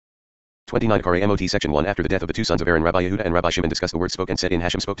29 Acharei Mot Section 1. After the death of the two sons of Aaron, Rabbi Yehuda and Rabbi Shimon discussed the words spoke and said in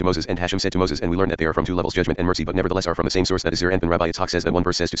Hashem spoke to Moses, and Hashem said to Moses, and we learn that they are from two levels, judgment and mercy, but nevertheless are from the same source, that is Zir and Ben. Rabbi Yitzhak says that one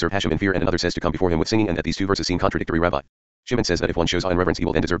verse says to serve Hashem in fear and another says to come before him with singing, and that these two verses seem contradictory. Rabbi Shimon says that if one shows awe and reverence, he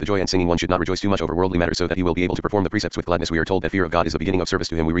will then deserve the joy and singing. One should not rejoice too much over worldly matters so that he will be able to perform the precepts with gladness. We are told that fear of God is the beginning of service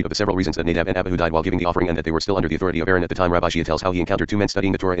to him. We read of the several reasons that Nadab and Abihu died while giving the offering and that they were still under the authority of Aaron at the time. Rabbi Shia tells how he encountered two men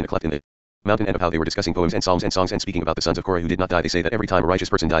studying the Torah in a cleft in the mountain, and of how they were discussing poems and psalms and songs and speaking about the sons of Korah who did not die. They say that every time a righteous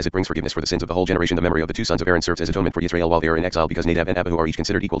person dies, it brings forgiveness for the sins of the whole generation. The memory of the two sons of Aaron serves as atonement for Israel while they are in exile, because Nadab and Abihu are each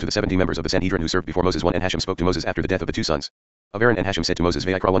considered equal to the 70 members of the Sanhedrin who served before Moses. 1. And Hashem spoke to Moses after the death of the two sons of Aaron, and Hashem said to Moses,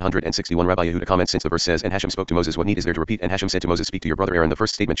 Vayikra 161. Rabbi Yehuda comments, since the verse says, and Hashem spoke to Moses, what need is there to repeat? And Hashem said to Moses, speak to your brother Aaron. The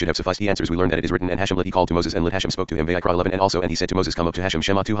first statement should have sufficed. He answers, we learn that it is written, and Hashem lit, he called to Moses, and lit Hashem spoke to him. Vayikra 11. And also, and he said to Moses, come up to Hashem.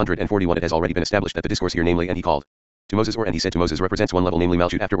 Shema 241. It has already been established that the discourse here, namely, and he called to Moses, or and he said to Moses, represents one level, namely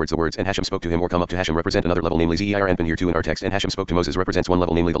Malchut. Afterwards the words, and Hashem spoke to him, or come up to Hashem, represent another level, namely Zir and Ben. Here too in our text, and Hashem spoke to Moses represents one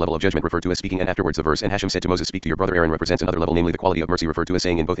level, namely the level of judgment referred to as speaking, and afterwards the verse, and Hashem said to Moses, speak to your brother Aaron, represents another level, namely the quality of mercy referred to as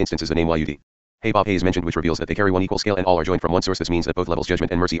saying. In both instances the name Yud Hey Bob Hey is mentioned, which reveals that they carry one equal scale and all are joined from one source. This means that both levels,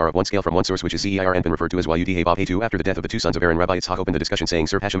 judgment and mercy, are of one scale from one source, which is Zir and Ben, referred to as Yud Hey Bob Hey. 2. After the death of the two sons of Aaron, Rabbi Yitzhak opened the discussion saying,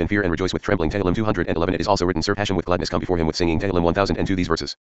 serve Hashem in fear and rejoice with trembling. Tehillim 211. It is also written, serve Hashem with gladness, come before him with singing. Tehillim 1002. These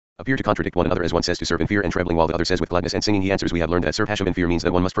verses appear to contradict one another, as one says to serve in fear and trembling while the other says with gladness and singing. He answers, we have learned that serve Hashem in fear means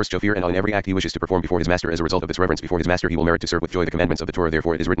that one must first show fear and awe in every act he wishes to perform before his master. As a result of this reverence before his master, he will merit to serve with joy the commandments of the Torah.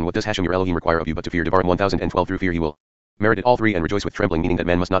 Therefore it is written, what does Hashem your Elohim require of you but to fear? Devarim 1012. Through fear he will merit it all. 3. And rejoice with trembling, meaning that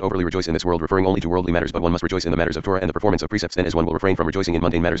man must not overly rejoice in this world, referring only to worldly matters, but one must rejoice in the matters of Torah and the performance of precepts. Then as one will refrain from rejoicing in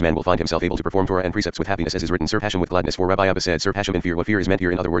mundane matters, man will find himself able to perform Torah and precepts with happiness, as is written, serve Hashem with gladness. For Rabbi Abba said, serve Hashem in fear. What fear is meant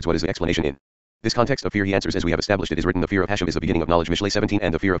here? In other words, what is the explanation in this context of fear? He answers, as we have established, it is written, the fear of Hashem is the beginning of knowledge. Mishlei 17.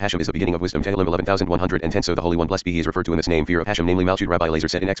 And the fear of Hashem is the beginning of wisdom. Tehillim 11110. So the Holy One, blessed be he, is referred to in this name, fear of Hashem, namely Malchut. Rabbi Lazar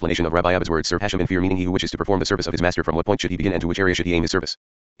said in explanation of Rabbi Abba's words, serve Hashem in fear, meaning he who wishes to perform the service of his master, from what point should he begin and to which area should he aim his service?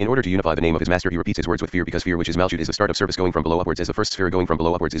 In order to unify the name of his master, he repeats his words with fear, because fear, which is Malchut, is the start of service going from below upwards, as the first sphere going from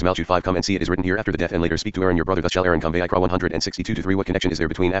below upwards is Malchut. 5. Come and see, it is written here, after the death, and later speak to Aaron your brother, thus shall Aaron come. Vayikra 162-3. What connection is there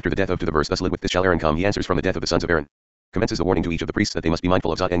between after the death of to the verse thus lit with this shall Aaron come? He answers, from the death of the sons of Aaron commences the warning to each of the priests that they must be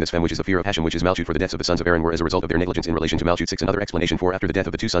mindful of Zot and Nisfem, which is the fear of Hashem, which is Malchut. For the deaths of the sons of Aaron were as a result of their negligence in relation to Malchut. 6. Another explanation for after the death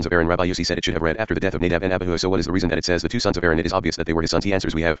of the two sons of Aaron, Rabbi Yossi said it should have read after the death of Nadab and Abihu. So what is the reason that it says the two sons of Aaron? It is obvious that they were his sons. He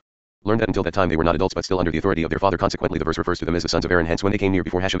answers, we have learned that until that time they were not adults but still under the authority of their father. Consequently the verse refers to them as the sons of Aaron. Hence when they came near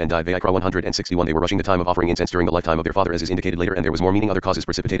before Hashem and died, Vayikra 161, they were rushing the time of offering incense during the lifetime of their father, as is indicated later, and there was more meaning. Other causes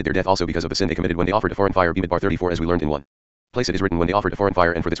precipitated their death also because of the sin they committed when they offered a foreign fire. Bimidbar 34. As we learned in one place it is written when they offered a foreign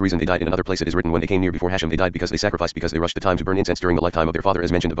fire, and for this reason they died. In another place it is written when they came near before Hashem they died because they sacrificed, because they rushed the time to burn incense during the lifetime of their father.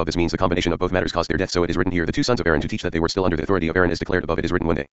 As mentioned above, this means the combination of both matters caused their death. So it is written here, the two sons of Aaron, to teach that they were still under the authority of Aaron, as declared above. It is written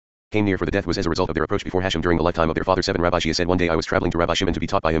when they came near, for the death was as a result of their approach before Hashem during the lifetime of their father. 7. Rabbi Shia said, one day I was traveling to Rabbi Shimon to be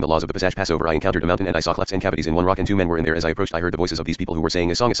taught by him the laws of the Pesach Passover. I encountered a mountain, and I saw clefts and cavities in one rock, and two men were in there. As I approached I heard the voices of these people who were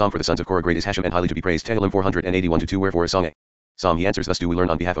saying, a song for the sons of Korah, great is Hashem and highly to be praised. Tehillim 481-2. Wherefore a song Psalm. He answers, thus do we learn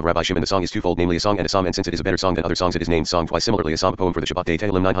on behalf of Rabbi Shimon. The song is twofold, namely a song and a psalm, and since it is a better song than other songs it is named song twice. Similarly a psalm, a poem for the Shabbat day.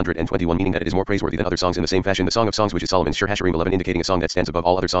 Tehillim 921, meaning that it is more praiseworthy than other songs. In the same fashion the song of songs, which is Solomon's Shir Hasharim 11, indicating a song that stands above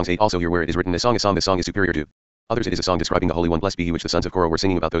all other songs. 8. Also here where it is written a song, this song is superior to others. It is a song describing the Holy One, blessed be he, which the sons of Korah were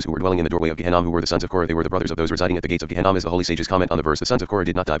singing about those who were dwelling in the doorway of Gehenna. Who were the sons of Korah? They were the brothers of those residing at the gates of Gehenna. As the holy sages comment on the verse, the sons of Korah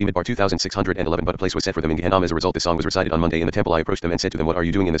did not die. Bimidbar 2611, but a place was set for them in Gehenna. As a result this song was recited on Monday in the temple. I approached them and said to them, what are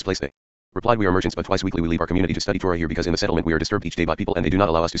you doing in this place? They replied, we are merchants, but twice weekly we leave our community to study Torah here, because in the settlement we are disturbed each day by people and they do not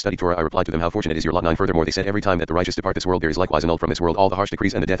allow us to study Torah. I replied to them, how fortunate is your lot. 9. Furthermore they said, every time that the righteous depart this world there is likewise annulled from this world all the harsh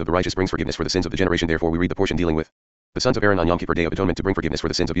decrees, and the death of the righteous brings forgiveness for the sins of the generation. Therefore we read the portion dealing with the sons of Aaron on Yom Kippur, day of atonement, to bring forgiveness for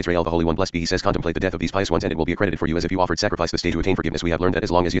the sins of Yisrael. The Holy One, blessed be he, says, contemplate the death of these pious ones and it will be accredited for you as if you offered sacrifice this day to attain forgiveness. We have learned that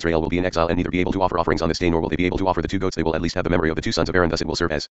as long as Yisrael will be in exile and neither be able to offer offerings on this day nor will they be able to offer the two goats, they will at least have the memory of the two sons of Aaron, thus it will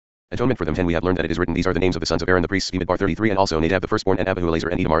serve as atonement for them. 10. We have learned that it is written, these are the names of the sons of Aaron the priests. Bimidbar 33. And also Nadab the firstborn, and Abihu,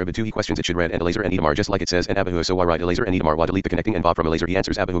 Elazar and Itamar. Ibid 2. He questions, it should read and Elazar and Itamar, just like it says and Abihu. So why write Elazar and Itamar? Why delete the connecting and Bob from Elazar? He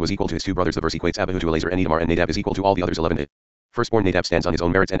answers, Abihu was equal to his two brothers. The verse equates Abihu to Elazar and Itamar, and Nadab is equal to all the others. 11. The firstborn Nadab stands on his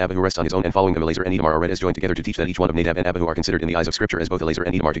own merits and Abihu rests on his own, and following them Elazar and Itamar are read as joined together to teach that each one of Nadab and Abihu are considered in the eyes of Scripture as both Elazar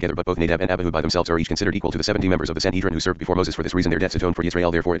and Itamar together, but both Nadab and Abihu by themselves are each considered equal to the 70 members of the Sanhedrin who served before Moses. For this reason their deaths atone for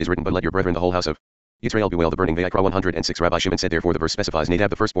Yisrael. Therefore it is written, but let your brethren the whole house of Yisrael bewail the burning. Vayikra 106. Rabbi Shimon said, therefore the verse specifies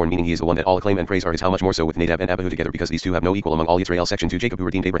Nadab the firstborn, meaning he is the one that all acclaim and praise are his. How much more so with Nadab and Abihu together, because these two have no equal among all Yisrael. Section 2. Jacob who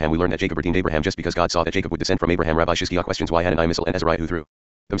redeemed Abraham. We learn that Jacob redeemed Abraham just because God saw that Jacob would descend from Abraham. Rabbi Shizkiah questions why Hanani, Misal and Azariah, who threw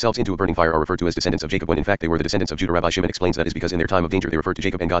themselves into a burning fire, are referred to as descendants of Jacob when in fact they were the descendants of Judah. Rabbi Shimon explains that is because in their time of danger they referred to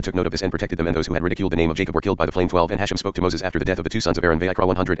Jacob, and God took note of this and protected them, and those who had ridiculed the name of Jacob were killed by the flame. 12. And Hashem spoke to Moses after the death of the two sons of Aaron. Vayikra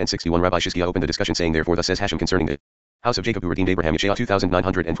 161. Rabbi Shizkiah opened the discussion saying, therefore thus says Hashem concerning the House of Jacob who redeemed Abraham. Yeshayah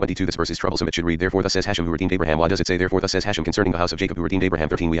 2922. This verse is troublesome. It should read, therefore thus says Hashem who redeemed Abraham. Why does it say therefore thus says Hashem concerning the house of Jacob who redeemed Abraham?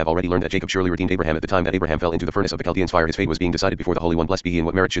 13. We have already learned that Jacob surely redeemed Abraham at the time that Abraham fell into the furnace of the Chaldeans' fire. His fate was being decided before the Holy One, blessed be he. In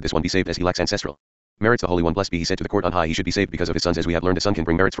what merit should this one be saved, as he lacks ancestral merits? The Holy One, blessed be he, said to the court on high, he should be saved because of his sons, as we have learned a son can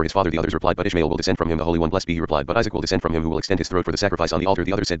bring merits for his father. The others replied, but Ishmael will descend from him. The Holy One, blessed be he, replied, but Isaac will descend from him, who will extend his throat for the sacrifice on the altar.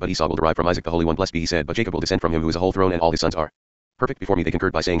 The others said, but Esau will derive from Isaac. The Holy One, blessed be he, said, but Jacob will descend from him, who is a whole throne, and all his sons are perfect before me. They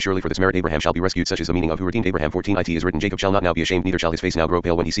concurred by saying, surely for this merit Abraham shall be rescued. Such is the meaning of who redeemed Abraham. 14. It is written, Jacob shall not now be ashamed, neither shall his face now grow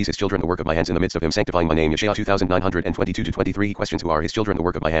pale when he sees his children, the work of my hands in the midst of him, sanctifying my name. Yeshayah 2922-23. He questions, who are his children, the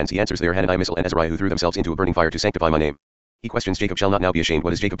work of my hands? He answers, they are Hanani, Mishael, and Azariah, who threw themselves into a burning fire to sanctify my name. He questions, Jacob shall not now be ashamed.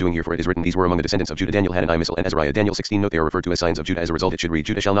 What is Jacob doing here? For it is written, these were among the descendants of Judah, Daniel, Hanani, Mishael, and Azariah. Daniel 16. Note, they are referred to as signs of Judah. As a result, it should read,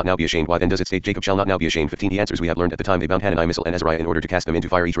 Judah shall not now be ashamed. Why then does it state, Jacob shall not now be ashamed? 15. He answers, we have learned at the time they bound Hanani, Mishael, and Azariah in order to cast them into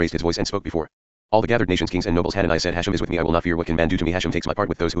fire. Each raised his voice and spoke before all the gathered nations, kings and nobles. Hanani said, Hashem is with me, I will not fear. What can man do to me? Hashem takes my part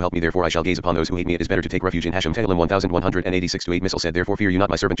with those who help me, therefore I shall gaze upon those who hate me. It is better to take refuge in Hashem. Tehillim 1186-8. Mishael said, therefore fear you not,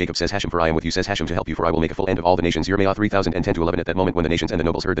 my servant Jacob. Says Hashem, for I am with you. Says Hashem, to help you, for I will make a full end of all the nations. Yirmiyah 3010-11. At that moment when the nations and the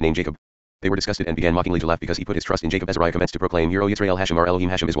nobles heard the name Jacob, they were disgusted and began mockingly to laugh because he put his trust in Jacob. Azariah commenced to proclaim, Hear, O Yisrael, Hashem our Elohim,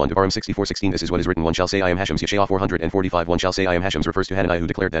 Hashem is one. Devarim 64:16. This is what is written, one shall say I am Hashem's. Yeshayah 445. One shall say I am Hashem's refers to Hanani, who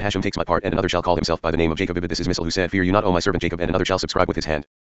declared that Hashem takes my part, and another shall call himself by the name of Jacob. This is Mishael, who said, Fear you not, O my servant Jacob, and another shall subscribe with his hand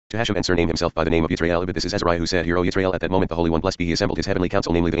to Hashem and surname himself by the name of Yisrael. This is Azariah, who said, Hear, O Yisrael. At that moment the Holy One, blessed be he, assembled his heavenly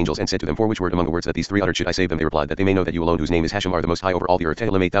council, namely the angels, and said to them, For which word among the words that these three uttered should I save them? They replied, that they may know that you alone, whose name is Hashem, are the most high over all the earth.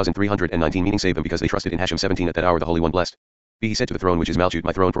 Tehillim 8319. Meaning save them because they trusted in Hashem. 17. At that hour the Holy One, blessed be he, said to the throne which is Malchut,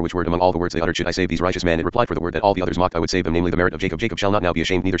 my throne, for which word among all the words they uttered should I save these righteous men? It replied, for the word that all the others mocked I would save them, namely the merit of Jacob. Jacob shall not now be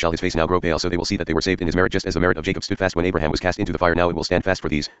ashamed, neither shall his face now grow pale. So they will see that they were saved in his merit, just as the merit of Jacob stood fast when Abraham was cast into the fire. Now it will stand fast for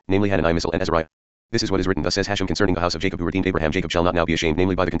these, namely Hanani, Mishael, and Azariah. This is what is written, thus says Hashem concerning the house of Jacob who redeemed Abraham. Jacob shall not now be ashamed,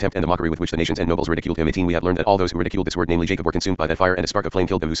 namely by the contempt and the mockery with which the nations and nobles ridiculed him. 18. We have learned that all those who ridiculed this word, namely Jacob, were consumed by that fire, and a spark of flame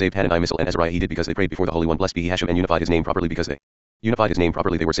killed them. Who saved Hanani, Mishael, and Azariah? He did because they prayed before the Holy One, blessed be he, Hashem, and unified his name properly. Because they unified his name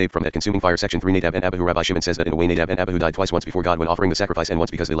properly, they were saved from that consuming fire. Section 3. Nadab and Abihu. Rabbi Shimon says that in a way Nadab and Abihu died twice, once before God when offering the sacrifice, and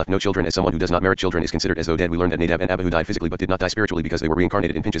once because they left no children. As someone who does not merit children is considered as though dead. We learned that Nadab and Abihu died physically but did not die spiritually because they were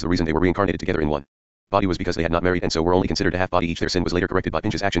reincarnated in Pinchas. The reason they were reincarnated together in one body was because they had not married, and so were only considered a half body each. Their sin was later corrected by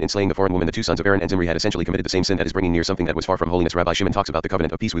Pinchas' action in slaying the foreign woman. The two sons of Aaron and Zimri had essentially committed the same sin, that is bringing near something that was far from holiness. Rabbi Shimon talks about the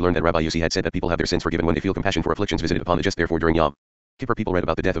covenant of peace. We learned that Rabbi Yossi had said that people have their sins forgiven when they feel compassion for afflictions visited upon the just. Therefore during Yom Kippur people read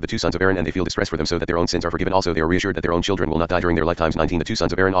about the death of the two sons of Aaron, and they feel distress for them so that their own sins are forgiven. Also they are reassured that their own children will not die during their lifetimes. 19. The two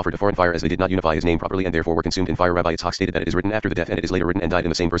sons of Aaron offered a foreign fire as they did not unify his name properly and therefore were consumed in fire. Rabbi Yitzhak stated that it is written after the death, and it is later written and died in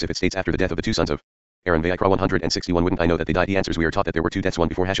the same verse if it states after the death of the two sons of Aaron. Vayikra 161. Wouldn't I know that they died? He answers, we are taught that there were two deaths, one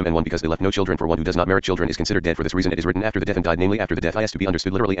before Hashem and one because they left no children, for one who does not merit children is considered dead. For this reason it is written after the death and died, namely after the death. Is to be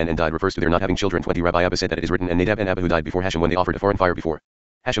understood literally, and died refers to their not having children. 20. Rabbi Abba said that it is written, and Nadab and Abihu died before Hashem when they offered a foreign fire before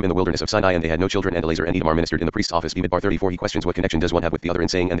Hashem in the wilderness of Sinai, and they had no children. And Eleazar and Etamar ministered in the priest's office. Bimidbar 34. He questions, what connection does one have with the other in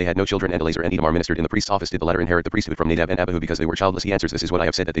saying, and they had no children? And Eleazar and Etamar ministered in the priest's office. Did the latter inherit the priesthood from Nadab and Abihu because they were childless? He answers, this is what I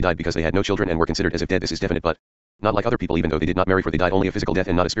have said, that they died because they had no children and were considered as if dead. This is definite, but not like other people, even though they did not marry, for they died only a physical death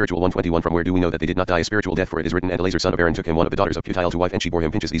and not a spiritual one. 21. From where do we know that they did not die a spiritual death? For it is written, and Eleazar son of Aaron took him one of the daughters of Putiel to wife, and she bore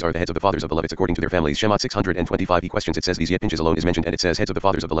him Pinchas. These are the heads of the fathers of the Levites according to their families. Shemot 625. He questions, it says these, yet Pinchas alone is mentioned, and it says heads of the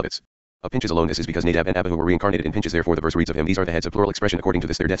fathers of the Levites. Of Pinchas alone. This is because Nadab and Abihu were reincarnated in Pinchas, therefore the verse reads of him, these are the heads. Of plural expression. According to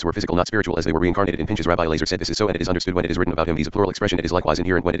this their deaths were physical, not spiritual, as they were reincarnated in Pinchas. Rabbi Eleazar said this is so, and it is understood when it is written about him these. A plural expression. It is likewise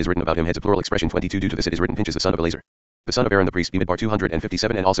inherent when it is written about him heads. A plural expression. 22. Due to this it is written Pinchas the son of Eleazar, the son of Aaron the priest. Bimidbar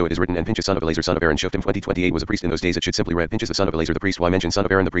 257. And also it is written, and Pinchas son of Eleazar son of Aaron. Shoftim 20:28 was a priest in those days. It should simply read Pinchas the son of Eleazar the priest. Why mention son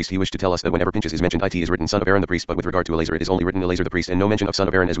of Aaron the priest? He wished to tell us that whenever Pinchas is mentioned it is written son of Aaron the priest, but with regard to Eleazar it is only written Eleazar the priest, and no mention of son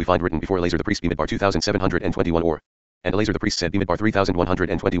of Aaron as we find written before Eleazar the priest. Bimidbar 2721. Or and Eleazar the priest said. Bimidbar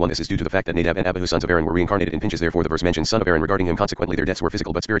 3121. This is due to the fact that Nadab and Abihu sons of Aaron were reincarnated in Pinchas, therefore the verse mentions son of Aaron regarding him. Consequently their deaths were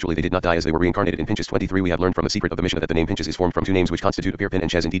physical, but spiritually they did not die as they were reincarnated in Pinchas. 23. We have learned from the secret of the Mishnah that the name Pinchas is formed from two names which constitute a pair, Pin and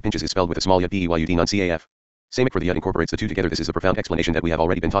Chez. Indeed Pinchas is spelled with a small yud, Peyud non caf. Samic, for the yud incorporates the two together. This is a profound explanation that we have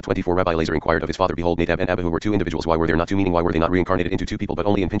already been taught. 24. Rabbi Eleazar inquired of his father, behold, Nadab and Abihu were two individuals. Why were there not two? Meaning why were they not reincarnated into two people but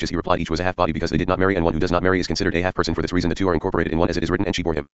only in Pinchas? He replied, each was a half body because they did not marry, and one who does not marry is considered a half person. For this reason the two are incorporated in one, as it is written, and she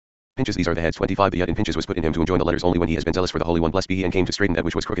bore him Pinchas. These are the heads. 25. The yud in Pinchas was put in him to enjoin the letters only when he has been zealous for the Holy One, blessed be he, and came to straighten that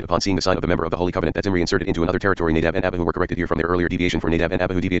which was crooked upon seeing the sign of the member of the Holy Covenant that Zimri inserted into another territory. Nadab and Abihu were corrected here from their earlier deviation, for Nadab and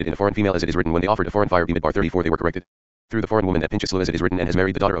Abihu deviated in a foreign female, as it is written, when they offered a foreign fire. Bimidbar 34. They were corrected through the foreign woman that Pinchas slew, as it is written, and has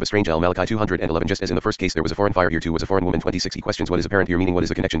married the daughter of a strange El. Malachi 211. Just as in the first case there was a foreign fire, here too was a foreign woman. 26. He questions what is apparent here, meaning what is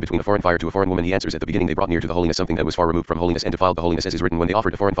the connection between a foreign fire to a foreign woman? He answers, at the beginning they brought near to the holiness something that was far removed from holiness, and defiled the holiness, as is written, when they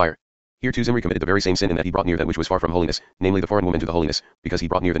offered a foreign fire. Here too Zimri committed the very same sin in that he brought near that which was far from holiness, namely the foreign woman, to the holiness, because he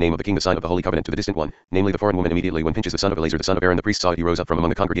brought near the name of the king, the sign of the Holy Covenant, to the distant one, namely the foreign woman. Immediately when Pinchas the son of Eleazar the son of Aaron the priest saw it, he rose up from among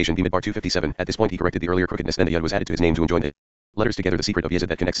the congregation. Bimidbar 257. At this point he corrected the earlier crookedness, then the yud was added to his name to enjoin it. Letters together the secret of Yesod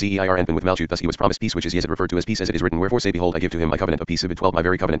that connects Zeir Anpin with Malchut. Thus he was promised peace, which is Yesod referred to as peace as it is written. Wherefore say, behold, I give to him my covenant of peace. Ibid 12 my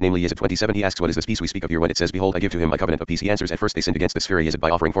very covenant, namely Yesod 27. He asks, what is this peace we speak of here when it says, behold, I give to him my covenant of peace? He answers, at first they sinned against the sphere Yesod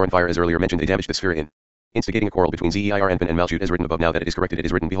by offering foreign fire, as earlier mentioned. They damaged the sphere in instigating a quarrel between Zeir Anpin and Malchut, as written above. Now that it is corrected, it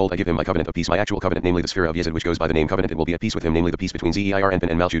is written, behold, I give him my covenant of peace, my actual covenant, namely the sphere of Yesod, which goes by the name covenant. It will be at peace with him, namely the peace between Zeir Anpin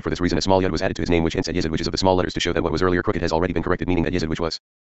and Malchut. For this reason a small yod was added to his name, which hints at Yesod, which is of the small letters, to show that what was earlier crooked has already been corrected, meaning that Yesod, which was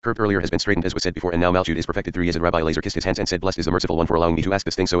curved earlier, has been straightened, as was said before, and now Malchut is perfected through Yesod. Rabbi Elazar kissed his hands and said, blessed is the merciful one for allowing me to ask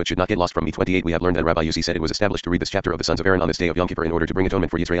this thing, so it should not get lost from me. 28 We have learned that Rabbi Yossi said it was established to read this chapter of the sons of Aaron on this day of Yom Kippur in order to bring atonement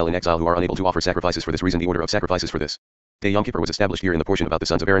for Yisrael in exile who are unable to offer sacrifices. For this reason the order of sacrifices for this day Yom Kippur was established here in the portion about the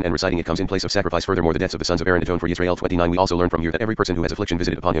sons of Aaron, and reciting it comes in place of sacrifice. Furthermore, the deaths of the sons of Aaron atone for Yisrael. 29 We also learn from here that every person who has affliction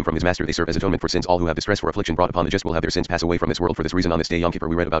visited upon him from his master, they serve as atonement for sins. All who have distress for affliction brought upon the just will have their sins pass away from this world. For this reason on this day Yom Kippur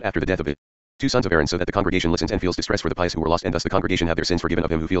we read about after the death of the two sons of Aaron, so that the congregation listens and feels distress for the pious who were lost, and thus the congregation have their sins forgiven.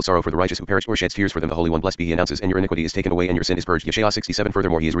 Of him who feels sorrow for the righteous who perish or sheds tears for them, the Holy One blessed be he announces, and your iniquity is taken away and your sin is purged. Yeshayah 67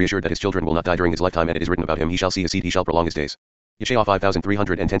 Furthermore he is reassured that his children will not die during his lifetime, and it is written about him, he shall see his seed, he shall prolong his days. Yeshayah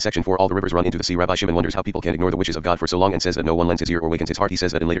 5310 Section 4 All the rivers run into the sea. Rabbi Shimon wonders how people can ignore the wishes of God for so long and says that no one lends his ear or wakens his heart. He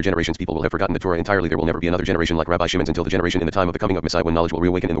says that in later generations people will have forgotten the Torah entirely. There will never be another generation like Rabbi Shimon's until the generation in the time of the coming of Messiah, when knowledge will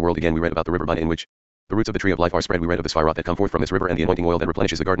reawaken in the world again. We read about the river in which the roots of the tree of life are spread. We read of the Sphirot that come forth from this river and the anointing oil that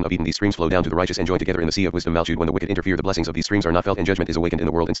replenishes the Garden of Eden. These streams flow down to the righteous and join together in the sea of wisdom Malchut. When the wicked interfere, the blessings of these streams are not felt and judgment is awakened in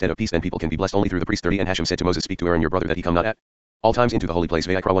the world instead of peace. Then people can be blessed only through the priest. 30 And Hashem said to Moses, speak to Aaron your brother that he come not at all times into the holy place.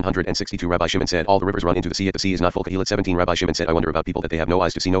 Vayikra 162 Rabbi Shimon said, all the rivers run into the sea, yet the sea is not full. Kahilat 17 Rabbi Shimon said, I wonder about people that they have no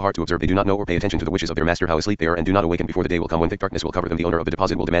eyes to see, no heart to observe, they do not know or pay attention to the wishes of their master, how asleep they are, and do not awaken before the day will come when thick darkness will cover them. The owner of the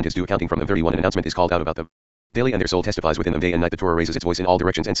deposit will demand his due accounting from them. 31 An announcement is called out about them daily, and their soul testifies within them day and night. The Torah raises its voice in all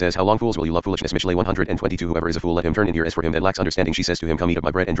directions and says, how long, fools, will you love foolishness? Mishlei 122 Whoever is a fool, let him turn in here. As for him that lacks understanding, she says to him, come eat of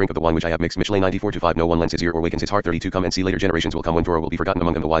my bread and drink of the wine which I have mixed. Mishlei 94-5 No one lends his ear or wakens his heart. 32 Come and see, later generations will come when Torah will be forgotten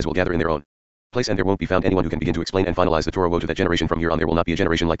among them. The wise will gather in their own place, and there won't be found anyone who can begin to explain and finalize the Torah. Woe to that generation. From here on there will not be a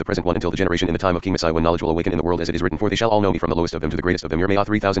generation like the present one until the generation in the time of King Messiah, when knowledge will awaken in the world, as it is written, for they shall all know me, from the lowest of them to the greatest of them. Yirmiyah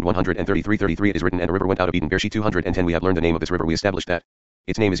 3133 It is written, and a river went out of Eden. Bereshit 210 We have learned the name of this river. We established that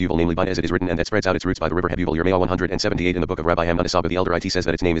its name is Yuval, namely Bina, as it is written, and that spreads out its roots by the river Hebuval. Yirmiyah 178 In the book of Rabbi Hamnah Saba the elder it says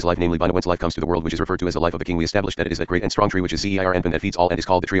that its name is life, namely Bina, whence life comes to the world, which is referred to as the life of the king. We established that it is that great and strong tree which is Zeir Anpin that feeds all and is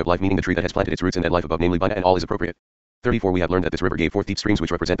called the tree of life, meaning the tree that has planted its roots in that life above, namely Bina, and all is appropriate. 34 We have learned that this river gave forth deep streams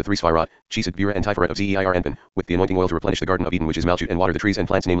which represent the three Sphirot, Chesed, Bira, and Tiferet of Zeir Anpin, with the anointing oil to replenish the Garden of Eden, which is Malchut, and water the trees and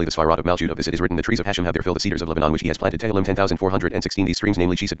plants, namely the Sphirot of Malchut. Of this it is written, the trees of Hashem have their fill, the cedars of Lebanon which he has planted. Tehillim 10416 These streams,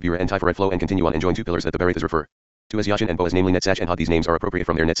 namely Chesed, Bira, and Tiferet, flow and continue on and join two pillars that the Berith is refer to as Yashin and Boaz, namely Netzach and Hod. These names are appropriate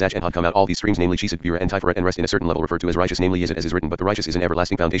from their Netzach and Hod come out all these streams, namely Chesed, Bira, and Tiferet, and rest in a certain level referred to as righteous, namely Yesod, as is written, but the righteous is an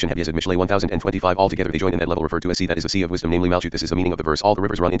everlasting foundation. Heb Yesod Mishlei 1025 Altogether they join in that level referred to as sea, that is the sea of wisdom, namely Malchut. This is the meaning of the verse, all the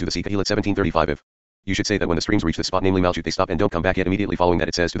rivers run into the sea. Kahilat 1735 If you should say that when the streams reach this spot, namely Malchut, they stop and don't come back yet immediately following that,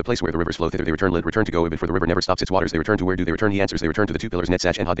 it says, to the place where the rivers flow thither they return to go. Ibid for the river never stops its waters, they return to where do they return? He answers, they return to the two pillars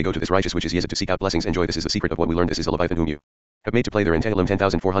Netzach and Hod. They go to this righteous which is Yesod to seek out blessings and joy. This is the secret of what we learned. This is the Leviathan whom you have made to play therein. Tehillim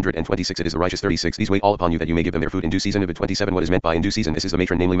 10426 It is the righteous. 36 These wait all upon you that you may give them their food in due season. Ibid 27 What is meant by in due season? This is the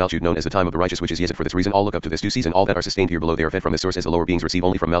matron, namely Malchut, known as the time of the righteous, which is Yesod. For this reason all look up to this due season. All that are sustained here below they are fed from this source, as the lower beings receive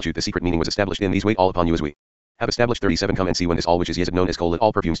only from Malchut. The secret meaning was established in these wait all upon you as we have established. 37 Come and see when this all which is Yesod known as Kolat,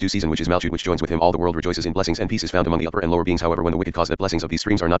 all perfumes due season, which is Malchut, which joins with him all the world rejoices in blessings and peace is found among the upper and lower beings. However, when the wicked cause that blessings of these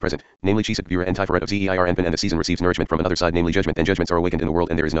streams are not present, namely Chesed, Bira, and Tiferet of Zeir Anpin, and the season receives nourishment from another side, namely judgment, then judgments are awakened in the world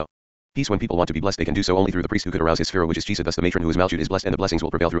and there is no peace. When people want to be blessed they can do so only through the priest who could arouse his sphere, which is Chesed. Thus the matron who is Malchut is blessed and the blessings will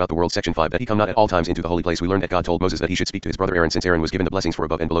prevail throughout the world. Section 5 That he come not at all times into the holy place. We learned that God told Moses that he should speak to his brother Aaron, since Aaron was given the blessings for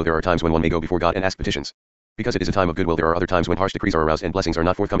above and below. There are times when one may go before God and ask petitions, because it is a time of goodwill. There are other times when harsh decrees are aroused and blessings are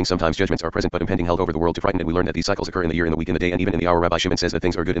not forthcoming. Sometimes judgments are present but impending, held over the world to frighten it. We learn that these cycles occur in the year, in the week, in the day, and even in the hour. Rabbi Shimon says that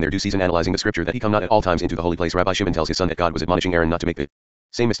things are good in their due season. Analyzing the scripture that he come not at all times into the holy place, Rabbi Shimon tells his son that God was admonishing Aaron not to make the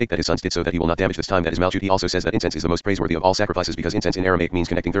same mistake that his sons did, so that he will not damage this time that is Malchut. He also says that incense is the most praiseworthy of all sacrifices, because incense in Aramaic means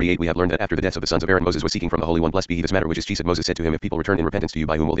connecting. 38 We have learned that after the deaths of the sons of Aaron, Moses was seeking from the Holy One blessed be he this matter which is Chesed. Moses said to him, if people return in repentance to you,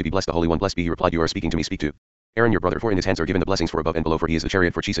 by whom will they be blessed? The Holy One blessed be he replied, you are speaking to me. Speak to Aaron your brother, for in his hands are given the blessings for above and below, for he is the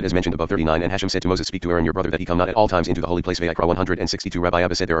chariot for Chesed as mentioned above. 39 And Hashem said to Moses, speak to Aaron your brother that he come not at all times into the holy place. Vayikra 162 Rabbi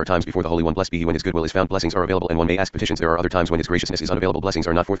Abba said, there are times before the Holy One blessed be he when his goodwill is found, blessings are available and one may ask petitions. There are other times when his graciousness is unavailable, blessings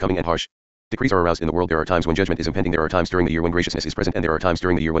are not forthcoming and harsh decrees are aroused in the world. There are times when judgment is impending. There are times during the year when graciousness is present, and there are times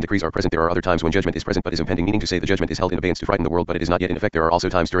during the year when decrees are present. There are other times when judgment is present but is impending, meaning to say the judgment is held in abeyance to frighten the world, but it is not yet in effect. There are also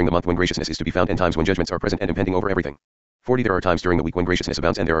times during the month when graciousness is to be found, and times when judgments are present and impending over everything. 40 There are times during the week when graciousness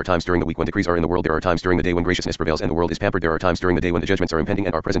abounds, and there are times during the week when decrees are in the world. There are times during the day when graciousness prevails and the world is pampered. There are times during the day when the judgments are impending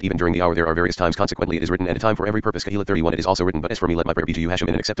and are present even during the hour. There are various times, consequently it is written, and a time for every purpose. Kahilat 31 It is also written, but as for me, let my prayer be to you, Hashem,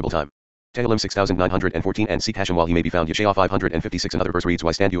 in an acceptable time. Tehillim 6914 and seek Hashem while he may be found. Yeshayah 556. Another verse reads,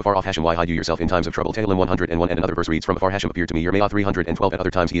 why stand you afar off Hashem, why hide you yourself in times of trouble? Tehillim 101 and another verse reads, from afar Hashem appeared to me. Yirmiyah 312. At other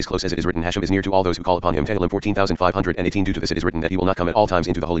times he is close as it is written, Hashem is near to all those who call upon him. Tehillim 14518. Due to this it is written that he will not come at all times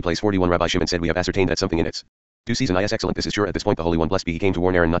into the holy place. 41. Rabbi Shimon said, we have ascertained that something in its due season is excellent. This is sure. At this point the Holy One blessed be he came to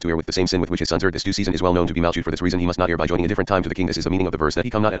warn Aaron not to err with the same sin with which his sons erred. This due season is well known to be malchut. For this reason he must not err by joining a different time to the king. This is the meaning of the verse, that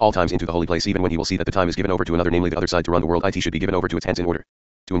he come not at all times into the holy place, even when he will see that the time is given over to another, namely the other side to run the world. It should be given over to its hands in order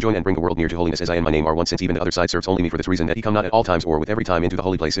to enjoin and bring the world near to holiness, as I and my name are one, since even the other side serves only me. For this reason that he come not at all times or with every time into the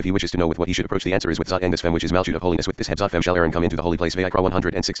holy place. If he wishes to know with what he should approach, the answer is with zot and this fem, which is malchut of holiness. With this heb zot fem shall Aaron come into the holy place. Vayikra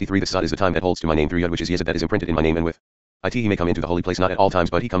 163. This zot is the time that holds to my name, through yud, which is yesod, that is imprinted in my name, and with it he may come into the holy place not at all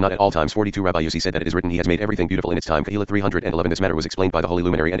times, but he come not at all times. 42. Rabbi Yossi said that it is written, he has made everything beautiful in its time. Kahila 311. This matter was explained by the holy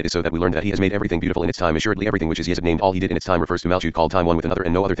luminary, and it is so that we learn that he has made everything beautiful in its time. Assuredly everything which is yesod named all he did in its time refers to malchut, called time one with another,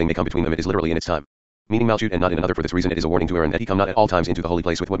 and no other thing may come between them. It is literally in its time, meaning malchut, and not in another. For this reason it is a warning to Aaron that he come not at all times into the holy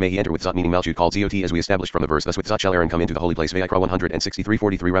place. With what may he enter? With zot, meaning malchut, called zot, as we established from the verse. Thus with zot shall Aaron come into the holy place. Vayikra 163.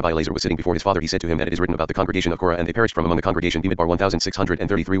 43. Rabbi Elazar was sitting before his father. He said to him that it is written about the congregation of Korah, and they perished from among the congregation. Bimidbar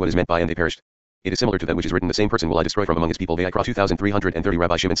 1633. What is meant by and they perished? It is similar to that which is written, the same person will I destroy from among his people. Vayikra 2330.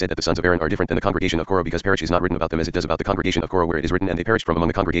 Rabbi Shimon said that the sons of Aaron are different than the congregation of Korah, because perish is not written about them as it does about the congregation of Korah, where it is written, and they perished from among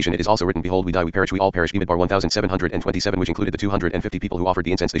the congregation. It is also written, behold, we die, we perish, we all perish. Bimidbar 1727, which included the 250 people who offered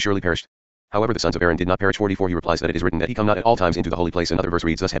the incense. They surely perished. However, the sons of Aaron did not perish. 44. He replies that it is written that he come not at all times into the holy place. Another verse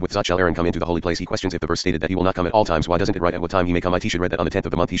reads, thus heb with zot shall Aaron come into the holy place. He questions if the verse stated that he will not come at all times, why doesn't it write at what time he may come? It should read that on the 10th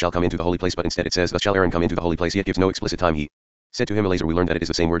of the month he shall come into the holy place, but instead it says, thus shall Aaron come into the holy place, yet gives no explicit time. He said to him, Elazar, we learned that it is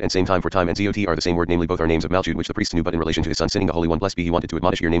the same word and same time, for time and zot are the same word, namely both are names of malchut, which the priest knew, but in relation to his son sinning, the Holy One blessed be he wanted to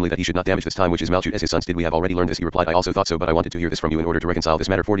admonish here, namely that he should not damage this time which is malchut as his sons did. We have already learned this. He replied, I also thought so, but I wanted to hear this from you in order to reconcile this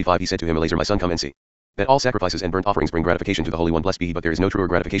matter. 45. He said to him, Elazar, my son, come and see that all sacrifices and burnt offerings bring gratification to the Holy One blessed be he, but there is no truer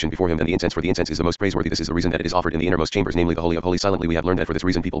gratification before him than the incense, for the incense is the most praiseworthy. This is the reason that it is offered in the innermost chambers, namely the Holy of Holies, silently. We have learned that for this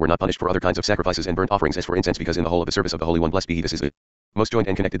reason people were not punished for other kinds of sacrifices and burnt offerings as for incense, because in the whole of the service of the Holy One blessed be he this is the most joined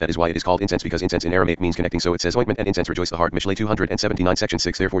and connected. That is why it is called incense, because incense in Aramaic means connecting. So it says ointment and incense rejoice the heart. Mishlei 279 section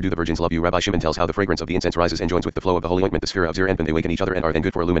 6. Therefore do the virgins love you. Rabbi Shimon tells how the fragrance of the incense rises and joins with the flow of the holy ointment, the sphere of Zir Anpin. They waken each other and are then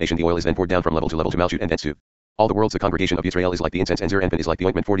good for illumination. The oil is then poured down from level to malchut and thence to all the worlds. The congregation of Israel is like the incense, and Zir Anpin is like the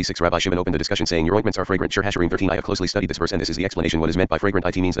ointment. 46. Rabbi Shimon opened the discussion saying, your ointments are fragrant. Shir Hasharim 13. I have closely studied this verse, and this is the explanation. What is meant by fragrant?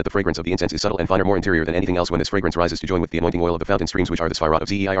 It means that the fragrance of the incense is subtle and finer, more interior than anything else. When this fragrance rises to join with the anointing oil of the fountain streams, which are the Sphirot of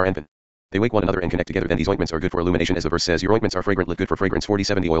Zeir Anpin, they wake one another and connect together. Then these ointments are good for illumination, as the verse says, your ointments are fragrant, lit good for fragrance.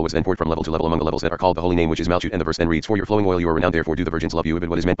 47. The oil was then poured from level to level among the levels that are called the holy name, which is malchut, and the verse then reads, for your flowing oil you are renowned, therefore do the virgins love you. But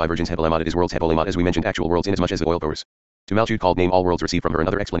what is meant by virgins? Hebolamot, it is worlds. Hebolamot, as we mentioned, actual worlds, inasmuch as the oil pours to malchut, called name, all worlds receive from her.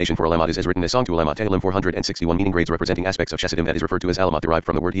 Another explanation for alamot is as written as song to alamot. Tehillim 461, meaning grades representing aspects of chesedim, that is referred to as alamot, derived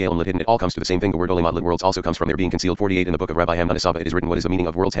from the word he'elam, lit hidden. It all comes to the same thing. The word olamot, lit worlds, also comes from their being concealed. 48. In the book of Rabbi Hamdan Asaba it is written, what is the meaning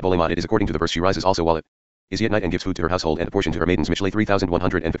of worlds? Hebolamot, it is according to the verse, she rises also while it is yet night, and gives food to her household and a portion to her maidens. Mishlei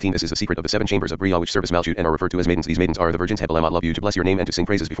 3115. This is the secret of the 7 chambers of Bria, which service malchut and are referred to as maidens. These maidens are the virgins. Hebolamot love you, to bless your name and to sing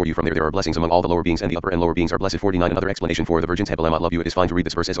praises before you. From there are blessings among all the lower beings, and the upper and lower beings are blessed. 49. Another explanation for the virgins. Hebolamot love you. It is fine to read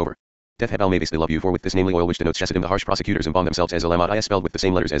this verse as over death. Hebal mavis, they love you, for with this namely oil which denotes chesedim the harsh prosecutors embalm themselves as alamot, is spelled with the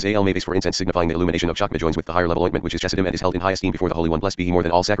same letters as al mavis for incense, signifying the illumination of chakma, joins with the higher level ointment which is chesedim and is held in high esteem before the Holy One blessed be he more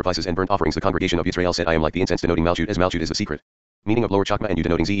than all sacrifices and burnt offerings. The congregation of Israel said, I am like the incense, denoting malchut, as malchut is the secret meaning of lower chakma, and you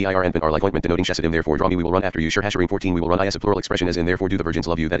denoting Zeir Anpin are like ointment denoting chesedim. Therefore draw me, we will run after you. Shir Hasharim 14. We will run. Is a plural expression, as in therefore do the virgins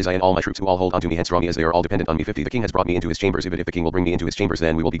love you, that is I and all my troops who all hold onto me. Hence draw me, as they are all dependent on me. 50. The king has brought me into his chambers. If the king will bring me into his chambers,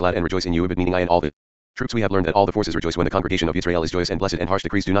 then we will be glad and rejoice in you. Ibid, meaning I and all the troops. We have learned that all the forces rejoice when the congregation of Israel is joyous, and blessed and harsh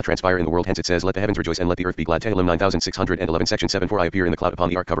decrees do not transpire in the world. Hence it says, let the heavens rejoice and let the earth be glad. Tehillim 9611 section 7. For I appear in the cloud upon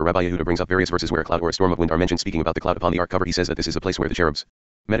the ark cover. Rabbi Yehuda brings up various verses where a cloud or a storm of wind are mentioned. Speaking about the cloud upon the ark cover, he says that this is the place where the cherubs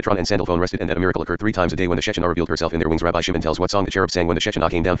Metatron and Sandalphone rested, and that a miracle occurred 3 times a day when the Shechinah revealed herself in their wings. Rabbi Shimon tells what song the cherubs sang when the Shechinah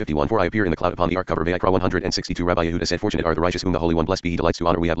came down. 51. For I appear in the cloud upon the ark cover. Vayikra 162. Rabbi Yehuda said, fortunate are the righteous whom the Holy One blessed be he delights to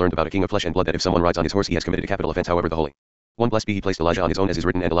honor. We have learned about a king of flesh and blood that if someone rides on his horse he has committed a capital offense. However, the Holy One blessed be he placed Elijah on his own, as is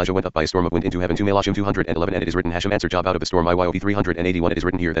written, and Elijah went up by a storm of wind into heaven. 2 Melashim 211. And it is written, Hashem answered Job out of the storm. Iyov 381. It is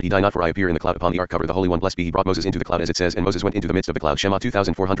written here that he die not, for I appear in the cloud upon the ark cover. The Holy One blessed be he brought Moses into the cloud, as it says, and Moses went into the midst of the cloud. Shema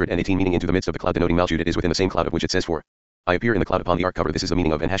 2418, meaning into the midst of the cloud, denoting malchut. It is within the same cloud of which it says, for I appear in the cloud upon the ark cover. This is the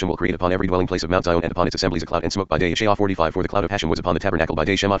meaning of, and Hashem will create upon every dwelling place of Mount Zion and upon its assemblies a cloud and smoke by day. Yeshayah 45. For the cloud of Hashem was upon the tabernacle by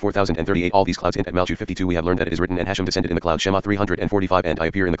day. Shema 4038. All these clouds hint at malchut. 52. We have learned that it is written, and Hashem descended in the cloud. Shema 345. And I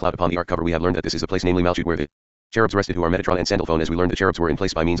appear in the cloud upon the ark cover. We have learned that this is the place, namely malchut, where the cherubs rested, who are Metatron and Sandalphone. As we learned, the cherubs were in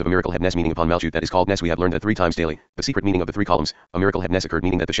place by means of a miracle heb nes, meaning upon malchut, that is called nes. We have learned that 3 times daily. The secret meaning of the 3 columns, a miracle heb nes, occurred,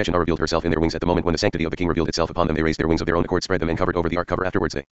 meaning that the Shechinah revealed herself in their wings. At the moment when the sanctity of the king revealed itself upon them, they raised their wings of their own accord, spread them, and covered over the ark cover.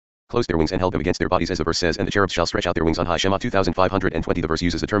 Afterwards they closed their wings and held them against their bodies, as the verse says, and the cherubs shall stretch out their wings on high. Shema 2520. The verse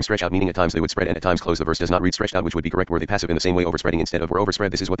uses the term stretch out, meaning at times they would spread and at times close. The verse does not read stretched out, which would be correct were they passive. In the same way, overspreading instead of were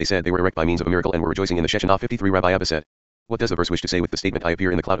overspread. This is what they said. They were erect by means of a miracle and were rejoicing in the Shechinah. 53. Rabbi Abba said, What does the verse wish to say with the statement, I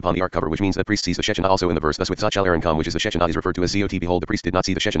appear in the cloud upon the ark cover, which means that priest sees the Shechinah also in the verse, thus with Zot shall Aaron come, which is the Shechinah is referred to as Zot. Behold, the priest did not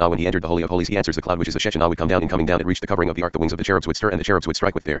see the Shechinah when he entered the Holy of Holies. He answers the cloud which is the Shechinah would come down. In coming down it reached the covering of the ark. The wings of the cherubs would stir and the cherubs would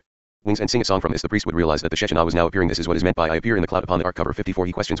strike with their wings and sing a song. From this the priest would realize that the Shechinah was now appearing. This is what is meant by I appear in the cloud upon the ark cover. 54.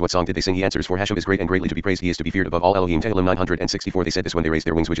 He questions what song did they sing. He answers, for Hashem is great and greatly to be praised. He is to be feared above all Elohim. Tehillim 964. They said this when they raised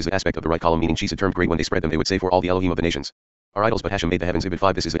their wings, which is the aspect of the right column, meaning Chesed termed great. When they spread them they would say, for all the Elohim of the nations are idols, but Hashem made the heavens. Ibid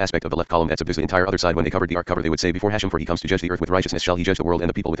 5. This is the aspect of the left column that subdues the entire other side. When they covered the ark cover they would say, before Hashem, for he comes to judge the earth with righteousness shall he judge the world and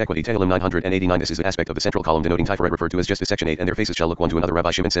the people with equity. Tehillim 989. This is the aspect of the central column denoting Tiferet, referred to as justice. Section 8. And their faces shall look one to another.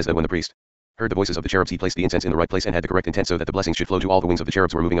 Rabbi Shimon says that when the priest heard the voices of the cherubs he placed the incense in the right place and had the correct intent so that the blessings should flow to all. The wings of the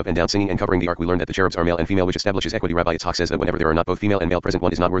cherubs were moving up and down singing and covering the ark. We learned that the cherubs are male and female, which establishes equity. Rabbi Yitzhak says that whenever there are not both female and male present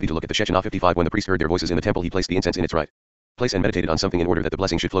one is not worthy to look at the Shechinah. 55. When the priest heard their voices in the temple he placed the incense in its right place and meditated on something in order that the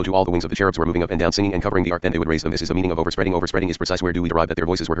blessing should flow to all. The wings of the cherubs were moving up and down singing and covering the ark, then they would raise them. This is the meaning of overspreading. Overspreading is precise. Where do we derive that their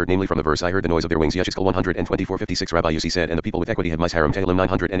voices were heard? Namely from the verse, I heard the noise of their wings. Yechezkel 124. 56. Rabbi Yossi said, and the people with equity had Misharim. Tehillim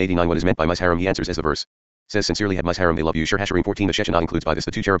 989. What is meant by Misharim? He answers as the verse says, sincerely had Misharim, they love you. Shir Hashirim 14. The Shechinah includes by this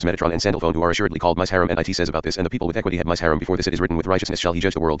the two cherubs Metatron and Sandalphon, who are assuredly called Misharim, and it says about this, and the people with equity had Misharim. Before this it is written, with righteousness shall he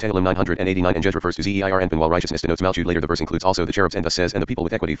judge the world. Tehillim 989. And judge refers to Zeir Anpin, while righteousness denotes Malchut. Later the verse includes also the cherubs and thus says, and the people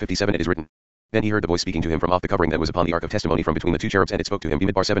with equity. 57. It is written, then he heard the voice speaking to him from off the covering that was upon the ark of testimony from between the two cherubs, and it spoke to him.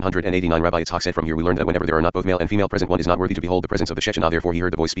 Bimidbar 789. Rabbi Yitzhak said, from here we learned that whenever there are not both male and female present one is not worthy to behold the presence of the Shechinah. Therefore he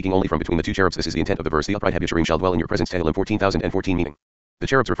heard the voice speaking only from between the two cherubs. This is the intent of the verse, the upright Yesharim shall dwell in your presence. Tehillim 14,014. Meaning the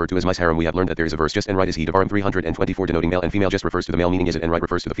cherubs referred to as Misharim. We have learned that there is a verse, just and right is he. Devarim 324 denoting male and female. Just refers to the male, meaning is it, and right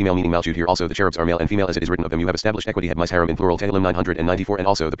refers to the female, meaning Malchut. Here also the cherubs are male and female as it is written of them. You have established equity had Misharim in plural. Tehillim 994. And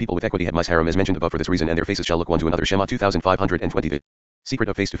also the people with equity had Misharim as mentioned above for this reason, and their faces shall look one to another. Shema 2520. The secret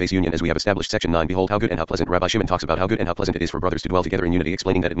of face-to-face union, as we have established. Section 9. Behold how good and how pleasant. Rabbi Shimon talks about how good and how pleasant it is for brothers to dwell together in unity,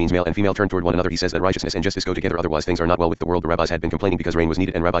 explaining that it means male and female turn toward one another. He says that righteousness and justice go together, otherwise things are not well with the world. The rabbis had been complaining because rain was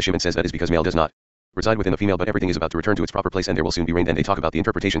needed, and Rabbi Shimon says that is because male does not reside within the female, but everything is about to return to its proper place and there will soon be rain. And they talk about the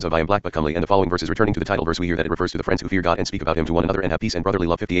interpretations of I am black but comely, and the following verses returning to the title verse we hear that it refers to the friends who fear God and speak about him to one another and have peace and brotherly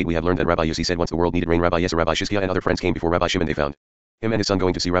love. 58. We have learned that Rabbi Yossi said once the world needed rain, Rabbi Yesser, Rabbi Shizkiah and other friends came before Rabbi Shimon. They found him and his son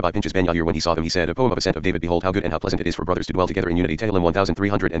going to see Rabbi Pinchas ben Yair. When he saw them he said, a poem of ascent of David. Behold how good and how pleasant it is for brothers to dwell together in unity. Tehillim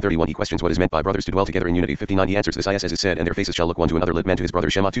 1331. He questions what is meant by brothers to dwell together in unity. 59. He answers this as is said, and their faces shall look one to another, lit man to his brother.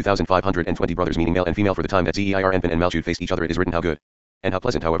 Shema 2520. Brothers meaning male and female for the time that Zeir Anpin and Malchut faced each other. It is written how good and how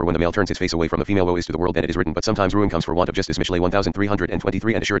pleasant. However, when the male turns his face away from the female, woe is to the world. And it is written, but sometimes ruin comes for want of justice. Mishlei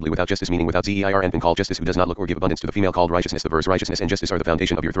 1323. And assuredly without justice, meaning without Zeir Anpin called justice, who does not look or give abundance to the female, called righteousness. The verse righteousness and justice are the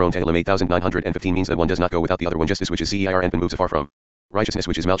foundation of your throne. Tehillim 8915 means that one does not go without the other one. Justice, which is Zeir Anpin, moves afar from righteousness,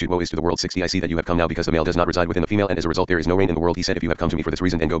 which is Malchut. Woe is to the world. 60. I see that you have come now because the male does not reside within the female, and as a result there is no rain in the world. He said, if you have come to me for this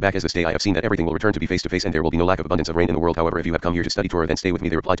reason, then go back as this day. I have seen that everything will return to be face to face, and there will be no lack of abundance of rain in the world. However, if you have come here to study Torah, then stay with me.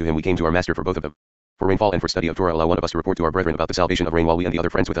 They replied to him, we came to our master for both of them, for rainfall and for study of Torah. Allow one of us to report to our brethren about the salvation of rain, while we and the other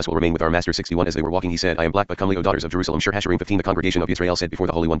friends with us will remain with our master. 61. As they were walking he said, I am black but comely, O daughters of Jerusalem. Shir Hashirim 15. The congregation of Israel said before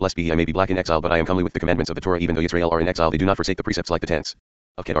the Holy One, blessed be he, I may be black in exile, but I am comely with the commandments of the Torah. Even though Israel are in exile, they do not forsake the precepts like the tents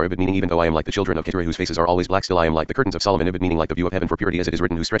of Kedar. Ibid meaning even though I am like the children of Keturah whose faces are always black, still I am like the curtains of Solomon. Ibid meaning like the view of heaven for purity, as it is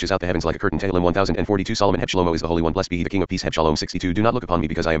written, who stretches out the heavens like a curtain. Tehillim 1042. Solomon Heb Shlomo is the Holy One, blessed be he, the King of Peace. Heb Shalom 62. Do not look upon me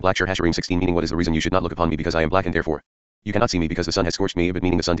because I am black. Shir Hashirim 16. Meaning what is the reason you should not look upon me because I am black, and therefore you cannot see me because the sun has scorched me. Ibid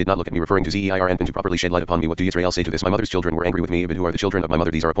meaning the sun did not look at me, referring to Zeir Anpin, to properly shed light upon me. What do Yisrael say to this? My mother's children were angry with me. Ibid who are the children of my mother?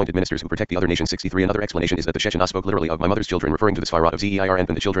 These are appointed ministers who protect the other nations. 63. Another explanation is that the Shechinah spoke literally of my mother's children, referring to the Sphirot of Zeir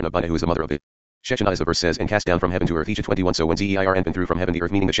Anpin, the children of Bina, who is the mother of it. Shechinah, as the verse says, and cast down from heaven to earth. Each 21. So when Zeir Anpin threw from heaven the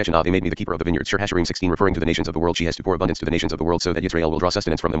earth, meaning the Shechinah, they made me the keeper of the vineyards. Shir Hashirim 16. Referring to the nations of the world, she has to pour abundance to the nations of the world so that Yisrael will draw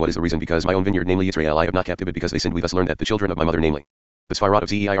sustenance from them. What is the reason? Because my own vineyard, namely Yisrael, I have not kept. Ibid because they sinned. We thus learned that the children of my mother, namely the Sphirot of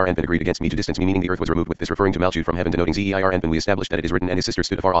Zeir Anpin, agreed against me to distance me, meaning the earth was removed. With this referring to Malchut from heaven denoting Zeir Anpin, we established that it is written, and his sister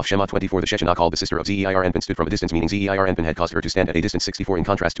stood afar off. Shema 24. The Shechinah called the sister of Zeir Anpin stood from a distance, meaning Zeir Anpin had caused her to stand at a distance. 64. In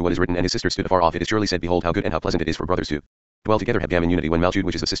contrast to what is written, and his sister stood afar off, it is surely said, behold how good and how pleasant it is for brothers to dwell together. Habgam in unity. When Malchut,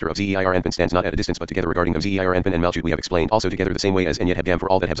 which is the sister of Zeir Anpin, stands not at a distance but together. Regarding them Zeir Anpin and Malchut we have explained also together the same way as, and yet Habgam for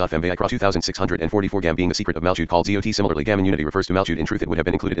all that Habzat Fem Veikra 2644. Gam being the secret of Malchut called Zot. Similarly Gam in unity refers to Malchut. In truth it would have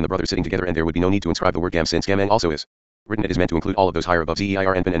been included in the brothers sitting together, and there would be no need to inscribe the word Gam, since Gam also is written. It is meant to include all of those higher above Zeir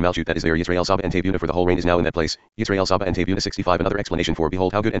Anpin and Malchut, that is there Yisrael Saba and Tevuna, for the whole rain is now in that place. Yisrael Saba and Tevuna. 65. Another explanation for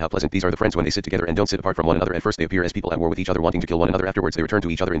behold how good and how pleasant. These are the friends when they sit together and don't sit apart from one another. At first they appear as people at war with each other, wanting to kill one another. Afterwards they return to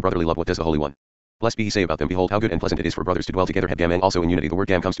each other in brotherly love. What does the Holy One, blessed be he, say about them? Behold how good and pleasant it is for brothers to dwell together. Habgam and also in unity. The word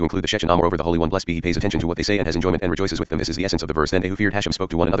Gam comes to include the Shechinah. Moreover the Holy One, blessed be he, pays attention to what they say and has enjoyment and rejoices with them. This is the essence of the verse. Then they who feared Hashem spoke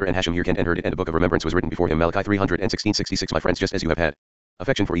to one another, and Hashem hearkened and heard it, and a book of remembrance was written before him. Malachi 316. 66. My friends, just as you have had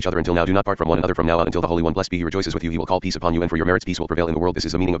affection for each other until now, do not part from one another from now on until the Holy One, blessed be he, rejoices with you. He will call peace upon you, and for your merits peace will prevail in the world. This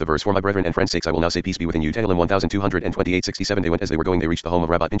is the meaning of the verse. For my brethren and friends' sakes I will now say peace be within you. Tehillim 1228. 67. They went as they were going, they reached the home of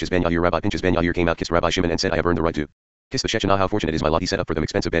Rabbi Pinchas ben Yair. Rabbi Pinchas ben Yair came out, kissed Rabbi Shimon, and said, I have earned the right to Kiss the Shechinah, how fortunate is my lot. He set up for them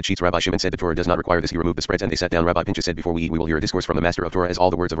expensive bed sheets. Rabbi Shimon said the Torah does not require this. He removed the spreads and they sat down. Rabbi Pinchas said, before we eat we will hear a discourse from the master of Torah, as all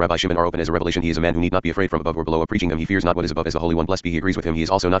the words of Rabbi Shimon are open as a revelation. He is a man who need not be afraid from above or below of preaching them. He fears not what is above as the Holy One blessed be. He agrees with him. He is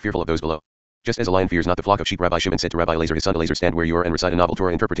also not fearful of those below. Just as a lion fears not the flock of sheep. Rabbi Shimon said to Rabbi Elazar his son, Elazar, stand where you are and recite a novel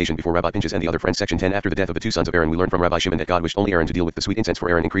Torah interpretation before Rabbi Pinchas and the other friends. Section 10. After the death of the two sons of Aaron, we learn from Rabbi Shimon that God wished only Aaron to deal with the sweet incense, for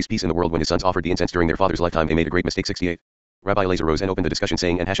Aaron increased peace in the world. When his sons offered the incense during their father's lifetime, they made a great mistake. 68. Rabbi Elazar rose and opened the discussion,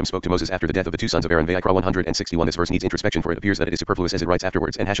 saying, and Hashem spoke to Moses after the death of the two sons of Aaron. Vayikra 161. This verse needs introspection, for it appears that it is superfluous as it writes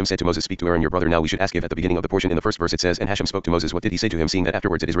afterwards. And Hashem said to Moses, speak to Aaron your brother. Now we should ask if at the beginning of the portion in the first verse it says, and Hashem spoke to Moses, what did he say to him, seeing that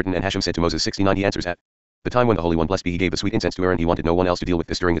afterwards it is written, and Hashem said to Moses. 69. He answers, at the time when the Holy One blessed be he gave the sweet incense to Aaron. He wanted no one else to deal with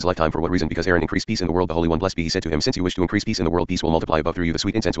this during his lifetime. For what reason? Because Aaron increased peace in the world. The Holy One blessed be he said to him, since you wish to increase peace in the world, peace will multiply above through you. The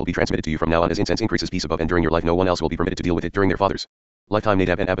sweet incense will be transmitted to you from now on. As incense increases peace above, and during your life no one else will be permitted to deal with it. During their fathers' lifetime,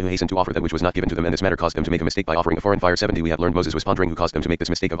 Nadab and Abihu hastened to offer that which was not given to them, and this matter caused them to make a mistake by offering a foreign fire. 70. We have learned Moses was pondering who caused them to make this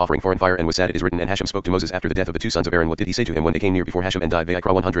mistake of offering foreign fire, and was sad. It is written, and Hashem spoke to Moses after the death of the two sons of Aaron. What did he say to him when they came near before Hashem and died?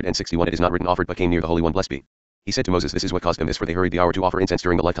 Vayikra 161. It is not written offered, but came near the Holy One blessed be he said to Moses, this is what caused them this, for they hurried the hour to offer incense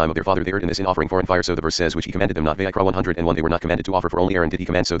during the lifetime of their father. They erred in this, in offering foreign fire. So the verse says, which he commanded them not. Vayikra 101. They were not commanded to offer, for only Aaron did he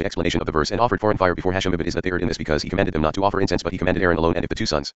command. So the explanation of the verse, and offered foreign fire before Hashem, of it is that they erred in this because he commanded them not to offer incense, but he commanded Aaron alone. And if the two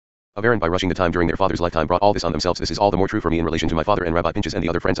sons of Aaron, by rushing the time during their father's lifetime, brought all this on themselves, this is all the more true for me in relation to my father and Rabbi Pinchas and the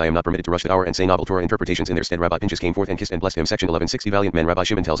other friends. I am not permitted to rush the hour and say novel Torah interpretations in their stead. Rabbi Pinchas came forth and kissed and blessed him. Section 11. 60. Valiant men. Rabbi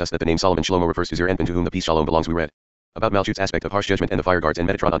Shimon tells us that the name Solomon Shlomo refers to Zeir Anpin, to whom the peace Shalom belongs. We read about Malchut's aspect of harsh judgment and the fire guards, and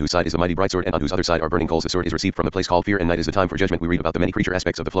Metatron, on whose side is the mighty bright sword and on whose other side are burning coals. The sword is received from the place called fear, and night is the time for judgment. We read about the many creature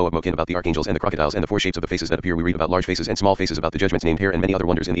aspects of the flow of Mokin, about the archangels and the crocodiles and the four shapes of the faces that appear. We read about large faces and small faces, about the judgments named here, and many other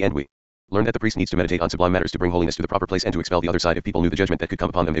wonders. In the end we learn that the priest needs to meditate on sublime matters to bring holiness to the proper place and to expel the other side. If people knew the judgment that could come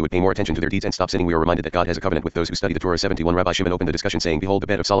upon them, they would pay more attention to their deeds and stop sinning. We are reminded that God has a covenant with those who study the Torah. 71. Rabbi Shimon opened the discussion, saying, behold the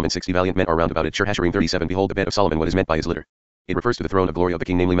bed of Solomon. 60. Valiant men are round about it. Shir Hasharim 37. Behold the bed of Solomon. What is meant by his litter? It refers to the throne of glory of the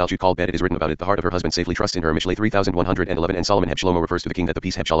king, namely Malchut, called bed. It is written about it, the heart of her husband safely trusts in her. Mishlei 3111. And Solomon heb Shlomo refers to the king, that the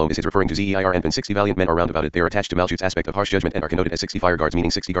peace heb Shalom is referring to Zeir Anpin. 60. Valiant men are round about it. They are attached to Malchut's aspect of harsh judgment and are connoted as 60 fire guards,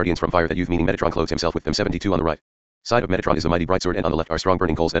 meaning 60 guardians from fire. That youth, meaning Metatron, clothes himself with them. 72. On the right side of Metatron is the mighty bright sword, and on the left are strong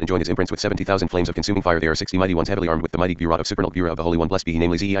burning coals that enjoin his imprints with 70,000 flames of consuming fire. They are 60 mighty ones, heavily armed with the mighty Gvurah of supernal Gvurah of the Holy One blessed be he,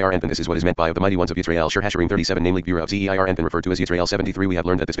 namely Zeir Anpin. This is what is meant by of the mighty ones of Yisrael. Shir Hasharim 37. Namely Gvurah of Zeir Anpin, referred to as Yisrael. 73. We have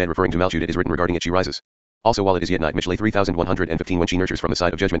learned that this bed referring to Malchut, it is written regarding it, she rises also while it is yet night. Mishlei 3115. When she nurtures from the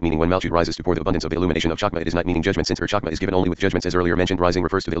side of judgment, meaning when Malchut rises to pour the abundance of the illumination of Chakma, it is night, meaning judgment, since her Chakma is given only with judgments. As earlier mentioned, rising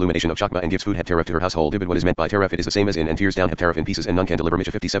refers to the illumination of Chakma and gives food heb teref to her household. Ibid. What is meant by teref? It is the same as in and tears down heb teref in pieces, and none can deliver.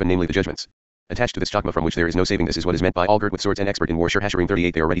 Misha 57. Namely the judgments attached to this Chakma from which there is no saving. This is what is meant by all girt with swords and expert in war. Shir Hasharim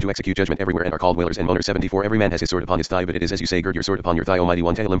 38. They are ready to execute judgment everywhere and are called wailers and moaners. 74. Every man has his sword upon his thigh, but it is as you say, gird your sword upon your thigh, O mighty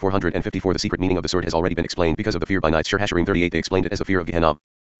one. Tehillim 454. The secret meaning of the sword has already been explained. Because of the fear by nights. Shir Hasharim 38. They explained it as the fear of Gehenna.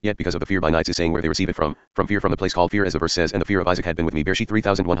 Yet because of the fear by nights is saying where they receive it from fear from the place called fear, as the verse says, and the fear of Isaac had been with me. Bereshit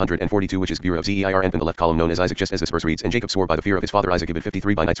 3142, which is Gvurah of Zeir Anpin, the left column, known as Isaac, just as this verse reads, and Jacob swore by the fear of his father Isaac. Ibid.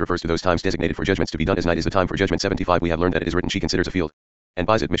 53. By nights refers to those times designated for judgments to be done, as night is the time for judgment. 75. We have learned that it is written, she considers a field and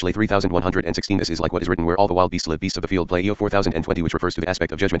buys it. Mishlei 3116. This is like what is written, where all the wild beasts live, beasts of the field. Play Eo 4020, which refers to the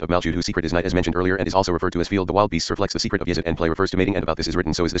aspect of judgment of Malchut, whose secret is night, as mentioned earlier, and is also referred to as field. The wild beasts reflects the secret of Yezid, and play refers to mating, and about this is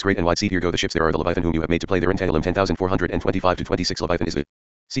written, so is this great and wide sea. Here go the ships, there are the Leviathan whom you have made to play therein. Tehillim 10425-26. Leviathan is the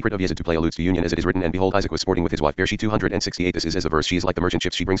secret of Yezid to play, alludes to union, as it is written, and behold Isaac was sporting with his wife. Bereshit 268. This is as the verse, she is like the merchant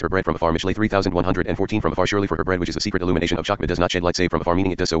ships, she brings her bread from afar. Mishlei 3114. From afar, surely for her bread, which is the secret illumination of Chakma, does not shed light save from afar,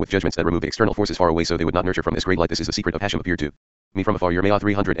 meaning it does so with judgments that remove the external forces far away, so they would not nurture from this great light. This is the secret of Hashem appeared to me from afar. Yermeiah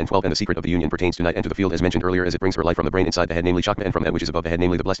 312. And the secret of the union pertains to night and to the field, as mentioned earlier, as it brings her light from the brain inside the head, namely Chakma, and from that which is above the head,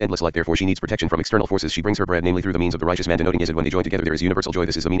 namely the blessed endless light. Therefore she needs protection from external forces. She brings her bread, namely through the means of the righteous man, denoting Yezid. When they join together there is universal joy.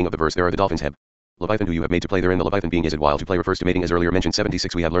 This is the meaning of the verse. There are the dolphins heb Leviathan who you have made to play therein, the Leviathan being Yezid, while to play refers to mating, as earlier mentioned.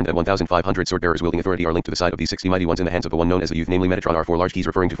 76. We have learned that 1500 sword bearers wielding authority are linked to the side of these 60 mighty ones in the hands of the one known as the youth, namely Metatron, are 4 large keys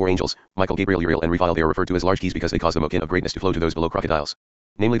referring to 4 angels, Michael, Gabriel, Uriel, and Raphael. They are referred to as large keys because they cause the Mokin of greatness to flow to those below, crocodiles.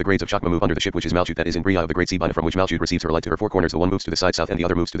 Namely the grades of Chakma move under the ship, which is Malchut, that is in Bria of the great sea Bina, from which Malchut receives her light to her 4 corners. The one moves to the side south and the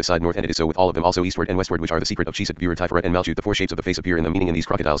other moves to the side north, and it is so with all of them, also eastward and westward, which are the secret of Chesed, Gvurah, Tiferet, and Malchut. The 4 shapes of the face appear in them, meaning in these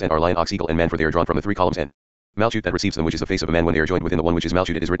crocodiles, and are lion, ox, eagle, and man, for they are drawn from the 3 columns, and Malchut that receives them, which is the face of a man, when they are joined within the one which is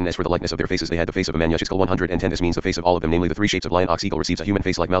Malchut. It is written, as for the likeness of their faces they had the face of a man. Yechezkel 110. This means the face of all of them, namely the 3 shapes of lion, ox, eagle, receives a human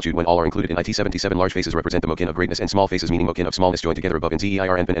face like Malchut when all are included in it. 77. Large faces represent the Mokin of greatness, and small faces meaning Mokin of smallness, joined together above in Zeir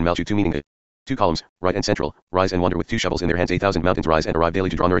Anpin and Malchut, 2 meaning the 2 columns, right and central, rise and wander with 2 shovels in their hands. 8,000 mountains rise and arrive daily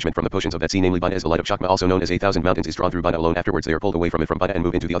to draw nourishment from the potions of that sea, namely Bina, as the light of Chakma, also known as 8,000 mountains, is drawn through Bina alone. Afterwards they are pulled away from it from Bina and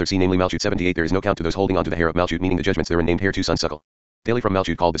move into the other sea, namely Malchut. 78. There is no count to those holding on to the hair of Malchut, meaning the judgments therein named hair. 2 sons suckle daily from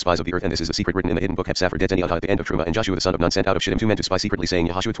Malchut, called the spies of the earth, and this is the secret written in the hidden book heb Safar Detzeni at the end of Truma. And Joshua the son of Nun sent out of Shittim 2 men to spy secretly, saying,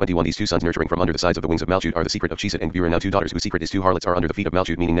 Yehoshua 21. These 2 sons nurturing from under the sides of the wings of Malchut are the secret of Chesed and Gvurah. Now 2 daughters whose secret is 2 harlots are under the feet of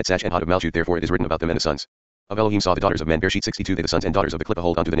Malchut, meaning Netzach and Hod of Malchut. Therefore it is written about them, and the sons Of Elohim saw the daughters of men. Bereshit 62. They the sons and daughters of the Klippa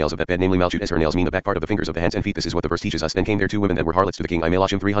hold onto the nails of that bed, namely Malchut, as her nails mean the back part of the fingers of the hands and feet. This is what the verse teaches us. Then came there two women that were harlots to the king.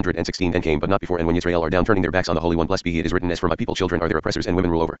 Melachim 316. Then came, but not before, and when Yisrael are down turning their backs on the Holy One, blessed be he, it is written, as for my people children are their oppressors and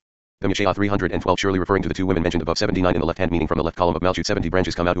women rule over them. Yeshayah 312. Surely referring to the two women mentioned above. 79 in the left hand, meaning from the left column of Malchut 70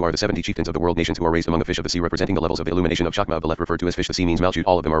 branches come out, who are the 70 chieftains of the world nations who are raised among the fish of the sea, representing the levels of the illumination of Chakma of the left, referred to as fish. The sea means Malchut.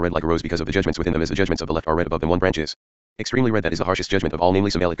 All of them are red like a rose because of the judgments within them, as the judgments of the left are red above them. One branch is extremely red, that is the harshest judgment of all,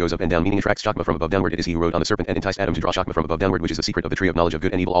 namely Samel. It goes up and down, meaning attracts Chakma from above downward. It is he who rode on the serpent and enticed Adam to draw Chakma from above downward, which is the secret of the tree of knowledge of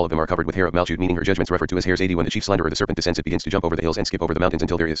good and evil. All of them are covered with hair of Malchut, meaning her judgments, referred to as hairs. 80. When the chief slanderer the serpent descends, it begins to jump over the hills and skip over the mountains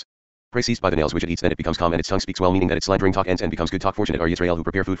until there is prey seized by the nails which it eats. Then it becomes calm and its tongue speaks well, meaning that its slandering talk ends and becomes good talk. Fortunate are Yisrael who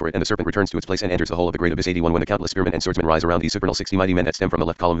prepare food for it, and the serpent returns to its place and enters the hole of the great abyss. 81. When the countless spearmen and swordsmen rise around these supernal 60 mighty men that stem from the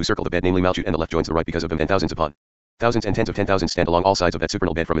left column, who circle the bed, namely Malchut, and the left joins the right because of them, and thousands upon thousands and tens of 10,000 stand along all sides of that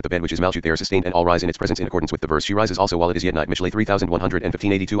supernal bed. From it the bed which is Malchut, they are sustained, and all rise in its presence in accordance with the verse. She rises also while it is yet night. Mishlei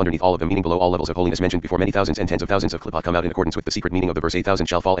 3115. 82. Underneath all of them, meaning below all levels of holiness mentioned before, many thousands and tens of thousands of Klippot come out in accordance with the secret meaning of the verse. 8,000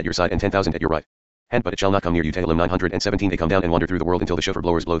 shall fall at your side and 10,000 at your right hand, but it shall not come near you. Tehillim 917. They come down and wander through the world until the shofar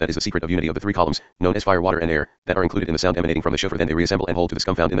blowers blow. That is the secret of unity of the three columns, known as fire, water, and air, that are included in the sound emanating from the shofar. Then they reassemble and hold to the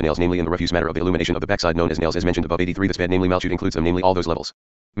scum found in the nails, namely in the refuse matter of the illumination of the backside, known as nails, as mentioned above. 83. This bed, namely Malchut, includes them, namely all those levels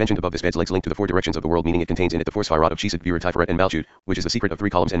mentioned above. This bed's legs link to the four directions of the world, meaning it contains in it the four sphirot of Chesed, Bira, Tiferet, and Malchut, which is the secret of three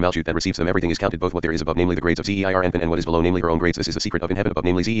columns, and Malchut that receives them. Everything is counted, both what there is above, namely the grades of Zeir Anpin, and what is below, namely her own grades. This is the secret of in heaven above,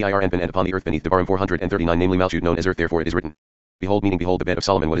 namely Zeir Anpin, and upon the earth beneath. Devarim 439, namely Malchut, known as earth. Therefore it is written, behold, meaning behold the bed of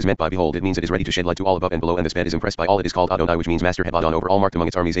Solomon. What is meant by behold? It means it is ready to shed light to all above and below, and this bed is impressed by all. It is called Adonai, which means master, Adon, over all, marked among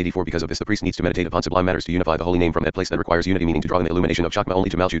its armies. 84. Because of this the priest needs to meditate upon sublime matters to unify the holy name from that place that requires unity, meaning to draw in the illumination of Chakma only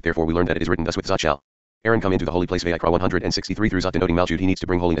to Malchut. Therefore we learn that it is written thus, with Zot shall Aaron come into the holy place. Vayikra 163. Through Zot denoting Malchut, he needs to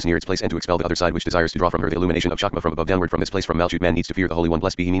bring holiness near its place and to expel the other side which desires to draw from her the illumination of Chakma from above downward. From this place, from Malchut, man needs to fear the Holy One,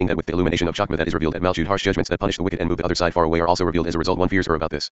 blessed be he, meaning that with the illumination of Chakma that is revealed at Malchut, harsh judgments that punish the wicked and move the other side far away are also revealed. As a result, one fears her about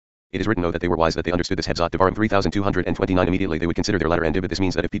this. It is written, that they were wise, that they understood this. Hebzot Devarim 3229. Immediately they would consider their ladder and dibit. This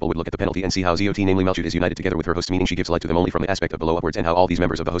means that if people would look at the penalty and see how Zot, namely Malchut, is united together with her host, meaning she gives light to them only from the aspect of below upwards, and how all these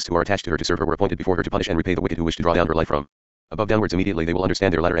members of the host who are attached to her to serve her were appointed before her to punish and repay the wicked who wish to draw down her life from above downwards. Immediately they will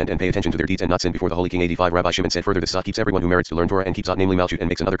understand their latter end and pay attention to their deeds and not sin before the holy king. 85. Rabbi Shimon said further, this Zot keeps everyone who merits to learn Torah and keeps Zot, namely Malchut, and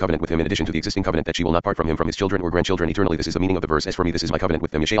makes another covenant with him in addition to the existing covenant, that she will not part from him, from his children or grandchildren eternally. This is the meaning of the verse, as for me this is my covenant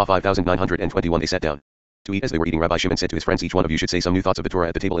with them. Yeshayah 5921. They sat down to eat. As they were eating, Rabbi Shimon said to his friends, each one of you should say some new thoughts of the Torah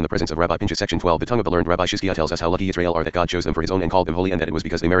at the table in the presence of Rabbi Pinchas. Section 12. The tongue of the learned. Rabbi Shizkiah tells us how lucky Israel are that God chose them for his own and called them holy, and that it was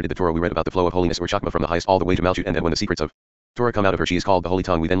because they merited the Torah. We read about the flow of holiness or Chakma from the highest all the way to Malchut, and that when the secrets of Torah come out of her, she is called the holy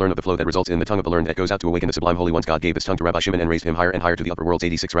tongue. We then learn of the flow that results in the tongue of the learned that goes out to awaken the sublime holy ones. God gave this tongue to Rabbi Shimon and raised him higher and higher to the upper worlds.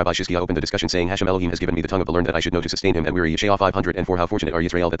 86. Rabbi Shizkiah opened the discussion saying, Hashem Elohim has given me the tongue of the learned that I should know to sustain him that weary. Yeshayah 504. How fortunate are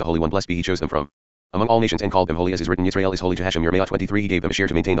Yisrael that the Holy One, blessed be he, chose them from among all nations and called them holy, as is written, Yisrael is holy to Hashem. Yirmiyah 23. He gave them a share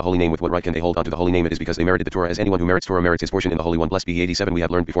to maintain the holy name. With what right can they hold on to the holy name? It is because they merited the Torah, as anyone who merits Torah merits his portion in the Holy One, blessed be he. 87. We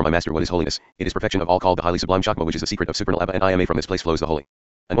have learned before, my master, what is holiness. It is perfection of all, called the highly sublime Chakma, which is the secret of supernal Abba and Ima. From this place flows the holy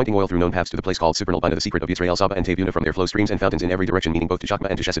anointing oil through known paths to the place called supernal Bina, the secret of Yisrael, Saba, and Tevuna. From there flow streams and fountains in every direction, meaning both to Chakma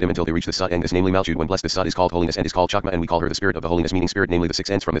and to Chesedim, until they reach the Sod, and this namely Malchut. When blessed, this Sod is called holiness and is called Chakma, and we call her the spirit of the holiness, meaning spirit, namely the six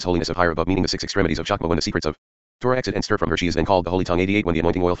ends from this holiness of higher above, meaning the six extremities of Chakma. When the secrets of Torah exit and stir from her, she is then called the holy tongue. 88. When the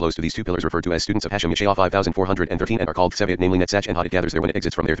anointing oil flows to these two pillars referred to as students of Hashem, Yeshayah 5413, and are called Ksevit, namely Netzach and Hod, it gathers there when it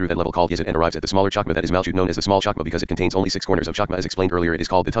exits from there through that level called Yezid and arrives at the smaller Chakma that is Malchut, known as the small Chakma because it contains only 6 corners of Chakma. As explained earlier, it is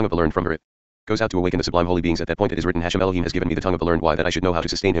called the tongue of the learned. From her it goes out to awaken the sublime holy beings. At that point it is written, Hashem Elohim has given me the tongue of the learned. Why? That I should know how to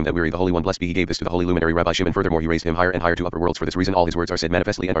sustain him that weary. The Holy One, blessed be he, gave this to the holy luminary Rabbi Shimon. Furthermore he raised him higher and higher to upper worlds. For this reason all his words are said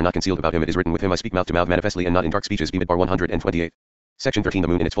manifestly and are not concealed about him. It is written, with him I speak mouth to mouth manifestly and not in dark speeches. Bamidbar 128. Section 13. The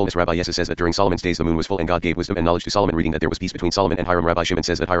moon in its fullness. Rabbi Yessa says that during Solomon's days the moon was full and God gave wisdom and knowledge to Solomon. Reading that there was peace between Solomon and Hiram. Rabbi Shimon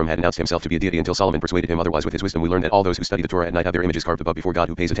says that Hiram had announced himself to be a deity until Solomon persuaded him otherwise. With his wisdom we learn that all those who study the Torah at night have their images carved above before God,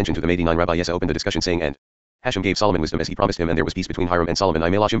 who pays attention to them. 89. Rabbi Yessa opened the discussion saying, and Hashem gave Solomon wisdom as he promised him, and there was peace between Hiram and Solomon.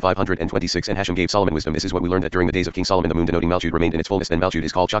 Melachim 526. And Hashem gave Solomon wisdom. This is what we learned, that during the days of King Solomon the moon denoting Malchut remained in its fullness. Then Malchut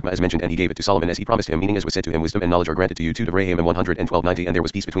is called Chakma as mentioned, and he gave it to Solomon as he promised him, meaning as was said to him, wisdom and knowledge are granted to you. 2 Devrei Haman 112:90. And there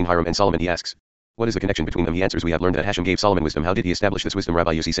was peace between Hiram and Solomon. He asks, what is the connection between them? He answers, we have learned that Hashem gave Solomon wisdom. How did he establish this wisdom?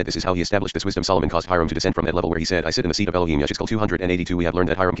 Rabbi Yossi said, this is how he established this wisdom. Solomon caused Hiram to descend from that level where he said, I sit in the seat of Elohim. Yeshizkel 282. We have learned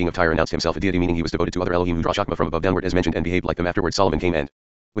that Hiram king of Tyre announced himself a deity, meaning he was devoted to other Elohim who draw Chakma from above downward as mentioned, and behaved like them. Afterwards Solomon came and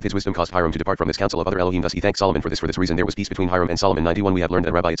with his wisdom caused Hiram to depart from this council of other Elohim. Thus he thanked Solomon for this. For this reason there was peace between Hiram and Solomon. 91. We have learned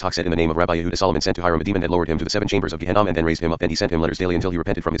that Rabbi Yitzhak said, in the name of Rabbi Yehuda Solomon sent to Hiram a demon that lowered him to the 7 chambers of Gehenna and then raised him up. Then he sent him letters daily until he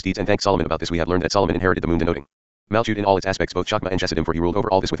repented from his deeds and thanked Solomon about this. We have learned that Solomon inherited the moon denoting Malchut in all its aspects, both Chakma and Chesedim, for he ruled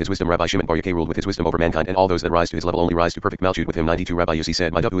over all this with his wisdom. Rabbi Shimon Bar Yochai ruled with his wisdom over mankind, and all those that rise to his level only rise to perfect Malchut with him. 92. Rabbi Yossi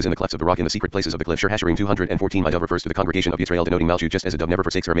said, my dove who is in the clefts of the rock in the secret places of the cliff. Shir Hashirim 214. My dove refers to the congregation of Yisrael denoting Malchut, just as a dove never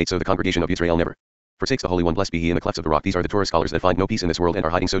forsakes her mate, so the congregation of Yisrael never Forsakes the Holy One, blessed be he, in the clefts of the rock. These are the Torah scholars that find no peace in this world and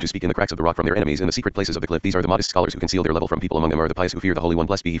are hiding, so to speak, in the cracks of the rock from their enemies in the secret places of the cliff. These are the modest scholars who conceal their level from people. Among them are the pious who fear the Holy One,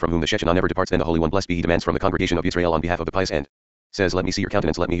 blessed be he, from whom the Shechinah never departs. Then the Holy One, blessed be he, demands from the congregation of Israel on behalf of the pious and says, let me see your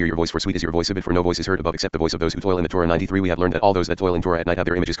countenance, let me hear your voice, for sweet is your voice, for no voice is heard above except the voice of those who toil in the Torah. 93 We have learned that all those that toil in Torah at night have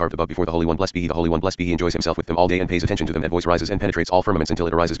their images carved above before the Holy One, blessed be he. The Holy One, blessed be he, enjoys himself with them all day and pays attention to them. That voice rises and penetrates all firmaments until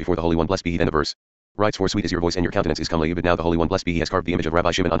it arises before the Holy One, blessed be he. Then the verse writes, for sweet is your voice and your countenance is comely. But now the Holy One, blessed be he, has carved the image of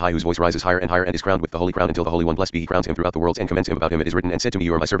Rabbi Shimon on high, whose voice rises higher and higher and is crowned with the holy crown until the Holy One, blessed be he, crowns him throughout the worlds and commends him about him. It is written, and said to me,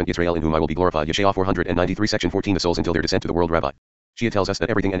 you are my servant Israel, in whom I will be glorified. Yeshayah 493 Section 14 The souls until their descent to the world. Rabbi Shia tells us that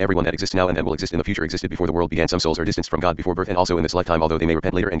everything and everyone that exists now and that will exist in the future existed before the world began. Some souls are distanced from God before birth and also in this lifetime, although they may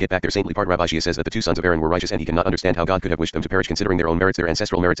repent later and get back their saintly part. Rabbi Shia says that the two sons of Aaron were righteous and he cannot understand how God could have wished them to perish, considering their own merits, their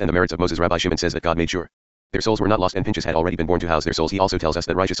ancestral merits, and the merits of Moses. Rabbi Shimon says that God made sure their souls were not lost and Pinchas had already been born to house their souls. He also tells us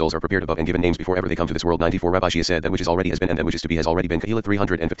that righteous souls are prepared above and given names before ever they come to this world. 94 Rabbi Shia said that which is already has been and that which is to be has already been. Kahila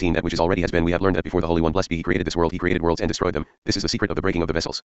 315 That which is already has been. We have learned that before the Holy One, blessed be he, created this world, he created worlds and destroyed them. This is the secret of the breaking of the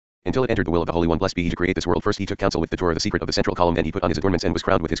vessels until it entered the will of the Holy One, blessed be he, to create this world. First he took counsel with the Torah, the secret of the central column, then he put on his adornments and was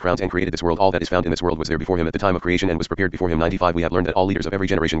crowned with his crowns and created this world. All that is found in this world was there before him at the time of creation and was prepared before him. 95 We have learned that all leaders of every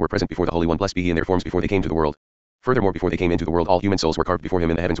generation were present before the Holy One, blessed be he, in their forms before they came to the world. Furthermore, before they came into the world, all human souls were carved before him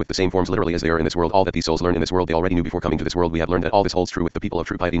in the heavens with the same forms literally as they are in this world. All that these souls learn in this world they already knew before coming to this world. We have learned that all this holds true with the people of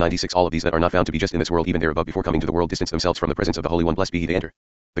true piety. 96 All of these that are not found to be just in this world, even there above before coming to the world, distance themselves from the presence of the Holy One, blessed be he. They enter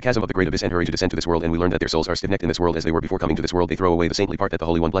the chasm of the great abyss and hurry to descend to this world, and we learn that their souls are stiff-necked in this world as they were before coming to this world. They throw away the saintly part that the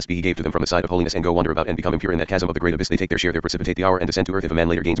Holy One, blessed be he, gave to them from the side of holiness and go wander about and become impure in that chasm of the great abyss. They take their share there, precipitate the hour and descend to earth. If a man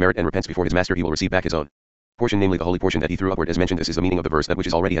later gains merit and repents before his master, he will receive back his own portion, namely the holy portion that he threw upward. As mentioned, this is the meaning of the verse, that which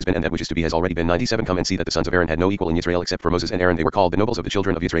is already has been and that which is to be has already been. 97 Come and see that the sons of Aaron had no equal in Israel except for Moses and Aaron. They were called the nobles of the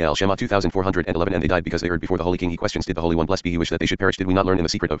children of Israel. Shema 2411 And they died because they erred before the holy king. He questions, did the Holy One, blessed be he, wish that they should perish? Did we not learn in the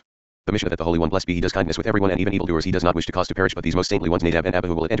secret of the Mishnah that the Holy One, blessed be he, does kindness with everyone and even evildoers he does not wish to cause to perish? But these most saintly ones, Nadab and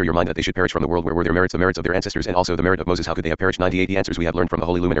Abihu, will it enter your mind that they should perish from the world? Where were their merits, the merits of their ancestors, and also the merit of Moses? How could they have perished? 98 The answers we have learned from the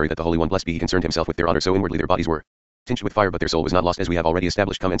holy luminary that the Holy One, blessed be he, concerned himself with their honor, so inwardly their bodies were tinged with fire, but their soul was not lost, as we have already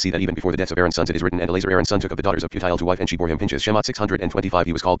established. Come and see that even before the deaths of Aaron's sons it is written, and Eleazar Aaron's son took of the daughters of Putiel to wife, and she bore him Pinchas. Shemot 625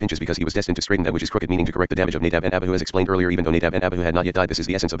 He was called Pinchas because he was destined to straighten that which is crooked, meaning to correct the damage of Nadab and Abihu, as explained earlier. Even though Nadab and Abihu had not yet died, this is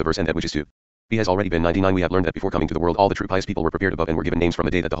the essence of the verse, and that which is to be has already been. 99 We have learned that before coming to the world all the true pious people were prepared above and were given names from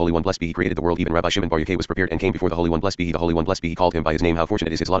the day that the Holy One, blessed be he, created the world. Even Rabbi Shimon Bar Yochai was prepared and came before the Holy One, blessed be he. The Holy One, blessed be he, called him by his name. How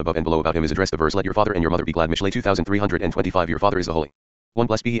fortunate is his lot! Above and below about him is addressed the verse, let your father and your mother be glad. Mishlei 2325 Your father is the Holy One,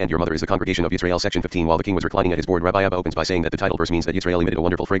 blessed be he, and your mother is the congregation of Israel. Section 15 While the king was reclining at his board, Rabbi Abba opens by saying that the title verse means that Israel emitted a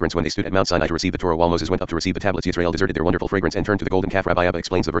wonderful fragrance when they stood at Mount Sinai to receive the Torah. While Moses went up to receive the tablets, Israel deserted their wonderful fragrance and turned to the golden calf. Rabbi Abba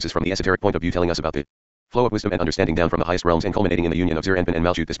explains the verses from the esoteric point of view, telling us about the flow of wisdom and understanding down from the highest realms and culminating in the union of Zir Anpin and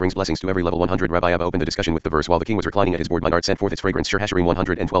Malchut. This brings blessings to every level. 100 Rabbi Abba opened the discussion with the verse, while the king was reclining at his board, mine art sent forth its fragrance. Shir Hashirim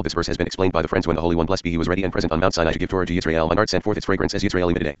 112 This verse has been explained by the friends when the Holy One, blessed be he, was ready and present on Mount Sinai to give Torah to Israel. Mine art sent forth its fragrance as Israel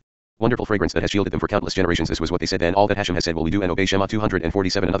emitted a wonderful fragrance that has shielded them for countless generations. This was what they said then. All that Hashem has said will we do and obey. Shema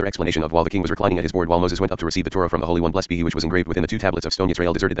 247 Another explanation of while the king was reclining at his board, while Moses went up to receive the Torah from the Holy One, blessed be he, which was engraved within the two tablets of stone,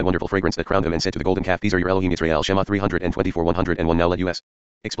 Israel deserted that wonderful fragrance that crowned them and said to the golden calf, these are your Elohim Israel. Shema 324 101 Now let us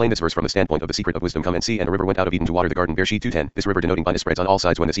explain this verse from the standpoint of the secret of wisdom. Come and see, and a river went out of Eden to water the garden. Bereshit 2:10 This river denoting blindness spreads on all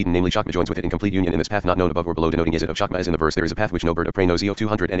sides when this Eden, namely Chakma, joins with it in complete union in this path not known above or below, denoting Yesod of Chakma as in the verse, there is a path which no bird of prey knows. Eo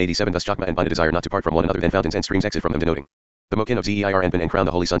 287 Thus Chakma and Binah desire not to part from one another, then fountains and streams exit from them, denoting the Mokin of Zeir Anpin, and crown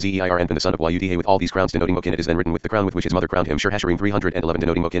the holy son Zeir Anpin the son of Yudha with all these crowns, denoting Mokin. It is then written with the crown with which his mother crowned him. Shir Hashirim 311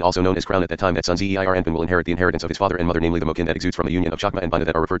 denoting Mokin, also known as crown. At that time that son Zeir Anpin will inherit the inheritance of his father and mother, namely the Mokin that exudes from the union of Chakma and Binah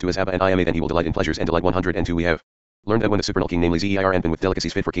that are referred to as Abba and Iame. Then he will delight in pleasures and delight. 102 We have learned that when the supernal king, namely Zeir Anpin with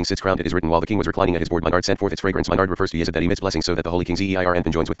delicacies fit for kings, sits crowned, it is written, while the king was reclining at his board, mine art sent forth its fragrance. Mine art refers to Yesod that emits blessings, so that the holy king Zeir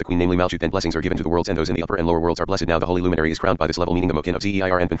Anpin joins with the queen, namely Malchut. Then blessings are given to the worlds, and those in the upper and lower worlds are blessed. Now the holy luminary is crowned by this level, meaning the Mokin of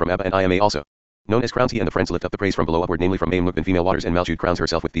Zeir Anpin from Abba and Iame, also known as crowns. He and the friends lift up the praise from below upward, namely from Maim Mukbin female waters, and Malchut crowns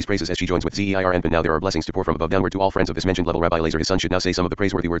herself with these praises as she joins with Zeir Anpin. Now there are blessings to pour from above downward to all friends of this mentioned level. Rabbi Eleazar his son should now say some of the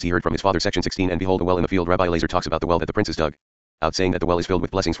praiseworthy words he heard from his father. Section 16 And behold a well in the field. Rabbi Eleazar talks about the well that the princes dug out, saying that the well is filled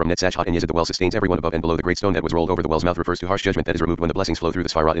with blessings from Netzach Hot and Yesod. The well sustains everyone above and below. The great stone that was rolled over the well's mouth refers to harsh judgment that is removed when the blessings flow through the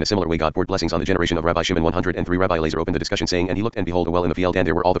Sphirot. In a similar way God poured blessings on the generation of Rabbi Shimon. 103 Rabbi Eleazar opened the discussion saying, and he looked and behold a well in the field, and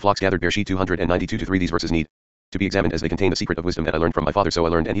there were all the flocks gathered. Bereshit 292-3 These verses need to be examined as they contain the secret of wisdom that I learned from my father. So I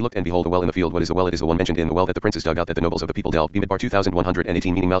learned, and he looked and behold a well in the field. What is the well? It is the one mentioned in the well that the princes dug out, that the nobles of the people delved. Bimidbar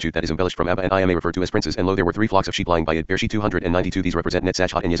 2118 meaning Malchut that is embellished from Abba and Iame, referred to as princes. And lo, there were 3 flocks of sheep lying by it. Bereshit 292 These represent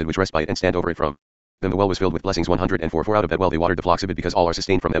Netzach Hot and Yesod which rest by it and stand over it. From them the well was filled with blessings. 104 For out of that well they watered the flocks of it, because all are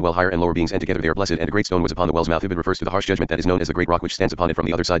sustained from that well, higher and lower beings, and together they are blessed. And a great stone was upon the well's mouth. Ibid refers to the harsh judgment that is known as the great rock which stands upon it from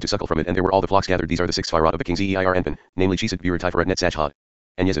the other side to suckle from it. And there were all the flocks gathered. These are the 6 Sphirot of the king Zeir Anpin, namely Chesed, Beur, Tiferet, Netzach Hot.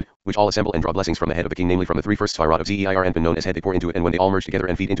 and Yesod, which all assemble and draw blessings from the head of the king, namely from the three first Sfirot of Zeir Anpin known as head, they pour into it, and when they all merge together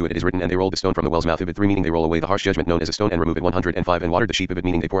and feed into it, it is written, and they rolled the stone from the well's mouth, Ibid 3, meaning they roll away the harsh judgment known as a stone and remove it 105, and watered the sheep, Ibid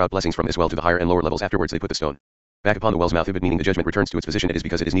meaning they pour out blessings from this well to the higher and lower levels, afterwards they put the stone back upon the well's mouth, Ibid meaning the judgment returns to its position, it is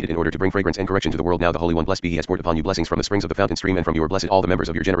because it is needed in order to bring fragrance and correction to the world. Now the Holy One, blessed be he, has poured upon you blessings from the springs of the fountain stream and from your blessed all the members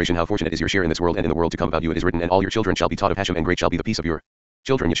of your generation. How fortunate is your share in this world and in the world to come. About you it is written, and all your children shall be taught of Hashem, and great shall be the peace of your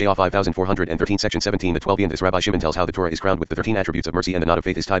children. Yeshayah 5413 section 17 the 12 and this Rabbi Shimon tells how the Torah is crowned with the 13 attributes of mercy, and the knot of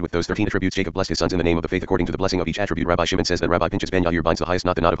faith is tied with those 13 attributes. Jacob blessed his sons in the name of the faith according to the blessing of each attribute. Rabbi Shimon says that Rabbi Pinchas ben Yair binds the highest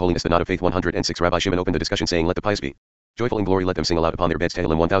knot, the knot of holiness, the knot of faith. 106 Rabbi Shimon opened the discussion saying, let the pious be joyful in glory, let them sing aloud upon their beds.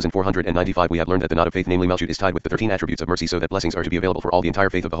 Tehillim 1495 we have learned that the knot of faith, namely Malchut, is tied with the 13 attributes of mercy, so that blessings are to be available for all the entire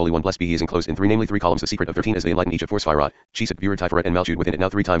faith of the Holy One. Blessed be he is enclosed in three columns, the secret of 13 as they enlighten each of 4 Sfirot, Chesed, Bura, Tiferet, and Malchut within it. Now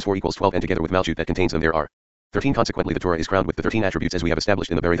 3 times 4 equals 12, and together with Malchut that contains them there are 13. Consequently the Torah is crowned with the 13 attributes as we have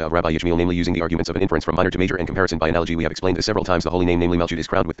established in the Bereitha of Rabbi Yishmael, namely using the arguments of an inference from minor to major and comparison by analogy. We have explained this several times. The holy name, namely Malchut, is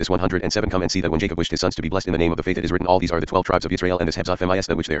crowned with this 107. Come and see that when Jacob wished his sons to be blessed in the name of the faith, it is written, all these are the 12 tribes of Israel, and this Hebzat Femayas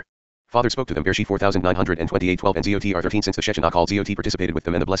that which their father spoke to them. Bereshit 4928 12 and Zot are 13 since the Shechinah called Zot participated with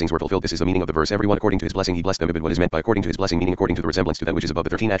them and the blessings were fulfilled. This is the meaning of the verse. Everyone according to his blessing he blessed them. Ibid what is meant by according to his blessing, meaning according to the resemblance to that which is above the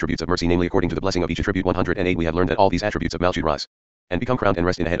 13 attributes of mercy, namely according to the blessing of each attribute. 108 we have learned that all these attributes of Malchut rise and become crowned and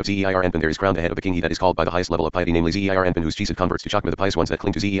rest in the head of Zeir Anpin. There is crowned the head of the king, he that is called by the highest level of piety, namely Zeir Anpin, whose Chesed converts to Chokmah. The pious ones that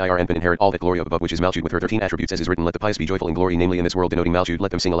cling to Zeir Anpin inherit all that glory of above which is Malchut with her 13 attributes, as is written, let the pious be joyful in glory, namely in this world denoting Malchut, let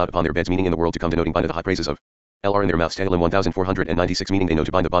them sing aloud upon their beds, meaning in the world to come denoting bind the high praises of El are in their mouths. Tehillim 1496 meaning they know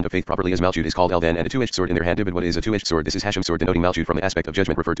to bind the bond of faith properly, as Malchut is called El then, and a two-edged sword in their hand. Ibid what is a two-edged sword? This is Hashem's sword denoting Malchut from the aspect of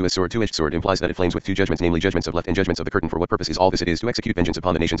judgment referred to as sword. Two-edged sword implies that it flames with 2 judgments, namely judgments of left and judgments of the curtain. For what purpose is all this? It is to execute vengeance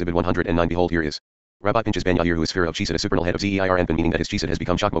upon the nations. Ibid 109 behold here is Rabbi Pinchas ben Yair, who is sphere of Chesed, a supernal head of Zeir Anpin, meaning that his Chesed has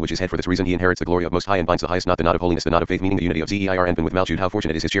become Chokmah, which is head. For this reason he inherits the glory of Most High and binds the highest knot, the knot of holiness, the knot of faith, meaning the unity of Zeir Anpin with Malchut. How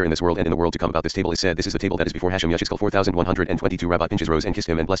fortunate is his share in this world and in the world to come. About this table is said, this is the table that is before Hashem. Yechezkel 4122 Rabbi Pinchas rose and kissed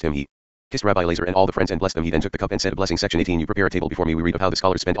him and blessed him. He kissed Rabbi Elazar and all the friends and blessed them. He then took the cup and said a blessing. Section 18 you prepare a table before me. We read of how the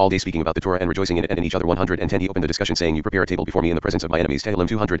scholars spent all day speaking about the Torah and rejoicing in it and in each other. 110 he opened the discussion saying, you prepare a table before me in the presence of my enemies. Tehillim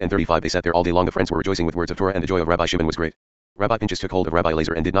 235 they sat there all day long. The friends were rejoicing with words of Torah, and the joy of Rabbi Shimon was great. Rabbi Pinchas took hold of Rabbi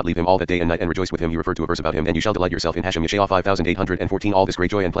Elazar and did not leave him all that day and night, and rejoiced with him. He referred to a verse about him, and you shall delight yourself in Hashem. Yeshayah 5814 all this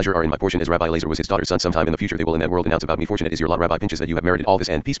great joy and pleasure are in my portion, as Rabbi Elazar was his daughter's son. Sometime in the future they will in that world announce about me, fortunate is your lot, Rabbi Pinchas, that you have merited all this,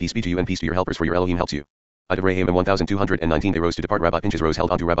 and peace be to you and peace to your helpers, for your Elohim helps you. Acharei Mot 1219 they rose to depart. Rabbi Pinchas rose, held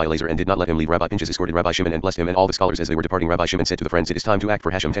onto Rabbi Elazar, and did not let him leave. Rabbi Pinchas escorted Rabbi Shimon and blessed him and all the scholars as they were departing. Rabbi Shimon said to the friends, it is time to act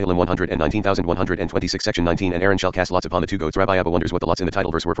for Hashem. Tehillim 119126 section 19 and Aaron shall cast lots upon the 2 goats. Rabbi Abba wonders what the lots in the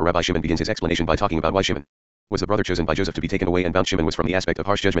title verse were, for Rabbi Shimon begins his explanation by talking about why Shimon was the brother chosen by Joseph to be taken away and bound. Shimon was from the aspect of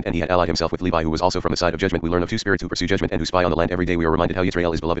harsh judgment, and he had allied himself with Levi, who was also from the side of judgment. We learn of 2 spirits who pursue judgment and who spy on the land every day. We are reminded how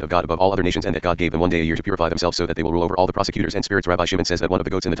Yisrael is beloved of God above all other nations, and that God gave them one day a year to purify themselves so that they will rule over all the prosecutors and spirits. Rabbi Shimon says that one of the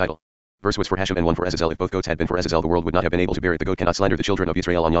goats in the title verse was for Hashem and one for Azazel. If both goats had been for Azazel, the world would not have been able to bear it. The goat cannot slander the children of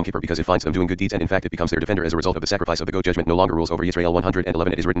Israel on Yom Kippur because it finds them doing good deeds, and in fact it becomes their defender. As a result of the sacrifice of the goat, judgment no longer rules over Israel.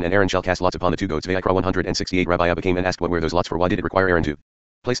 111 it is written, and Aaron shall cast lots upon the 2 goats. Vayikra 168 Rabbi Abba came and asked what were those lots for. Why did it require Aaron to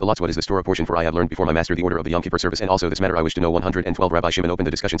place the lots? What is the store of portion? For I have learned before my master the order of the Yom Kippur service, and also this matter I wish to know. 112 Rabbi Shimon opened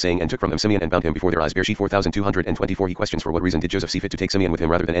the discussion saying, and took from them Simeon and bound him before their eyes. Bereshit 4224 he questions, for what reason did Joseph see fit to take Simeon with him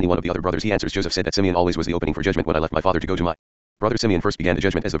rather than any one of the other brothers? He answers, Joseph said that Simeon always was the opening for judgment. When I left my father to go to my brother, Simeon first began the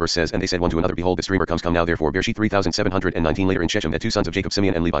judgment, as the verse says, and they said one to another, behold, the streamer comes, come now therefore. Bereshit 3719 later in Shechem that 2 sons of Jacob,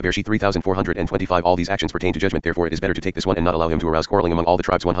 Simeon and Levi. Bereshit 3425 all these actions pertain to judgment, therefore it is better to take this one and not allow him to arouse quarreling among all the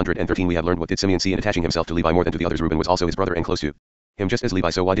tribes. 113 we have learned what did Simeon see in attaching himself to Levi more than to the others. Reuben was also his brother and close to him just as Levi,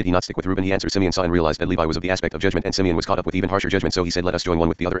 so why did he not stick with Reuben? He answered, Simeon saw and realized that Levi was of the aspect of judgment and Simeon was caught up with even harsher judgment, so he said, let us join one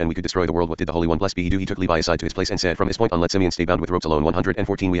with the other and we could destroy the world. What did the Holy One, blessed be he, do? He took Levi aside to his place and said, from this point on let Simeon stay bound with ropes alone.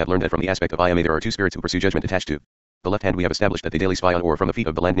 114 we have learned that from the aspect of Ima there are 2 spirits who pursue judgment attached to the left hand. We have established that they daily spy on or from the feet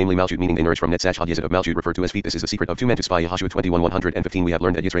of the land, namely Malchut, meaning they nourish from Netzach Had Yesod of Malchut referred to as feet. This is the secret of 2 men to spy. Yahashua 21 115 we have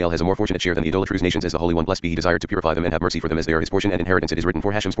learned that Yisrael has a more fortunate share than the idolatrous nations, as the Holy One, blessed be he, desired to purify them and have mercy for them as they are his portion and inheritance. It is written,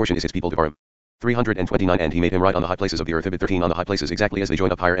 for Hashem's portion is his people Devarim 329 and he made him ride on the high places of the earth. Ibid 13 on the high places exactly as they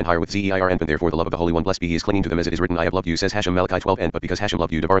join up higher and higher with Zeir Anpin. Therefore the love of the Holy One, blessed be he, is clinging to them as it is written, I have loved you, says Hashem. Malachi 12 and but because Hashem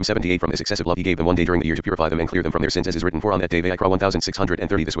loved you Devarim 78 from this excessive love he gave them one day during the year to purify them and clear them from their sins, as is written, for on that day Vayikra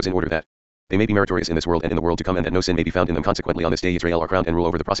 1630 this was in order that they may be meritorious in this world and in the world to come, and that no sin may be found in them. Consequently on this day Israel are crowned and rule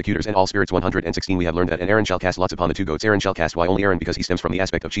over the prosecutors and all spirits. 116 we have learned that and Aaron shall cast lots upon the 2 goats. Aaron shall cast, why only Aaron? Because he stems from the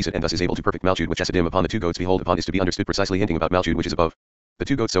aspect of Chesed and thus is able to perfect Malchut, which Chesedim upon the 2 goats. Behold, upon is to be understood precisely hinting about Malchut, which is above the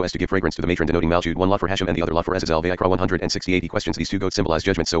 2 goats so as to give fragrance to the matron, denoting Malchut, one lot for Hashem and the other lot for Azazel. Vayikra 168 he questions, these 2 goats symbolize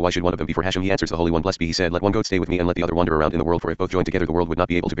judgment, so why should one of them be for Hashem? He answers, the Holy One, blessed be he, said, let one goat stay with me and let the other wander around in the world, for if both joined together the world would not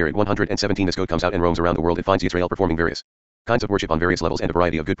be able to bear it. 117 this goat comes out and roams around the world. It finds Yisrael performing various Kinds of worship on various levels and a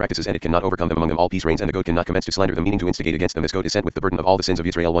variety of good practices, and it cannot overcome them. Among them all peace reigns, and the goat cannot commence to slander them, meaning to instigate against them. This goat is sent with the burden of all the sins of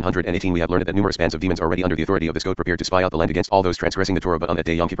Israel. 118 We have learned that numerous bands of demons are already under the authority of this goat, prepared to spy out the land against all those transgressing the Torah, but on that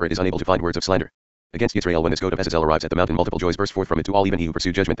day Yom Kippur it is unable to find words of slander against Israel. When this goat of Azazel arrives at the mountain, multiple joys burst forth from it to all, even he who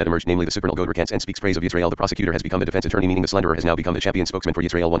pursued judgment that emerged, namely the supernal goat recants and speaks praise of Israel. The prosecutor has become the defense attorney, meaning the slanderer has now become the champion spokesman for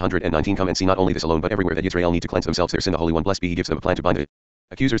Israel. 119 Come and see not only this alone, but everywhere that Israel need to cleanse themselves their sin, the Holy One blessed be he gives them a plan to bind the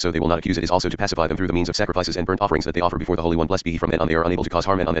accusers so they will not accuse. It is also to pacify them through the means of sacrifices and burnt offerings that they offer before the Holy One blessed be he from then on. They are unable to cause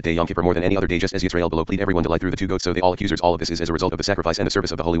harm, and on that day Yom Kippur more than any other day, just as Israel below plead everyone delight through the two goats, so they all accusers. All of this is as a result of the sacrifice and the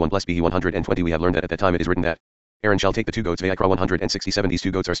service of the Holy One blessed be he. 120 We have learned that at that time it is written that Aaron shall take the two goats. Vayikra 167 These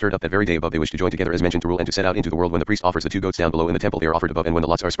two goats are stirred up that very day above. They wish to join together as mentioned to rule and to set out into the world. When the priest offers the two goats down below in the temple, they are offered above, and when the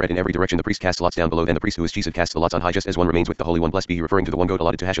lots are spread in every direction, the priest casts lots down below. Then the priest who is Chesed casts the lots on high, just as one remains with the Holy One blessed be he, referring to the one goat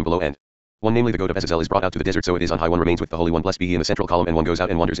allotted to Hashem below, and one, namely the goat of Azazel, is brought out to the desert, so it is on high. One remains with the Holy One blessed be he in the central column, and one goes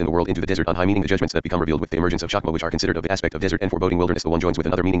out and wanders in the world into the desert on high, meaning the judgments that become revealed with the emergence of Chakma, which are considered of the aspect of desert and foreboding wilderness. The one joins with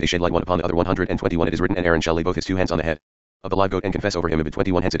another, meaning they shed light one upon the other. 121 It is written, and Aaron shall lay both his two hands on the head of the live goat and confess over him.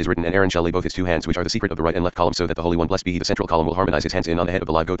 21 Hence it is written, and Aaron shall lay both his two hands, which are the secret of the right and left column, so that the Holy One blessed be he the central column will harmonize his hands in on the head of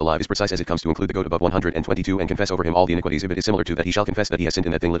the live goat. The live is precise as it comes to include the goat above. 122 And confess over him all the iniquities. If it is similar to that, he shall confess that he has sinned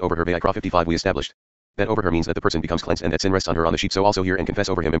in that thing lit over her. Vayikra 55 We established that over her means that the person becomes cleansed and that sin rests on her. On the sheep, so also here, and confess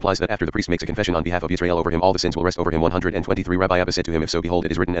over him implies that after the priest makes a confession on behalf of Israel over him, all the sins will rest over him. 123 Rabbi Abba said to him, if so, behold,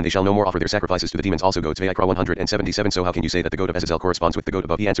 it is written, and they shall no more offer their sacrifices to the demons, also goats. Vayikra 177 So how can you say that the goat of Azazel corresponds with the goat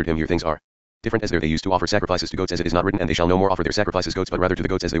above? He answered him, your things are different, as there they used to offer sacrifices to goats, as it is not written, and they shall no more offer their sacrifices goats, but rather to the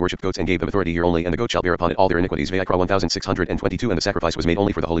goats, as they worshipped goats, and gave them authority here only, and the goat shall bear upon it all their iniquities. Vayikra 1622 And the sacrifice was made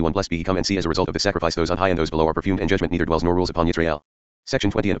only for the Holy One blessed be he. Come and see, as a result of the sacrifice those on high and those below are perfumed, and judgment neither dwells nor rules upon Israel.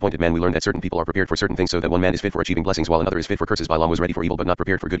 Section 20 An appointed man. We learn that certain people are prepared for certain things, so that one man is fit for achieving blessings while another is fit for curses. Balaam was ready for evil but not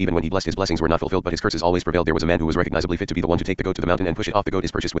prepared for good. Even when he blessed, his blessings were not fulfilled, but his curses always prevailed. There was a man who was recognizably fit to be the one to take the goat to the mountain and push it off. The goat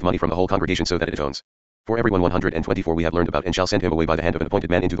is purchased with money from the whole congregation, so that it atones for everyone. 124 We have learned about, and shall send him away by the hand of an appointed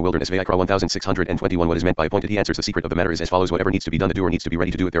man into the wilderness. Vayikra 1621 What is meant by appointed? He answers, the secret of the matter is as follows: whatever needs to be done, the doer needs to be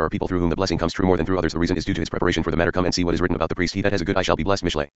ready to do it. There are people through whom the blessing comes true more than through others. The reason is due to his preparation for the matter. Come and see what is written about the priest. He that has a good eye shall be blessed.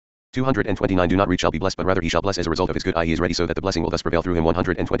 Mishle 229 Do not read shall be blessed, but rather he shall bless as a result of his good eye. He is ready, so that the blessing will thus prevail through him.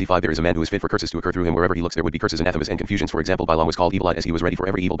 125 There is a man who is fit for curses to occur through him. Wherever he looks there would be curses, anathemas, and confusions. For example, Balaam was called evil-eyed as he was ready for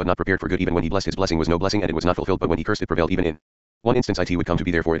every evil but not prepared for good. Even when he blessed, his blessing was no blessing, and it was not fulfilled, but when he cursed, it prevailed. Even in one instance it would come to be,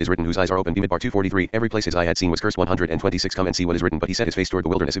 therefore it is written, whose eyes are open. Bimidbar 243 Every place his eye had seen was cursed. 126 Come and see what is written, but he set his face toward the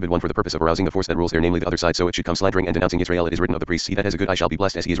wilderness. Ibid 1 For the purpose of arousing the force that rules there, namely the other side, so it should come slandering and denouncing Israel. It is written of the priests, he that has a good eye shall be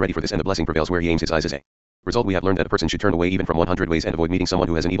blessed, as he is ready for this, and the blessing prevails where he aims his eyes. As a result, we have learned that a person should turn away even from 100 ways and avoid meeting someone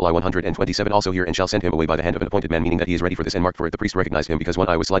who has an evil eye. 127 Also here, and shall send him away by the hand of an appointed man, meaning that he is ready for this and marked for it. The priest recognized him because one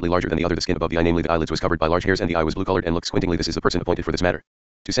eye was slightly larger than the other. The skin above the eye, namely the eyelids, was covered by large hairs, and the eye was blue-colored and looked squintingly. This is the person appointed for this matter,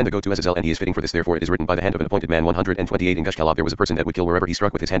 to send the goat to Azazel, and he is fitting for this. Therefore it is written, by the hand of an appointed man. 128 In Gush-Kalab there was a person that would kill wherever he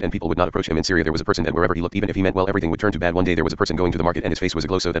struck with his hand, and people would not approach him. In Syria there was a person that wherever he looked, even if he meant well, everything would turn to bad. One day there was a person going to the market, and his face was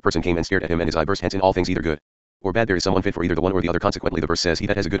aglow, so that person came and stared at him, and his eye burst. Hence in all things, either good or bad, there is someone fit for either the one or the other. Consequently the verse says, he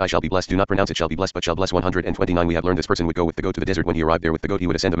that has a good eye shall be blessed. Do not pronounce it shall be blessed, but shall bless. 129 We have learned this person would go with the goat to the desert. When he arrived there with the goat, he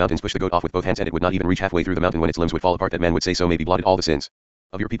would ascend the mountains, push the goat off with both hands, and it would not even reach halfway through the mountain. When its limbs would fall apart, that man would say, so may be blotted all the sins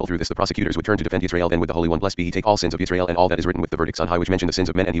of your people. Through this the prosecutors would turn to defend Israel. Then would the Holy One blessed be he take all sins of Israel and all that is written with the verdicts on high, which mention the sins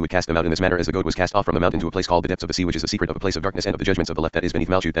of men, and he would cast them out in this manner, as the goat was cast off from the mountain to a place called the depths of the sea, which is the secret of a place of darkness and of the judgments of the left that is beneath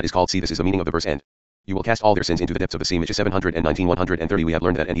Malchut, that is called sea. This is the meaning of the verse, and you will cast all their sins into the depths of the sea. Which is 719 130 We have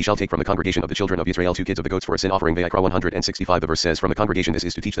learned that, and he shall take from the congregation of the children of Israel 2 kids of the goats for a sin offering. Vayikra 165 The verse says, from the congregation. This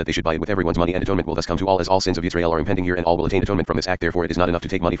is to teach that they should buy it with everyone's money, and atonement will thus come to all, as all sins of Israel are impending here, and all will attain atonement from this act. Therefore it is not enough to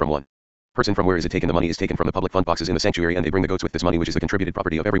take money from one person. From where is it taken? The money is taken from the public fund boxes in the sanctuary, and they bring the goats with this money, which is the contributed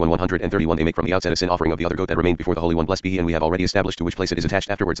property of everyone. 131 They make from the outset a sin offering of the other goat that remained before the Holy One blessed be he, and we have already established to which place it is attached.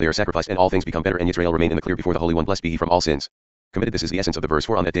 Afterwards they are sacrificed, and all things become better, and Israel remain in the clear before the Holy One blessed be he from all sins committed. This is the essence of the verse,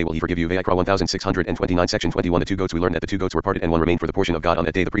 for on that day will he forgive you. Vayikra 1629 Section 21 The two goats. We learned that the two goats were parted, and one remained for the portion of God. On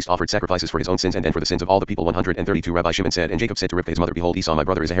that day the priest offered sacrifices for his own sins and then for the sins of all the people. 132 Rabbi Shimon said, and Jacob said to Rivka his mother, behold, Esau my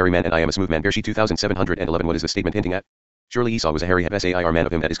brother is a hairy man, and I am a smooth man. Bereshit 2711 What is the statement hinting at? Surely Esau was a hairy Sair man.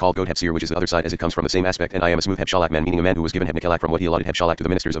 Of him that is called goat Hepsir, which is the other side, as it comes from the same aspect, and I am a smooth Hebshalak man, meaning a man who was given Hebnikalak from what he allotted Hebshalak to the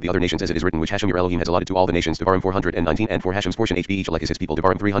ministers of the other nations, as it is written, which Hashem your Elohim has allotted to all the nations. Devarim 419 And for Hashem's portion HB each like is his people.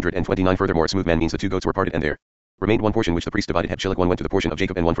 Devarim 329 Furthermore a smooth man means the two goats were parted, and there remained one portion which the priest divided. Hebshalak one went to the portion of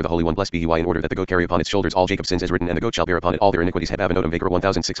Jacob, and one for the Holy One blessed be he, in order that the goat carry upon its shoulders all Jacob's sins, as written, and the goat shall bear upon it all their iniquities. Heb Avanotam Vayikra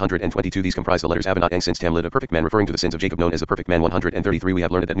 1622 These comprise the letters Avanot and since Tamlid, a perfect man, referring to the sins of Jacob, known as the perfect man. 133 We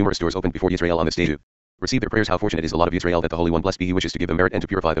have learned that numerous doors opened before Israel on this day to receive their prayers. How fortunate is the lot of Israel that the Holy One blessed be he wishes to give them merit and to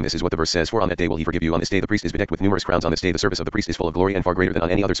purify them. This is what the verse says, for on that day will he forgive you. On this day the priest is bedecked with numerous crowns. On this day the service of the priest is full of glory and far greater than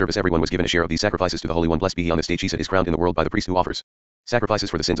on any other service. Everyone was given a share of these sacrifices to the Holy One blessed be he. On this day Chesed is crowned in the world by the priest who offers Sacrifices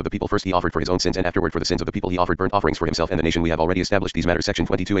for the sins of the people. First he offered for his own sins, and afterward for the sins of the people he offered burnt offerings for himself and the nation. We have already established these matters. Section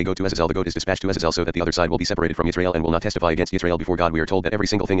 22a. Go to Azazel. The goat is dispatched to Azazel so that the other side will be separated from Israel and will not testify against Israel before God. We are told that every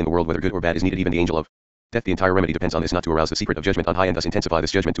single thing in the world, whether good or bad, is needed, even the angel of death. The entire remedy depends on this, not to arouse the secret of judgment on high and thus intensify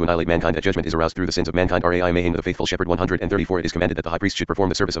this judgment to annihilate mankind. That judgment is aroused through the sins of mankind. Rai Mayhem the faithful shepherd. 134. It is commanded that the high priest should perform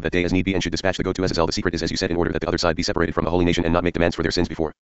the service of that day as need be and should dispatch the goat to Azazel. The secret is as you said, in order that the other side be separated from the holy nation and not make demands for their sins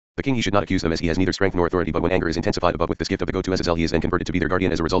before the king. He should not accuse them, as he has neither strength nor authority, but when anger is intensified above with this gift of the goat to Azazel, he is then converted to be their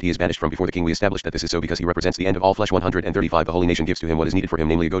guardian. As a result, he is banished from before the king. We established that this is so because he represents the end of all flesh. 135. The holy nation gives to him what is needed for him,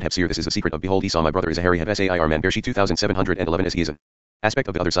 namely a goat Hepsir. This is the secret of behold, Esau my brother is a hairy head. Sair man. Bereshit 2711. As he is an aspect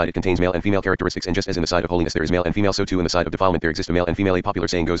of the other side, it contains male and female characteristics, and just as in the side of holiness there is male and female, so too in the side of defilement there exist a male and female. A popular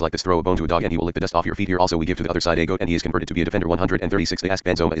saying goes like this: throw a bone to a dog and he will lick the dust off your feet. Here also we give to the other side a goat, and he is converted to be a defender. 136. They ask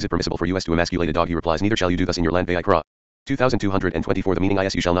Ben Zoma, is it permissible for us to emasculate a dog? He replies, neither shall you do thus in your land. Vayikra 2224. The meaning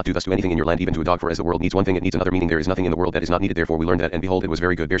is, you shall not do thus to anything in your land, even to a dog, for as the world needs one thing it needs another, meaning there is nothing in the world that is not needed. Therefore we learned that, and behold, it was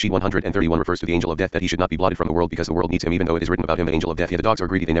very good. Bereshit 131 refers to the angel of death, that he should not be blotted from the world because the world needs him, even though it is written about him, the angel of death. Yet the dogs are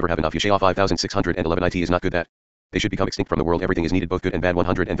greedy, they never have enough. Yeshayah 5611. It is not good that they should become extinct from the world. Everything is needed, both good and bad.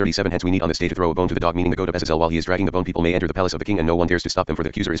 137. Hence we need on this day to throw a bone to the dog, meaning the goat of Azazel. While he is dragging the bone, people may enter the palace of the king and no one dares to stop them, for the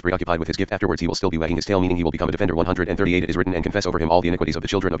accuser is preoccupied with his gift. Afterwards he will still be wagging his tail, meaning he will become a defender. 138. It is written, and confess over him all the iniquities of the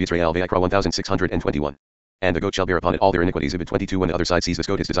children of Israel. Vayikra 1621. And the goat shall bear upon it all their iniquities. Ibid 22. When the other side sees this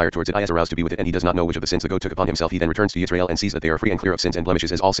goat, his desire towards it is aroused to be with it, and he does not know which of the sins the goat took upon himself. He then returns to Israel and sees that they are free and clear of sins and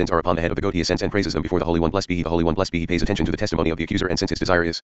blemishes, as all sins are upon the head of the goat. He ascends and praises them before the Holy One. Blessed be he. The Holy One. Blessed be he. Pays attention to the testimony of the accuser, and since his desire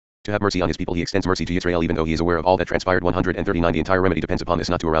is to have mercy on his people, he extends mercy to Israel, even though he is aware of all that transpired. 139. The entire remedy depends upon this,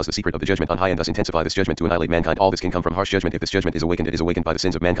 not to arouse the secret of the judgment on high and thus intensify this judgment to annihilate mankind. All this can come from harsh judgment. If this judgment is awakened, it is awakened by the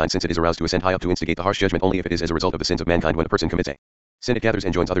sins of mankind, since it is aroused to ascend high up to instigate the harsh judgment. Only if it is as a result of the sins of mankind. When a person commits a sin, it gathers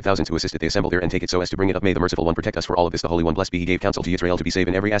and joins other thousands to assist it. They assemble there and take it so as to bring it up. May the merciful one protect us for all of this. The Holy One. Blessed be he. Gave counsel to Israel to be saved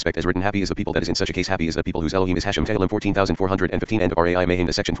in every aspect, as written. Happy is the people that is in such a case. Happy is the people whose Elohim is Hashem. Tehillim 14,415. End of Rai Mayhem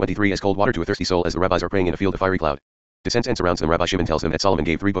to section 23. As cold water to a thirsty soul, as the rabbis are praying in a field, a fiery cloud descends and surrounds them. Rabbi Shimon tells them that Solomon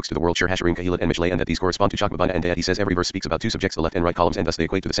gave 3 books to the world, Shir Hashirim, Kehillat, and Mishlei, and that these correspond to Chakmabana and Dayat. He says every verse speaks about 2 subjects, the left and right columns, and thus they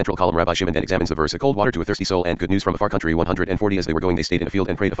equate to the central column. Rabbi Shimon then examines the verse, a cold water to a thirsty soul and good news from a far country. 140. As they were going, they stayed in a field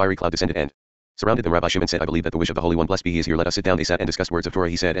and prayed. A fiery cloud descended and surrounded them. Rabbi Shimon said, I believe that the wish of the Holy One, blessed be he, is here. Let us sit down. They sat and discussed words of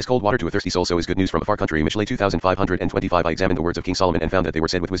Torah. He said, as cold water to a thirsty soul, so is good news from a far country. Mishlei 2525. I examined the words of King Solomon and found that they were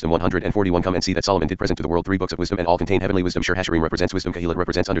said with wisdom. 141. Come and see that Solomon did present to the world 3 books of wisdom, and all contain heavenly wisdom. Shir Hashirim represents wisdom, Kehillat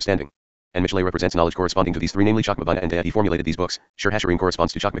represents understanding, and Mishlei represents knowledge corresponding to these 3, namely Chakmabana and Dayat. He formulated these books. Shir Hashirim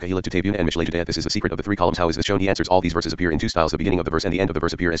corresponds to Chakma, Kehillat to Tevun, and Mishlei to Dayat. This is the secret of the 3 columns. How is this shown? He answers, all these verses appear in 2 styles. The beginning of the verse and the end of the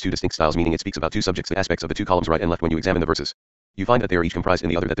verse appear as 2 distinct styles, meaning it speaks about 2 subjects. The aspects of the 2 columns, right and left. When you examine the verses, you find that they are each comprised in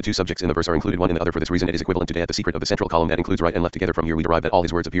the other, that the 2 subjects in the verse are included one in the other. For this reason it is equivalent to Dayat, the secret of the central column that includes right and left together. From here we derive that all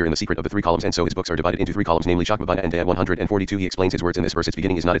his words appear in the secret of the 3 columns, and so his books are divided into 3 columns, namely Chakmabana and Dayat. 142. He explains his words in this verse. Its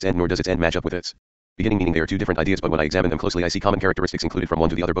beginning is not its end, nor does its end match up with its beginning, meaning they are 2 different ideas, but when I examine them closely I see common characteristics included from one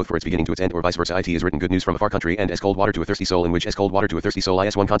to the other, both for its beginning to its end, or vice versa. It is written good news from a far country and as cold water to a thirsty soul, in which as cold water to a thirsty soul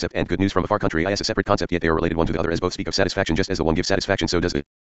is one concept and good news from a far country is a separate concept, yet they are related one to the other, as both speak of satisfaction. Just as the one gives satisfaction, so does the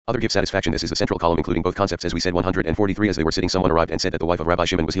other give satisfaction. This is the central column including both concepts. As we said. 143. As they were sitting, someone arrived and said that the wife of Rabbi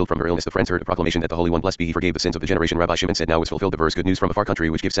Shimon was healed from her illness. The friends heard a proclamation that the Holy One, blessed be he, forgave the sins of the generation. Rabbi Shimon said, now was fulfilled the verse good news from a far country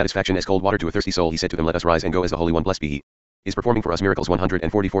which gives satisfaction as cold water to a thirsty soul. He said to them, let us rise and go, as the Holy One, blessed be he, is performing for us miracles.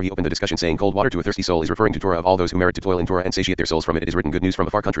 144. He opened the discussion saying cold water to a thirsty soul is referring to Torah, of all those who merit to toil in Torah and satiate their souls from it. It is written good news from a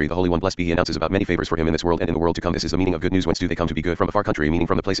far country. The Holy One, blessed be he, announces about many favors for him in this world and in the world to come. This is the meaning of good news. Whence do they come to be good? From a far country, meaning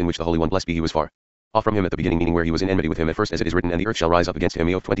from the place in which the Holy One, blessed be he, was far off from him at the beginning, meaning where he was in enmity with him at first, as it is written, and the earth shall rise up against him.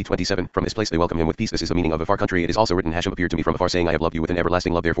 Iyov 20:27. From this place they welcome him with peace. This is the meaning of a far country. It is also written, Hashem appeared to me from afar, saying, I have loved you with an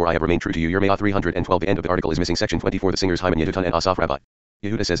everlasting love, therefore I have remained true to you. Yirmiyah 312. The end of the article is missing. Section 24. The singers Hyman, Yedutun, and Asaph. Rabbi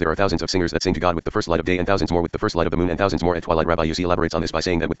Yehuda says there are thousands of singers that sing to God with the first light of day, and thousands more with the first light of the moon, and thousands more at twilight. Rabbi Yossi elaborates on this by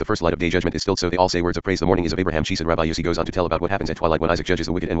saying that with the first light of day judgment is stilled, so they all say words of praise. The morning is of Abraham, she said. Rabbi Yossi goes on to tell about what happens at twilight when Isaac judges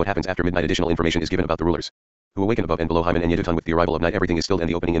the wicked, and what happens after midnight. Additional information is given about the rulers who awaken above and below Hyman and Yedutun. With the arrival of night everything is stilled and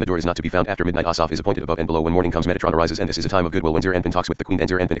the opening in the door is not to be found. After midnight Asaph is appointed above and below. When morning comes Metatron arises, and this is a time of goodwill. When Zeir Anpin talks with the queen, then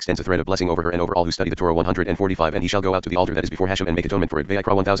Zeir Anpin extends a thread of blessing over her and over all who study the Torah. 145. And he shall go out to the altar that is before Hashem and make atonement for it.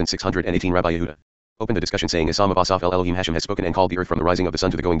 Vayikra 1618. Rabbi Yehuda opened the discussion saying, a psalm of Asaph. Elohim Hashem has spoken and called the earth from the rising of the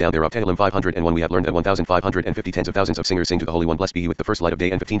sun to the going down thereof. Tehillim 501. We have learned that 1550 tens of thousands of singers sing to the Holy One, blessed be he, with the first light of day,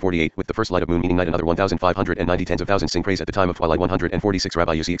 and 1548 with the first light of moon, meaning night. Another 1590 tens of thousands sing praise at the time of twilight. 146.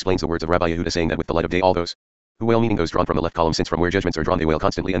 Rabbi Yossi explains the words of Rabbi Yehuda saying that with the light of day all those who wail, meaning those drawn from the left column, since from where judgments are drawn they wail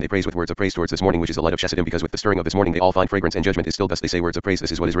constantly, and they praise with words of praise towards this morning, which is the light of Chesedim, because with the stirring of this morning they all find fragrance and judgment is still, thus they say words of praise.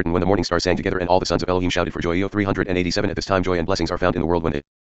 This is what is written, when the morning stars sang together and all the sons of Elohim shouted for joy. Iyov 387. At this time joy and blessings are found in the world when it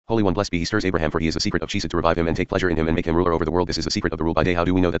Holy One, blessed be he, stirs Abraham, for he is the secret of Chesed, to revive him and take pleasure in him and make him ruler over the world. This is the secret of the rule by day. How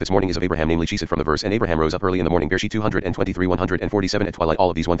do we know that this morning is of Abraham, namely Chesed, from the verse, and Abraham rose up early in the morning. Bereshit 223 147 at twilight. All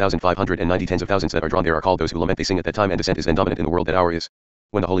of these 1,590 tens of thousands that are drawn there are called those who lament. They sing at that time, and descent is then dominant in the world that hour is.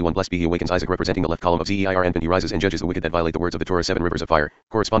 When the Holy One, blessed be he, awakens Isaac, representing the left column of Zeir Anpin, he rises and judges the wicked that violate the words of the Torah. 7 rivers of fire,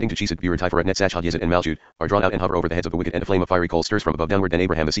 corresponding to Chesed, Beur, Tiferet, Netzach, Had, Yezid, and Malchut, are drawn out and hover over the heads of the wicked, and a flame of fiery coal stirs from above downward. Then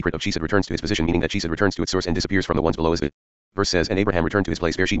Abraham, the secret of Chesed, returns to his position, meaning that Chesed returns to its source and disappears from the ones below as the verse says, and Abraham returned to his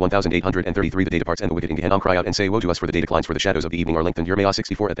place. Bereshit 1833. The day departs, and the wicked in Gehenna cry out and say, woe to us, for the day declines, for the shadows of the evening are lengthened. Yirmiyah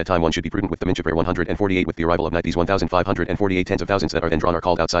 64. At that time one should be prudent with the Minchah. 148. With the arrival of night, these 1,548 tens of thousands that are then drawn are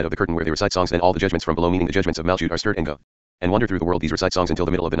called outside of the curtain, where they recite songs. Then all the judgments from below, meaning the judgments of Malchut, are stirred and go and wander through the world. These recite songs until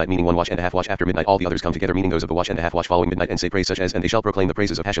the middle of the night, meaning 1 watch and a half watch. After midnight all the others come together, meaning those of the watch and a half watch following midnight, and say praise, such as, and they shall proclaim the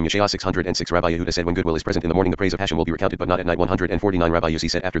praises of Hashem. Yeshayah 606. Rabbi Yehuda said, when goodwill is present in the morning, the praise of Hashem will be recounted, but not at night. 149. Rabbi Yossi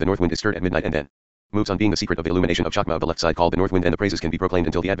said, after the north wind is stirred at midnight and then moves on, being the secret of the illumination of Chakma of the left side, called the north wind, and the praises can be proclaimed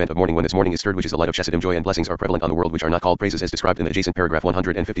until the advent of morning, when this morning is stirred, which is the light of Chesedim. Joy and blessings are prevalent on the world, which are not called praises, as described in the adjacent paragraph.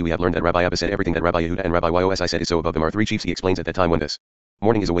 150. We have learned that Rabbi Abba said everything that Rabbi Yehuda and Rabbi Yosi said is so. Above them are 3 chiefs. He explains, at that time when this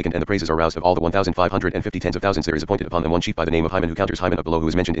morning is awakened and the praises are roused of all the 1,550 tens of thousands, there is appointed upon them 1 chief by the name of Hyman, who counters Hyman up below, who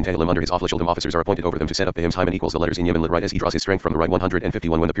is mentioned in Tehillim. Under his officialdom officers are appointed over them to set up the hymns. Hyman equals the letters in Yemen lit right as he draws his strength from the right.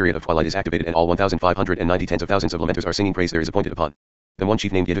 151. When the period of twilight is activated and all 1,590 tens of thousands of lamenters are singing praise, there is appointed upon them 1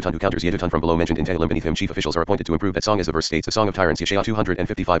 chief named Yedutun, who counters Yedutun from below, mentioned in Tehillim. Beneath him chief officials are appointed to improve that song, as the verse states, a song of tyrants. Yeshayah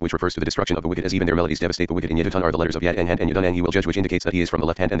 255, which refers to the destruction of the wicked, as even their melodies devastate the wicked. In Yedutun are the letters of Yad and Hand and Yudun, and he will judge, which indicates that he is from the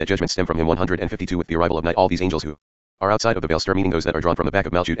left hand and that judgments stem from him. 152. With the arrival of night all these angels who are outside of the veil stir, meaning those that are drawn from the back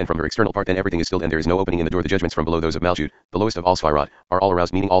of Malchut and from her external part. Then everything is stilled and there is no opening in the door. The judgments from below, those of Malchut, the lowest of all Sphirot, are all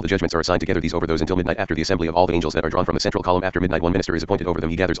aroused, meaning all the judgments are assigned together, these over those, until midnight. After the assembly of all the angels that are drawn from the central column, after midnight 1 minister is appointed over them.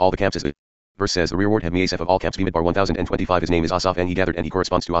 He gathers all the camps, as the verse says, the rearward have Miaseph of all camps. Bimidbar 1025. His name is Asaph, and he gathered, and he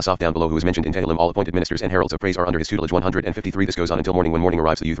corresponds to Asaph down below, who is mentioned in Tehillim. All appointed ministers and heralds of praise are under his tutelage. 153. This goes on until morning. When morning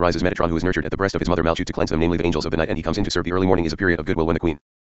arrives, the youth rises, Metatron, who is nurtured at the breast of his mother Malchut, to cleanse them, namely the angels of the night, and he comes in to serve. The early morning is a period of goodwill, when the queen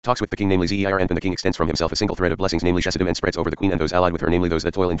talks with the king, namely Zeir Anpin. The king extends from himself a single thread of blessings, namely Chesedim, and spreads over the queen and those allied with her, namely those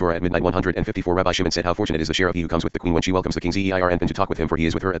that toil in Torah. At midnight 154. Rabbi Shimon said, how fortunate is the share of he who comes with the queen when she welcomes the king Zeir Anpin to talk with him, for he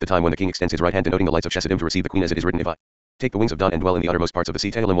is with her at the time when the king extends his right hand, denoting the lights of Chesedim, to receive the queen, as it is written, if I take the wings of dawn and dwell in the uttermost parts of the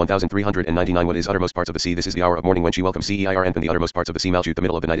sea. Tehillim 1399. What is uttermost parts of the sea? This is the hour of morning when she welcomes Zeir Anpin. The uttermost parts of the sea Malchut. The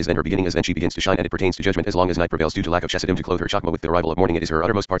middle of the night is then her beginning, as then she begins to shine, and it pertains to judgment as long as night prevails, due to lack of Chesedim to clothe her Chakma. With the arrival of morning it is her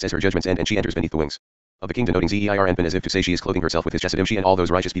uttermost parts as her judgments end, and she enters beneath the wings of the king, denoting Zeir Anpin, as if to say she is clothing herself with his Chesedim. She and all those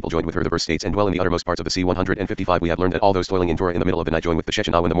righteous people joined with her, the verse states, and dwell in the uttermost parts of the sea. 155. We have learned that all those toiling in Torah in the middle of the night join with the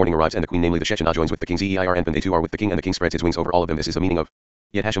Shechinah when the morning arrives, and the queen, namely the Shechinah, joins with the king Zeir Anpin. They two are with the king, and the king spreads his wings over all of them. This is the meaning of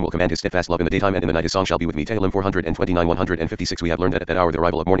yet Hashem will command his steadfast love in the daytime, and in the night his song shall be with me. Tehillim 429 156. We have learned that at that hour, the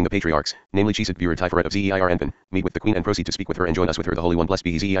arrival of morning, the patriarchs, namely Chesed, Beur, Tiferet of Zeir Anpin, meet with the queen and proceed to speak with her and join us with her. The Holy One, blessed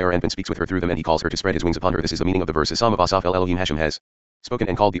be he, Zeir Anpin, speaks with her through them, and he calls her to spread his wings upon her. This is the meaning of the verse. A psalm of Asaph. El Elohim Hashem has spoken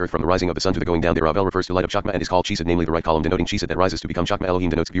and called the earth from the rising of the sun to the going down thereof. El refers to light of Chakma and is called Chesed, namely the right column, denoting Chesed that rises to become Chakma. Elohim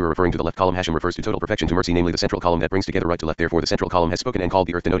denotes Beur, referring to the left column. Hashem refers to total perfection, to mercy, namely the central column that brings together right to left. Therefore the central column has spoken and called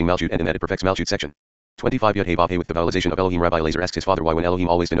the earth, denoting Malchut, and in that it perfects Malchut. Section 25. Yud Hey Vav Hey. With the vowelization of Elohim, Rabbi Elazar asks his father why, when Elohim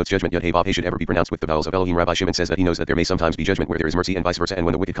always denotes judgment, Yud Hey Vav Hey should ever be pronounced with the vowels of Elohim. Rabbi Shimon says that he knows that there may sometimes be judgment where there is mercy, and vice versa, and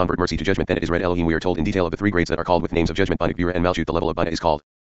when the wicked convert mercy to judgment, then it is read Elohim. We are told in detail of the 3 grades that are called with names of judgment, Bina, Beur, and Malchut. The level of Bina is called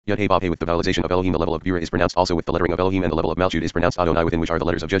Yud Hey Vav Hey with the vowelization of Elohim. The level of Beur is pronounced also with the lettering of Elohim, and the level of Malchut is pronounced Adonai, within which are the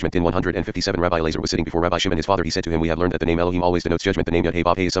letters of judgment. In 157, Rabbi Elazar was sitting before Rabbi Shimon his father. He said to him, we have learned that the name Elohim always denotes judgment. The name Yud Hey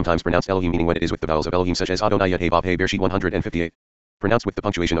Vav Hey is sometimes pronounced Elohim, meaning when it is with the vowels of Elohim, such as Adonai Yud Hey Vav Hey. Bereshit 158. Pronounced with the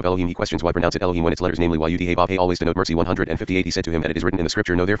punctuation of Elohim. He questions why pronounce it Elohim when its letters, namely Yud Hey Vav Hey, always denote mercy. 158. He said to him that it is written in the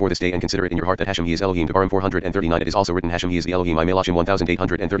scripture, know therefore this day and consider it in your heart that Hashem he is Elohim. Devarim 439. It is also written Hashem he is the Elohim. I Melachim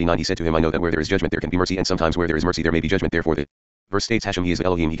 1839. He said to him, I know that where there is judgment there can be mercy, and sometimes where there is mercy there may be judgment. Therefore the verse states Hashem he is the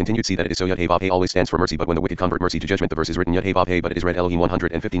Elohim. He continued, see that it is so. Yud Hey Vav Hey always stands for mercy, but when the wicked convert mercy to judgment, the verse is written Yud Hey Vav Hey, but it is read Elohim.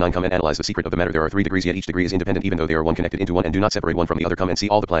 159. Come and analyze the secret of the matter. There are 3 degrees, yet each degree is independent, even though they are one connected into one, and do not separate one from the other. Come and see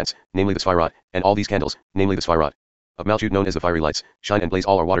all the plants, namely the Sphirot, and all these candles, namely the Sphirot of Malchut, known as the fiery lights, shine and blaze.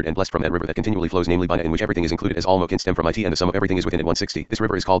 All are watered and blessed from that river that continually flows, namely Bina, in which everything is included, as all Mot stem from it, and the sum of everything is within it. 160. This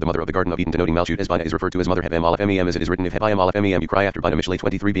river is called the mother of the Garden of Eden, denoting Malchut, as Bina is referred to as mother. Heb Aleph Mem, as it is written, if Heb Aleph Mem you cry after Bina. Mishlei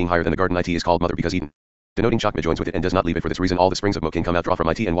 23. Being higher than the garden, it is called mother because Eden, denoting Chakma, joins with it and does not leave it. For this reason all the springs of Mot can come out, draw from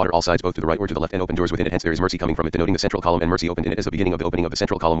it, and water all sides, both to the right or to the left, and open doors within it. Hence there is mercy coming from it, denoting the central column, and mercy opened in it as the beginning of the opening of the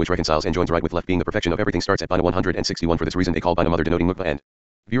central column, which reconciles and joins right with left, being the perfection of everything. Starts at Bina. 161. For this reason they call Bina mother, denoting Mukba, and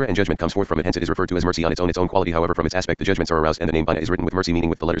Beur, and judgment comes forth from it. Hence it is referred to as mercy on its own quality. However, from its aspect the judgments are aroused, and the name Bina is written with mercy, meaning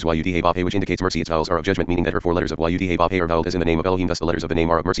with the letters Yud Hey Vav Hey, which indicates mercy. Its vowels are of judgment, meaning that her 4 letters of Yud Hey Vav Hey are voweled as in the name of Elohim. Thus the letters of the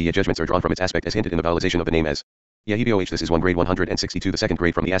name are of mercy, yet judgments are drawn from its aspect as hinted in the vowelization of the name as Yahboh, this is one grade 162, the second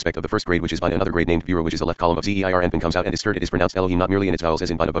grade from the aspect of the first grade, which is by another grade named Bira, which is the left column of Zeir Anpin comes out and is stirred. It is pronounced Elohim not merely in its vowels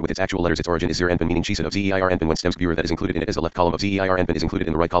as in Bina, but with its actual letters. Its origin is Zir Anpin, meaning Chisid of Zeir Anpin, whence stems Bira that is included in it as the left column of Zeir Anpin is included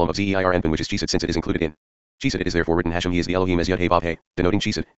in the right column of Zeir Anpin, which is Chisid, since it is included in Chisid. It is therefore written Hashem, he is the Elohim, as Yud He Vav He, denoting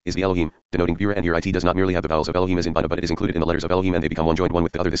Chisid, is the Elohim, denoting Bira, and here it does not merely have the vowels of Elohim as in Bina, but it is included in the letters of Elohim, and they become one joined one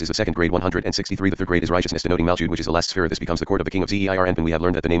with the other. This is the second grade 163. The third grade is righteousness, denoting Malchut, which is the last sphere. This becomes the court of the king of Zeir Anpin. We have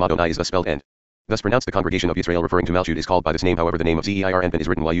learned that the name Adonai is thus spelled and thus pronounced. The congregation of Israel referring to Malchut is called by this name. However, the name of Zeir Anpin is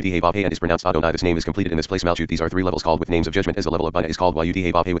written Yud He Vav He and is pronounced Adonai. This name is completed in this place Malchut. These are three levels called with names of judgment, as the level of Bina is called Yud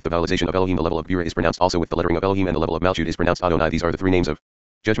He Vav He with the vowelization of Elohim. The level of Bira is pronounced also with the lettering of Elohim, and the level of Malchut is pronounced Adonai. These are the three names of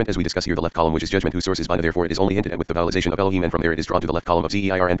judgment as we discuss here. The left column, which is judgment, whose source is Bina, therefore it is only hinted at with the vowelization of Elohim, and from there it is drawn to the left column of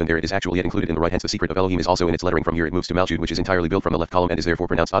Zeir Anpin. There it is actually yet included in the right. Hence the secret of Elohim is also in its lettering. From here it moves to Malchut, which is entirely built from the left column and is therefore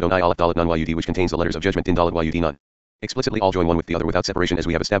pronounced Adonai Aleph Dalet Nun Yud, which contains the letters of judgment Din Dalet Yud Nun. Explicitly all join one with the other without separation, as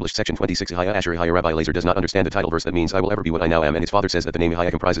we have established. Section 26. Acharei Mot. Rabbi Elazar does not understand the title verse that means I will ever be what I now am, and his father says that the name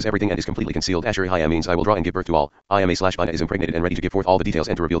Yahya comprises everything and is completely concealed. Acharei Mot means I will draw and give birth to all. Bina is impregnated and ready to give forth all the details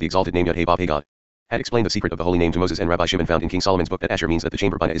and to reveal the exalted name Yud He Vav He. God had explained the secret of the holy name to Moses and Rabbi Shimon found in King Solomon's book that Asher means that the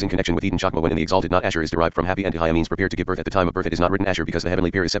chamber Bina is in connection with Eden Chakma, when in the exalted not Asher is derived from happy, and Yahya means prepared to give birth. At the time of birth it is not written Asher because the heavenly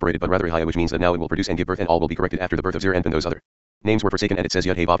pair is separated, but rather Yahya, which means that now it will produce and give birth, and all will be corrected after the birth of Zir Anpin. Those other names were forsaken, and it says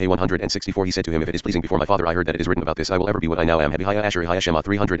Yud He Vav He 164. He said to him, if it is pleasing before my father, I heard that it is written about this, I will ever be what I now am. Hebihaya Acharei Shema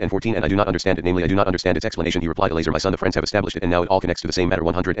 314, and I do not understand it, namely I do not understand its explanation. He replied, Elazar, my son, the friends have established it, and now it all connects to the same matter.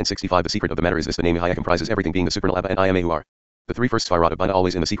 165. The secret of the matter is this: the name Yahya comprises everything, being the supernal Abba and Ayame, who are the three first Sphirot of Bina.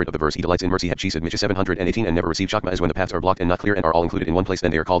 Always in the secret of the verse he delights in mercy. Had Chisid Mitzvah 718, and never receive Chakma, as when the paths are blocked and not clear and are all included in one place, then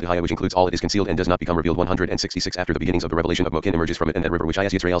they are called Yahya, which includes all. It is concealed and does not become revealed. 166. After the beginnings of the revelation of Mokin emerges from it, and that river which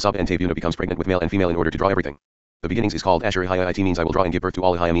is Yisrael Sab and Tevuna becomes pregnant with male and female in order to draw everything. The beginnings is called Acharei Mot. It means I will draw and give birth to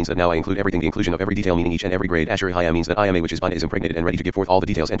all. Yahya means that now I include everything, the inclusion of every detail, meaning each and every grade. Acharei Mot means that Ayame, which is Bina, is impregnated and ready to give forth all the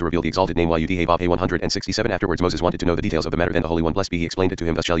details and to reveal the exalted name Yud He Vav He. 167. Afterwards Moses wanted to know the details of the matter. Then the Holy One, blessed be he, explained it to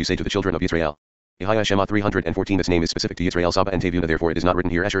him, thus shall you say to the children of Israel. Yahya Shema 314. This name is specific to Yisrael Saba and Tevuna, therefore it is not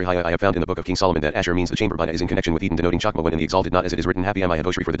written here Acharei Mot. I have found in the book of King Solomon that Asher means the chamber Bina is in connection with Eden, denoting Chakma, when in the exalted not as it is written happy am I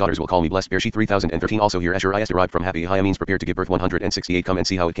Hadoshri, for the daughters will call me blessed. Bereshit 3013. Also here Asher is derived from happy. Yahya means prepared to give birth. 168. Come and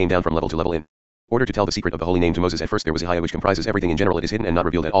see how it came down from level to level in order to tell the secret of the holy name to Moses. At first there was Yahya, which comprises everything. In general it is hidden and not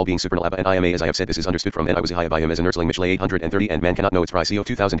revealed at all, being supernal Abba and Ayame. As I have said, this is understood from and I was Yahya by him as a nursling. Mishle 830. And man cannot know its price. CO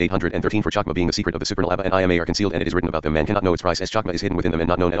 2813. For Chakma being the secret of the supernal Abba and Ayame are concealed, and it is written about them, man cannot know its price, as Chakma is hidden within them and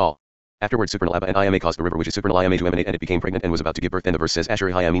not known at all. Afterwards supernal Abba and Ayame caused the river which is supernal Ayame to emanate, and it became pregnant and was about to give birth. Then the verse says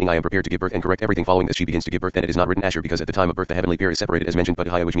Acharei Mot, meaning I am prepared to give birth and correct everything. Following this she begins to give birth. Then it is not written Asher because at the time of birth the heavenly pair is separated as mentioned, but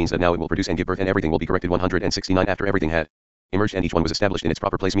Yahya, which means that now it will produce and give birth and everything will be corrected. 169. After everything had emerged and each one was established in its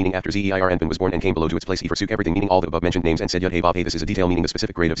proper place, meaning after Zeir Anpin was born and came below to its place, he forsook everything, meaning all the above mentioned names, and said Yud He Vav He. This is a detail, meaning the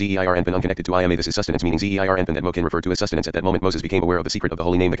specific grade of Zeir Anpin unconnected to Ayame. This is sustenance, meaning Zeir Anpin that Mokin referred to as sustenance. At that moment Moses became aware of the secret of the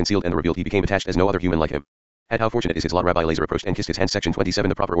holy name, the concealed and the revealed. He became attached as no other human like him. And how fortunate is his lot. Rabbi Elazar approached and kissed his hand. Section 27.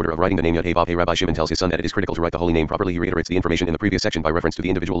 The proper order of writing the name Yud He Vav He. Rabbi Shimon tells his son that it is critical to write the holy name properly. He reiterates the information in the previous section by reference to the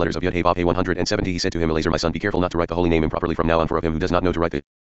individual letters of Yud He Vav He. 170. He said to him, Elazar, my son, be careful not to write the holy name improperly from now on, for of him who does not know to write the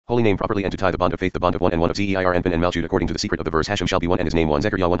holy name properly and to tie the bond of faith, the bond of one and one of Zeir Anpin and Malchut, according to the secret of the verse Hashem shall be one and his name one.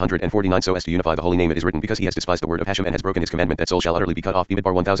 Zechariah 149. So as to unify the holy name it is written, because he has despised the word of Hashem and has broken his commandment, that soul shall utterly be cut off.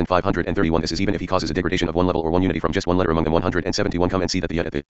 Bimidbar 1531. This is even if he causes a degradation of one level or one unity from just one letter among them. 171. Come and see that the Yud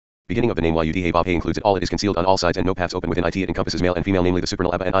at the beginning of the name Yud He Vav He includes it all. It is concealed on all sides and no paths open within it. It encompasses male and female, namely the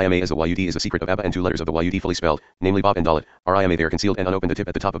supernal Abba and Ayame, as the Yud is the secret of Abba, and two letters of the Yud fully spelled, namely Vav and Dalet, are Ayame. They are concealed and unopened. The tip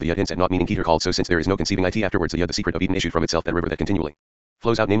at the top of the Yud hints at not, meaning Keter called. So since there is no conceiving it afterwards, the Yud, the secret of Eden, issued from itself, that river that continually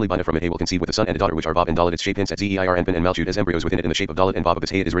flows out, namely Bina. From it He will conceive with a son and a daughter, which are Vav and Dalet. Its shape hints at Zeir Anpin and Malchut as embryos within it in the shape of Dalet and Vav. Of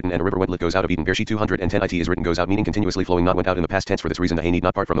its He it is written, and a river went goes out of Eden. Bereshit 210. It is written goes out, meaning continuously flowing, not went out in the past tense. For this reason the He need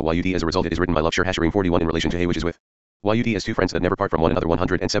not part from the Yud. As a result it is written, my love Shir Hasharim 41 in relation to He, which is with Yud as two friends that never part from one another.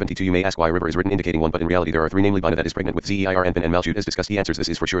 172. You may ask why river is written indicating one, but in reality there are three, namely Bina that is pregnant with Zeir Anpin and Malchut as discussed. He answers, this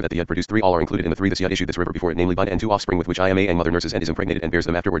is for sure that the Yud produced three, all are included in the three. This Yud issued this river before it, namely Bina, and two offspring with which Ayame and mother nurses and is impregnated and bears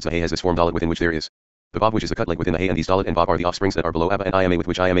them. Afterwards the He has this form Dalet within which there is the Vav, which is the cut leg within the He, and these Dalet and Vav are the offsprings that are below Abba and Ayame, with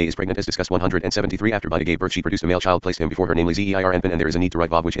which Ayame is pregnant as discussed. 173. After Bina gave birth she produced a male child, placed him before her, namely Zeir Anpin, and there is a need to write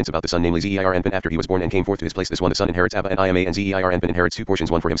Vav which hints about the son, namely Zeir Anpin. After he was born and came forth to his place, this one the son inherits Abba and Ayame, and Zeir Anpin inherits two portions,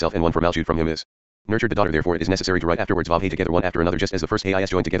 one for himself and one for Malchut. From him is nurtured the daughter, therefore it is necessary to write afterwards Vav He together one after another, just as the first He is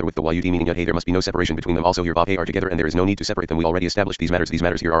joined together with the Yud, meaning Yud He. There must be no separation between them. Also here Vav He are together and there is no need to separate them. We already established these matters. These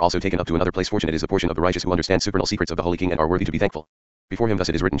matters here are also taken up to another place. Fortunate is the portion of the righteous who understand supernal secrets of the Holy King and are worthy to be thankful before him. Thus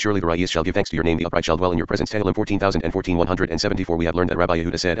it is written, surely the righteous shall give thanks to your name, the upright shall dwell in your presence. Tehillim 14,014. 174. We have learned that Rabbi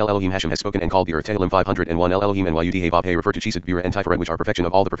Yehuda said, El Elohim Hashem has spoken and called the earth. Tehillim 501. El Elohim and Yud He Vav He refer to Chisid, Bira and Tiferet, which are perfection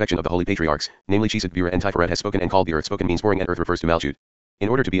of all the perfection of the holy patriarchs, namely Chisid, Bira and Tiferet has spoken and called the earth. Spoken means pouring, and earth refers to Malchut. In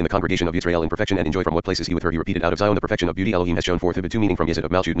order to be in the congregation of Yisrael in perfection and enjoy from what places he with her, he repeated, out of Zion the perfection of beauty Elohim has shown forth. Ibid 2 meaning from Yesod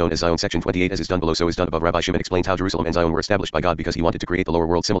of Malchut known as Zion section 28 as is done below so is done above. Rabbi Shimon explains how Jerusalem and Zion were established by God because he wanted to create the lower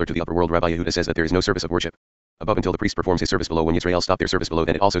world similar to the upper world. Rabbi Yehuda says that there is no service of worship above until the priest performs his service below. When Yisrael stop their service below,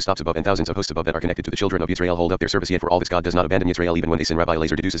 then it also stops above, and thousands of hosts above that are connected to the children of Yisrael hold up their service. Yet for all this God does not abandon Yisrael even when they sin. Rabbi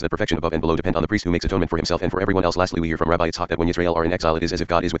Elazar deduces that perfection above and below depend on the priest who makes atonement for himself and for everyone else. Lastly, we hear from Rabbi Yitzhak that when Yisrael are in exile it is as if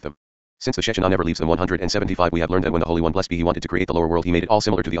God is with them, since the Shechinah never leaves them. 175 We have learned that when the Holy One blessed be he wanted to create the lower world, he made it all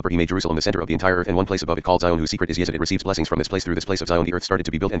similar to the upper. He made Jerusalem the center of the entire earth and one place above it called Zion, whose secret is Yesod. It receives blessings from this place. Through this place of Zion the earth started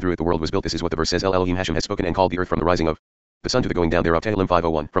to be built, and through it the world was built. This is what the verse says. El Elohim Hashem has spoken and called the earth from the rising of the sun to the going down thereof. Tehillim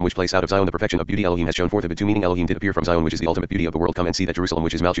 5:01 From which place out of Zion the perfection of beauty Elohim has shown forth. Ibid 2 meaning Elohim did appear from Zion, which is the ultimate beauty of the world. Come and see that Jerusalem,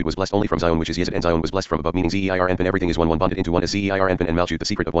 which is Malchut, was blessed only from Zion, which is Yesod, and Zion was blessed from above, meaning Zeir Anpin. Everything is one bonded into one as Zeir Anpin and Malchut. The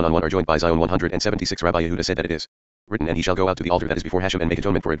secret of one-on-one are joined by Zion. 176 Rabbi Yehuda said that it is written, and he shall go out to the altar that is before Hashem and make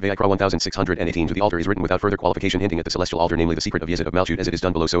atonement for it. Vayikra 1618 To the altar is written without further qualification, hinting at the celestial altar, namely the secret of Yesod of Malchut. As it is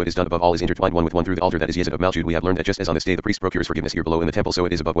done below so it is done above. All is intertwined one with one through the altar that is Yesod of Malchut. We have learned that just as on this day the priest procures forgiveness here below in the temple, so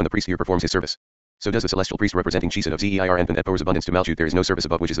it is above when the priest here performs his service. So does the celestial priest representing Chesed of Zeir Anpin that pours abundance to Malchut. There is no service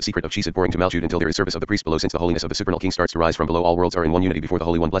above, which is the secret of Chesed pouring to Malchut, until there is service of the priest below, since the holiness of the supernal king starts to rise from below. All worlds are in one unity before the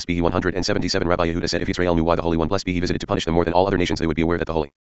Holy One blessed be he. 177 Rabbi Yehuda said if Israel knew why the Holy One blessed be he visited to punish them more than all other nations, they would be aware that the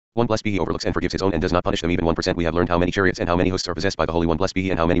Holy One blessed be he overlooks and forgives his own and does not punish them even 1%. We have learned how many chariots and how many hosts are possessed by the Holy One blessed be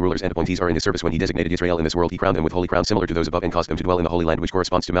he, and how many rulers and appointees are in his service. When he designated Israel in this world, he crowned them with holy crowns similar to those above and caused them to dwell in the Holy Land, which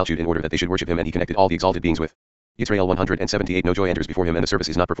corresponds to Malchut, in order that they should worship him, and he connected all the exalted beings with Yisrael. 178 No joy enters before him, and the service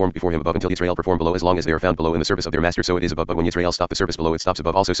is not performed before him above until Yisrael perform below, as long as they are found below in the service of their master, so it is above. But when Yisrael stop the service below, it stops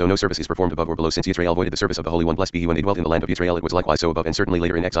above also, so no service is performed above or below, since Yisrael voided the service of the Holy One blessed be he when they dwelt in the land of Yisrael. It was likewise so above, and certainly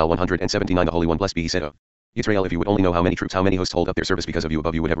later in exile. 179 The Holy One blessed be he said of Yisrael, if you would only know how many troops, how many hosts hold up their service because of you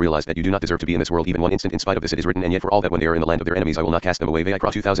above, you would have realized that you do not deserve to be in this world even one instant. In spite of this it is written, and yet for all that when they are in the land of their enemies I will not cast them away.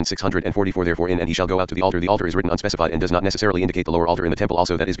 Vayikra 2644 Therefore in and he shall go out to the altar. The altar is written unspecified and does not necessarily indicate the lower altar in the temple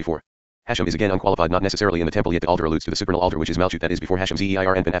also, that is before Hashem is again unqualified, not necessarily in the temple, yet the altar alludes to the supernal altar which is Malchut, that is before Hashem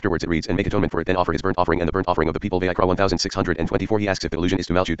Zeir Anpin. Afterwards it reads, and make atonement for it, then offer his burnt offering and the burnt offering of the people. Vayikra 1624 He asks if the allusion is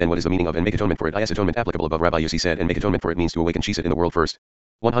to Malchut, then what is the meaning of and make atonement for it? Is atonement applicable above? Rabbi Yossi said, and make atonement for it means to awaken Chesed in the world first.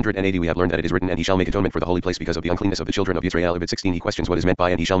 180 We have learned that it is written, and he shall make atonement for the holy place because of the uncleanness of the children of Israel. Ibid 16 He questions what is meant by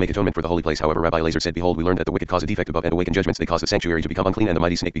and he shall make atonement for the holy place. However, Rabbi Elazar said, behold, we learned that the wicked cause a defect above and awaken judgments. They cause the sanctuary to become unclean, and the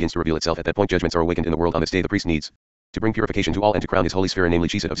mighty snake begins to reveal itself. At that point judgments are awakened in the world. On this day the priest needs to bring purification to all and to crown his holy sphere, namely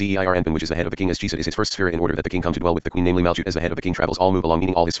Chesed of Zeir Anpin, which is the head of the king, as Chesed is his first sphere, in order that the king come to dwell with the queen, namely Malchut as the head of the king travels all move along,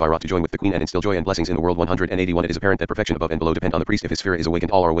 meaning all his Sphirot to join with the queen and instill joy and blessings in the world. 181 It is apparent that perfection above and below depend on the priest. If his sphere is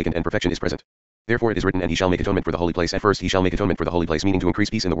awakened, all are awakened and perfection is present. Therefore it is written, and he shall make atonement for the holy place. At first he shall make atonement for the holy place, meaning to increase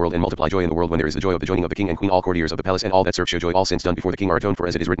peace in the world and multiply joy in the world. When there is the joy of the joining of the king and queen, all courtiers of the palace and all that serve show joy. All sins done before the king are atoned for,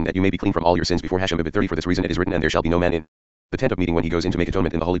 as it is written, that you may be clean from all your sins before Hashem. Ibid 30 For this reason it is written, and there shall be no man in the tent of meeting when he goes in to make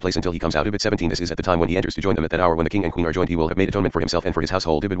atonement in the holy place until he comes out. Ibid 17 This is at the time when he enters to join them. At that hour when the king and queen are joined, he will have made atonement for himself and for his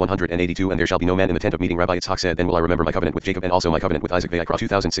household. Ibid 182 And there shall be no man in the tent of meeting. Rabbi Yitzhak said, then will I remember my covenant with Jacob and also my covenant with Isaac. Vayikra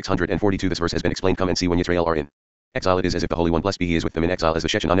 2642 This verse has been explained. Come and see when Yisrael are in exile, it is as if the Holy One blessed be he is with them in exile, as the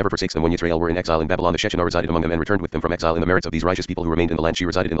Shechinah never forsakes them. When Yisrael were in exile in Babylon, the Shechinah resided among them and returned with them from exile. In the merits of these righteous people who remained in the land, she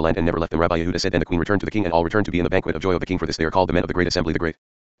resided in the land and never left them. Rabbi Yehuda said, then the queen returned to the king, and all returned to be in the banquet of joy of the king. For this they are called the men of the great assembly. The great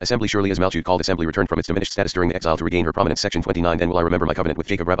assembly surely as Malchut called assembly returned from its diminished status during the exile to regain her prominence. Section 29 Then will I remember my covenant with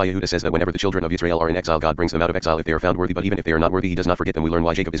Jacob. Rabbi Yehuda says that whenever the children of Israel are in exile, God brings them out of exile if they are found worthy, but even if they are not worthy he does not forget them. We learn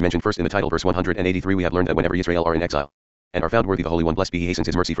why Jacob is mentioned first in the title. Verse 183 We have learned that whenever Israel are in exile and are found worthy, the Holy One blessed be he hastens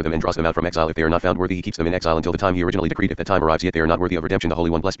his mercy for them and draws them out from exile. If they are not found worthy, he keeps them in exile until the time he originally decreed. If that time arrives yet they are not worthy of redemption, the Holy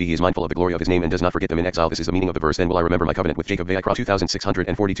One blessed be he is mindful of the glory of his name and does not forget them in exile. This is the meaning of the verse, then will I remember my covenant with Jacob. Vayikra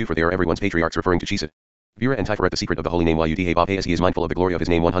 2642 For they are everyone's patriarchs, referring to Chesed, Vera and Tiferet, the secret of the holy name Yud Vav He, as he is mindful of the glory of his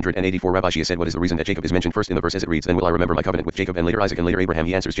name. 184 Rabbi Shia said, what is the reason that Jacob is mentioned first in the verse? As it reads, then will I remember my covenant with Jacob and later Isaac and later Abraham.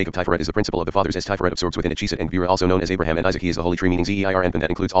 He answers, Jacob Tiferet is the principle of the fathers, as Tiferet absorbs within it Chesed and Vera, also known as Abraham and Isaac. He is the holy tree, meaning Zeir Anpin, that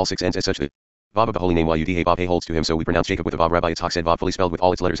includes all 6 ends. As such the Vav of the holy name Yud Vav He holds to him, so we pronounce Jacob with a Vav. Rabbi Yitzhak said Vav fully spelled with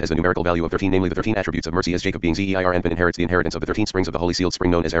all its letters has the numerical value of 13, namely the 13 attributes of mercy, as Jacob being Zeir Anpin inherits the inheritance of the 13 springs of the holy sealed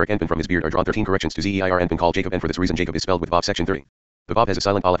spring known as Arik Anpin. From his beard are drawn 13 corrections to Zeir Anpin called Jacob, and for this reason Jacob is spelled with Vav. Section 30 The Vav has a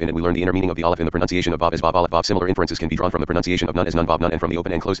silent aleph in it. We learn the inner meaning of the aleph in the pronunciation of Vav as Vav Aleph Vav. Similar inferences can be drawn from the pronunciation of Nun as Nun Vav Nun, and from the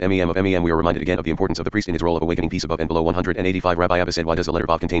open and closed mem of mem. We are reminded again of the importance of the priest in his role of awakening peace above and below. 185 Rabbi Abba said, why does the letter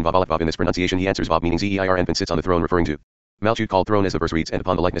Vav contain Vav Aleph Vav in this pronunciation? He answers, Vav meaning Zeir Anpin sits on the throne, referring to Malchut called throne as the verse reads, and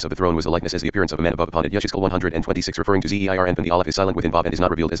upon the likeness of the throne was the likeness as the appearance of a man above upon it. Yechezkel 126 referring to Zeir Anpin. The aleph is silent within Vav and is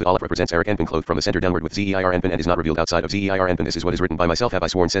not revealed, as the aleph represents Arik Anpin clothed from the center downward with Zeir Anpin and is not revealed outside of Zeir Anpin. This is what is written, by myself have I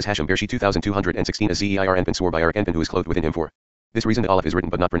sworn, says Hashem. Bereshit 2216 as Zeir Anpin swore by Arik Anpin who is clothed within him. For this reason the aleph is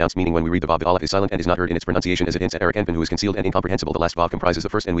written but not pronounced, meaning when we read the Vav the aleph is silent and is not heard in its pronunciation, as it hints at Arik Anpin who is concealed and incomprehensible. The last Vav comprises the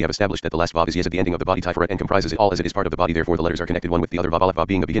first, and we have established that the last Vav is Yesod, the ending of the body Tiferet, and comprises it all as it is part of the body. Therefore the letters are connected one with the other. Vav Aleph Vav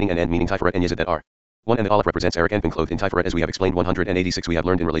being the beginning and end, meaning Tiferet and Yesod, that are 1. And the Aleph represents Eric and been clothed in Tiferet as we have explained. 186 We have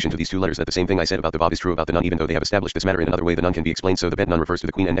learned in relation to these two letters that the same thing I said about the Vav is true about the Nun, even though they have established this matter in another way. The Nun can be explained so the bent Nun refers to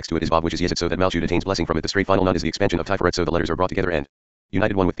the queen and next to it is Vav, which is Yesod, so that Malchut attains blessing from it. The straight final Nun is the expansion of Tiferet, so the letters are brought together and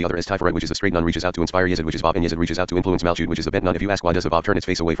united one with the other as Tiferet, which is the straight Nun, reaches out to inspire Yesod, which is Vav, and Yesod reaches out to influence Malchut, which is the bent Nun. If you ask why does the Vav turn its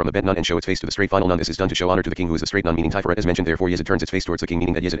face away from the bent Nun and show its face to the straight final Nun, this is done to show honor to the king who is the straight Nun, meaning Tiferet as mentioned. Therefore Yesod turns its face towards the king,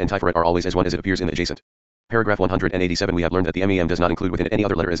 meaning that Yesod and Tiferet are always as one as it appears in the adjacent. Paragraph 187 We have learned that the MEM does not include within it any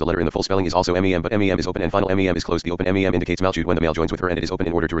other letter, as the letter in the full spelling is also MEM, but MEM is open and final MEM is closed. The open MEM indicates Malchut when the male joins with her and it is open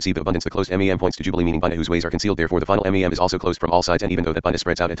in order to receive the abundance. The closed MEM points to Jubilee, meaning Bina, whose ways are concealed. Therefore the final MEM is also closed from all sides, and even though that Bina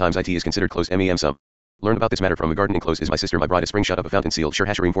spreads out at times, it is considered closed MEM. Some learn about this matter from a garden enclosed is my sister, my bride, a spring shut up, a fountain sealed. Shir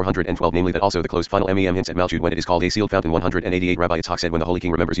Hasharim 412 Namely that also the closed final MEM hints at Malchut when it is called a sealed fountain. 188 Rabbi Yitzhak said when the holy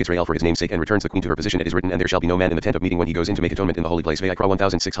king remembers Yisrael for his name's sake and returns the queen to her position, it is written, and there shall be no man in the tent of meeting when he goes in to make atonement in the holy place. Vayikra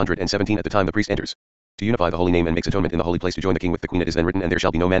 1617 At the time the priest enters to unify the holy name and makes atonement in the holy place to join the king with the queen, it is then written, and there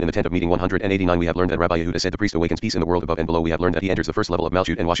shall be no man in the tent of meeting. 189 We have learned that Rabbi Yehuda said the priest awakens peace in the world above and below. We have learned that he enters the first level of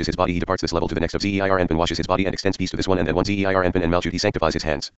Malchut and washes his body. He departs this level to the next of Zeir Anpin, washes his body and extends peace to this one, and then one Zeir Anpin and Malchut he sanctifies his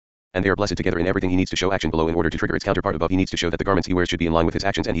hands. And they are blessed together in everything. He needs to show action below in order to trigger its counterpart above. He needs to show that the garments he wears should be in line with his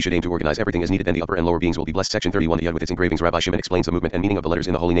actions, and he should aim to organize everything as needed. Then the upper and lower beings will be blessed. Section 31 The Yud with its engravings. Rabbi Shimon explains the movement and meaning of the letters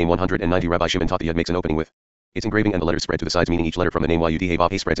in the holy name. 190 Rabbi Shimon taught the Yud makes an opening with its engraving and the letters spread to the sides, meaning each letter from the name Yud He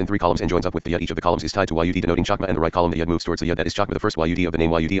Vav He spreads in 3 columns and joins up with the Yud. Each of the columns is tied to Yud denoting Chakma, and the right column the Yud moves towards the Yud that is Chakma. The first Yud of the name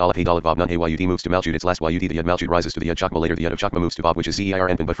Yud Aleph He Dalet Vav Nun He Yud moves to Malchut. Its last Yud the Yud Malchut rises to the Yud Chakma. Later the Yud of Chakma moves to Vav, which is Zeir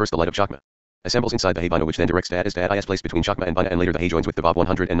Anpin, but first the light of Chakma assembles inside the He Bina, which then directs to Ad, as to Ad is placed between Chakma and Bina, and later the He joins with the Vav.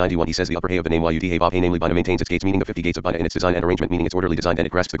 191 He says the upper He of the name Yud He Vav He, namely Bina, maintains its gates, meaning the 50 gates of Bina, in its design and arrangement, meaning its orderly design, and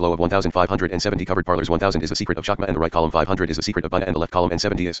it grasps the glow of 1570 covered parlors. 1000 is the secret of Chakma and the right column, 500 is the secret of Bina and the left column, and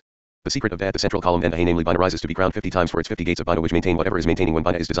 70 is the secret of Dad, the central column, and the He, namely Bina, rises to be crowned 50 times for its 50 gates of Bina, which maintain whatever is maintaining when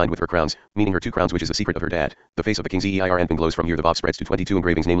Bina is designed with her crowns, meaning her 2 crowns, which is the secret of her Dad. The face of the king Zeir Anpin glows from here. The Vav spreads to 22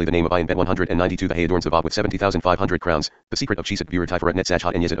 engravings, namely the name of I and Bet. 192 The He adorns the Vav with 70,500 crowns. The secret of Chesed, Vira, Tiferet, Netzach,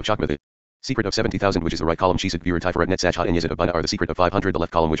 Hot, and Yesod of Chakma. The secret of 70,000, which is the right column, Chesed, Vira, Tiferet, Netzach, Hot, and Yesod of Bina, are the secret of 500. The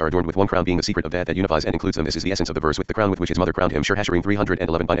left column, which are adorned with 1 crown, being the secret of Dad that unifies and includes them. This is the essence of the verse with the crown with which his mother crowned him. Shir Hasharim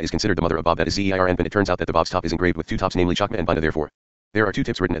 311 Bina is considered the mother of Vav, that is Zeir Anpin. It turns out that the Vav's top is engraved with 2 tops, namely Chakma and Bina. Therefore there are 2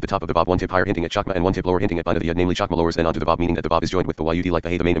 tips written at the top of the Vav, 1 tip higher hinting at Chakma and 1 tip lower hinting at Bina. The Yud, namely Chakma, lowers then onto the Vav, meaning that the Vav is joined with the Yud like the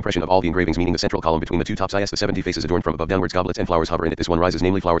He. The main impression of all the engravings, meaning the central column between the 2 tops, is the 70 faces adorned from above downwards. Goblets and flowers hover in it. This one rises,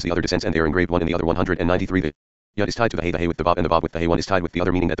 namely flowers, the other descends, and they are engraved, one in the other. 193 The Yud is tied to the He with the Vav, and the Vav with the He. One is tied with the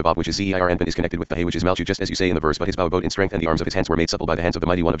other, meaning that the Vav, which is Zeir Anpin, is connected with the He, which is Malchut, just as you say in the verse. But his bow abode in strength, and the arms of his hands were made supple by the hands of the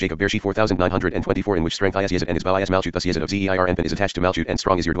mighty one of Jacob. Bereshit 4924 In which strength is Yesod and his bow is Malchut. Thus Yesod of Zeir Anpin is attached to Malchut, and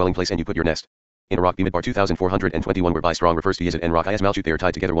strong is your dwelling place, and you put your nest in a rock. Bimidbar 2421 whereby strong refers to Yesod and rock is Malchut. They are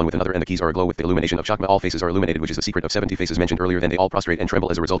tied together one with another, and the keys are aglow with the illumination of Chakma. All faces are illuminated, which is the secret of 70 faces mentioned earlier. Then they all prostrate and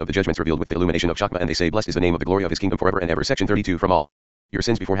tremble as a result of the judgments revealed with the illumination of Chakma, and they say, blessed is the name of the glory of his kingdom forever and ever. Section 32 From all your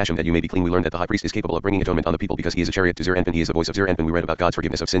sins before Hashem that you may be clean. We learned that the high priest is capable of bringing atonement on the people because he is a chariot to Zeir Anpin. He is the voice of Zeir Anpin. We read about God's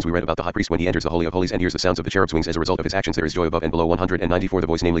forgiveness of sins. We read about the high priest when he enters the holy of holies and hears the sounds of the cherub's wings. As a result of his actions there is joy above and below. 194 The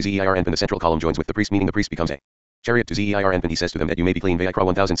voice, namely Zeir Anpin, the central column, joins with the priest, meaning the priest becomes a chariot to Zeir Anpin. He says to them that you may be clean. Vayikra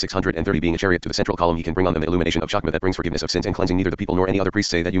 1630 Being a chariot to the central column, he can bring on them the illumination of Chakma that brings forgiveness of sins and cleansing. Neither the people nor any other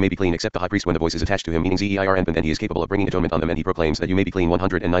priest say that you may be clean except the high priest when the voice is attached to him, meaning Zeir Anpin. Then he is capable of bringing atonement on them, and he proclaims that you may be clean.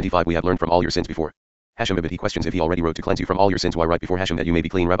 195 We have learned from all your sins before Hashem. He questions if he already wrote to cleanse you from all your sins. Why write before Hashem that you may be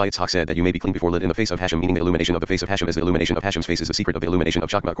clean? Rabbi Yitzhak said that you may be clean before lit in the face of Hashem, meaning the illumination of the face of Hashem, as the illumination of Hashem's face is the secret of the illumination of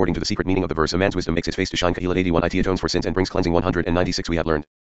Chakma. According to the secret meaning of the verse, a man's wisdom makes his face to shine. Kahilot 81 It atones for sins and brings cleansing. 196 We have learned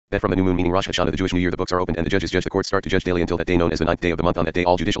that from the new moon, meaning Rosh Hashanah, the Jewish New Year, the books are opened and the judges judge. The courts start to judge daily until that day known as the 9th day of the month. On that day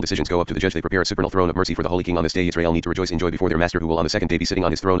all judicial decisions go up to the judge. They prepare a supernal throne of mercy for the holy king. On this day Israel need to rejoice in joy before their master, who will on the 2nd day be sitting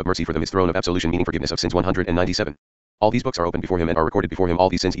on his throne of mercy for them, his throne of absolution, meaning forgiveness of sins. 197 All these books are opened before him and are recorded before him. All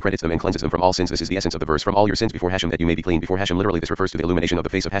these sins he credits them and cleanses them from all sins. This is the essence of the verse. From all your sins before Hashem that you may be clean. Before Hashem, literally this refers to the illumination of the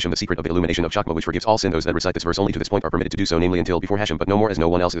face of Hashem, the secret of the illumination of Chakma, which forgives all sin. Those that recite this verse only to this point are permitted to do so, namely until before Hashem, but no more, as no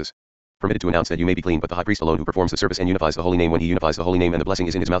one else is permitted to announce that you may be clean, but the high priest alone, who performs the service and unifies the holy name. When he unifies the holy name and the blessing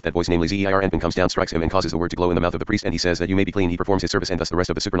is in his mouth, that voice, namely Zeir Anpin, comes down, strikes him, and causes the word to glow in the mouth of the priest, and he says that you may be clean. He performs his service, and thus the rest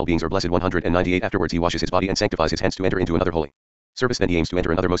of the supernal beings are blessed. 198 Afterwards he washes his body and sanctifies his hands to enter into another holy service. Then he aims to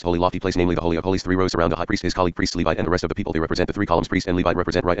enter another most holy lofty place, namely the holy of holies. 3 rows surround the high priest, his colleague priest Levite, and the rest of the people. They represent the 3 columns. Priest and Levite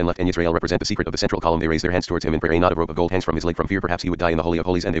represent right and left, and Yisrael represent the secret of the central column. They raise their hands towards him in prayer. A knot of rope of gold hangs from his leg. From fear perhaps he would die in the holy of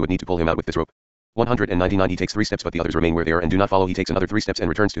holies, and they would need to pull him out with this rope. 199 He takes 3 steps, but the others remain where they are and do not follow. He takes another 3 steps and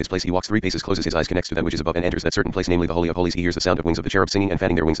returns to his place. He walks 3 paces, closes his eyes, connects to that which is above, and enters that certain place, namely the holy of holies. He hears the sound of wings of the cherubs singing and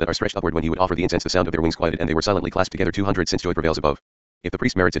fanning their wings that are stretched upward. When he would offer the incense, the sound of their wings quieted, and they were silently clasped together. 200 Since joy prevails above, if the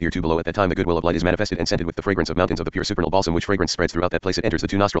priest merits it here too below, at that time the goodwill of light is manifested and scented with the fragrance of mountains of the pure supernal balsam, which fragrance spreads throughout that place. It enters the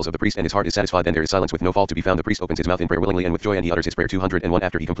 2 nostrils of the priest, and his heart is satisfied. Then there is silence with no fault to be found. The priest opens his mouth in prayer willingly and with joy, and he utters his prayer. 201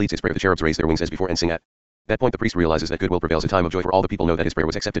 After he completes his prayer, the cherubs raise their wings as before and sing at That point the priest realizes that goodwill prevails, a time of joy for all the people know that his prayer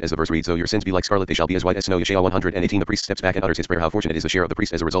was accepted, as the verse reads, though your sins be like scarlet they shall be as white as snow. Yeshaya 118. The priest steps back and utters his prayer. How fortunate is the share of the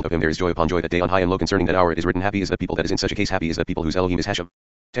priest, as a result of him there is joy upon joy that day on high and low. Concerning that hour it is written, happy is the people that is in such a case, happy is the people whose Elohim is Hashem.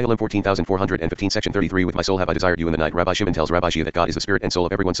 Tehillim 14,415 Section 33. With my soul have I desired you in the night. Rabbi Shimon tells Rabbi Shia that God is the spirit and soul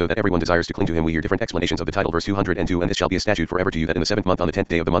of everyone, so that everyone desires to cling to him. We hear different explanations of the title. Verse 202. And this shall be a statute forever to you, that in the 7th month on the 10th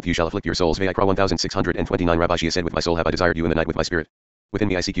day of the month you shall afflict your souls. Vayikra 1629. Rabbi Shia said, with my soul have I desired you in the night, with my spirit within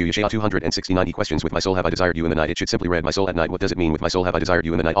me I seek you. Yeshaya 269. He questions, with my soul have I desired you in the night. It should simply read, my soul at night. What does it mean, with my soul have I desired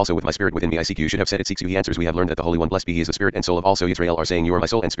you in the night? Also, with my spirit within me I seek you should have said, it seeks you. He answers, we have learned that the Holy One, blessed be he, is the spirit and soul of all. So Yisrael are saying, you are my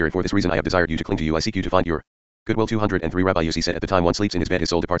soul and spirit. For this reason I have desired you, to cling to you. I seek you to find your goodwill. 203. Rabbi Yossi said, at the time one sleeps in his bed his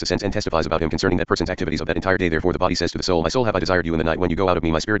soul departs, ascends, and testifies about him concerning that person's activities of that entire day. Therefore the body says to the soul, my soul have I desired you in the night. When you go out of me,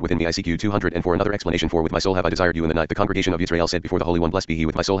 my spirit within me I seek you. 204. Another explanation for with my soul have I desired you in the night. The congregation of Yisrael said before the Holy One, blessed be he,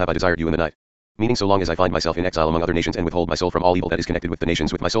 with my soul have I desired you in the night. Meaning, so long as I find myself in exile among other nations and withhold my soul from all evil that is connected with the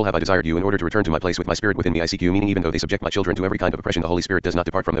nations, with my soul have I desired you in order to return to my place. With my spirit within me I seek you. Meaning, even though they subject my children to every kind of oppression, the Holy Spirit does not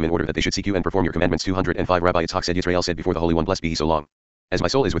depart from them in order that they should seek you and perform your commandments. 205. Rabbi Yitzhak said, Yisrael said before the Holy One, blessed be he, so long as my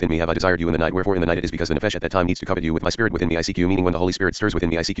soul is within me have I desired you in the night. Wherefore in the night it is because the nefesh at that time needs to covet you. With my spirit within me I seek you. Meaning, when the Holy Spirit stirs within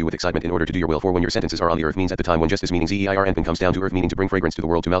me I seek you with excitement in order to do your will. For when your sentences are on the earth means at the time when justice, meaning zeir and comes down to earth, meaning to bring fragrance to the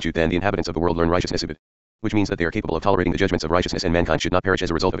world, to malchut, then the inhabitants of the world learn righteousness of it, which means that they are capable of tolerating the judgments of righteousness, and mankind should not perish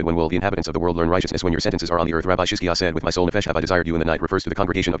as a result of it. When will the inhabitants of the world learn righteousness? When your sentences are on the earth. Rabbi Shizkiah said, with my soul nefesh have I desired you in the night, refers to the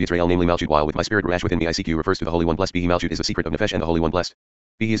congregation of Yisrael, namely malchut, while with my spirit ruach within me I seek you refers to the Holy One, blessed be he. Malchut is the secret of nefesh and the Holy One, blessed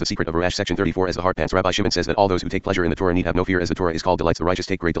be he, is the secret of ruach. Section 34. As the heart pants. Rabbi Shimon says that all those who take pleasure in the Torah need have no fear, as the Torah is called delights. The righteous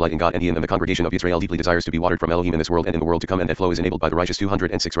take great delight in God, and he in them. The congregation of Yisrael deeply desires to be watered from Elohim in this world and in the world to come, and that flow is enabled by the righteous.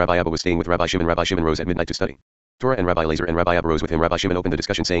 206. Rabbi Abba was staying with Rabbi Shimon. Rabbi Shimon rose at midnight to study Torah, and Rabbi Lazar and Rabbi Abba rose with him. Rabbi Shimon opened the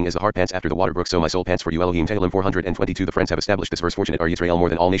discussion saying, as the heart pants after the water brook, so my soul pants for you, Elohim. Tehillim 422. The friends have established this verse, fortunate are Yisrael more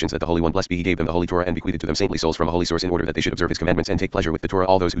than all nations that the Holy One, blessed be he, gave them the holy Torah and bequeathed to them saintly souls from a holy source in order that they should observe his commandments and take pleasure with the Torah.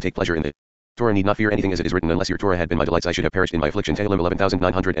 All those who take pleasure in the Torah need not fear anything, as it is written, unless your Torah had been my delights I should have perished in my affliction. Tehillim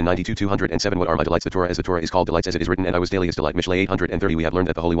 11992. 207. What are my delights? The Torah, as the Torah is called delights, as it is written, and I was daily his delight. Mishlei 830. We have learned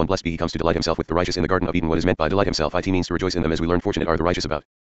that the Holy One, blessed be he, comes to delight himself with the righteous in the Garden of Eden. What is meant by delight himself? It means to rejoice in them, as we learned, fortunate are the righteous about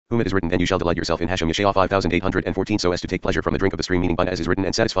whom it is written, and you shall delight yourself in Hashem. Yeshaya 5814. So as to take pleasure from the drink of the stream, meaning by as is written,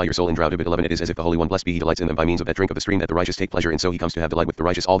 and satisfy your soul in drought. 11. It is as if the Holy One, blessed be he, delights in them by means of that drink of the stream that the righteous take pleasure in, so he comes to have delight with the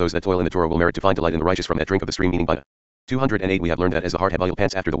righteous. All those that toil in the Torah will merit to find delight in the righteous from that drink of the stream, meaning by 208. We have learned that as the heart Habayil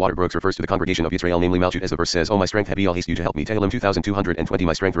pants after the water brooks refers to the congregation of Yisrael, namely malchut, as the verse says, O my strength Habayil, haste you to help me. Tehillim 2220.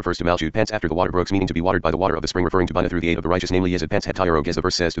 My strength refers to malchut, pants after the water brooks, meaning to be watered by the water of the spring, referring to Bana through the aid of the righteous, namely Yezid pants Hatayarog, as the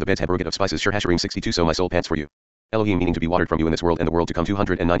verse says, to the beds Habaroget of spices. Shir Hasharim 62. So my soul pants for you, Elohim, meaning to be watered from you in this world and the world to come.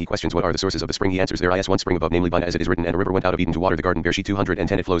 209. He questions, what are the sources of the spring? He answers, there is one spring above, namely Bana, as it is written, and a river went out of Eden to water the garden. Bereshit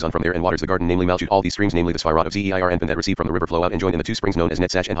 210. It flows on from there and waters the garden, namely malchut. All these streams, namely the Sfirot of Zeir Anpin that receive from the river, flow out and join in the two springs known as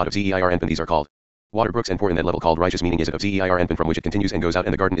Netzach and Hod of Zeir Anpin. These are called water brooks, and pour in that level called righteous, meaning Yezid of Zeir Anpin, from which it continues and goes out,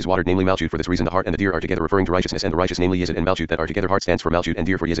 and the garden is watered, namely malchut. For this reason the heart and the deer are together, referring to righteousness, and the righteous, namely Yezid and malchut, that are together. Heart stands for malchut and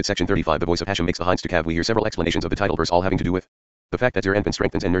deer for Yezid. Section 35. The voice of Hashem makes the hinds to calve. We hear several explanations of the title verse, all having to do with the fact that Zeir Anpin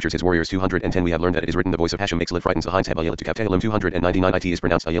strengthens and nurtures his warriors. 210. We have learned that it is written, the voice of Hashem makes live, frightens the hinds. Habayelet to calve. Tehillim 299. It is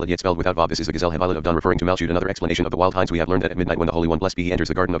pronounced ayelet yet spelled without vav. This is the gazelle Habayelet of Dan, referring to malchut. Another explanation of the wild hinds. We have learned that at midnight when the Holy One, blessed be he, enters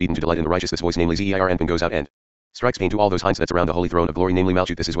the Garden of Eden to delight in the righteous, this voice, namely Zeir Anpin, goes out and strikes pain to all those hinds that surround the holy throne of glory, namely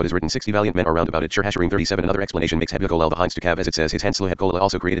malchut. This is what is written, 60 valiant men are round about it. Shir Hasharim 37. Another explanation makes Heb Yakolel the hinds to calve, as it says, his hand Slohet Kolel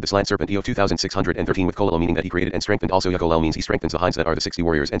also created the slant serpent. Eo 2613. With Kolel, meaning that he created and strengthened. Also Yakolel means he strengthens the hinds that are the 60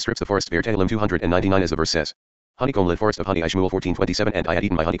 warriors and strips the forest bare. Tehillim 299. As the verse says, honeycomb lit forest of honey. Shmuel 14:27. And I had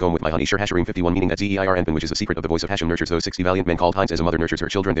eaten my honeycomb with my honey. Shir Hasharim 51. Meaning that Zeir Anpin, which is the secret of the voice of Hashem, nurtures those 60 valiant men called hinds as a mother nurtures her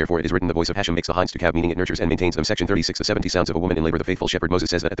children. Therefore it is written, the voice of Hashem makes the hinds to calve, meaning it nurtures and maintains them. Section 36. The 70 sounds of a woman in labor. The faithful shepherd Moses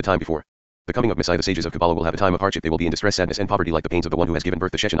says that at the time before the coming of Messiah, the sages of Kabbalah will have a time of hardship. They will be in distress, sadness, and poverty, like the pains of the one who has given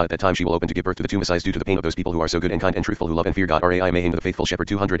birth to Shechinah. At that time she will open to give birth to the two Messiahs, due to the pain of those people who are so good and kind and truthful, who love and fear God. Rai Mayhem, the faithful shepherd.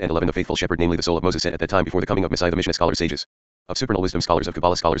 211. The faithful shepherd, namely the soul of Moses, said at that time before the coming of Messiah, the Mishnah scholars, sages of supernal wisdom, scholars of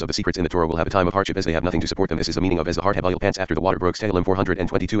Kabbalah, scholars of the secrets in the Torah will have a time of hardship, as they have nothing to support them. This is the meaning of as the heart Habayil pants after the water brooks. Tehillim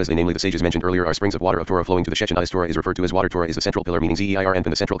 422. As they, namely the sages mentioned earlier, are springs of water of Torah flowing to the Shechinah. Torah is referred to as water. Torah is the central pillar, meaning Zeir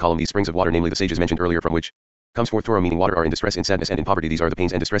Anpin, the central column. These springs of water, namely the sages mentioned earlier, from which comes forth Torah, meaning water, are in distress, in sadness, and in poverty. These are the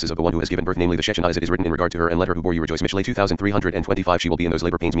pains and distresses of the one who has given birth, namely the Shechinah, as it is written in regard to her, and let her who bore you rejoice. Mishlei 2325. She will be in those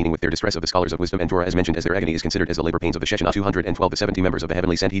labor pains, meaning with their distress, of the scholars of wisdom and Torah, as mentioned, as their agony is considered as the labor pains of the Shechinah. 212. The 70 members of the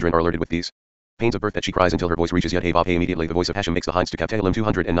heavenly Sanhedrin are alerted with these pains of birth, that she cries until her voice reaches Yud Hey Vav Hey. Immediately the voice of Hashem makes the hinds to calve. Tehillim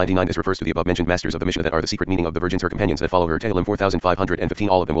 299. This refers to the above mentioned masters of the Mishnah that are the secret meaning of the virgins, her companions that follow her. Tehillim 4515.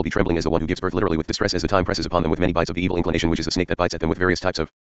 All of them will be trembling as the one who gives birth, literally with distress, as the time presses upon them with many bites of the evil inclination, which is the snake that bites at them with various types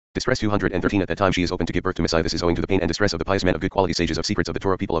of distress. 213. At that time she is open to give birth to Messiah. This is owing to the pain and distress of the pious men of good quality, sages of secrets of the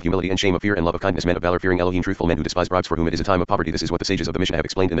Torah, people of humility and shame, of fear and love of kindness, men of valor, fearing Elohim, truthful men who despise bribes, for whom it is a time of poverty. This is what the sages of the Mishnah have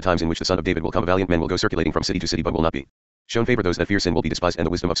explained. In the times in which the son of David will come, valiant men will go circulating from city to city, but will not be Shown favor those that fear sin will be despised, and the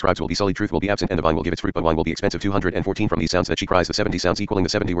wisdom of scribes will be sullied. Truth will be absent, and the vine will give its fruit, but wine will be expensive. 214 From these sounds that she cries, the 70 sounds equaling the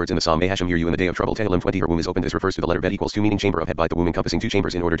 70 words in the psalm. May Hashem hear you in the day of trouble. Tehillim 20 Her womb is opened. This refers to the letter Bet equals 2, meaning chamber of head, by the womb encompassing 2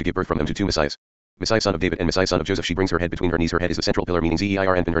 chambers in order to give birth from them to 2 messiahs. Messiah son of David and Messiah son of Joseph. She brings her head between her knees. Her head is the central pillar, meaning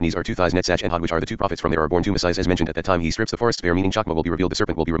Zeir, and her knees are 2 thighs, Netzach and Hod, which are the 2 prophets. From there are born 2 messiahs, as mentioned at that time. He strips the forest sphere, meaning Chakma will be revealed. The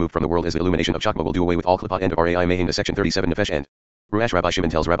serpent will be removed from the world, as the illumination of Chakma will do away with all Klippot. End of Rai Mahim. Section 37 Nefesh and Ruach. Rabbi Shimon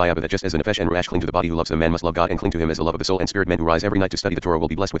tells Rabbi Abba that just as the Nefesh and Ruach cling to the body, who loves them, man must love God and cling to him as the love of the soul and spirit. Men who rise every night to study the Torah will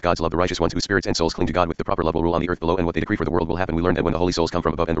be blessed with God's love. The righteous ones whose spirits and souls cling to God with the proper love will rule on the earth below, and what they decree for the world will happen. We learned that when the holy souls come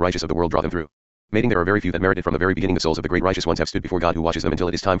from above and the righteous of the world draw them through mating, there are very few that merit it. From the very beginning, the souls of the great righteous ones have stood before God, who watches them until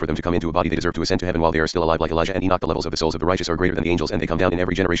it is time for them to come into a body. They deserve to ascend to heaven while they are still alive, like Elijah and Enoch. The levels of the souls of the righteous are greater than the angels, and they come down in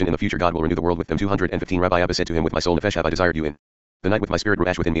every generation. In the future, God will renew the world with them. 215 Rabbi Abba said to him, with my soul Nefesh have I desired you in the night, with my spirit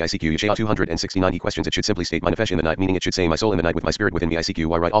Ruach within me I seek you. Yeshayah 269 He questions, it should simply state my Nefesh in the night, meaning it should say my soul in the night with my spirit within me I seek you.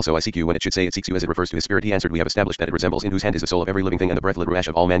 Why write also I seek you when it should say it seeks you, as it refers to his spirit? He answered, we have established that it resembles, in whose hand is the soul of every living thing and the breath Ruach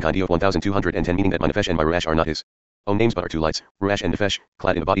of all mankind. Of 1210 meaning that my Nefesh and my Ruach are not his own names but are 2 lights, Ruach and Nefesh,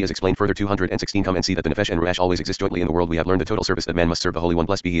 clad in a body, as explained further. 216 Come and see that the Nefesh and Ruach always exist jointly in the world. We have learned the total service that man must serve the Holy One,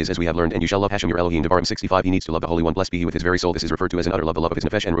 blessed be he, is as we have learned, and you shall love Hashem your Elohim. Devarim 65 He needs to love the Holy One, blessed be he, with his very soul. This is referred to as an utter love, the love of his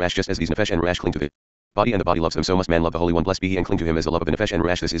Nefesh and Ruach. Just as these Nefesh and Ruach cling to the body and the body loves them, so must man love the Holy One, blessed be he, and cling to him as the love of the Nefesh and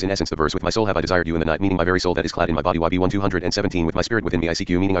Ruach. This is in essence the verse, with my soul have I desired you in the night, meaning my very soul that is clad in my body. YB 217 With my spirit within me I seek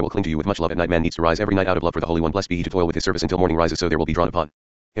you, meaning I will cling to you with much love. At night man needs to rise every night out of love for the Holy One, blessed be he, to toil with his service until morning rises, so there will be drawn upon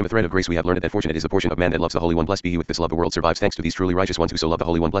him a thread of grace. We have learned that fortunate is the portion of man that loves the Holy One, blessed be he. With this love the world survives, thanks to these truly righteous ones who so love the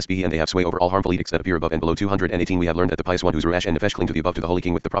Holy One, blessed be he, and they have sway over all harmful edicts that appear above and below. 218 We have learned that the pious one whose Ruach and Nefesh cling to the above, to the Holy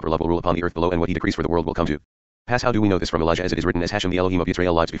King with the proper love, will rule upon the earth below, and what he decrees for the world will come to pass. How do we know this? From Elijah, as it is written, as Hashem the Elohim of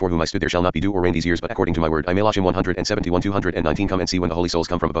Yisrael lives, before whom I stood, there shall not be dew or rain these years, but according to my word. I Melashim 171 219 Come and see when the holy souls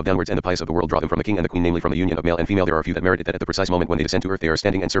come from above downwards, and the pious of the world draw them from the king and the queen, namely from the union of male and female. There are few that merit it, that at the precise moment when they descend to earth they are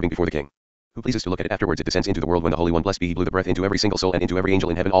standing and serving before the king, who pleases to look at it. Afterwards it descends into the world. When the Holy One, blessed be he, blew the breath into every single soul and into every angel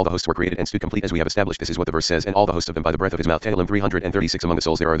in heaven, all the hosts were created and stood complete, as we have established. This is what the verse says, and all the hosts of them by the breath of his mouth. Tehillim 336 Among the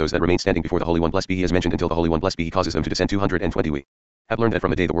souls there are those that remain standing before the Holy One, blessed be he, as mentioned, until the Holy One, blessed be he, causes them to descend. 220 We have learned that from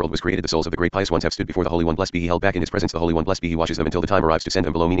the day the world was created, the souls of the great pious ones have stood before the Holy One, blessed be he, held back in his presence. The Holy One, blessed be he, watches them until the time arrives to send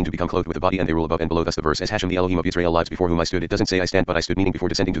them below, meaning to become clothed with the body, and they rule above and below. Thus the verse, as Hashem the Elohim of Yisrael lives, before whom I stood, it doesn't say I stand but I stood, meaning before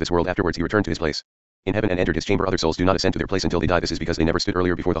descending to this world. Afterwards he returned to his place in heaven and entered his chamber. Other souls do not ascend to their place until they die. This is because they never stood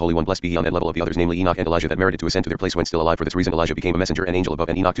earlier before the Holy One, blessed be he, on that level of the others, namely Enoch and Elijah, that merited to ascend to their place when still alive. For this reason Elijah became a messenger and angel above,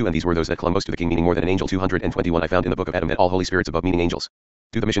 and Enoch too, and these were those that clung most to the king, meaning more than an angel. 221 I found in the book of Adam that all holy spirits above, meaning angels,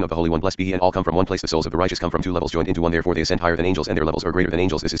 do the mission of the Holy One, blessed be he, and all come from one place. The souls of the righteous come from 2 levels joined into one, therefore they ascend higher than angels, and their levels are greater than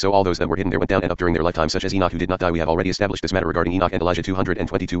angels. This is so all those that were hidden there went down and up during their lifetime, such as Enoch, who did not die. We have already established this matter regarding Enoch and Elijah.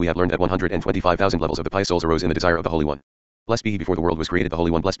 222 We have learned that 125,000 levels of the pious souls arose in the desire of the Holy One, blessed be he. Before the world was created, the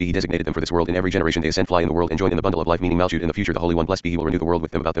Holy One, blessed be he, designated them for this world. In every generation they ascend, fly in the world, and join in the bundle of life, meaning Malchut. In the future the Holy One, blessed be he, will renew the world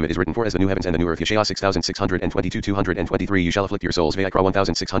with them. About them it is written, for as the new heavens and the new earth. Yeshayah 6622 223 You shall afflict your souls. Vayikra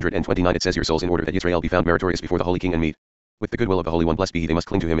 1629 It says, your souls, in order that Yisrael be found meritorious before the Holy King and meet with the goodwill of the Holy One, blessed be he, they must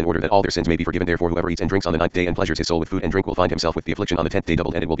cling to him in order that all their sins may be forgiven. Therefore whoever eats and drinks on the 9th day and pleasures his soul with food and drink will find himself with the affliction on the 10th day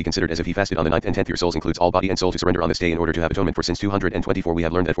doubled, and it will be considered as if he fasted on the 9th and 10th. Your souls includes all body and soul to surrender on this day in order to have atonement for sins. 224 We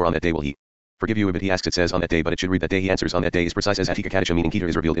have learned that for on that day will he forgive you. But he asks, it says on that day, but it should read that day. He answers, on that day is precise as Atika Kadisha, meaning Keter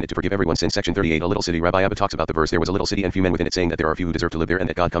is revealed in it to forgive everyone's sins. Section 38 A little city. Rabbi Abba talks about the verse, there was a little city and few men within it, saying that there are few who deserve to live there, and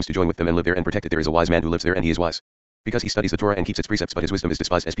that God comes to join with them and live there and protect it. There is a wise man who lives there, and he is wise because he studies the Torah and keeps its precepts, but his wisdom is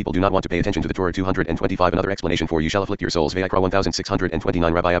despised as people do not want to pay attention to the Torah. 225 Another explanation for you shall afflict your souls. Vayikra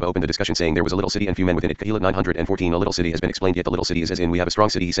 1629 Rabbi Abba opened the discussion saying, there was a little city and few men within it. Kahilot 914 A little city has been explained, yet the little city is as in we have a strong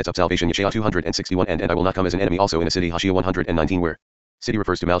city. He sets up salvation. Yeshayah 261 And I will not come as an enemy also in a city. Hashia 119 Where city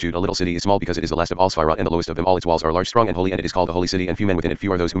refers to Malchut. A little city is small because it is the last of all Sphirot and the lowest of them all. Its walls are large, strong and holy, and it is called the holy city, and few men within it.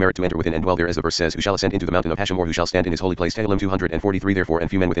 Few are those who merit to enter within and dwell there, as the verse says, who shall ascend into the mountain of Hashem, or who shall stand in his holy place. Tehillim 243 Therefore and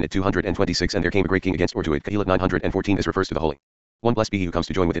few men within it. 226 And there came a great king against or to it. Kahilot 914 This refers to the Holy One, blessed be he who comes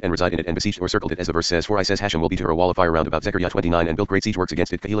to join with it and reside in it and besieged or circled it, as the verse says, for I says Hashem will be to her a wall of fire round about. Zechariah 29 And built great siege works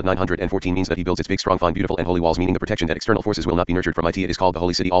against it. Kahilot 914 means that he builds its big, strong, fine, beautiful and holy walls, meaning the protection that external forces will not be nurtured from it. It is called the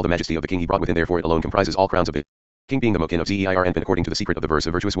holy city. All the majesty of the king he brought within, therefore it alone comprises all crowns of it. King being the Mokin of Zeir Anpin. According to the secret of the verse,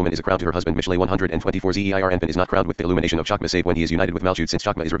 a virtuous woman is a crown to her husband. Mishlei 124 Zeir Anpin is not crowned with the illumination of Chakma save when he is united with Malchut, since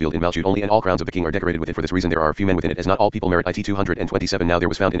Chakma is revealed in Malchut only, and all crowns of the king are decorated with it. For this reason there are few men within it, as not all people merit it. 227 Now there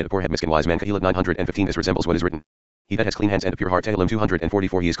was found in it a poor head miskin wise man. Kahilot 915 This resembles what is written, he that has clean hands and a pure heart. Tehillim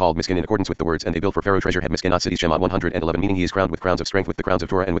 244 He is called miskin in accordance with the words, and they built for Pharaoh treasure head miskin not cities. Shemot 111 Meaning he is crowned with crowns of strength, with the crowns of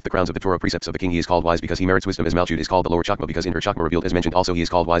Torah and with the crowns of the Torah precepts of the king. He is called wise because he merits wisdom, as Malchut is called the lower Chakma because in her Chakma revealed as mentioned. Also he is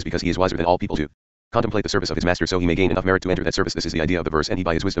called wise because he is wiser than all people to contemplate the service of his master, so he may gain enough merit to enter that service. This is the idea of the verse, and he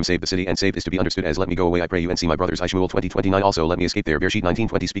by his wisdom saved the city, and saved is to be understood as let me go away I pray you and see my brothers. Shmuel 20:29 Also let me escape there. Bereshit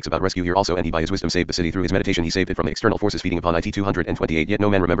 19:20 speaks about rescue here also, and he by his wisdom saved the city. Through his meditation he saved it from the external forces feeding upon it. 228 Yet no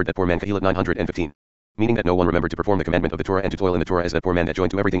man remembered that poor man. Kahilot 915 Meaning that no one remembered to perform the commandment of the Torah and to toil in the Torah as that poor man that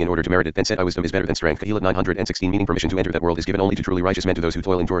joined to everything in order to merit it. Then said I, wisdom is better than strength. Kahilot 916. Meaning permission to enter that world is given only to truly righteous men, to those who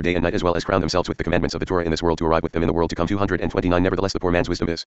toil in Torah day and night, as well as crown themselves with the commandments of the Torah in this world, to arrive with them in the world to come. 229. Nevertheless the poor man's wisdom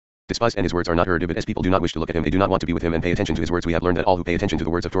is despised, and his words are not heard. But as people do not wish to look at him, they do not want to be with him and pay attention to his words. We have learned that all who pay attention to the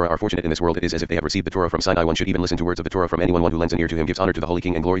words of Torah are fortunate in this world. It is as if they have received the Torah from Sinai. One should even listen to words of the Torah from anyone. One who lends an ear to him gives honor to the Holy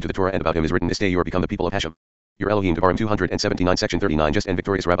King and glory to the Torah. And about him is written, this day you are become the people of Hashem, your Elohim. Devarim 279. Section 39. Just and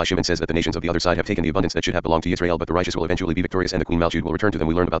victorious. Rabbi Shimon says that the nations of the other side have taken the abundance that should have belonged to Yisrael, but the righteous will eventually be victorious, and the queen Malchut will return to them.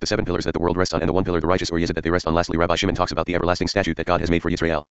 We learn about the 7 pillars that the world rests on, and the 1 pillar, the righteous or Yesod, that they rest on. Lastly, Rabbi Shimon talks about the everlasting statute that God has made for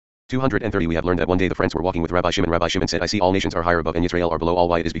Yisrael. 230. We have learned that one day the friends were walking with Rabbi Shimon. Rabbi Shimon said, I see all nations are higher above and Yisrael are below all.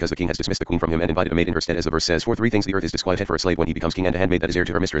 Why? It is because the king has dismissed the queen from him and invited a maid in her stead, as the verse says. For 3 things the earth is disquieted for a slave when he becomes king, and a handmaid that is heir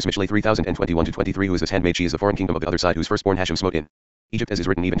to her mistress. Mishlei 3021-23. Who is this handmaid? She is the foreign kingdom of the other side, whose firstborn Hashem smote in Egypt, as is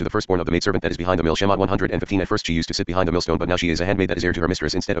written, even to the firstborn of the maidservant that is behind the mill. Shemot 115. At first she used to sit behind the millstone, but now she is a handmaid that is heir to her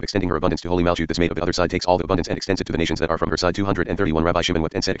mistress. Instead of extending her abundance to holy Malchut, this maid of the other side takes all the abundance and extends it to the nations that are from her side. 231. Rabbi Shimon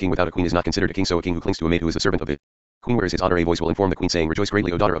wept and said, a king without a queen is not considered a king, so a king who clings to a maid who is the servant of the queen wears his honor. A voice will inform the queen, saying, rejoice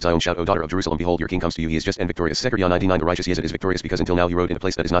greatly, O daughter of Zion, shout, O daughter of Jerusalem, behold, your king comes to you, he is just and victorious. Zechariah 99. The righteous Yesod is victorious because until now he rode in a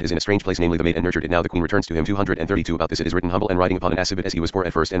place that is not his, in a strange place, namely the maid, and nurtured it. Now the queen returns to him. 232. About this it is written, humble and riding upon an ass, as he was poor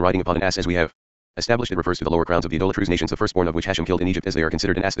at first, and riding upon an ass as we have established. It refers to the lower crowns of the idolatrous nations, the firstborn of which Hashem killed in Egypt, as they are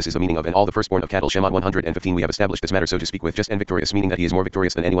considered an ass. This is the meaning of and all the firstborn of cattle. Shemot 115. We have established this matter, so to speak, with just and victorious, meaning that he is more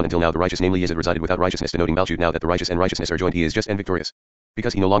victorious than anyone until now. The righteous, namely Yesod, resided without righteousness, denoting Malchut. Now that the righteous and righteousness are joined, he is just and victorious,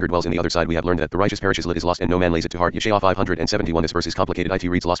 because he no longer dwells in the other side. We have learned that the righteous perishes, lit is lost, and no man lays it to heart. Yeshayah 571. This verse is complicated. It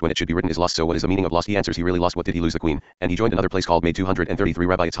reads lost when it should be written is lost. So what is the meaning of lost? He answers, he really lost. What did he lose? The queen. And he joined another place called maid. 233.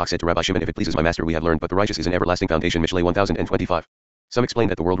 Rabbi Yitzhak said to Rabbi Shimon, if it pleases my master, we have learned, but the righteous is an everlasting foundation. Mishlei 1025. Some explain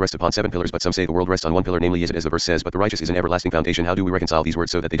that the world rests upon 7 pillars, but some say the world rests on 1 pillar, namely Yesod, as the verse says, but the righteous is an everlasting foundation. How do we reconcile these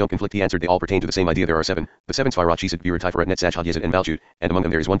words so that they don't conflict? He answered, they all pertain to the same idea. There are 7. The 7 Sfarot, Chesed, Beer, Tiferet, Netzach, Had, Yesod, and Malchut, and among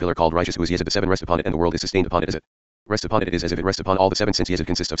them there is 1 pillar called righteous, who is Yesod. The 7 rest upon it, and the world is sustained upon it as it rests upon it. It is as if it rests upon all the 7, since Yesod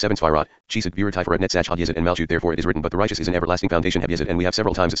consists of 7 Sfarot, Chesed, Beer, Tiferet, Netzach, Had, Yesod, and Malchut. Therefore it is written, but the righteous is an everlasting foundation, have Yesod, and we have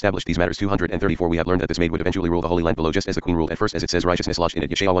several times established these matters. 234. We have learned that this maid would eventually rule the Holy Land below, just as the queen ruled at first, as it says, righteousness lodged in it.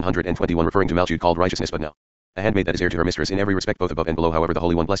 Yeshayah 121, referring to Malchut, called righteousness, but now a handmaid that is heir to her mistress in every respect, both above and below. However, the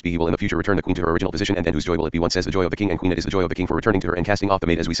Holy One, blessed be he, will in the future return the queen to her original position, and then whose joy will it be? One says the joy of the king and queen. It is the joy of the king for returning to her and casting off the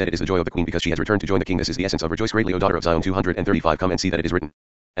maid. As we said, it is the joy of the queen because she has returned to join the king. This is the essence of rejoice greatly, O daughter of Zion. 235. Come and see that it is written,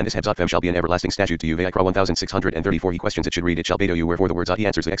 and this Hebzat Fem shall be an everlasting statute to you. Vayikra 1634. He questions, it should read, it shall be to you. Wherefore the word Zot? He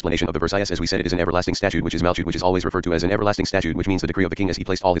answers the explanation of the verse. Yes, as we said, it is an everlasting statute, which is Malchut, which is always referred to as an everlasting statute, which means the decree of the king, as he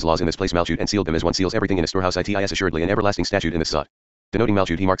placed all his laws in this place Malchut and sealed them as one seals everything in a storehouse. Itis assuredly an everlasting statute in this Zot, denoting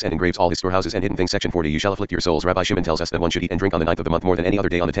Malchut. He marks and engraves all his storehouses and hidden things. Section 40. You shall afflict your souls. Rabbi Shimon tells us that one should eat and drink on the 9th of the month more than any other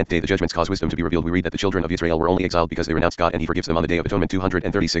day. On the 10th day the judgments cause wisdom to be revealed. We read that the children of Israel were only exiled because they renounced God, and he forgives them on the day of atonement.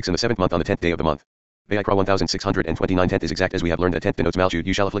 236. In the 7th month, on the 10th day of the month, Vayikra 1629. 10th is exact, as we have learned that 10th denotes Malchut.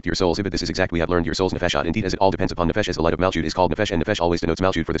 You shall afflict your souls. Ibid. This is exact. We have learned your souls nefeshot. Indeed, as it all depends upon nefesh, as the light of Malchut is called nefesh, and nefesh always denotes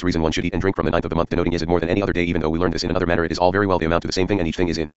Malchut. For this reason one should eat and drink from the 9th of the month, denoting Yesod more than any other day. Even though we learned this in another manner, it is all very well they amount to the same thing, and each thing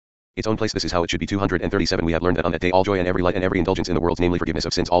is in its own place. This is how it should be. 237. We have learned that on that day all joy and every light and every indulgence in the world, namely forgiveness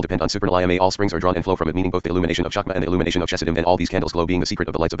of sins, all depend on supernal Ima. All springs are drawn and flow from it, meaning both the illumination of Chakma and the illumination of Chesedim. And all these candles glow, being the secret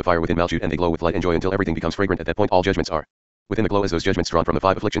of the lights of the fire within Malchut, and they glow with light and joy until everything becomes fragrant. At that point all judgments are within the glow, as those judgments drawn from the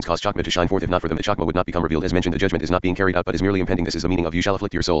 5 afflictions cause Chakma to shine forth. If not for them, the Chakma would not become revealed. As mentioned, the judgment is not being carried out but is merely impending. This is the meaning of you shall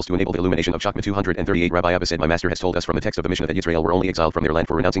afflict your souls, to enable the illumination of Chakma. 238. Rabbi Abba said, my master has told us from the text of the Mishnah that Yisrael were only exiled from their land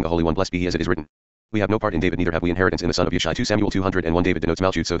for renouncing the Holy One, blessed be he, as it is written, we have no part in David, neither have we inheritance in the son of Yishai. 2 Samuel 201. David denotes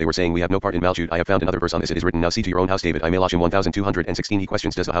Malchut, so they were saying we have no part in Malchut. I have found another verse on this. It is written, now see to your own house David. Melachim 1216. He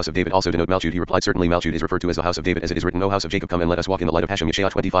questions, does the house of David also denote Malchut? He replied, certainly Malchut is referred to as the house of David, as it is written, O house of Jacob, come and let us walk in the light of Hashem.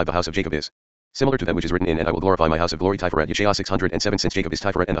 Yeshayah 25. The house of Jacob is similar to that which is written in, and I will glorify my house of glory. Tiferet. Yeshayah 607. Since Jacob is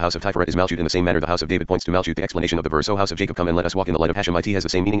Tiferet and the house of Tiferet is Malchut, in the same manner the house of David points to Malchut. The explanation of the verse, O house of Jacob, come and let us walk in the light of Hashem, it has the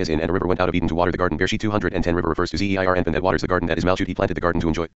same meaning as in, and a river went out of Eden to water the garden. Bereshit 210. River refers to Zeir Anpin that waters the garden, that is Malchut. He planted the garden to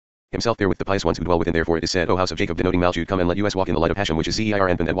enjoy himself there with the pious ones who dwell within. Therefore it is said, O house of Jacob, denoting Malchut, come and let us walk in the light of Hashem, which is Zeir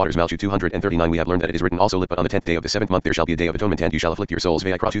Anpin that waters Malchut. 239. We have learned that it is written also lit, but on the 10th day of the 7th month there shall be a day of atonement, and you shall afflict your souls.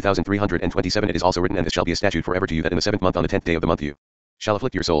 Vayikra 2327. It is also written, and this shall be a statute forever to you, that in the 7th month on the 10th day of the month you shall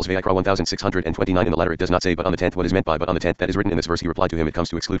afflict your souls. Vayikra 1629. In the latter it does not say but on the 10th. What is meant by but on the 10th that is written in this verse? He replied to him, it comes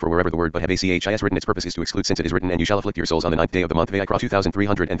to exclude, for wherever the word but have achis written, its purpose is to exclude, since it is written, and you shall afflict your souls on the 9th day of the month. Vayikra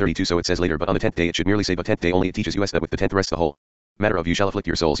 2332. So it says later but on the 10th day. It should merely say but 10th day only. It teaches us that with the 10th rests the whole matter of you shall afflict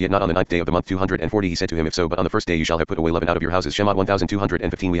your souls, yet not on the 9th day of the month. 240. He said to him, if so, but on the first day you shall have put away leaven out of your houses. Shemot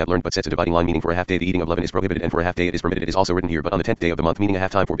 1215. We have learned but sets a dividing line, meaning for a half day the eating of leaven is prohibited, and for a half day it is permitted. It is also written here but on the 10th day of the month, meaning a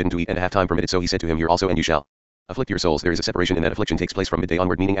half time forbidden to eat and a half time permitted. So he said to him here also, and you shall afflict your souls. There is a separation in that affliction takes place from midday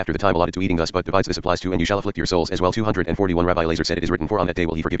onward, meaning after the time allotted to eating. Thus but divides this applies to and you shall afflict your souls as well. 241. Rabbi Lazar said, it is written, for on that day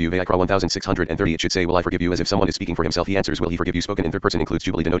will he forgive you. Vayikra 1630. It should say will I forgive you, as if someone is speaking for himself. He answers will he forgive you, spoken in third person includes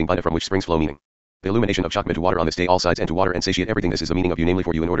jubilee, denoting bina, from which springs flow, meaning The illumination of Chakma to water on this day all sides and to water and satiate everything. This is the meaning of you, namely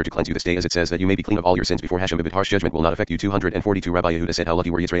for you in order to cleanse you this day, as it says that you may be clean of all your sins before Hashem. But harsh judgment will not affect you. 242 Rabbi Yehuda said, how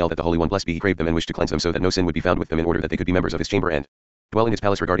lucky were Yisrael that the Holy One blessed be he craved them and wished to cleanse them so that no sin would be found with them, in order that they could be members of his chamber and dwell in his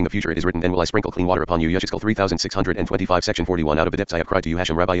palace. Regarding the future it is written, then will I sprinkle clean water upon you. Yechezkel 3625 section 41. Out of the depths I have cried to you.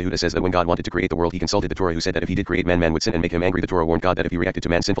 Hashem. Rabbi Yehuda says that when God wanted to create the world he consulted the Torah, who said that if he did create man, man would sin and make him angry. The Torah warned God that if he reacted to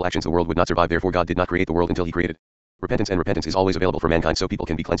man's sinful actions the world would not survive. Therefore God did not create the world until he created repentance, and repentance is always available for mankind so people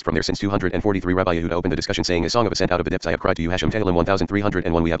can be cleansed from their sins. 243 Rabbi Yehuda opened the discussion saying, a song of ascent. Out of the depths I have cried to you. Hashem. Tehillim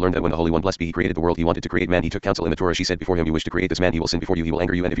 1301. We have learned that when the Holy One blessed be he created the world he wanted to create man. He took counsel in the Torah. She said before him, you wish to create this man, he will sin before you, he will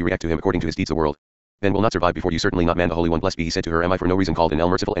anger you, and if you react to him according to his deeds the world then will not survive before you, certainly not man. The Holy One blessed be he said to her, am I for no reason called an El,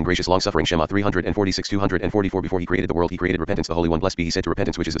 merciful and gracious, long-suffering? Shema 346 244. Before he created the world he created repentance. The Holy One blessed be he said to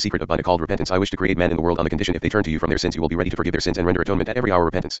repentance, which is the secret of Bina, called repentance, I wish to create man in the world on the condition if they turn to you from their sins you will be ready to forgive their sins and render atonement at every hour.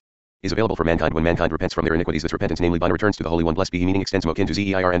 Repentance is available for mankind when mankind repents from their iniquities. This repentance, namely Bina, returns to the Holy One blessed be he, meaning extends Mokin to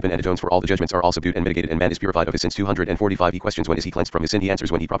Zeir and atones for all the judgments are all subdued and mitigated, and man is purified of his sins. 245 He questions, when is he cleansed from his sin? He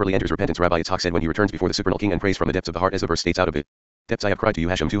answers, when he properly enters repentance. Rabbi Yitzhak said, when he returns before the supernal king and prays from the depths of the heart, as the verse states, out of it depths I have cried to you.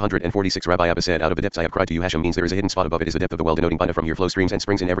 Hashem. 246 Rabbi Abba said, out of the depths I have cried to you. Hashem means there is a hidden spot above it is the depth of the well, denoting Bina. From here flow streams and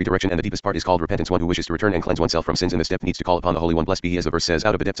springs in every direction, and the deepest part is called repentance. One who wishes to return and cleanse oneself from sins in this depth needs to call upon the Holy One blessed be he, as the verse says,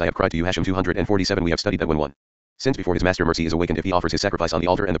 out of the depths I have cried to you. Hashem. 247 We have studied that when one sins before his master, mercy is awakened if he offers his sacrifice on the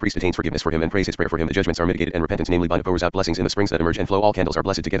altar, and the priest attains forgiveness for him and prays his prayer for him. The judgments are mitigated, and repentance, namely Bina, pours out blessings in the springs that emerge and flow. All candles are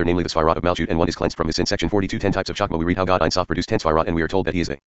blessed together, namely the Sfirot of Malchut, and one is cleansed from his sin. Section 42 10 types of Chakma. We read how God Ein Sof produced 10 Sfirot, and we are told that he is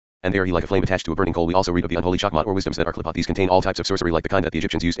a and they are he like a flame attached to a burning coal. We also read of the unholy Chakmat or wisdoms that are Klippot. These contain all types of sorcery like the kind that the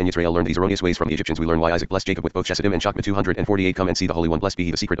Egyptians used, and Yisrael learned these erroneous ways from the Egyptians. We learn why Isaac blessed Jacob with both Chesedim and Chakma. 248 Come and see the Holy One blessed be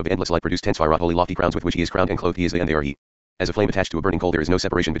he, the secret of endless light produced 10 Sfirot, holy lofty crowns with which he is crowned and clothed. He is the and they are he. As a flame attached to a burning coal, there is no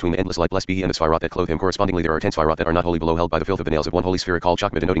separation between the endless light blessed be he and the Sfirot that clothe him. Correspondingly there are 10 Sfirot that are not holy below, held by the filth of the nails of one holy sphere called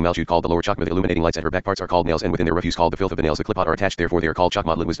Chakma, denoting Malchut, called the lower Chakma. The illuminating lights at her back parts are called nails, and within their refuse called the filth of the nails. The Klippot are attached, therefore they are called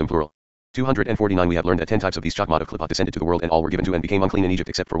Chakmat, lit wisdom plural. 249 We have learned that 10 types of these Chakmat of Klippot descended to the world, and all were given to and became unclean in Egypt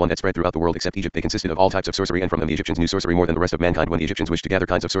except for one that spread throughout the world except Egypt. They consisted of all types of sorcery, and from them the Egyptians knew sorcery more than the rest of mankind. When the Egyptians wished to gather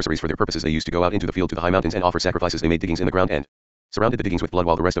kinds of sorceries for their purposes, they used to go out into the field to the high mountains and offer sacrifices. They made diggings in the ground and surrounded the diggings with blood,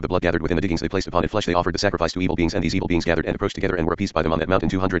 while the rest of the blood gathered within the diggings. They placed upon it flesh. They offered the sacrifice to evil beings, and these evil beings gathered and approached together and were appeased by them on that mountain.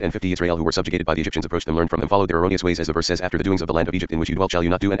 250 Israel, who were subjugated by the Egyptians, approached them, learned from them, followed their erroneous ways, as the verse says, after the doings of the land of Egypt in which you dwelt shall you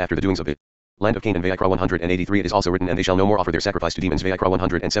not do, and after the doings of the land of Canaan. Vayikra 183 It is also written, and they shall no more offer their sacrifice to demons. Vayikra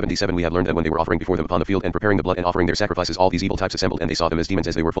 177 We have learned that when they were offering before them upon the field and preparing the blood and offering their sacrifices, all these evil types assembled, and they saw them as demons,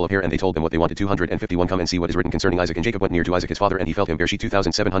 as they were full of hair, and they told them what they wanted. 251 Come and see what is written concerning Isaac. And Jacob went near to Isaac his father, and he felt him. Bereshit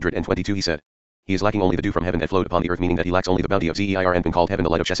 2722 He said, he is lacking only the dew from heaven that flowed upon the earth, meaning that he lacks only the bounty of Zeir and called heaven the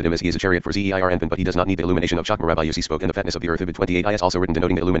light of Chesedim, as he is a chariot for Zeir and but he does not need the illumination of Chakma. Rabbi Yossi spoke in the fatness of the earth. Ibid 28 Is also written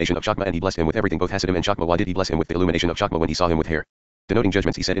denoting the illumination of Chakma, and he blessed him with everything, both Hasidim and Chakma. Why did he bless him with the illumination of Chakma when he saw him with hair? Denoting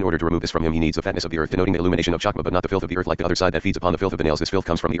judgments. He said, in order to remove this from him he needs the fatness of the earth, denoting the illumination of Chakma, but not the filth of the earth like the other side that feeds upon the filth of the nails. This filth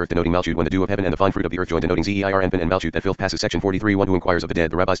comes from the earth, denoting Malchut, when the dew of heaven and the fine fruit of the earth join, denoting Zeir and Malchut. That filth passes. Section 43 One who inquires of the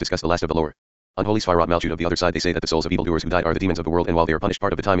dead. The rabbis discuss the last of the lower unholy Sfirot Malchut. Of the other side they say that the souls of evildoers who died are the demons of the world, and while they are punished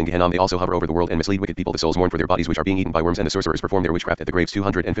part of the time in Gehenna, they also hover over the world and mislead wicked people. The souls mourn for their bodies which are being eaten by worms, and the sorcerers perform their witchcraft at the graves.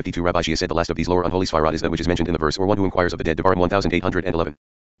 252 Rabbi Shia said, the last of these lower unholy Sfirot is that which is mentioned in the verse, or one who inquires of the dead. Devarim 1811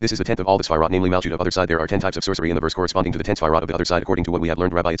 This is the 10th of all the Sfirot, namely Malchut. Of other side there are 10 types of sorcery in the verse corresponding to the 10 Sfirot of the other side. According to what we have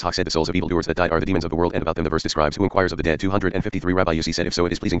learned, Rabbi Yitzhak said the souls of evildoers that died are the demons of the world, and about them the verse describes who inquires of the dead. 253 Rabbi Yossi said, if so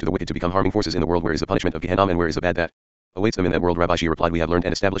it is pleasing to the wicked to become harming forces in the world, where is the punishment of Gehenna, and where is the bad that awaits them in that world? Rabbi Shia replied, we have learned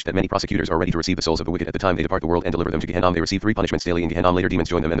and established that many prosecutors are ready to receive the souls of the wicked at the time they depart the world and deliver them to Gehenna. They receive 3 punishments daily in Gehenna. Later demons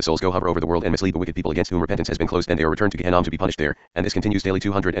join them, and the souls go hover over the world and mislead the wicked people against whom repentance has been closed, and they are returned to Gehenna to be punished there, and this continues daily.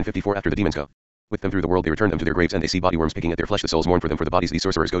 254 After the demons go with them through the world, they return them to their graves, and they see body worms picking at their flesh. The souls mourn for them for the bodies. These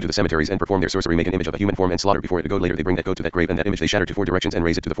sorcerers go to the cemeteries and perform their sorcery, make an image of a human form and slaughter before it. Go later they bring that goat to that grave, and that image they shatter to 4 directions and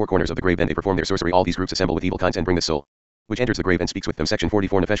raise it to the 4 corners of the grave. Then they perform their sorcery. All these groups assemble with evil kinds and bring the soul which enters the grave and speaks with them. Section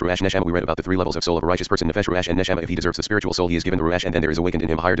 44 Nefesh Ruach Neshama. We read about the 3 levels of soul of a righteous person, Nefesh, Ruach, and Neshama. If he deserves the spiritual soul, he is given the Ruach, and then there is awakened in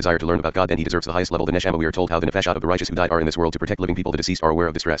him a higher desire to learn about God. Then he deserves the highest level, the Neshama. We are told how the Nefesh out of the righteous who died are in this world to protect living people. The deceased are aware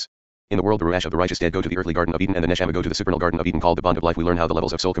of distress in the world. The Ruach of the righteous dead go to the earthly garden of Eden, and the Neshama go to the supernal garden of Eden called the bond of life. We learn how the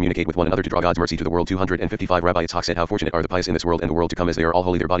levels of soul communicate with one another to draw God's mercy to the world. 255 Rabbi Yitzhak said, how fortunate are the pious in this world and the world to come, as they are all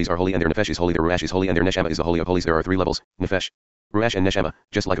holy. Their bodies are holy, and their Nefesh is holy. Their Ruach is holy, and their Neshama is the holy of holies. There are 3 levels, Nefesh, Ruach, and Neshama,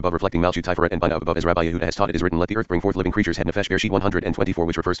 just like above, reflecting Malchut, Tiferet, and Bina above. As Rabbi Yehuda has taught, it is written, let the earth bring forth living creatures. Head Nefesh. Bereshit 124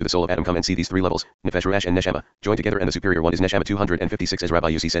 which refers to the soul of Adam. Come and see these 3 levels, Nefesh, Ruach, and Neshama, joined together, and the superior one is Neshama. 256 As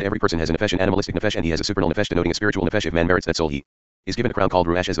Rabbi Yossi said, every person has a Nefesh, an animalistic Nefesh, and he has a supernal Nefesh, denoting a spiritual Nefesh. If man merits that soul, he is given a crown called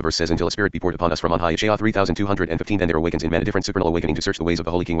Ruach, as the verse says, until a spirit be poured upon us from on high. Yeshayah 3215 Then there awakens in man a different supernal awakening to search the ways of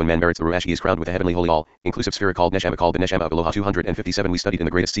the Holy King. When man merits the Ruach, he is crowned with a heavenly holy all-inclusive spirit called Neshama, called the Neshama of Eloha. 257 We studied in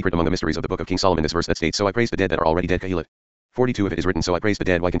the greatest secret among the mysteries of the book of King Solomon this verse that states, so I praise the dead that are already dead, Kahilat. 42 If it is written, so I praise the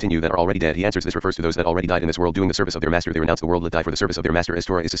dead, why continue that are already dead? He answers, this refers to those that already died in this world doing the service of their master. They renounce the world, let die for the service of their master, as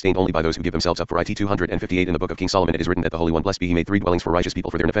Torah is sustained only by those who give themselves up for it. 258 In the book of King Solomon it is written that the Holy One, blessed be he, made 3 dwellings for righteous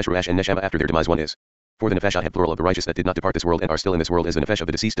people for their nefesh, ruach, and neshama after their demise. One is for the nefesh plural of the righteous that did not depart this world and are still in this world, as the nefesh of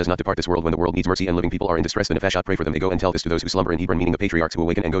the deceased does not depart this world. When the world needs mercy and living people are in distress, the nefesh pray for them. They go and tell this to those who slumber in Hebron, meaning the patriarchs who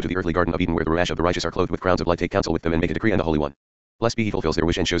awaken and go to the earthly garden of Eden, where the ruach of the righteous are clothed with crowns of light. Take counsel with them and make a decree, and the Holy One, blessed be he, fulfills their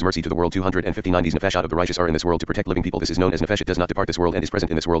wish and shows mercy to the world. 259 These nefesh of the righteous are in this world to protect living people. This is known as nefesh. It does not depart this world and is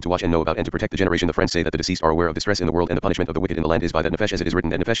present in this world to watch and know about and to protect the generation. The friends say that the deceased are aware of distress in the world, and the punishment of the wicked in the land is by that nefesh, as it is written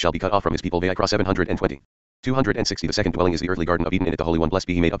that nefesh shall be cut off from his people. Vayikra 720. 260 The second dwelling is the earthly garden of Eden. In it the Holy One, blessed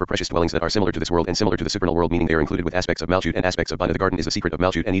be he, made upper precious dwellings that are similar to this world and similar to the supernal world, meaning they are included with aspects of Malchut and aspects of Bina. The garden is the secret of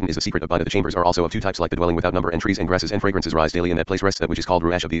Malchut and Eden is the secret of Bina. The chambers are also of 2 types, like the dwelling without number, and trees and grasses and fragrances rise daily, and that place rests that which is called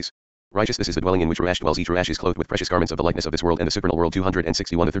ruach of these righteous. This is the dwelling in which ruach dwells. Each ruach is clothed with precious garments of the likeness of this world and the supernal world.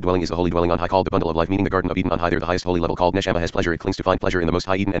 261 The third dwelling is the holy dwelling on high, called the bundle of life, meaning the garden of Eden on high. There the highest holy level called neshama has pleasure. It clings to find pleasure in the most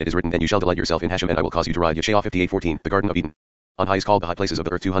high Eden, and it is written, and you shall delight yourself in Hashem, and I will cause you to ride. Yeshayah 58:14 The garden of Eden on high is called the high places of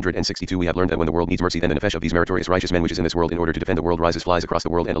the earth. 262 We have learned that when the world needs mercy, then the nefesh of these meritorious righteous men which is in this world in order to defend the world rises, flies across the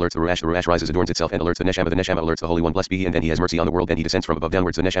world and alerts the ruach. The ruach rises, adorns itself, and alerts the neshama. The neshama alerts the Holy One, blessed be he, and then he has mercy on the world, and he descends from above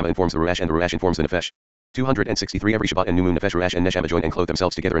downwards. The neshama informs the ruach, and the ruach informs the nefesh. 263 Every Shabbat and new moon nefesh, ruach, and neshama join and clothe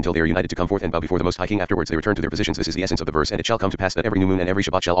themselves together until they are united to come forth and bow before the Most High King. Afterwards they return to their positions. This is the essence of the verse. And it shall come to pass that every new moon and every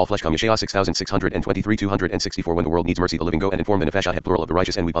Shabbat shall all flesh come. Yeshayah 6623 264 When the world needs mercy, the living go and inform the nefesh plural of the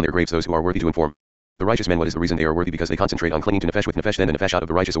righteous and weep on their graves those who are worthy to inform the righteous men. What is the reason they are worthy? Because they concentrate on clinging to nefesh. With nefesh then the nefesh of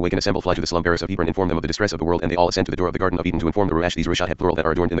the righteous awaken, assemble, fly to the slumberers of Hebron, inform them of the distress of the world, and they all ascend to the door of the garden of Eden to inform the ruach. These ruach plural that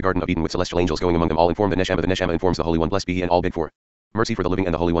are adorned in the garden of Eden with celestial angels going among them all inform the neshama. The neshama informs the Holy One, blessed be he, and all beg for mercy for the living,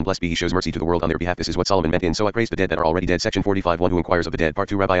 and the Holy One, blessed be he, shows mercy to the world on their behalf. This is what Solomon meant in So I praise the dead that are already dead. Section 45 One who inquires of the dead. Part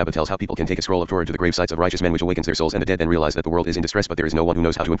 2 Rabbi Abba tells how people can take a scroll of Torah to the grave sites of righteous men, which awakens their souls and the dead then realize that the world is in distress, but there is no one who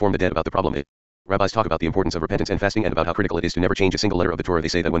knows how to inform the dead about the problem. Rabbis talk about the importance of repentance and fasting and about how critical it is to never change a single letter of the Torah. They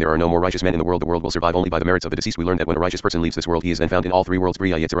say that when there are no more righteous men in the world will survive only by the merits of the deceased. We learn that when a righteous person leaves this world, he is then found in all 3 worlds,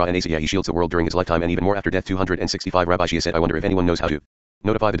 Bria, Yetzirah, and Asiyah. He shields the world during his lifetime and even more after death. 265 Rabbi Shia said, I wonder if anyone knows how to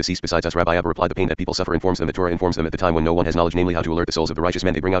notify the deceased besides us. Rabbi Abba replied, the pain that people suffer informs them. The Torah informs them at the time when no one has knowledge, namely how to alert the souls of the righteous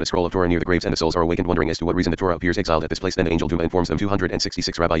men. They bring out a scroll of Torah near the graves, and the souls are awakened, wondering as to what reason the Torah appears exiled at this place. Then the angel Duma informs them.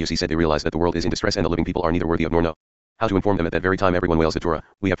 266 Rabbi Yossi said, they realize that the world is in distress and the living people are neither worthy of nor know how to inform them. At that very time everyone wails the Torah,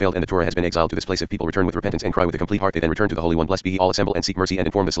 we have failed and the Torah has been exiled to this place. If people return with repentance and cry with a complete heart, they then return to the Holy One, blessed be he, all assemble and seek mercy and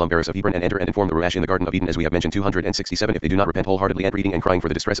inform the slumberers of Hebron and enter and inform the ruach in the garden of Eden, as we have mentioned. 267 If they do not repent wholeheartedly and eating and crying for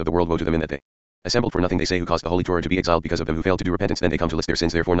the distress of the world, woe to them in that day. Assembled for nothing, they say, who caused the Holy Torah to be exiled because of them who failed to do repentance. Then they come to list their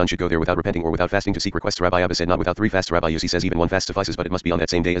sins. Therefore none should go there without repenting or without fasting to seek requests. Rabbi Abba said, not without 3 fasts. Rabbi Yossi says even 1 fast suffices, but it must be on that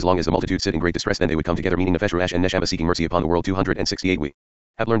same day. As long as the multitude sit in great distress, then they would come together, meaning nefesh, ruach, and neshama, seeking mercy upon the world. 268 We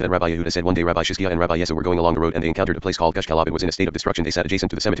have learned that Rabbi Yehuda said one day Rabbi Shizkiah and Rabbi Yesa were going along the road and they encountered a place called Gush Kalab. It was in a state of destruction. They sat adjacent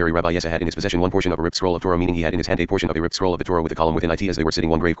to the cemetery. Rabbi Yesa had in his possession one portion of a ripped scroll of Torah, meaning he had in his hand a portion of a ripped scroll of the Torah with a column within it. As they were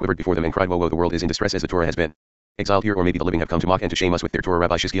sitting, one grave quivered before them and cried, woe, woe, the world is in distress, as the Torah has been exiled here, or maybe the living have come to mock and to shame us with their Torah.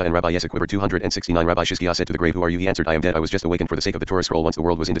 Rabbi Shizkiah and Rabbi Yesa quivered. 269 Rabbi Shizkiah said to the grave, who are you? He answered, I am dead. I was just awakened for the sake of the Torah scroll. Once the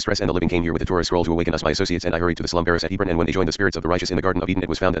world was in distress and the living came here with the Torah scroll to awaken us, my associates and I hurried to the slumberers at Hebron, and when they joined the spirits of the righteous in the garden of Eden, it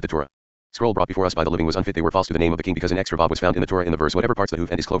was found that the Torah scroll brought before us by the living was unfit. They were false to the name of the king because an extra vav was found in the Torah in the verse, whatever parts the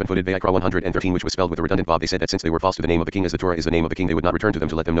hoof and is cloven-footed. Vayikra 113 which was spelled with a redundant vav. They said that since they were false to the name of the king, as the Torah is the name of the king, they would not return to them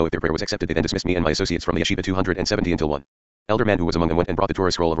to let them know if their prayer was accepted. They then dismissed me and my associates from the yeshiva. 270 Until one elder man who was among them went and brought the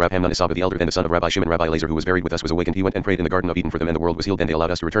Torah scroll of Rab Hamnon Isaba the elder. Then the son of Rabbi Shimon Rabbi Elazar, who was buried with us, was awakened. He went and prayed in the garden of Eden for them, and the world was healed. Then they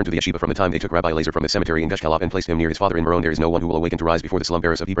allowed us to return to the yeshiva. From the time they took Rabbi Elazar from the cemetery in Gush Kalab and placed him near his father in Meron, there is no one who will awaken to rise before the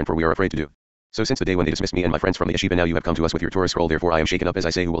slumberers of Hebron, for we are afraid to do so since the day when they dismissed me and my friends from the yeshiva. Now you have come to us with your Torah scroll. Therefore I am shaken up, as I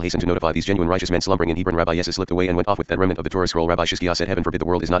say, who will hasten to notify these genuine righteous men slumbering in Hebron. Rabbi Yesa slipped away and went off with that remnant of the Torah scroll. Rabbi Shizkiah said, heaven forbid, the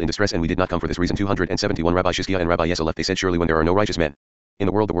world is not in distress and we did not come for this reason. 271 Rabbi Shizkiah and Rabbi Yesa left. They said, surely when there are no righteous men in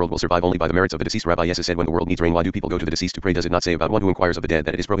the world will survive only by the merits of the deceased. Rabbi Yesa said, when the world needs rain, why do people go to the deceased to pray? Does it not say about one who inquires of the dead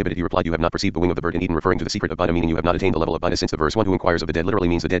that it is prohibited? He replied, you have not perceived the wing of the bird in Eden, referring to the secret of Bina, meaning you have not attained the level of Bina, since the verse one who inquires of the dead literally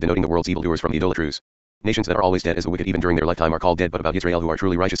means the dead, denoting the world's evildoers from the idolaters. Nations that are always dead as the wicked even during their lifetime are called dead, but about Israel who are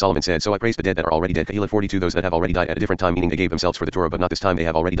truly righteous Solomon said, so I praise the dead that are already dead. Kahila 42 Those that have already died at a different time, meaning they gave themselves for the Torah, but not this time. They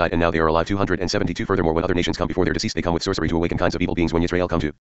have already died and now they are alive. 272 Furthermore, when other nations come before their deceased, they come with sorcery to awaken kinds of evil beings. When Israel come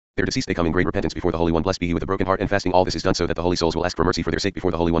to their deceased, they come in great repentance before the Holy One, blessed be he, with a broken heart and fasting. All this is done so that the holy souls will ask for mercy for their sake before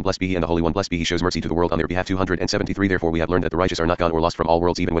the Holy One, blessed be he, and the Holy One, blessed be he, shows mercy to the world on their behalf. 273 Therefore we have learned that the righteous are not gone or lost from all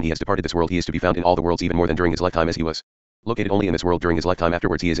worlds. Even when he has departed this world, he is to be found in all the worlds, even more than during his lifetime, as he was located only in this world during his lifetime.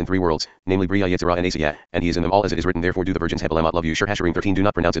 Afterwards he is in 3 worlds, namely Bria, Yetzirah, and Asiyah, and he is in them all, as it is written, therefore do the virgins have Elamot love you. Shir Hasharim 13 Do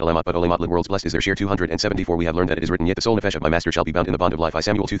not pronounce it Elamot but Olamot, lit worlds. Blessed is their share. 274 We have learned that it is written, yet the soul nefesh of my master shall be bound in the bond of life. I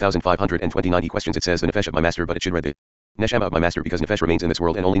Samuel 2529 He questions, it says the nefesh of my master, but it should read the Neshama of my master, because Nefesh remains in this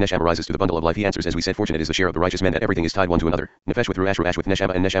world and only Neshama rises to the bundle of life. He answers as we said, fortunate is the share of the righteous man that everything is tied one to another. Nefesh with Ruach, Ruach with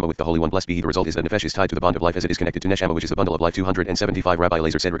Neshama, and Neshama with the Holy One, blessed be he. The result is that Nefesh is tied to the bond of life as it is connected to Neshama, which is the bundle of life. 275 Rabbi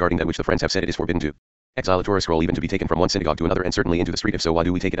Lazar said regarding that which the friends have said, it is forbidden to exile a Torah scroll even to be taken from one synagogue to another and certainly into the street. If so, why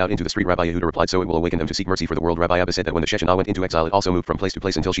do we take it out into the street? Rabbi Yehuda replied, so it will awaken them to seek mercy for the world. Rabbi Abba said that when the Shechinah went into exile, it also moved from place to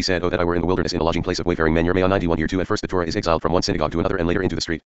place until she said, oh, that I were in the wilderness in a lodging place of wayfaring men. Yermeh 91 Year 2. At first the Torah is exiled from one synagogue to another and later into the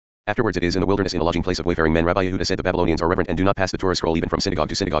street. Afterwards it is in the wilderness in a lodging place of wayfaring men. Rabbi Yehuda said the Babylonians are reverent and do not pass the Torah scroll even from synagogue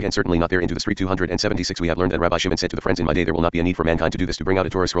to synagogue and certainly not there into the street. 276 We have learned that Rabbi Shimon said to the friends, in my day there will not be a need for mankind to do this, to bring out a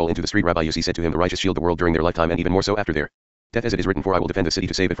Torah scroll into the street. Rabbi Yossi said to him, the righteous shield the world during their lifetime and even more so after their death, as it is written, for I will defend the city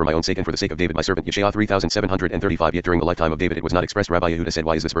to save it for my own sake and for the sake of David my servant. Yeshayah 3735 Yet during the lifetime of David it was not expressed. Rabbi Yehuda said,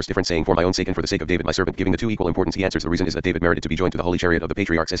 why is this verse different, saying for my own sake and for the sake of David my servant, giving the two equal importance? He answers, the reason is that David merited to be joined to the holy chariot of the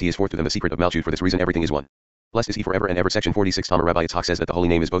patriarchs as he is fourth to them, the secret of Malchut. For this reason everything is one. Blessed is he forever and ever. Section 46 Talmud Rabbi Yitzhak says that the holy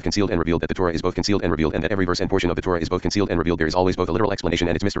name is both concealed and revealed, that the Torah is both concealed and revealed, and that every verse and portion of the Torah is both concealed and revealed. There is always both a literal explanation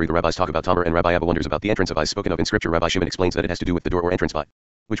and its mystery. The rabbis talk about Tamar and Rabbi Abba wonders about the entrance of eyes spoken of in scripture. Rabbi Shimon explains that it has to do with the door or entrance by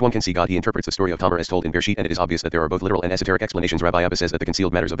which one can see God. He interprets the story of Tamar as told in Bereshit, and it is obvious that there are both literal and esoteric explanations. Rabbi Abba says that the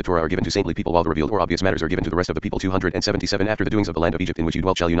concealed matters of the Torah are given to saintly people while the revealed or obvious matters are given to the rest of the people. 277 After the doings of the land of Egypt in which you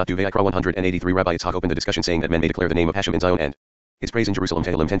dwelt shall you not do. Vayikra 183 Rabbi Yitzhak opened the discussion saying that men may declare the name of Hashem in Zion and his praise in Jerusalem.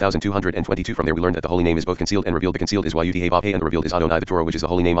 Tehillim 10,222 From there we learned that the holy name is both concealed and revealed. The concealed is Yud He Vav He and the revealed is Adonai. The Torah, which is the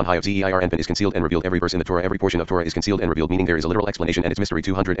holy name on high of Zeir Anpin, is concealed and revealed. Every verse in the Torah, every portion of Torah is concealed and revealed, meaning there is a literal explanation and its mystery.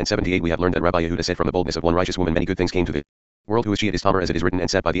 278 We have learned that Rabbi Yehuda said, from the boldness of one righteous woman many good things came to the world. Who is she? It is Tamar, as it is written, and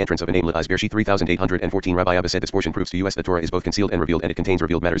sat by the entrance of a nameless eyes. Bereshit 3814 Rabbi Abba said, this portion proves to us that Torah is both concealed and revealed, and it contains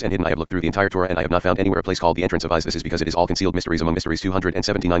revealed matters and hidden. I have looked through the entire Torah and I have not found anywhere a place called the entrance of eyes. This is because it is all concealed mysteries among mysteries.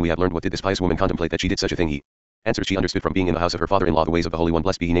 279 We have learned, what did this pious woman contemplate that she did such a thing? He answered, she understood from being in the house of her father-in-law the ways of the Holy One,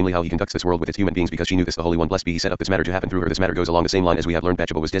 blessed be he, namely how he conducts this world with its human beings, because she knew this, the Holy One, blessed be he, set up this matter to happen through her. This matter goes along the same line as we have learned.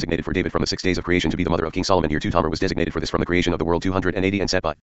 Bathsheba was designated for David from the 6 days of creation to be the mother of King Solomon. Here too Tamar was designated for this from the creation of the world. 280 And sat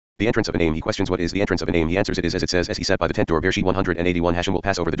by the entrance of a name. He questions, what is the entrance of a name? He answers, it is as it says, as he sat by the tent door. Bereshit 181 Hashem will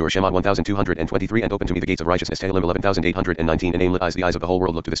pass over the door. Shemot 1223 And open to me the gates of righteousness. Tehillim 11,819 A name lit eyes, the eyes of the whole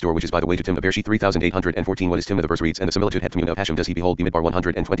world look to this door, which is by the way to Timnah. Bereshit 3814 What is Timnah? The verse reads, and the similitude het of Hashem does he behold. Bimidbar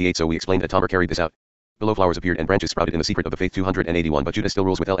 128 So we explained that Tamar carried this out. Below flowers appeared and branches sprouted in the secret of the faith. 281 But Judah still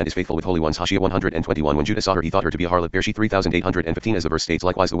rules with El and is faithful with holy ones. Hashia 121 When Judah saw her he thought her to be a harlot. Bereshit 3815 As the verse states,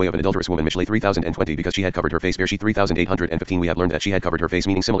 likewise the way of an adulterous woman. Mishlei 3020 Because she had covered her face. Bereshit 3815 We have learned that she had covered her face,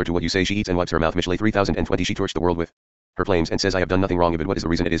 meaning similar to what you say, she eats and wipes her mouth. Mishlei 3020 She torched the world with her flames and says, I have done nothing wrong. But what is the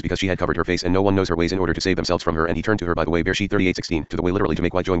reason? It is because she had covered her face and no one knows her ways in order to save themselves from her. And he turned to her by the way. Bereshit 3816 To the way, literally to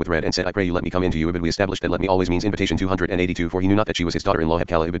make white, join with red, and said, I pray you let me come into you. But we established that let me always means invitation. 282 For he knew not that she was his daughter-in-law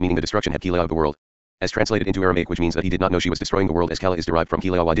Hebkala, meaning the destruction Hebkila of the world, as translated into Aramaic, which means that he did not know she was destroying the world, as Kala is derived from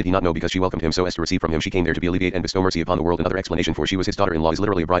Kila. Why did he not know? Because she welcomed him so as to receive from him. She came there to be alleviate and bestow mercy upon the world. Another explanation for she was his daughter-in-law is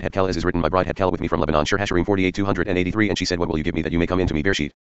literally a bride. Hebkala as is written, my bride Hebkala with me from Lebanon. Shir Hasharim 48:283 And she said, what will you give me that you may come into me?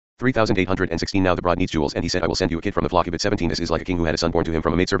 Bereshit 3816 Now the bride needs jewels, and he said, I will send you a kid from the flock. Ibid 17 This is like a king who had a son born to him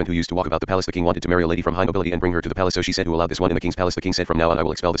from a maidservant who used to walk about the palace. The king wanted to marry a lady from high nobility and bring her to the palace, so she said, who allowed this one in the king's palace? The king said, from now on I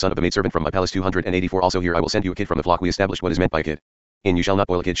will expel the son of the maidservant from my palace. 284 Also here I will send you a kid from the flock. We established what is meant by a kid. In you shall not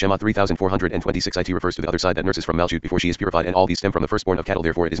boil a kid. Shemot 3426 It refers to the other side that nurses from Malchut before she is purified, and all these stem from the firstborn of cattle.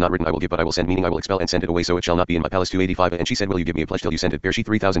 Therefore it is not written I will give but I will send, meaning I will expel and send it away, so it shall not be in my palace. 285 And she said, will you give me a pledge till you send it? Bereshit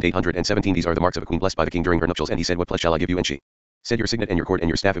 3817 These are the marks of a queen blessed by the king during her nuptials, and he said, what pledge shall I give you? And she said, your signet and your cord and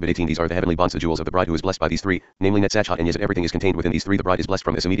your staff. Ibid 18 These are the heavenly bonds, the jewels of the bride who is blessed by these three, namely Netzach, Hod, and Yezid. Everything is contained within these three. The bride is blessed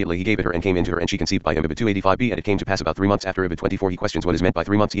from this. Immediately he gave it her and came into her, and she conceived by him. Ibid 285b And it came to pass about 3 months after. Ibid 24 He questions what is meant by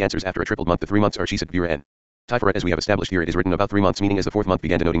 3 months. He answers, after a tripled month. The 3 months are Shisat, Bura, and Tiferet. As we have established here, it is written about 3 months, meaning as the 4th month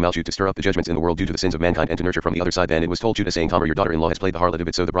began, denoting Malchut, to stir up the judgments in the world due to the sins of mankind and to nurture from the other side. Then it was told Judah, saying, Tamar your daughter-in-law has played the harlot.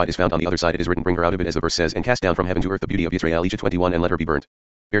 Ibid So the bride is found on the other side. It is written, bring her out of it, as the verse says, and cast down from heaven to earth the beauty of Israel. Egypt 21 And let her be burnt.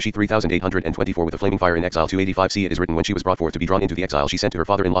 Bereshit 3824 With a flaming fire in exile. 285 See, it is written, when she was brought forth to be drawn into the exile, she sent to her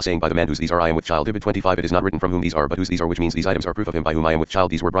father-in-law, saying, by the man whose these are I am with child. Ibid 25 It is not written from whom these are, but whose these are, which means these items are proof of him by whom I am with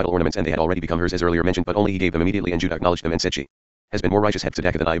child. These were bridal ornaments, and they had already become hers as earlier mentioned, but only he gave them immediately, and Judah acknowledged them and said, she has been more righteous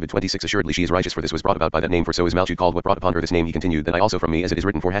Hebtzedekah than I. Ibid 26 Assuredly she is righteous, for this was brought about by that name, for so is Malchut called. What brought upon her this name? He continued, then I also from me, as it is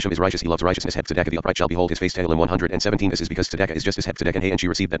written, for Hashem is righteous, he loves righteousness. Hebtzedekah the upright shall behold his face. Tehillim 117 This is because Tzedekah is just as Hebtzedekah, and she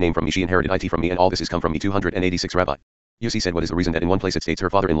received that name from me. She inherited it from me, and all this is come from me. 286 Rabbi Yossi said, what is the reason that in one place it states her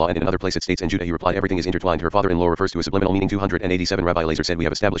father-in-law and in another place it states and Judah? He replied, everything is intertwined. Her father-in-law refers to a subliminal meaning. 287 Rabbi Lazar said, we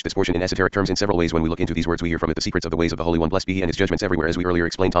have established this portion in esoteric terms in several ways. When we look into these words we hear from it the secrets of the ways of the Holy One, blessed be he, and his judgments everywhere. As we earlier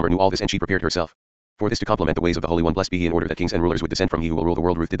explained, Tamar knew all this, and she prepared herself for this to complement the ways of the Holy One, blessed be he, in order that kings and rulers would descend from he who will rule the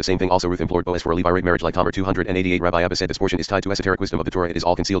world. Ruth did the same thing. Also Ruth implored Boaz for a Levirate marriage like Tamar. 288 Rabbi Abba said, this portion is tied to esoteric wisdom of the Torah. It is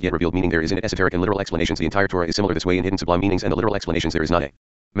all concealed yet revealed, meaning there is in it esoteric and literal explanations. The entire Torah is similar this way in hidden sublime meanings and the literal explanations there is not a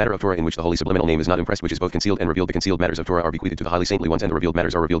Matter of Torah in which the holy subliminal name is not impressed, which is both concealed and revealed. The concealed matters of Torah are bequeathed to the highly saintly ones, and the revealed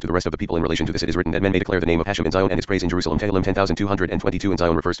matters are revealed to the rest of the people. In relation to this, it is written that men may declare the name of Hashem in Zion and his praise in Jerusalem. Tehillim 10,222 in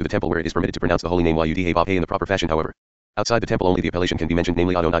Zion refers to the temple where it is permitted to pronounce the holy name Yud-Heh-Vav-Heh in the proper fashion. However, outside the temple only the appellation can be mentioned,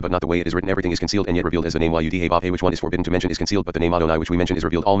 namely Adonai, but not the way it is written. Everything is concealed and yet revealed as the name Yud-Heh-Vav-Heh, which one is forbidden to mention is concealed, but the name Adonai which we mention is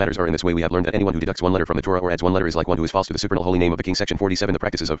revealed. All matters are in this way. We have learned that anyone who deducts one letter from the Torah or adds one letter is like one who is false to the supernal holy name of the king. Section 47. The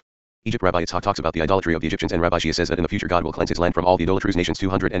practices of Egypt. Rabbi Yitzhak talks about the idolatry of the Egyptians, and Rabbi Shia says that in the future God will cleanse his land from all the idolatrous nations.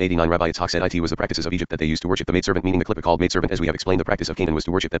 289. Rabbi Yitzhak said it was the practices of Egypt that they used to worship the maidservant, meaning the clipper called maidservant. As we have explained, the practice of Canaan was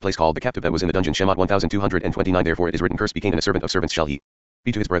to worship that place called the captive that was in the dungeon. Shemot 1229. Therefore it is written, cursed be Canaan, a servant of servants shall he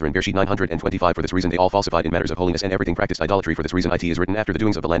be to his brethren. Bereshit 925. For this reason they all falsified in matters of holiness, and everything practiced idolatry. For this reason it is written, after the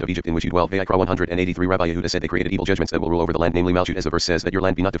doings of the land of Egypt in which you dwell. Vayikra 183. Rabbi Yehuda said they created evil judgments that will rule over the land, namely Malchut, as the verse says, that your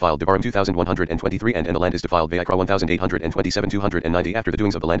land be not defiled. Devarim 2123. And the land is defiled. Vayikra 1827. 290. After the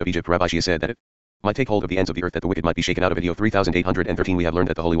doings of the land of Egypt, Rabbi Shia said that it might take hold of the ends of the earth, that the wicked might be shaken out of it. 3813. We have learned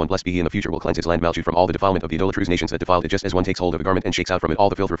that the Holy One, blessed be he, in the future will cleanse his land Malchut from all the defilement of the idolatrous nations that defiled it, just as one takes hold of a garment and shakes out from it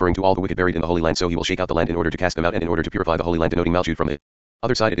all the filth, referring to all the wicked buried in the Holy Land. So he will shake out the land in order to cast them out, and in order to purify the Holy Land, denoting Malchut. From the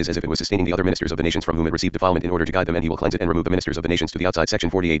other side it is as if it was sustaining the other ministers of the nations from whom it received defilement, in order to guide them, and he will cleanse it and remove the ministers of the nations to the outside.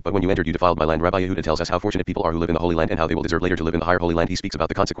 Section 48. But when you entered you defiled my land. Rabbi Yehuda tells us how fortunate people are who live in the Holy Land, and how they will deserve later to live in the higher Holy Land. He speaks about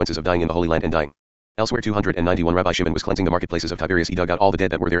the consequences of dying in the Holy Land and dying elsewhere. 291. Rabbi Shimon was cleansing the marketplaces of Tiberias. He dug out all the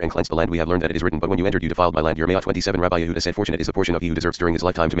dead that were there and cleansed the land. We have learned that it is written, but when you entered you defiled my land. Yeremiah 27. Rabbi Yehuda said, fortunate is the portion of he who deserves during his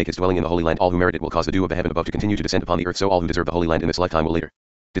lifetime to make his dwelling in the Holy Land. All who merit it will cause the dew of the heaven above to continue to descend upon the earth, so all who deserve the Holy Land in this lifetime will later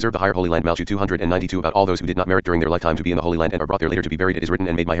deserve the higher Holy Land. Malchut 292. About all those who did not merit during their lifetime to be in the Holy Land and are brought there later to be buried, it is written,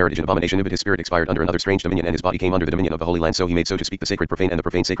 and made my heritage an abomination, but his spirit expired under another strange dominion, and his body came under the dominion of the Holy Land. So he made, so to speak, the sacred profane and the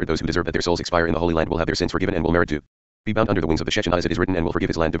profane sacred. Those who deserve that their souls expire in the Holy Land will have their sins forgiven and will merit to be bound under the wings of the Shechinah, as it is written, and will forgive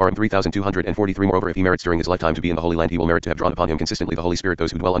his land. Devarim 3243. Moreover, if he merits during his lifetime to be in the Holy Land, he will merit to have drawn upon him consistently the Holy Spirit.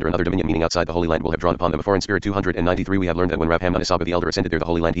 Those who dwell under another dominion, meaning outside the Holy Land, will have drawn upon them a foreign spirit. 293. We have learned that when Rav Hamnon Asaba the elder ascended there the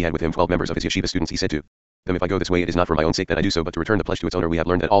Holy Land, he had with him 12 members of his yeshiva students. He said to them, if I go this way, it is not for my own sake that I do so, but to return the pledge to its owner. We have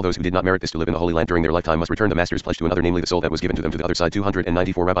learned that all those who did not merit this to live in the Holy Land during their lifetime must return the master's pledge to another, namely the soul that was given to them to the other side.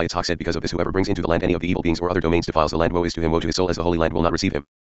 294. Rabbi Yitzhak said, because of this whoever brings into the land any of the evil beings or other domains defiles the land. Woe is to him, woe to his soul, as the Holy Land will not receive him.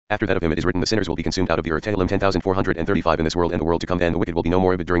 After that of him it is written, the sinners will be consumed out of the earth. Tehillim 10,435. In this world and the world to come, then the wicked will be no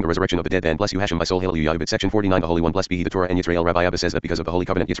more of it during the resurrection of the dead. Then bless you Hashem, my soul, hail you Yahweh. Section 49. The Holy One, blessed be he, the Torah and Yisrael. Rabbi Abba says that because of the Holy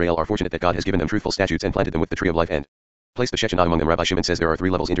Covenant Yisrael are fortunate that God has given them truthful statutes and planted them with the tree of life and placed the Shechinah among them. Rabbi Shimon says there are 3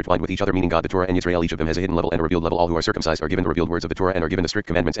 levels intertwined with each other, meaning God, the Torah and Yisrael. Each of them has a hidden level and a revealed level. All who are circumcised are given the revealed words of the Torah and are given the strict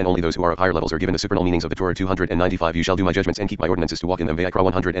commandments, and only those who are of higher levels are given the supernal meanings of the Torah. 295. You shall do my judgments and keep my ordinances to walk in them. Vayikra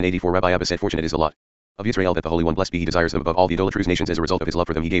 184. Rabbi Abba said, fortunate is the lot of Israel that the Holy One, blessed be he, desires them above all the idolatrous nations. As a result of his love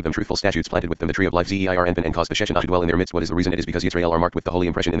for them, he gave them truthful statutes, planted with them the tree of life Zeir and caused the Shechinah to dwell in their midst. What is the reason? It is because Israel are marked with the holy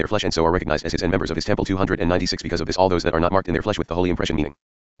impression in their flesh, and so are recognized as his and members of his temple. 296. Because of this all those that are not marked in their flesh with the holy impression, meaning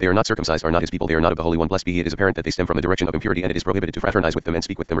they are not circumcised, are not his people, they are not of the Holy One, blessed be he. It is apparent that they stem from the direction of impurity, and it is prohibited to fraternize with them and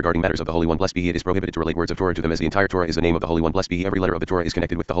speak with them regarding matters of the Holy One, blessed be he. It is prohibited to relate words of Torah to them, as the entire Torah is the name of the Holy One, blessed be he. Every letter of the Torah is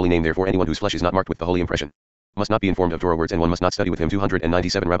connected with the holy name. Therefore anyone whose flesh is not marked with the holy impression must not be informed of Torah words, and one must not study with him.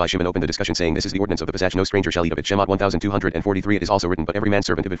 297. Rabbi Shimon opened the discussion saying, this is the ordinance of the passage, no stranger shall eat of it. Shemot 1243. It is also written, but every man's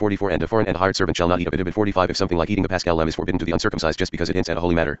servant. Ibid 44. And a foreign and a hired servant shall not eat of it. Ibid 45. If something like eating the paschal lamb is forbidden to the uncircumcised just because it hints at a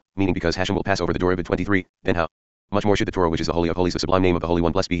holy matter, meaning because Hashem will pass over the door. Ibid 23. Then how much more should the Torah, which is the Holy of Holies, the sublime name of the Holy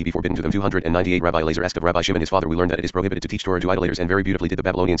One, blessed be he, be forbidden to them. 298. Rabbi Elazar asked of Rabbi Shimon his father, we learned that it is prohibited to teach Torah to idolaters, and very beautifully did the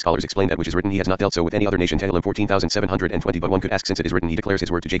Babylonian scholars explain that which is written. He has not dealt so with any other nation. Tehillim 14,720. But one could ask, since it is written, he declares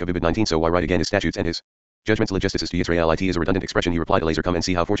his word to Jacob. Ibid 19. So why write again his statutes and his judgments? Justices to Yisrael. It is a redundant expression. He replied, Elazar, come and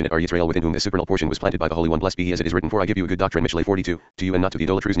see how fortunate are Yisrael, within whom the supernal portion was planted by the Holy One, blessed be he, as it is written, for I give you a good doctrine. Mishlei 42. To you and not to the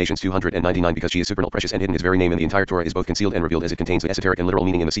idolatrous nations. 299. Because she is supernal, precious and hidden, his very name in the entire Torah is both concealed and revealed, as it contains the esoteric and literal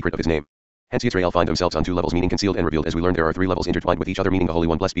meaning in the secret of his name. Hence Yisrael find themselves on 2 levels, meaning concealed and revealed. As we learned, there are 3 levels intertwined with each other, meaning the Holy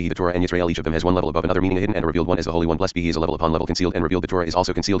One, blessed be he, the Torah and Yisrael. Each of them has one level above another, meaning a hidden and a revealed one. As the Holy One, blessed be he, is a level upon level, concealed and revealed. The Torah is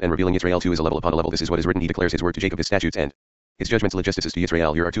also concealed and revealing. Yisrael too is a level upon a level. This is what is written. He declares his word to Jacob, his statutes and his judgments. Justices to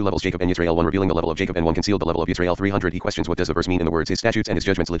Yisrael. Here are 2 levels, Jacob and Yisrael, one revealing the level of Jacob and one concealed the level of Yisrael. 300. He questions, what does the verse mean in the words his statutes and his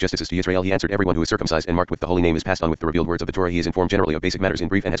judgments? Justices to Yisrael. He answered, everyone who is circumcised and marked with the holy name is passed on with the revealed words of the Torah. He is informed generally of basic matters in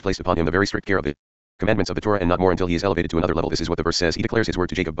brief, and has placed upon him the very strict care of the commandments of the Torah, and not more until he is elevated to another level. This is what the verse says. He declares his word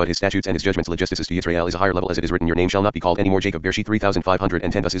to Jacob, but his statutes and his judgments. Justices to Yisrael is a higher level, as it is written, your name shall not be called any more Jacob. Bereshit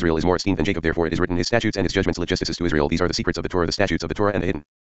 3510. Thus Israel is more esteemed than Jacob. Therefore it is written, his statutes and his judgments. Justices to Israel. These are the secrets of the Torah, the statutes of the Torah, and the hidden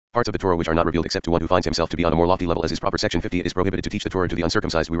parts of the Torah which are not revealed except to one who finds himself to be on a more lofty level, as is proper. Section 50. It is prohibited to teach the Torah to the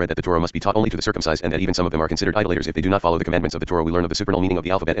uncircumcised. We read that the Torah must be taught only to the circumcised, and that even some of them are considered idolaters if they do not follow the commandments of the Torah. We learn of the supernal meaning of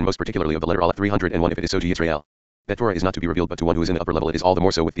the alphabet, and most particularly of the letter Aleph. 301. If it is so to Yisrael that Torah is not to be revealed but to one who is in the upper level, it is all the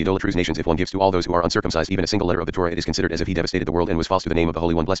more so with the idolatrous nations. If one gives to all those who are uncircumcised even a single letter of the Torah, it is considered as if he devastated the world and was false to the name of the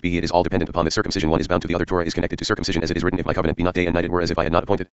Holy One, blessed be he. It is all dependent upon the circumcision. One is bound to the other. Torah is connected to circumcision, as it is written, if my covenant be not day and night, it were as if I had not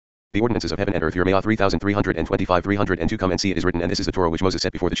appointed The ordinances of heaven and earth, Yirmiyah 3325 302. Come and see, it is written, and this is the Torah which Moses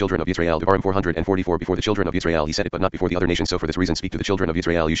set before the children of Israel. Devarim 444. Before the children of Israel he said it, but not before the other nations. So for this reason speak to the children of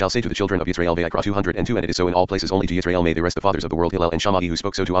Israel. You shall say to the children of Israel, Vayikra 202. And it is so in all places, only to Israel may they rest the fathers of the world, Hillel and Shammai, who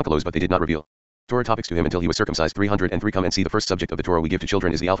spoke so to Onkelos, but they did not reveal Torah topics to him until he was circumcised. 303. Come and see, the first subject of the Torah we give to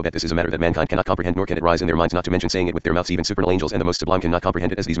children is the alphabet. This is a matter that mankind cannot comprehend, nor can it rise in their minds, not to mention saying it with their mouths. Even supernal angels and the most sublime cannot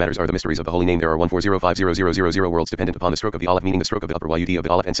comprehend it, as these matters are the mysteries of the holy name. There are 1405000 worlds dependent upon the stroke of the aleph, meaning the stroke of the upper yud of the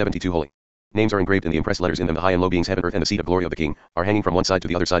aleph, and 72 holy names are engraved in the impressed letters in them. The high and low beings, heaven, earth, and the seat of glory of the king, are hanging from one side to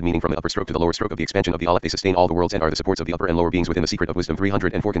the other side, meaning from the upper stroke to the lower stroke of the expansion of the aleph. They sustain all the worlds and are the supports of the upper and lower beings within the secret of wisdom.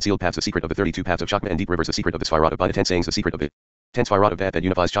 304. Concealed paths, the secret of the 32 paths of Chakma and deep rivers, the secret of the Sphirot of Bina. 10 sayings, the secret of the 10 Sphirot of that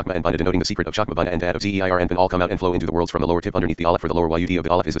unifies Chakma and Bina, denoting the secret of Chakma, Bina, and that of Zeir, and all come out and flow into the worlds from the lower tip underneath the aleph. For the lower yud of the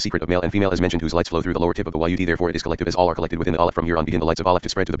aleph is the secret of male and female as mentioned, whose lights flow through the lower tip of the yud. Therefore it is collective, as all are collected within the aleph. From here on begin the lights of aleph to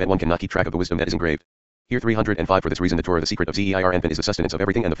spread to the bet. One cannot keep track of the wisdom that is engraved here. 305. For this reason the Torah, the secret of Zeir and Bin, is the sustenance of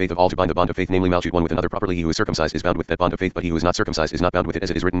everything and the faith of all, to bind the bond of faith, namely Malchut one with another properly. He who is circumcised is bound with that bond of faith, but he who is not circumcised is not bound with it, as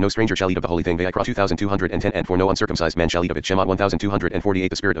it is written, no stranger shall eat of the holy thing. Vayikra 2210. And for no uncircumcised man shall eat of it. Shemot 1248.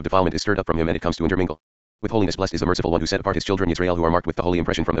 The spirit of defilement is stirred up from him, and it comes to intermingle with holiness. Blessed is the merciful one who set apart his children Israel, who are marked with the holy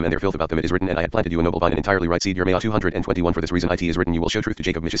impression from them, and their filth about them. It is written, and I had planted you a noble vine, an entirely right seed. Yirmiyah 221. For this reason it is written, you will show truth to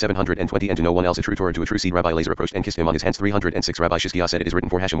Jacob. Mishnah 720. And to no one else a true Torah, to a true seed. Rabbi Elazar approached and kissed him on his hands. 306. Rabbi Shishkiah said, it is written,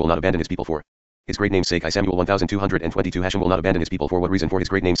 for Hashem will not abandon his people for his great name's sake. I Samuel 1222. Hashem will not abandon his people. For what reason? For his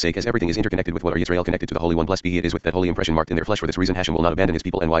great name's sake, as everything is interconnected with what are Yisrael, connected to the Holy One. Blessed be he, it is with that holy impression marked in their flesh. For this reason Hashem will not abandon his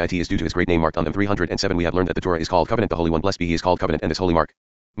people, and yit is due to his great name marked on them. 307. We have learned that the Torah is called covenant. The Holy One, blessed be he, is called covenant, and this holy mark,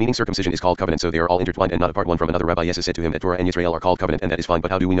 meaning circumcision, is called covenant. So they are all intertwined and not apart one from another. Rabbi Yesa said to him that Torah and Yisrael are called covenant, and that is fine, but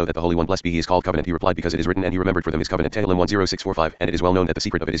how do we know that the Holy One, blessed be he, is called covenant? He replied, because it is written, and he remembered for them his covenant. Tehillim 10645. And it is well known that the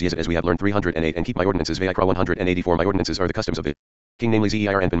secret of it is Yesod, as we have learned. 308. And keep my ordinances. Vayikra 184. My ordinances are the customs of the king, namely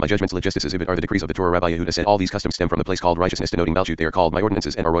Zeir and Bin. My judgments, legistices of it, are the decrees of the Torah. Rabbi Yehuda said, all these customs stem from the place called righteousness, denoting Malchut. They are called my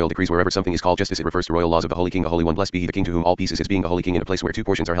ordinances and are royal decrees. Wherever something is called justice, it refers to royal laws of the holy king, the holy one. Blessed be he, the king to whom all peace is his being, the holy king, in a place where two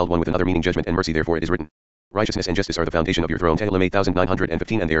portions are held one with another, meaning judgment and mercy. Therefore it is written, righteousness and justice are the foundation of your throne. Tehillim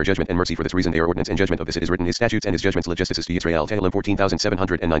 8915. And they are judgment and mercy. For this reason they are ordinance and judgment of this. It is written, his statutes and his judgments, legistices to Yisrael. Tehillim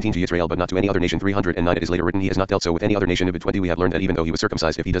 14719. To Yisrael, but not to any other nation. 309. It is later written, he has not dealt so with any other nation. Ibid 20. We have learned that even though he was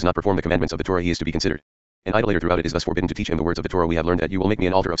circumcised, if he does not perform the commandments of the Torah, he is to be considered an idolater. Throughout it is thus forbidden to teach him the words of the Torah. We have learned that you will make me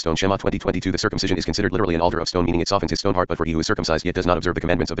an altar of stone. Shema 20:22. The circumcision is considered literally an altar of stone, meaning it softens his stone heart. But for he who is circumcised yet does not observe the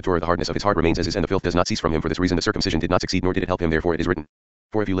commandments of the Torah, the hardness of his heart remains as is, and the filth does not cease from him. For this reason the circumcision did not succeed, nor did it help him. Therefore it is written,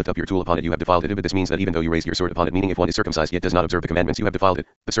 for if you lift up your tool upon it, you have defiled it. But this means that even though you raise your sword upon it, meaning if one is circumcised yet does not observe the commandments, you have defiled it.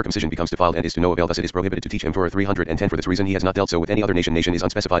 The circumcision becomes defiled and is to no avail. Thus it is prohibited to teach him Torah. 310. For this reason he has not dealt so with any other nation. Nation is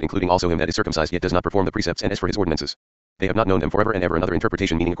unspecified, including also him that is circumcised yet does not perform the precepts. And as for his ordinances, they have not known them forever and ever. Another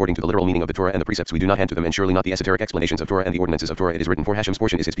interpretation, meaning according to the literal meaning of the Torah and the precepts, we do not hand to them, and surely not the esoteric explanations of Torah and the ordinances of Torah. It is written, for Hashem's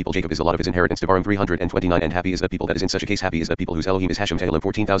portion is his people, Jacob is the lot of his inheritance. Devarim 329. And happy is the people that is in such a case. Happy is the people whose Elohim is Hashem. Tehillim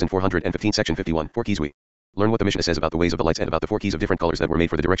 14415. Section 51. 4 keys. We learn what the Mishnah says about the ways of the lights and about the 4 keys of different colors that were made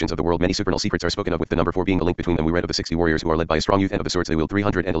for the directions of the world. Many supernal secrets are spoken of, with the number 4 being the link between them. We read of the 60 warriors who are led by a strong youth, and of the swords they wield.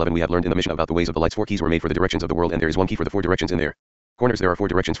 311. We have learned in the Mishnah about the ways of the lights. 4 keys were made for the directions of the world, and there is one key for the 4 directions in their corners. There are 4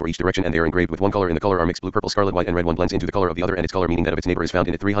 directions for each direction, and they are engraved with one color. In the color are mixed blue, purple, scarlet, white, and red. One blends into the color of the other, and its color, meaning that of its neighbor, is found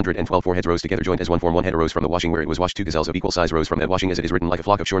in it. 312. 4 heads rose together, joined as one form. 1 head arose from the washing where it was washed. 2 gazelles of equal size rose from that washing, as it is written, like a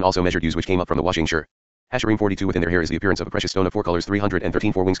flock of shorn also measured ewes which came up from the washing. Sure. Acharei Mot 42. Within their hair is the appearance of a precious stone of 4 colors.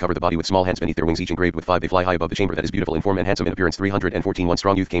 313. 4 wings cover the body with small hands beneath their wings, each engraved with 5. They fly high above the chamber that is beautiful in form and handsome in appearance. 314. 1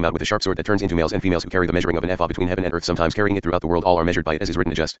 strong youth came out with a sharp sword that turns into males and females who carry the measuring of an ephah between heaven and earth, sometimes carrying it throughout the world. All are measured by it, as is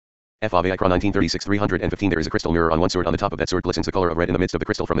written, adjust. Ephah. Vayikra 1936. 315. There is a crystal mirror on one sword. On the top of that sword glistens the color of red. In the midst of the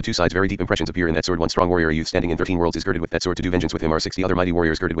crystal from the 2 sides very deep impressions appear in that sword. 1 strong warrior, a youth standing in 13 worlds, is girded with that sword. To do vengeance with him are 60 other mighty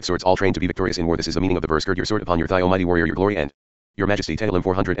warriors girded with swords, all trained to be victorious in war. This is the meaning of the verse, gird your sword upon your thigh, O mighty warrior, your glory and your majesty. Tehillim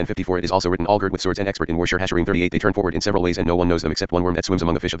 454. It is also written, all gird with swords and expert in war. Hasharim 38. They turn forward in several ways, and no one knows them except one worm that swims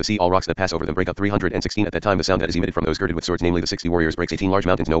among the fish of the sea. All rocks that pass over them break up. 316. At that time the sound that is emitted from those girded with swords, namely the 60 warriors, breaks 18 large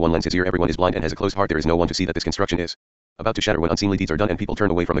mountains. No one lends his ear. Everyone is blind and has a closed heart. There is no one to see that this construction is about to shatter. When unseemly deeds are done and people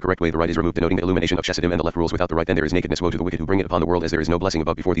turn away from the correct way, the right is removed, denoting the illumination of Chesedim, and the left rules without the right. Then there is nakedness. Woe to the wicked who bring it upon the world, as there is no blessing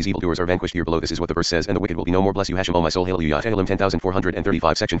above before these evildoers are vanquished. Here below this is what the verse says, and the wicked will be no more. Bless you, Hashem, O my soul. Hallelujah. Tehillim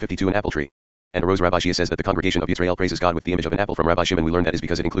 10435. Section 52. An apple tree. And arose. Rabbi Shia says that the congregation of Israel praises God with the image of an apple. From Rabbi Shimon we learn that is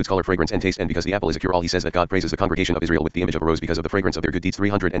because it includes color, fragrance, and taste, and because the apple is a cure-all. He says that God praises the congregation of Israel with the image of a rose because of the fragrance of their good deeds.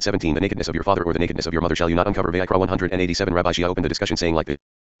 317. The nakedness of your father or the nakedness of your mother shall you not uncover. Vayikra 187. Rabbi Shia opened the discussion saying, like the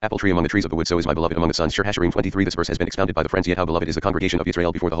apple tree among the trees of the wood, so is my beloved among the sons. Shir Hasharim 23. This verse has been expounded by the friends. Yet how beloved is the congregation of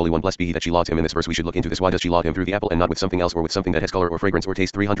Israel before the Holy One. Blessed be he that she lauds him. In this verse we should look into this. Why does she laud him through the apple and not with something else, or with something that has color or fragrance or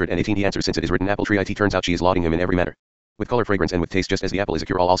taste? 318. He answers, since it is written apple tree, it turns out she is lauding him in every matter With color, fragrance, and with taste, just as the apple is a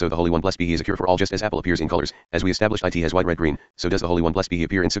cure-all, also the Holy One blessed be he is a cure for all, just as apple appears in colors. As we established, it has white, red, green, so does the Holy One blessed be he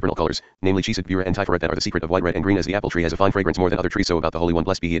appear in supernal colors, namely Chesed, Bira, and Tiferet, that are the secret of white, red, and green. As the apple tree has a fine fragrance more than other trees, so about the Holy One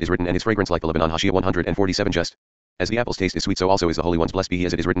blessed be he it is written, and his fragrance like the Lebanon. Hashia 147. Just as the apple's taste is sweet, so also is the Holy One's blessed be he,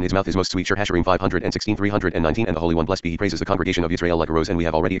 as it is written, his mouth is most sweet. Shir Hashirim 516 319. And the Holy One blessed be he praises the congregation of Israel like a rose, and we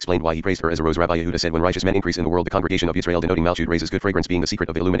have already explained why he praised her as a rose. Rabbi Yehuda said, when righteous men increase in the world, the congregation of Israel, denoting Malchut, raises good fragrance, being the secret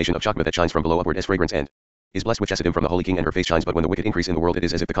of the illumination of Chakma that shines from below upward as fragrance, and is blessed with Chesedim from the Holy King, and her face shines. But when the wicked increase in the world, it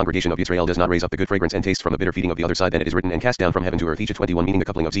is as if the congregation of Israel does not raise up the good fragrance and taste from the bitter feeding of the other side. Then it is written, and cast down from heaven to earth. Each 21, meaning the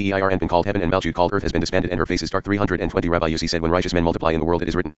coupling of Zeir and called heaven and Malchut called earth has been disbanded, and her face is dark. 320. Rabbi Yossi said, when righteous men multiply in the world, it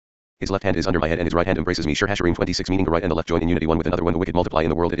is written, his left hand is under my head and his right hand embraces me. Shir Hashirim 26, meaning the right and the left join in unity one with another. When the wicked multiply in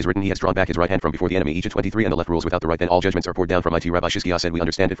the world, it is written, he has drawn back his right hand from before the enemy. Each 23, and the left rules without the right, then all judgments are poured down from it. Rabbi Shizkiah said, we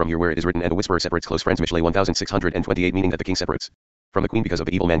understand it from here where it is written, and the whisperer separates close friends. Mishlei 1628, meaning that the king separates from the queen because of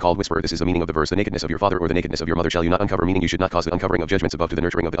the evil man called whisperer. This is the meaning of the verse, the nakedness of your father or the nakedness of your mother shall you not uncover, meaning you should not cause the uncovering of judgments above to the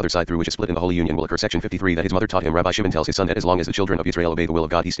nurturing of the other side, through which a split in the holy union will occur. Section 53, that his mother taught him. Rabbi Shimon tells his son that as long as the children of Israel obey the will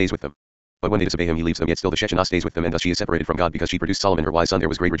of God, he stays with them. But when they disobey him, he leaves them. Yet still the Shechinah stays with them, and thus she is separated from God because she produced Solomon her wise son. There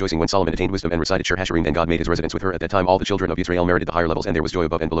was great rejoicing when Solomon attained wisdom and recited Shir Hashirim. Then God made his residence with her. At that time all the children of Israel merited the higher levels, and there was joy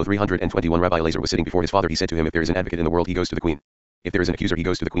above and below. 321. Rabbi Elazar was sitting before his father. He said to him, if there is an advocate in the world, he goes to the queen. If there is an accuser, he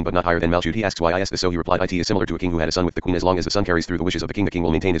goes to the queen, but not higher than Malchut. He asks why I ask this, so he replied, it is similar to a king who had a son with the queen. As long as the son carries through the wishes of the king will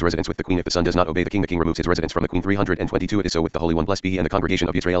maintain his residence with the queen. If the son does not obey the king removes his residence from the queen. 322. It is so with the Holy One blessed be he and the congregation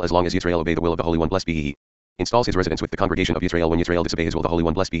of Israel. As long as Israel obey the will of the Holy One blessed be he installs his residence with the congregation of Israel. When Israel disobey his will, the Holy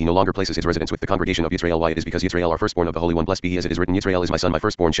One blessed be he no longer places his residence with the congregation of Israel. Why? It is because Israel are firstborn of the Holy One blessed be he, as it is written, Israel is my son, my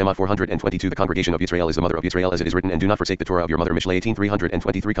firstborn. Shema 422. The congregation of Israel is the mother of Israel, as it is written, and do not forsake the Torah of your mother. Mishlei 18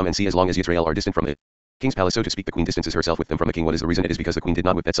 323. Come and see, as long as Israel are distant from the king's palace, so to speak, the queen distances herself with them from the king. What is the reason? It is because the queen did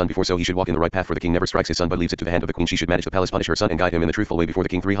not whip that son before, so he should walk in the right path, for the king never strikes his son but leaves it to the hand of the queen. She should manage the palace, punish her son, and guide him in the truthful way before the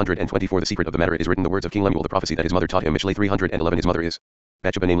king. 324. The secret of the matter, it is written, the words of King Lemuel, the prophecy that his mother taught him. Mishlei 311. His mother is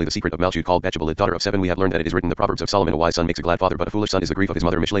Bathsheba, namely the secret of Malchut called Bathsheba, daughter of 7. We have learned that it is written, the Proverbs of Solomon, a wise son makes a glad father, but a foolish son is the grief of his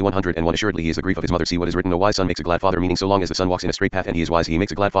mother. Mishlei 101. Assuredly he is the grief of his mother. See what is written, a wise son makes a glad father, meaning so long as the son walks in a straight path and he is wise, he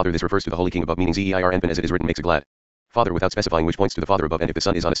makes a glad father. This refers to the holy king above, meaning Zeir and as it is written, makes a glad father, without specifying which points to the father above. And if the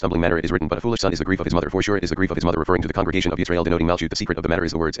son is on a stumbling manner, it is written, but a foolish son is the grief of his mother. For sure it is the grief of his mother, referring to the congregation of Israel, denoting Malchut. The secret of the matter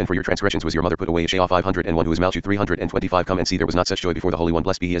is the words, and for your transgressions was your mother put away. Shea 501. Who is Malchut? 325. Come and see, there was not such joy before the Holy One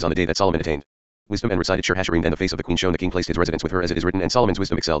blessed be he as on the day that Solomon attained wisdom and recited Shir Hashirim. Then the face of the queen shone. The king placed his residence with her, as it is written, and Solomon's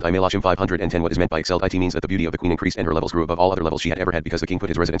wisdom excelled. Melachim 510. What is meant by excelled? It means that the beauty of the queen increased and her levels grew above all other levels she had ever had, because the king put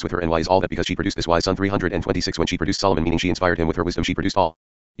his residence with her. And why is all that? Because she produced this wise son. 326. When she produced Solomon, meaning she inspired him with her wisdom, she produced all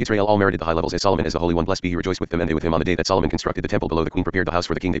Israel. All merited the high levels as Solomon. As the Holy One blessed be he rejoiced with them, and they with him. On the day that Solomon constructed the temple below, the queen prepared the house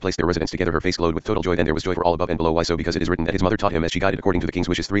for the king. They placed their residence together. Her face glowed with total joy. Then there was joy for all above and below. Why so? Because it is written that his mother taught him as she guided according to the king's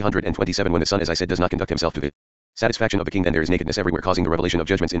wishes. 327. When the son, as I said, does not conduct himself to the satisfaction of the king, then there is nakedness everywhere, causing the revelation of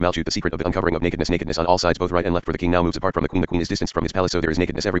judgments in Malchut. The secret of the uncovering of nakedness on all sides, both right and left, for the king now moves apart from the queen. The queen is distanced from his palace, so there is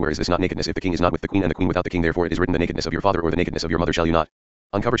nakedness everywhere. Is this not nakedness if the king is not with the queen and the queen without the king? Therefore it is written, the nakedness of your father or the nakedness of your mother shall you not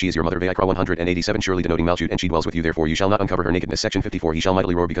uncover. She is your mother. Vayikra 187. Surely denoting Malchut, and she dwells with you, therefore you shall not uncover her nakedness. Section 54. He shall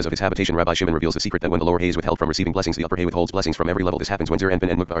mightily roar because of his habitation. Rabbi Shimon reveals the secret that when the lower hay is withheld from receiving blessings, the upper hay withholds blessings from every level. This happens when Zer and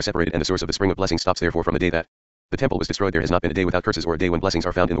Mukta are separated and the source of the spring of blessings stops. Therefore from the day that the temple was destroyed, there has not been a day without curses, or a day when blessings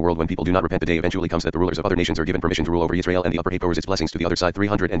are found in the world. When people do not repent, the day eventually comes that the rulers of other nations are given permission to rule over Israel, and the upper hay forwards its blessings to the other side.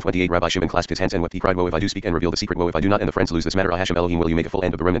 328. Rabbi Shimon clasped his hands and wept. He cried, woe if I do speak and reveal the secret, woe if I do not. And the friends lose this matter. Hashem Elohim, will you make a full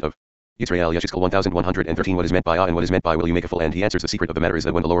end of the remnant of Israel? Yechezkel 1113. What is meant by and what is meant by will you make a full end? He answers, the secret of the matter is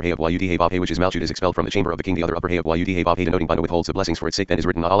that when the lower hay of Yud Hey Vav Hey, which is Malchut, is expelled from the chamber of the king, the other upper hay of Yud Hey Vav Hey, denoting Bina, withholds the blessings for its sake. Then is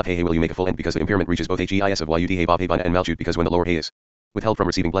written, Aleph Hey Hey, will you make a full end? Because the impairment reaches both Heis of Yud Hey Vav Hey, Bina and Malchut. Because when the lower hay is withheld from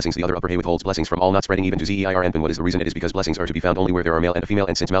receiving blessings, the other upper hay withholds blessings from all, not spreading even to Zeir and. What is the reason? It is because blessings are to be found only where there are male and a female,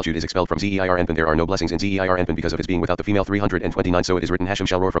 and since Malchut is expelled from Zeir and, there are no blessings in Zeir and because of its being without the female. 329. So it is written, Hashem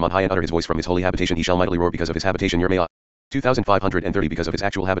shall roar from on high and utter his voice from his holy habitation. He shall mightily roar because of his habitation. Yirmiyah 2530. Because of his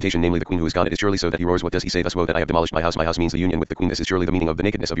actual habitation, namely the queen who is gone. It is surely so that he roars. What does he say? Thus, woe that I have demolished my house. My house means the union with the queen. This is surely the meaning of the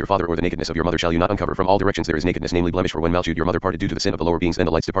nakedness of your father or the nakedness of your mother shall you not uncover. From all directions there is nakedness, namely blemish, for when Malchut your mother parted due to the sin of the lower beings, then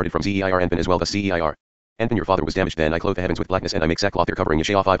the lights departed from Zeir and as well. Thus Zeir and your father was damaged. Then I clothe the heavens with blackness, and I make sackcloth their covering.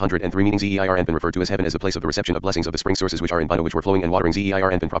 Yeshaya 503. Meaning Zeir and referred to as heaven as the place of the reception of blessings of the spring sources which are in Bina, which were flowing and watering. Zeir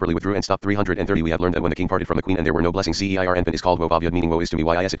and properly withdrew and stopped. 330. We have learned that when the king parted from the queen and there were no blessings, Zeir and is called woe vav yud, meaning woe is to me.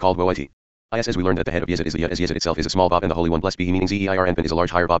 Why is it called woe it? As we learned that the head of Yesod is the Yud, as Yesod itself is a small vav, and the Holy One blessed be he, meaning Zeir and is a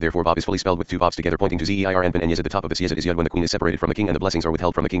large higher vav. Therefore vav is fully spelled with two vavs together, pointing to Zeir and Yesod. The top of this Yesod is Yud when the queen is separated from the king and the blessings are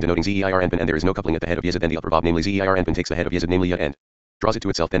withheld from the king, denoting Zeir and there is no coupling at the head of Yesod. Then the upper vav, namely Zeir and takes the head of Yesod, namely Yud, and draws it to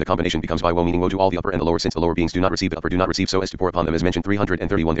itself. Then the combination becomes woe, meaning woe to all the upper and the lower, since the lower beings do not receive, the upper do not receive so as to pour upon them, as mentioned.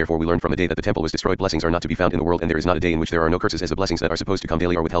 331. Therefore we learn from the day that the temple was destroyed, blessings are not to be found in the world, and there is not a day in which there are no curses, as the blessings that are supposed to come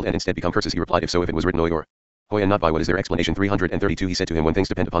daily are withheld and instead become curses. He replied, if so, if it was written or Hoy and not by what is their explanation. 332 He said to him, when things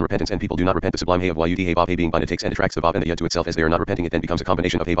depend upon repentance and people do not repent, the sublime hey of yud hey bob hey being binded takes and attracts the bob and the yud to itself, as they are not repenting, it then becomes a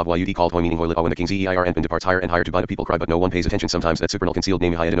combination of hey bob yud called hoy, meaning hoy lit when the king zeir and departs higher and higher to bind, people cry but no one pays attention. Sometimes that supernal concealed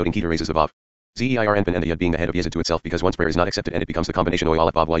name hayah denoting kita raises the bob zeir and the yud being the head of yezid to itself, because once prayer is not accepted and it becomes the combination hoy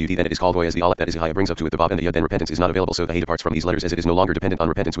aleph bob yud, then it is called hoy, as the aleph that is hayah brings up to it the bob and the yud, then repentance is not available, so the hey departs from these letters as it is no longer dependent on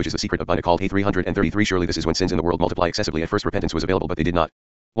repentance, which is the secret of bind called hey. 333 Surely this is when sins in the world multiply excessively. At first repentance was available but they did not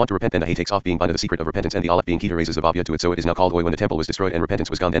want to repent, then the hay takes off being bind, the secret of repentance, and the aleph being kita raises the bob yud to it, so it is now called hoy. When the temple was destroyed and repentance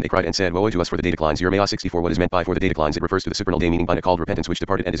was gone, then they cried and said, woe to us, for the day declines. Yeremiah 64 What is meant by for the day declines? It refers to the supernal day, meaning bind called repentance, which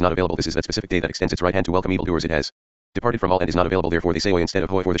departed and is not available. This is that specific day that extends its right hand to welcome evildoers. It has departed from all and is not available, therefore they say hoy instead of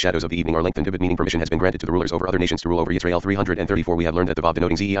hoy, for the shadows of the evening are lengthened. Ibid meaning permission has been granted to the rulers over other nations to rule over Israel. 334 We have learned that the bob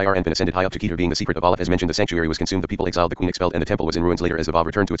denoting zeir and ascended high up to Keter, being the secret of aleph. As mentioned, the sanctuary was consumed, the people exiled, the queen expelled, and the temple was in ruins. Later, as the bob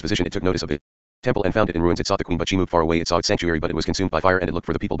returned to its position, it took notice of it temple and found it in ruins. It saw the queen, but she moved far away. It saw its sanctuary, but it was consumed by fire, and it looked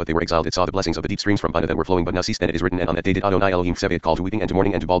for the people, but they were exiled. It saw the blessings of the deep streams from Bina that were flowing, but now ceased. Then it is written, and on that day did Adonai Elohim Sevaot call to weeping and to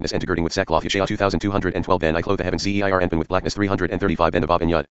mourning and to baldness and to girding with sackcloth. Yeshaya 2212 Then I clothe the heavens zeir and with blackness. 335 Then the bob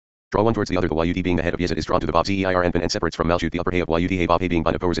and yud draw one towards the other. The yud being the head of yezid is drawn to the bob zeir and separates from malchut. The upper hay of yud hey bob hey being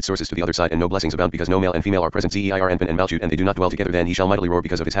bind lowers its sources to the other side, and no blessings abound because no male and female are present. Zeir and malchut, and they do not dwell together. Then he shall mightily roar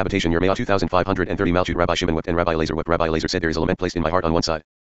because of his habitation. Yeremiah 2530 Malchut. Rabbi Shimon wept and Rabbi Lazar wept. Rabbi Lazar said, there is a lament placed in my heart on one side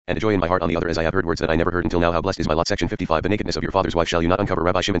and a joy in my heart on the other, as I have heard words that I never heard until now. How blessed is my lot. Section 55 The nakedness of your father's wife shall you not uncover.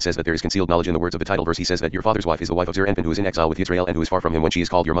 Rabbi Shimon says that there is concealed knowledge in the words of the title verse. He says that your father's wife is the wife of Zeir, who is in exile with Israel and who is far from him. When she is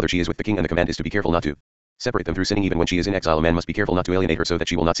called your mother, she is with the king, and the command is to be careful not to separate them through sinning. Even when she is in exile, a man must be careful not to alienate her, so that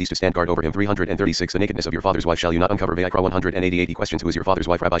she will not cease to stand guard over him. 336 The nakedness of your father's wife shall you not uncover. Vayikra 188 He questions, who is your father's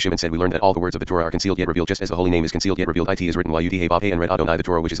wife? Rabbi Shimon said, we learned that all the words of the Torah are concealed yet revealed, just as the holy name is concealed yet revealed. It is written yud hey bob hey and read Adonai. The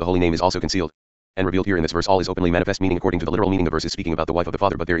Torah, which is the holy name, is also concealed and revealed. Here in this verse all is openly manifest, meaning according to the literal meaning the verse is speaking about the wife of the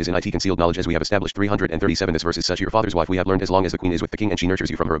father, but there is in it concealed knowledge, as we have established. 337 This verse is such, your father's wife we have learned, as long as the queen is with the king and she nurtures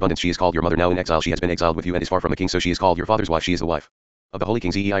you from her abundance, she is called your mother. Now in exile she has been exiled with you and is far from the king, so she is called your father's wife. She is the wife of the holy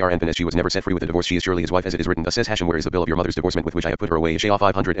king zeir and as she was never set free with a divorce, she is surely his wife, as it is written, thus says Hashem, where is the bill of your mother's divorcement with which I have put her away? Yeshaya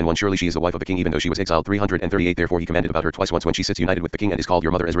 501 Surely she is the wife of the king, even though she was exiled. 338 Therefore he commanded about her twice, once when she sits united with the king and is called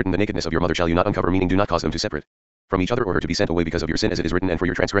your mother, as written, the nakedness of your mother shall you not uncover, meaning do not cause them to separate from each other, or her to be sent away because of your sin, as it is written, and for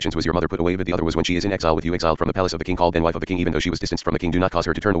your transgressions was your mother put away. But the other was when she is in exile with you, exiled from the palace of the king, called then wife of the king, even though she was distanced from the king. Do not cause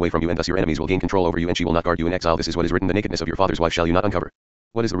her to turn away from you, and thus your enemies will gain control over you, and she will not guard you in exile. This is what is written, the nakedness of your father's wife shall you not uncover.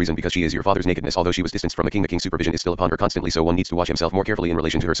 What is the reason? Because she is your father's nakedness. Although she was distanced from the king's supervision is still upon her constantly, so one needs to watch himself more carefully in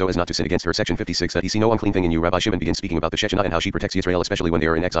relation to her so as not to sin against her. Section 56 That he see no unclean thing in you. Rabbi Shimon begins speaking about the Shechinah and how she protects Israel, especially when they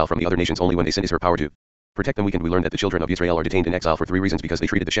are in exile from the other nations. Only when they sin is her power to protect them weakened. We learned that the children of Israel are detained in exile for 3 reasons: because they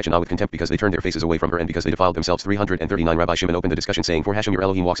treated the Shechinah with contempt, because they turned their faces away from her, and because they defiled themselves. 339 Rabbi Shimon opened the discussion saying, for Hashem your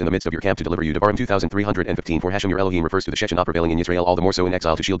Elohim walks in the midst of your camp to deliver you. Devarim 2315 For Hashem your Elohim refers to the Shechinah prevailing in Israel, all the more so in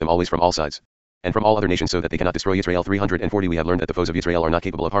exile, to shield them always from all sides and from all other nations, so that they cannot destroy Israel. 340 We have learned that the foes of Israel are not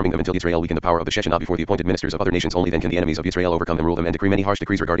capable of harming them until Israel weaken the power of the Shechinah before the appointed ministers of other nations. Only then can the enemies of Israel overcome them, rule them, and decree many harsh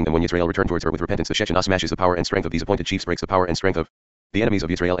decrees regarding them. When Israel return towards her with repentance, the Shechinah smashes the power and strength of these appointed chiefs, breaks the power and strength of the enemies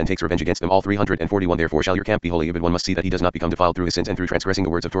of Israel, and takes revenge against them all. 341 Therefore shall your camp be holy. But one must see that he does not become defiled through his sins and through transgressing the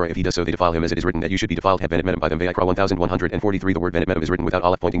words of Torah. If he does so, they defile him, as it is written that you should be defiled. Have benet medem by them. Vayikra 1143 The word benet medem is written without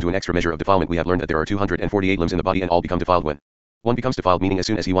aleph, pointing to an extra measure of defilement. We have learned that there are 248 limbs in the body, and all become defiled when one becomes defiled, meaning as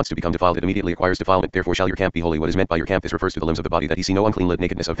soon as he wants to become defiled, it immediately acquires defilement. Therefore shall your camp be holy. What is meant by your camp? This refers to the limbs of the body, that he see no unclean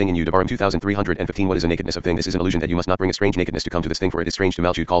nakedness of thing in you. Devarim 2315 What is a nakedness of thing? This is an illusion that you must not bring a strange nakedness to come to this thing, for it is strange to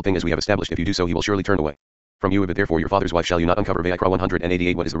Malchut called thing, as we have established. If you do so, he will surely turn away from you. But therefore your father's wife shall you not uncover. Vayikra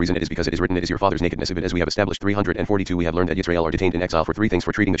 188 What is the reason? It is because it is written, it is your father's nakedness. If it, as we have established. 342 We have learned that Israel are detained in exile for 3 things: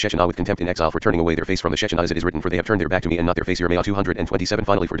 for treating the Shechinah with contempt, in exile for turning away their face from the Shechinah, as it is written, for they have turned their back to me and not their face. Yeremiah 227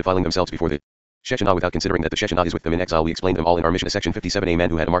 Finally for defiling themselves before the Shechinah without considering that the Shechinah is with them in exile. We explained them all in our Mishnah. Section 57 A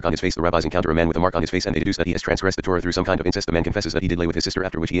man who had a mark on his face. The rabbis encounter a man with a mark on his face and they deduce that he has transgressed the Torah through some kind of incest. The man confesses that he did lay with his sister,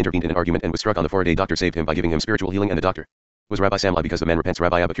 after which he intervened in an argument and was struck on the forehead. A doctor saved him by giving him spiritual healing, and the doctor was Rabbi Samlah. Because the man repents,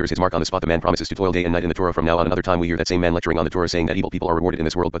 Rabbi Abba cures his mark on the spot. The man promises to toil day and night in the Torah from now on. Another time we hear that same man lecturing on the Torah, saying that evil people are rewarded in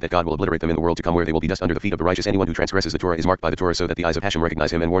this world, but that God will obliterate them in the world to come, where they will be dust under the feet of the righteous. Anyone who transgresses the Torah is marked by the Torah, so that the eyes of Hashem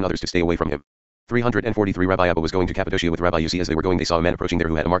recognize him and warn others to stay away from him. 343 Rabbi Abba was going to Cappadocia with Rabbi Yossi. As they were going, they saw a man approaching there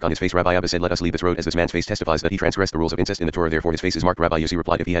who had a mark on his face. Rabbi Abba said, let us leave this road, as this man's face testifies that he transgressed the rules of incest in the Torah, therefore his face is marked. Rabbi Yossi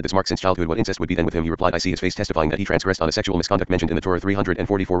replied, if he had this mark since childhood, what incest would be then with him? He replied, I see his face testifying that he transgressed on a sexual misconduct mentioned in the Torah.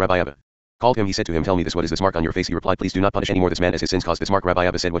 344 Rabbi Abba called him. He said to him, tell me this, what is this mark on your face? He replied, please do not punish any more this man, as his sins caused this mark. Rabbi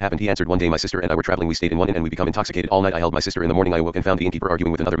Abba said, what happened? He answered, one day my sister and I were traveling. We stayed in one inn and we become intoxicated all night. I held my sister. In the morning I awoke and found the innkeeper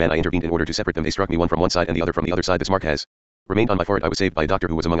arguing with another man. I intervened in order to separate them. They struck me, one from one side and the other from the other side. This mark has remained on my forehead. I was saved by a doctor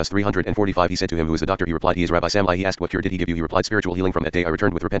who was among us. 345 He said to him, who is the doctor? He replied, he is Rabbi Samlah. He asked, what cure did he give you? He replied, spiritual healing. From that day I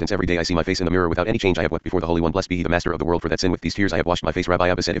returned with repentance. Every day I see my face in the mirror without any change. I have wept before the Holy One. Blessed be he, the master of the world, for that sin. With these tears I have washed my face. Rabbi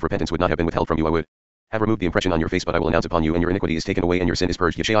Abba said, if repentance would not have been withheld from you, I would have removed the impression on your face, but I will announce upon you, and your iniquity is taken away, and your sin is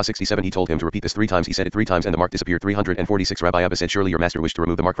purged. Yeshayah 67. He told him to repeat this 3 times. He said it 3 times, and the mark disappeared. 346. Rabbi Abba said, surely your master wished to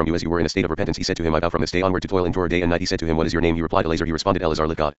remove the mark from you as you were in a state of repentance. He said to him, I vow from this day onward to toil in Torah day and night. He said to him, what is your name? He replied, Elazar. He responded, Elazar,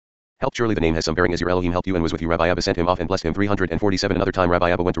 lit God. Helped. Surely the name has some bearing, as your Elohim helped you and was with you. Rabbi Abba sent him off and blessed him. 347. Another time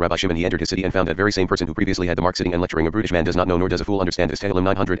Rabbi Abba went to Rabbi Shimon. He entered his city and found that very same person who previously had the mark sitting and lecturing. A brutish man does not know, nor does a fool understand this. Tehillim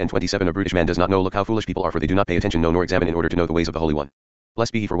 927. A brutish man does not know. Look how foolish people are, for they do not pay attention, no, nor examine in order to know the ways of the Holy One.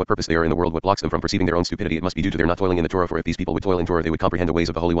 Blessed be he. For what purpose they are in the world, what blocks them from perceiving their own stupidity? It must be due to their not toiling in the Torah, for if these people would toil in Torah, they would comprehend the ways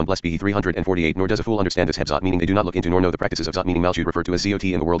of the Holy One. Blessed be he. 348. Nor does a fool understand this. Hebzot, meaning they do not look into nor know the practices of Zot, meaning Malchut, referred to as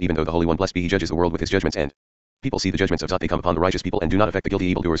Zot in the world, even though the Holy One, blessed be he, judges the world with his judgments, and people see the judgments of Zot. They come upon the righteous people and do not affect the guilty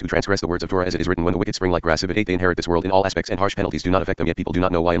evildoers who transgress the words of Torah, as it is written, when the wicked spring like grass. If 8 they inherit this world in all aspects, and harsh penalties do not affect them, yet people do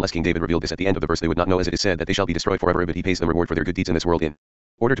not know why. Unless King David revealed this at the end of the verse, they would not know, as it is said, that they shall be destroyed forever, but he pays them reward for their good deeds in this world in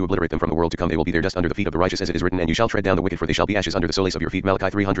order to obliterate them from the world to come. They will be their dust under the feet of the righteous, as it is written, and you shall tread down the wicked, for they shall be ashes under the soles of your feet. Malachi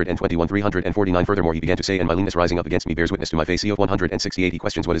 321. 349. Furthermore he began to say, and my leanness rising up against me bears witness to my face. 168. He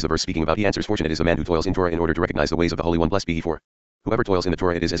questions, what is the verse speaking about? He answers, fortunate is the man who toils in Torah in order to recognize the ways of the Holy One. Blessed be he. For whoever toils in the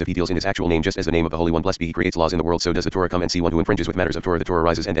Torah, it is as if he deals in his actual name, just as the name of the Holy One. Blessed be he. Creates laws in the world, so does the Torah come, and see one who infringes with matters of Torah. The Torah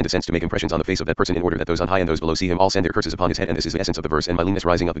rises and descends to make impressions on the face of that person, in order that those on high and those below see him. All send their curses upon his head, and this is the essence of the verse, and my leanness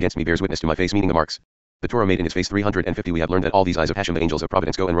rising up against me bears witness to my face, meaning the marks the Torah made in his face. 350. We have learned that all these eyes of Hashem, the angels of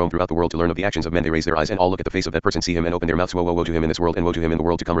providence, go and roam throughout the world to learn of the actions of men. They raise their eyes and all look at the face of that person, see him, and open their mouths. Woe, woe, woe to him in this world, and woe to him in the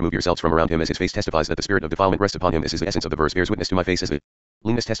world to come. Remove yourselves from around him, as his face testifies that the spirit of defilement rests upon him. This is the essence of the verse, bears witness to my face, as the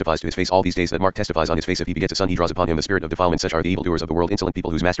leanness testifies to his face. All these days that mark testifies on his face. If he begets a son, he draws upon him the spirit of defilement. Such are the evildoers of the world, insolent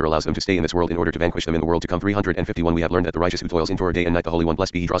people whose master allows them to stay in this world in order to vanquish them in the world to come. 351. We have learned that the righteous who toils in Torah day and night, the Holy One,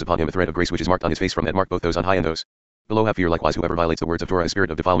 blessed be he, draws upon him a thread of grace which is marked on his face. From that mark both those on high and those below have fear. Likewise whoever violates the words of Torah, a spirit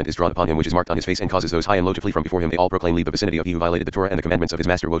of defilement is drawn upon him which is marked on his face, and causes those high and low to flee from before him. They all proclaim, leave the vicinity of he who violated the Torah and the commandments of his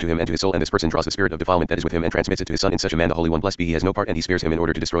master. Woe to him and to his soul, and this person draws the spirit of defilement that is with him and transmits it to his son. In such a man the Holy One, blessed be he, has no part, and he spares him in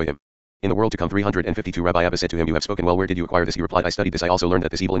order to destroy him in the world to come. 352. Rabbi Abba said to him, you have spoken well. Where did you acquire this? He replied, I studied this. I also learned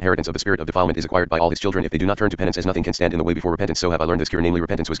that this evil inheritance of the spirit of defilement is acquired by all his children if they do not turn to penance, as nothing can stand in the way before repentance. So have I learned this cure, namely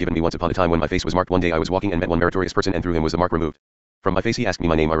repentance was given me once upon a time when my face was marked. One day I was walking and met one meritorious person, and through him was the mark removed from my face. He asked me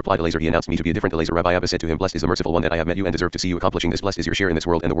my name. I replied, Elazar. He announced me to be a different Elazar. Rabbi Abba said to him, blessed is the merciful one that I have met you and deserve to see you accomplishing this. Blessed is your share in this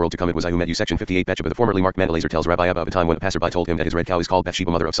world and the world to come. It was I who met you. Section 58. Bathsheba, the formerly marked man. Elazar tells Rabbi Abba of a time when a passerby told him that his red cow is called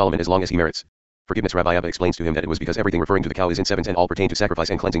Bathsheba, mother of Solomon, as long as he merits forgiveness. Rabbi Abba explains to him that it was because everything referring to the cow is in sevens, and all pertain to sacrifice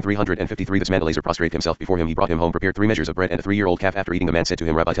and cleansing. 353. This man Elazar prostrated himself before him. He brought him home, prepared 3 measures of bread and a 3-year-old calf. After eating, the man said to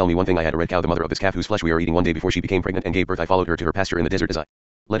him, Rabbi, tell me one thing. I had a red cow, the mother of this calf, whose flesh we are eating. One day before she became pregnant and gave birth, I followed her to her pasture in the desert. As I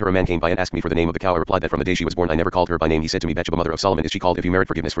led her, a man came by and asked me for the name of the cow. I replied that from the day she was born I never called her by name. He said to me, Bathsheba, mother of Solomon, is she called if you merit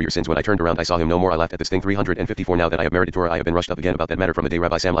forgiveness for your sins? When I turned around I saw him no more. I laughed at this thing. 354. Now that I have merited Torah, I have been rushed up again about that matter. From the day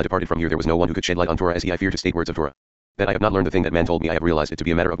Rabbi Samlah departed from here, there was no one who could shed light on Torah as he. I fear to state words of Torah that I have not learned the thing that man told me. I have realized it to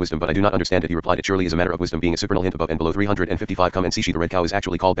be a matter of wisdom, but I do not understand it. He replied, it surely is a matter of wisdom, being a supernal hint above and below. 355. Come and see. She, the red cow, is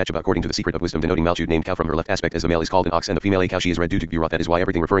actually called Bathsheba according to the secret of wisdom, denoting Malchut, named cow from her left aspect, as the male is called an ox and the female a cow. She is red due to Gvurot. That is why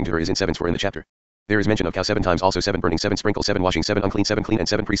everything referring to her is in sevens, for in the chapter there is mention of cow 7 times, also 7 burning, 7 sprinkle, 7 washing, 7 unclean, 7 clean, and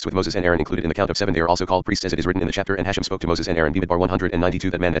 7 priests with Moses and Aaron included in the count of 7. They are also called priests, as it is written in the chapter, and Hashem spoke to Moses and Aaron. Bamidbar 192.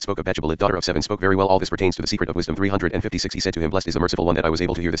 That man that spoke of Bathsheba, daughter of 7, spoke very well. All this pertains to the secret of wisdom. 356. He said to him, blessed is the merciful one that I was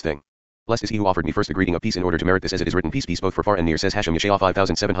able to hear this thing. Blessed is he who offered me first the greeting of peace in order to merit this, as it is written, peace, peace both for far and near. Says Hashem. Yeshayah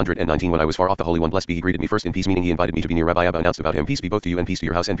 5719. When I was far off, the Holy One, blessed be he, greeted me first in peace, meaning he invited me to be near. Rabbi Abba announced about him, peace be both to you and peace to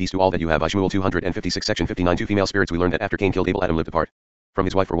your house and peace to all that you have. Shmuel 256. Section 59. 2 female spirits. We learned that after Cain killed Abel, Adam lived apart from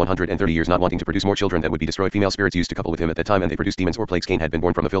his wife for 130 years, not wanting to produce more children that would be destroyed. Female spirits used to couple with him at that time, and they produced demons or plagues. Cain had been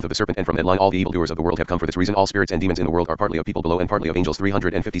born from the filth of the serpent, and from that line all the evildoers of the world have come. For this reason all spirits and demons in the world are partly of people below and partly of angels.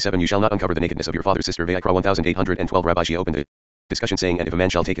 357. You shall not uncover the nakedness of your father's sister. Vayikra 1812. Rabbi Shia opened the discussion saying, and if a man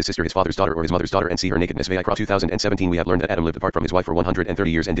shall take his sister, his father's daughter, or his mother's daughter, and see her nakedness. Vayikra 2017. We have learned that Adam lived apart from his wife for 130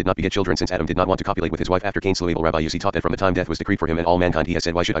 years and did not beget children, since Adam did not want to copulate with his wife after Cain slew Abel. Rabbi Yossi taught that from the time death was decreed for him and all mankind, he has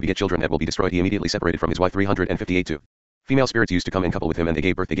said, why should I beget children that will be destroyed? He immediately separated from his wife. 358. 2 female spirits used to come and couple with him, and they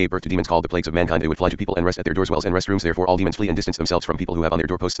gave birth to demons called the plagues of mankind. They would fly to people and rest at their doors, wells, and restrooms. Therefore all demons flee and distance themselves from people who have on their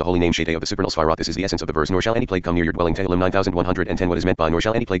doorposts the holy name Shade of the supernal Sphirot. This is the essence of the verse, nor shall any plague come near your dwelling. Tehillim 9110. What is meant by nor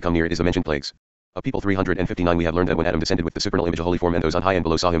shall any plague come near it is the mentioned plagues of people. 359. We have learned that when Adam descended with the supernal image, a holy form, and those on high and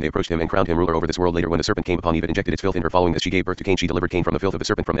below saw him, they approached him and crowned him ruler over this world. Later when the serpent came upon Eve, it injected its filth in her. Following this she gave birth to Cain. She delivered Cain from the filth of the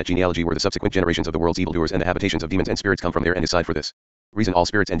serpent. From that genealogy were the subsequent generations of the world's evildoers, and the habitations of demons and spirits come from there. And aside for this reason all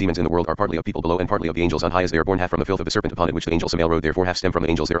spirits and demons in the world are partly of people below and partly of the angels on high, as they are born half from the filth of the serpent upon it which the angels male rode. Therefore half stem from the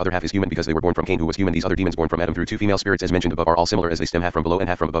angels, their other half is human, because they were born from Cain, who was human. These other demons born from Adam through 2 female spirits as mentioned above are all similar, as they stem half from below and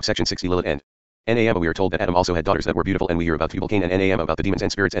half from above. Section 60. Lilith and Nam. We are told that Adam also had daughters that were beautiful, and we hear about Tubal Cain and Nam about the demons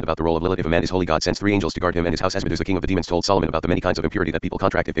and spirits, and about the role of Lilith. If a man is holy, God sends 3 angels to guard him and his house. Asmodeus, the king of the demons, told Solomon about the many kinds of impurity that people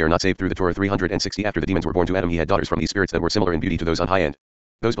contract if they are not saved through the Torah. 360. After the demons were born to Adam, he had daughters from these spirits that were similar in beauty to those on high end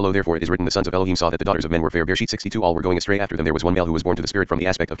Those below therefore it is written the sons of Elohim saw that the daughters of men were fair. Bereshit 62 all were going astray after them. There was one male who was born to the spirit from the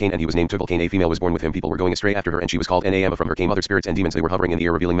aspect of Cain, and he was named Tubal. Cain a female was born with him. People were going astray after her, and she was called Naama. From her came other spirits and demons. They were hovering in the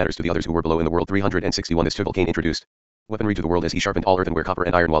air, revealing matters to the others who were below in the world. 361 This Tubal Cain introduced weaponry to the world as he sharpened all earthenware, copper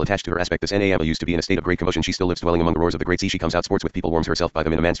and iron while attached to her aspect. This Naama used to be in a state of great commotion. She still lives dwelling among the roars of the great sea. She comes out, sports with people, warms herself by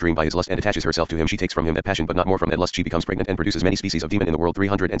them in a man's dream by his lust, and attaches herself to him. She takes from him that passion, but not more from that lust. She becomes pregnant and produces many species of demon in the world.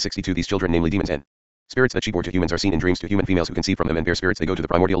 362 These children, namely demons and spirits that she bore to humans, are seen in dreams to human females who conceive from them and bear spirits. They go to the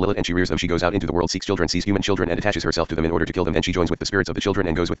primordial Lilith and she rears them. She goes out into the world, seeks children, sees human children and attaches herself to them in order to kill them. Then she joins with the spirits of the children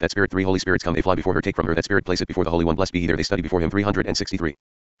and goes with that spirit. 3 Holy spirits come, they fly before her, take from her that spirit, place it before the Holy One, blessed be he there, they study before him. 363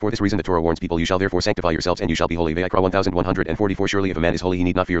 For this reason the Torah warns people, you shall therefore sanctify yourselves and you shall be holy. Vayikra 1144 Surely if a man is holy he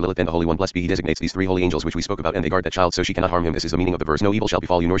need not fear Lilith and the Holy One, blessed be he. Designates these 3 holy angels which we spoke about, and they guard that child so she cannot harm him. This is the meaning of the verse. No evil shall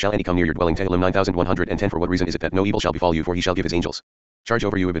befall you, nor shall any come near your dwelling. Tehillim 9110 For what reason is it that no evil shall befall you? For he shall give his angels charge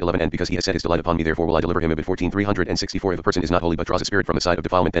over you. Ibid 11 And because he has set his delight upon me, therefore will I deliver him. Ibid 14 364 If a person is not holy but draws a spirit from the side of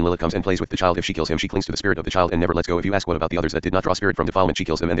defilement, then Lilith comes and plays with the child. If she kills him, she clings to the spirit of the child and never lets go. If you ask what about the others that did not draw spirit from defilement, she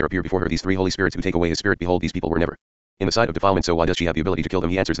kills them and there appear before her these 3 holy spirits who take away his spirit. Behold, these people were never in the side of defilement, so why does she have the ability to kill them?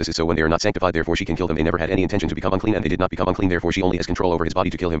 He answers, this is so when they are not sanctified, therefore she can kill them. They never had any intention to become unclean, and they did not become unclean, therefore she only has control over his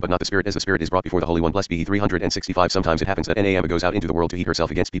body to kill him, but not the spirit, as the spirit is brought before the Holy One, blessed be he. 365 Sometimes it happens that Naama goes out into the world to heat herself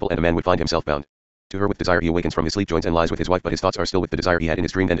against people, and a man would find himself bound to her with desire. He awakens from his sleep, joins and lies with his wife, but his thoughts are still with the desire he had in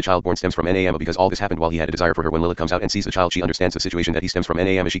his dream. Then the child born stems from Naama, because all this happened while he had a desire for her. When Lilith comes out and sees the child, she understands the situation that he stems from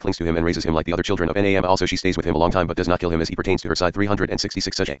Naama. She clings to him and raises him like the other children of Naama. Also she stays with him a long time, but does not kill him as he pertains to her side.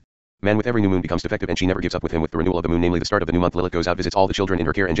 366 Such a man with every new moon becomes defective, and she never gives up with him with the renewal of the moon, namely the start of the new month. Lilith goes out, visits all the children in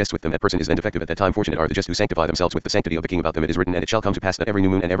her care, and jests with them. That person is then defective at that time. Fortunate are the just who sanctify themselves with the sanctity of the king. About them it is written, and it shall come to pass that every new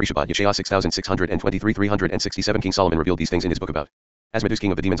moon and every Shabbat. Yeshayah 6623 367 King Solomon revealed these things in his book about Asmodeus,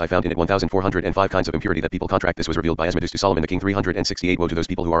 king of the demons. I found in it 1405 kinds of impurity that people contract. This was revealed by Asmodeus to Solomon the king. 368 Woe to those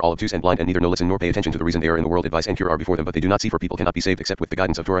people who are all obtuse and blind, and neither know, listen, nor pay attention to the reason they are in the world. Advice and cure are before them, but they do not see, for people cannot be saved except with the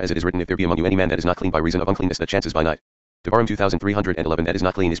guidance of Torah, as it is written, if there be among you any man that is not clean by reason of uncleanness that chances by night. Devarim 2311 That is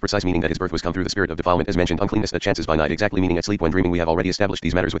not clean is precise meaning that his birth was come through the spirit of defilement, as mentioned. Uncleanness that chances by night exactly meaning at sleep when dreaming. We have already established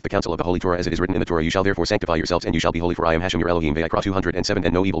these matters with the counsel of the Holy Torah, as it is written in the Torah, you shall therefore sanctify yourselves and you shall be holy, for I am Hashem your Elohim. Vayikra 207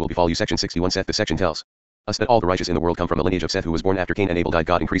 And no evil will befall you. Section 61 Seth. This section tells us that all the righteous in the world come from the lineage of Seth, who was born after Cain and Abel died.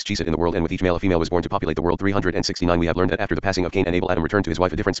 God increased Chesed in the world, and with each male a female was born to populate the world. 369 We have learned that after the passing of Cain and Abel, Adam returned to his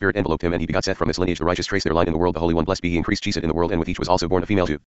wife. A different spirit enveloped him, and he begot Seth. From this lineage the righteous trace their line in the world. The Holy One, blessed be he, increased Chesed in the world, and with each was also born a female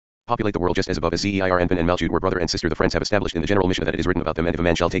to populate the world, just as above. As Zeir Anpin and Malchut were brother and sister, the friends have established in the general mission that it is written about them. And if a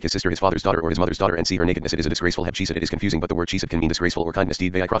man shall take his sister, his father's daughter, or his mother's daughter, and see her nakedness, it is a disgraceful. Have Chesed. It is confusing, but the word Chesed can mean disgraceful or kindness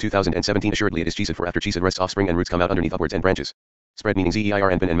deed. Vayikra 2017 Assuredly it is Chesed, for after Chesed rests offspring, and roots come out underneath upwards, and branches spread, meaning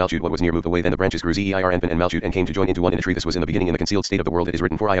Zeir Anpin and Malchut. What was near moved away, then the branches grew. Zeir Anpin and Malchut and came to join into one in a tree. This was in the beginning, in the concealed state of the world. It is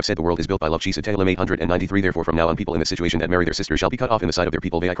written, for I have said the world is built by love. Chesed. Tehillim 893 Therefore from now on people in this situation that marry their sisters shall be cut off in the sight of their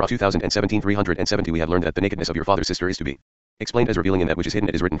people. Vayikra 2017 370 We have learned that the nakedness of your father's sister is to be explained as revealing in that which is hidden.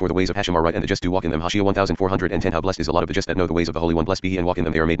 It is written, for the ways of Hashem are right, and the just do walk in them. Hashia 1410 How blessed is the lot of the just that know the ways of the Holy One, blessed be he, and walk in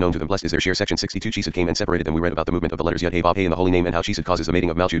them. They are made known to them. Blessed is their share. Section 62 Chesed came and separated them. We read about the movement of the letters Yud Hey Vav Hey in the holy name, and how Chesed causes the mating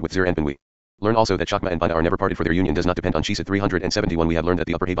of Malchut with Zeir Anpin. We learn also that Chakma and Bina are never parted, for their union does not depend on Chesed. 371 We have learned that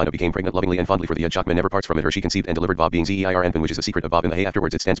the upper Hey Bina became pregnant lovingly and fondly for the Yud. Chakma never parts from it. Her she conceived and delivered Vav, being Zeir Anpin, which is the secret of Vav in the Hey.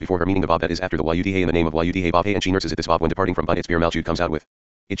 Afterwards it stands before her, meaning the Vav that is after the Yud Hey in the name of Yud Hey Vav Hey, and she nurses it. This Vav, when departing from Bina, its beer Malchut comes out with it.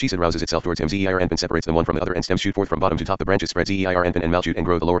 Chesed rouses itself towards him. Zeir Anpin separates them one from the other, and stems shoot forth from bottom to top. The branches spread Zeir Anpin and Malchut and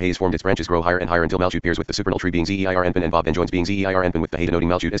grow. The lower Hay is formed. Its branches grow higher and higher until Malchut pairs with the supernal tree, being Zeir Anpin, and Vav then joins, being Zeir Anpin with the Hay denoting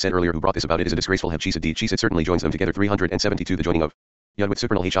Malchut. As said earlier, who brought this about, it is a disgraceful have Chesed deed. Chesed certainly joins them together. 372 The joining of Yud with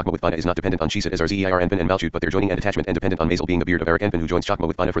supernal Hay Chakma with Bina is not dependent on Chesed, as are Zeir Anpin and Malchut, but their joining and attachment and dependent on Mazel, being the beard of Eric Anpin, who joins Chakma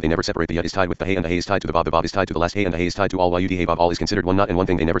with Bina, for they never separate. The Yud is tied with the Hay, and the Hay is tied to the Vav is tied to the last Hay, and the Hay is tied to all Yud Hey Vav. All is considered one knot and one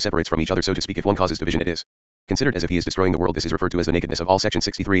thing. They never separates from each other, so to speak. If one causes division, it is considered as if he is destroying the world. This is referred to as the nakedness of all. Section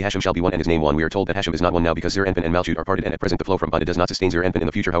 63 Hashem shall be one and his name one. We are told that Hashem is not one now because Zeir Anpin and Malchut are parted, and at present the flow from Bina does not sustain Zeir Anpin. In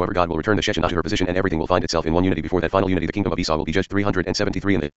the future, however, God will return the Shechinah to her position, and everything will find itself in one unity. Before that final unity, the kingdom of Esau will be judged.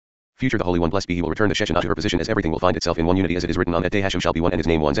 373 In the future, the Holy One, blessed be he, will return the Shechinah to her position, as everything will find itself in one unity, as it is written, on that day Hashem shall be one and his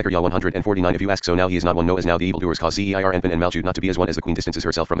name one. Zechariah 149 If you ask, so now he is not one, no, as now the evildoers cause Zeir Anpin and Malchut not to be as one, as the queen distances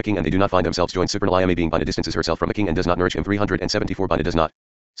herself from the king, and they do not find themselves joined. Supernal Ima, being Bina distances herself from the king and does not nourish him. 374 Bina does not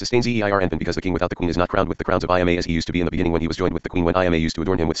sustain Zeir Anpin, because the king without the queen is not crowned with the crowns of Ima, as he used to be in the beginning when he was joined with the queen, when Ima used to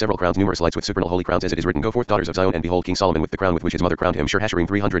adorn him with several crowns, numerous lights with supernal holy crowns, as it is written, go forth daughters of Zion, and behold King Solomon with the crown with which his mother crowned him. Shir Hashirim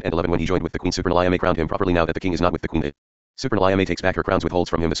 311 When he joined with the queen, supernal Ima crowned him properly. Now that the king is not with the queen, the supernal Ima takes back her crowns, withholds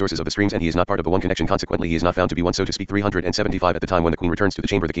from him the sources of the streams, and he is not part of the one connection. Consequently he is not found to be one, so to speak. 375 At the time when the queen returns to the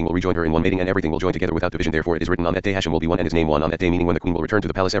chamber, the king will rejoin her in one mating, and everything will join together without division. Therefore it is written, on that day Hashem will be one and his name one. On that day, meaning when the queen will return to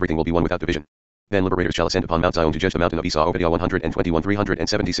the palace, everything will be one without division. Then liberators shall ascend upon Mount Zion to judge the mountain of Esau. Obadiah 121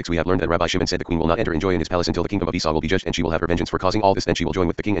 376 We have learned that Rabbi Shimon said the queen will not enter in joy in his palace until the kingdom of Esau will be judged, and she will have her vengeance for causing all this. Then she will join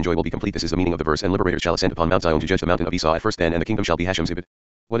with the king, and joy will be complete. This is the meaning of the verse, and liberators shall ascend upon Mount Zion to judge the mountain of Esau. At first then, and the kingdom shall be Hashem's.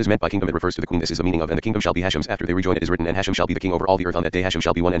 What is meant by kingdom? It refers to the queen. This is the meaning of, and the kingdom shall be Hashem's. After they rejoin, it is written, and Hashem shall be the king over all the earth. On that day Hashem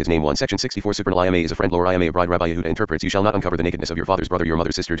shall be one, and his name one. Section 64. Supernal Ima is a friend. Lower Ima a bride. Rabbi Yehuda interprets, you shall not uncover the nakedness of your father's brother, your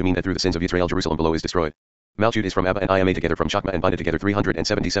mother's sister, to mean that through the sins of Yisrael Jerusalem below is destroyed. Malchut is from Abba and Ima together, from Chakma and bind it together.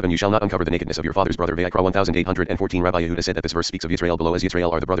 377. You shall not uncover the nakedness of your father's brother. Vayikra 1814. Rabbi Yehuda said that this verse speaks of Yisrael below, as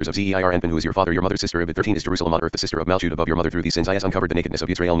Yisrael are the brothers of Zeir Anpin, who is your father, your mother's sister. Ibid 13 is Jerusalem on earth, the sister of Malchut above your mother. Through these sins I has uncovered the nakedness of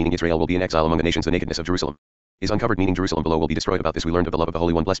Yisrael, meaning Yisrael will be in exile among the nations. The nakedness of Jerusalem is uncovered, meaning Jerusalem below will be destroyed. About this we learned of the love of the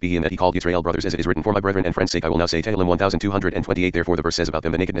Holy One, blessed be he, and that he called Yisrael brothers, as it is written, for my brethren and friends' sake I will now say. Tehillim 1228. Therefore the verse says about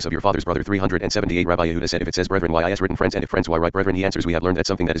them, the nakedness of your father's brother. 378. Rabbi Yehuda said, if it says brethren, why is written friends, and if friends, why write brethren? He answers, we have learned that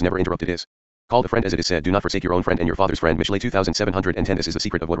something that is never interrupted is called a friend, as it is said, do not forsake your own friend and your father's friend. Mishlei 2710. This is the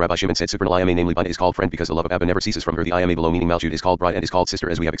secret of what Rabbi Shimon said. Supernal Ima, namely Bina, is called friend because the love of Abba never ceases from her. The Ima below, meaning Malchut, is called bride and is called sister,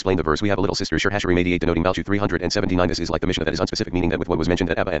 as we have explained the verse. We have a little sister, Acharei Mot, denoting Malchut. 379. This is like the Mishnah that is unspecific, meaning that with what was mentioned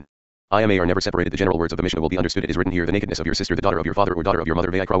that Abba and Ima are never separated. The general words of the Mishnah will be understood. It is written here, the nakedness of your sister, the daughter of your father or daughter of your mother.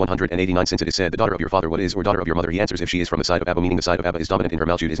 Vayikra 189. Since it is said, the daughter of your father, what is, or daughter of your mother? He answers, if she is from the side of Abba, meaning the side of Abba is dominant in her.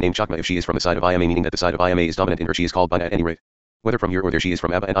 Malchut is named Chakma. If she is from the side of Ima, meaning that the side of Ima is dominant in her, she is called Bina at any rate. Whether from here or there, she is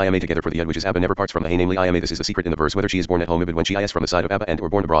from Abba and Ima together, for the Yud which is Abba never parts from the Hay, namely Ima. This is the secret in the verse. Whether she is born at home, Ibid when she is from the side of Abba, and or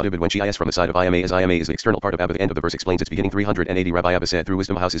born abroad, Ibid when she is from the side of Ima, as Ima is the external part of Abba. The end of the verse explains its beginning. 380. Rabbi Abba said, through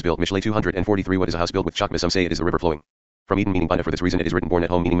wisdom a house is built. Mishlei 243. What is a house built with Chakma? Some say it is the river flowing from Eden, meaning Bina. For this reason it is written, born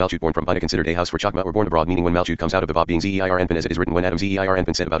at home, meaning Malchut, born from Bina, considered a house for Chakma, or born abroad, meaning when Malchut comes out of the Vav, being Zeir Anpin, as it is written, when Adam Zeir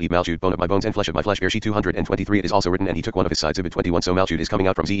Anpin said about Eve, Malchut, bone of my bones and flesh of my flesh. Bereshit 223. It is also written, and he took one of his sides. Ibid 21. So Malchut is coming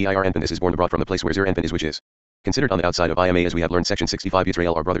out from Zeir Anpin. This is born abroad from the place where Zeir Anpin is, which is considered on the outside of Ima, as we have learned. Section 65.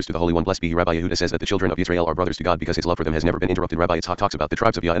 Yisrael are brothers to the Holy One, blessed be he. Rabbi Yehuda says that the children of Yisrael are brothers to God because his love for them has never been interrupted. Rabbi Yitzhak talks about the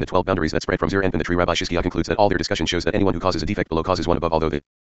tribes of Yah and the 12 boundaries that spread from Zeir Anpin the tree. Rabbi Shishkiah concludes that all their discussion shows that anyone who causes a defect below causes one above, although the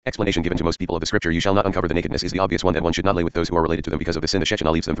explanation given to most people of the scripture, you shall not uncover the nakedness, is the obvious one, that one should not lay with those who are related to them because of the sin. The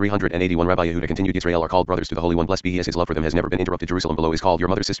Shechinah leaves them. 381. Rabbi Yehuda continued, Yisrael are called brothers to the Holy One, blessed be he, as his love for them has never been interrupted. Jerusalem below is called your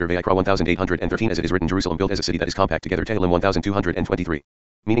mother's sister. Vayikra 1813. As it is written, Jerusalem built as a city that is compact together. Tehillim 1223.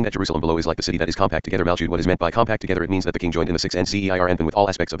 Meaning that Jerusalem below is like the city that is compact together. Malchut, what is meant by compact together? It means that the king joined in the six and Zeir Anpin with all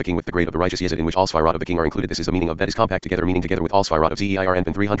aspects of the king, with the grade of the righteous Yesod, in which all Sfirot of the king are included. This is the meaning of that is compact together, meaning together with all Sfirot of Zeir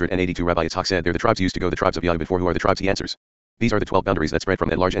Anpin. 382. Rabbi Yitzhak said, they're the tribes used to go, the tribes of Yah. Before who are the tribes? He answers, these are the 12 boundaries that spread from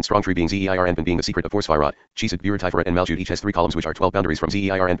that large and strong tree, being Zeir Anpin, being the secret of 4 Sfirot, Chesed, Beer, Tiferet, and Malchut. Each has 3 columns, which are 12 boundaries from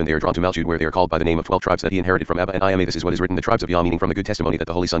Zeir Anpin. They are drawn to Malchut, where they are called by the name of 12 tribes that he inherited from Abba and Ima. This is what is written, the tribes of Yah, meaning from the good testimony that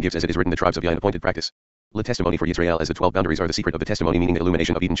the Holy Son gives, as it is written, the tribes of Yah in appointed practice. The testimony for Yisrael, as the 12 boundaries are the secret of the testimony, meaning the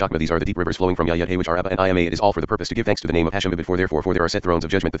illumination of Eden. Chakma, these are the deep rivers flowing from Yah Yud He, which are Abba and Ima. It is all for the purpose to give thanks to the name of Hashem. Ibid 4. Therefore, for there are set thrones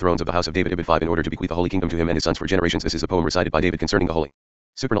of judgment, the thrones of the house of David. Ibid 5. In order to bequeath the holy kingdom to him and his sons for generations. This is the poem recited by David concerning the holy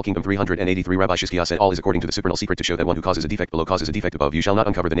supernal kingdom. 383. Rabbi Shishkiah said, all is according to the supernal secret, to show that one who causes a defect below causes a defect above. You shall not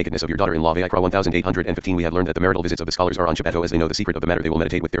uncover the nakedness of your daughter-in-law. Vayikra 1815. We have learned that the marital visits of the scholars are on Shabbat, as they know the secret of the matter. They will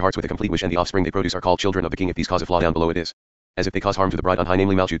meditate with their hearts with a complete wish, and the offspring they produce are called children of the king. If these cause a flaw down below, it is as if they cause harm to the bride on high,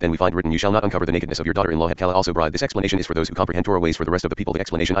 namely Malchut. Then we find written, you shall not uncover the nakedness of your daughter-in-law. Hetkala, also bride. This explanation is for those who comprehend Torah ways. For the rest of the people, the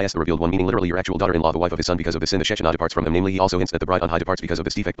explanation is the revealed one, meaning literally your actual daughter-in-law, the wife of his son. Because of the sin, the Shechinah departs from them. Namely, he also hints that the bride on high departs because of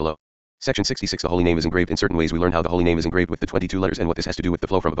this defect below. Section 66. The holy name is engraved in certain ways. We learn how the holy name is engraved with the 22 letters and what this has to do with the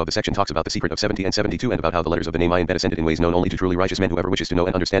flow from above. The section talks about the secret of 70 and 72 and about how the letters of the name I and Bet ascended in ways known only to truly righteous men. Whoever wishes to know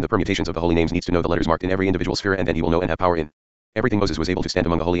and understand the permutations of the holy names needs to know the letters marked in every individual sphere, and then he will know and have power in everything. Moses was able to stand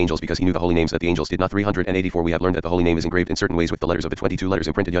among the holy angels because he knew the holy names that the angels did not. 384. We have learned that the holy name is engraved in certain ways with the letters of the 22 letters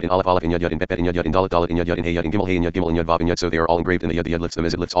imprinted, Yud in Aleph, Aleph in Yud, Yud in Bet, Bet in Yud, Yud in Dalet, Dalet in Yud, Yud in Hey, Yud in Gimel, Hey in Yud, Gimel in Yud, Vav in Yud. So they are all engraved in the Yud. The Yud lifts them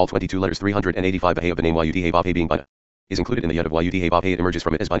as it lifts all 22 letters. 385. The Hey of the name Yud Hey Vav Hey, being Bina, is included in the Yud of Yud Hey Vav Hey. It emerges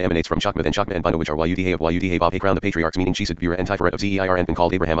from it as Bina emanates from Chakma, then Chakma and Bina, which are Yud Hey of Yud Hey Vav Hey. Crown the patriarchs, meaning Chesed, Beer, and Tiferet of Zeir Anpin,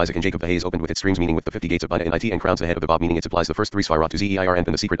 called Abraham, Isaac, and Jacob. The Hay is opened with its streams, meaning with the 50 gates of Bina and It, and crowns the head of the Vav, meaning it supplies the first 3 Sfirot to Zeir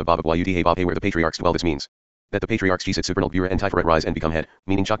Anpin. The secret of Vav of Yud Hey Vav Hey, where the patriarchs dwell. This means that the patriarchs Chesed, Supernal, Beer, and Tiferet rise and become head,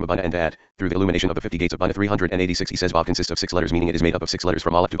 meaning Chakma, Bina, and Ad, through the illumination of the 50 gates of Bina. 386. He says Vav consists of 6 letters, meaning it is made up of 6 letters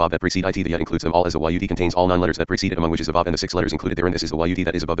from Aleph to Vav that precede It. The Yud includes them all, as the Yud contains all 9 letters that precede it, among which is the Vav and the 6 letters included therein. This is the Yud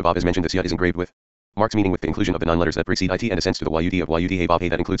that is above the Vav as mentioned. This Yud is engraved with marks, meaning with the inclusion of the 9 letters that precede It, and ascends to the Yud of Yud Hey Vav Hey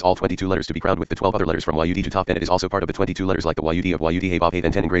that includes all 22 letters to be crowned with the 12 other letters from Yud to Tav. Then it is also part of the 22 letters like the Yud of Yud Hey Vav Hey.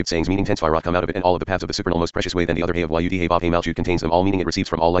 Then 10 engraved sayings, meaning 10 Sfirot come out of it, and all of the paths of the supernal most precious way. Then the other Hey of Yud Hey Vav Hey Malchut contains them all, meaning it receives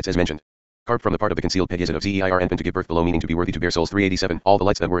from all lights as mentioned. Carved from the part of the concealed Peg Yesod of Zeir Anpin to give birth below, meaning to be worthy to bear souls. 387. All the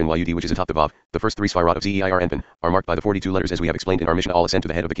lights that were in Yud, which is atop the Vav, the first 3 Sfirot of Zeir Anpin, are marked by the 42 letters, as we have explained in our Mishnah. All ascend to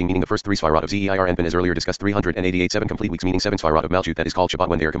the head of the king, meaning the first 3 Sfirot of Zeir Anpin, as earlier discussed. 388. 7 complete weeks, meaning 7 Sfirot of Malchut, that is called Shabbat,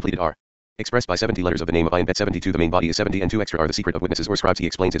 when they are completed, are expressed by 70 letters of the name of I and Bet. 72. The main body is 70, and 2 extra are the secret of witnesses or scribes. He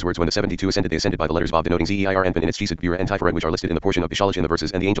explains his words. When the 72 ascended, they ascended by the letters Vav, denoting Zeir Anpin in its Chesed, Beer, and Tiferet, which are listed in the portion of Bishalish in the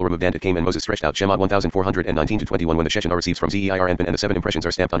verses. And the angel removed, and it came, and Moses stretched out Shemot 1419-21. When the Shechinah receives from Zeir Anpin, and the 7 impressions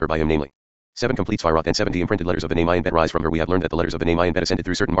are stamped on her by him, namely 7 complete Sphirot and 70 imprinted letters of the name Ayin Bet rise from her. We have learned that the letters of the name Ayin Bet ascended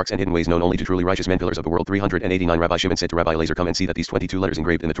through certain marks and hidden ways known only to truly righteous men, pillars of the world. 389 Rabbi Shimon said to Rabbi Elazar, come and see that these 22 letters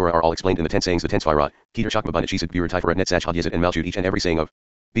engraved in the Torah are all explained in the 10 sayings, the 10 Sphirot, Keter Shachma Banat Shesed Bura Tiferet Netzach Had Yezet and Malchut. Each and every saying of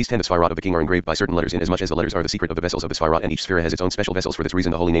these 10 the Sphirot of the king are engraved by certain letters, inasmuch as the letters are the secret of the vessels of the Sphirot, and each Sphira has its own special vessels. For this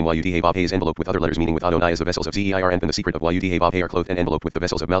reason the holy name Yud He Vav He is enveloped with other letters, meaning with Adonai as the vessels of Zeir, and the secret of Yud He Vav He are clothed and enveloped with the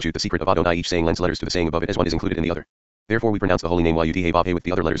vessels of Malchut, the secret of Adonai. Each saying lends letters to the saying above it as one is included in the other. Therefore we pronounce the holy name Yud He Vav He with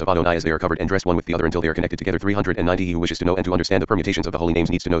the other letters of Adonai as they are covered and dressed one with the other until they are connected together. 390 He who wishes to know and to understand the permutations of the holy names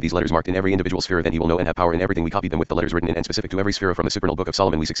needs to know these letters marked in every individual sphere, then he will know and have power in everything. We copied them with the letters written in and specific to every sphere from the supernal book of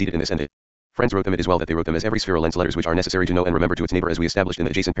Solomon. We succeeded in this, and the friends wrote them. It is well that they wrote them, as every sphere lends letters which are necessary to know and remember to its neighbor, as we established in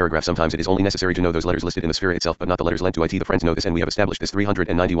the adjacent paragraph. Sometimes it is only necessary to know those letters listed in the sphere itself, but not the letters lent to it. The friends know this, and we have established this.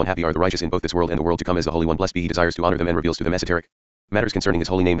 391 Happy are the righteous in both this world and the world to come, as the Holy One blessed be he desires to honor them and reveals to them esoteric matters concerning his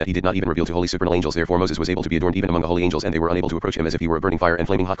holy name that he did not even reveal to holy supernal angels. Therefore Moses was able to be adorned even among the holy angels, and they were unable to approach him as if he were a burning fire and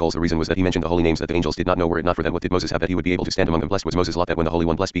flaming hot coals. The reason was that he mentioned the holy names that the angels did not know. Were it not for that, what did Moses have that he would be able to stand among them? Blessed was Moses' lot that when the Holy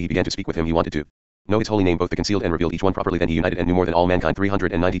One blessed be he began to speak with him, he wanted to know his holy name, both the concealed and revealed, each one properly. Then he united and knew more than all mankind.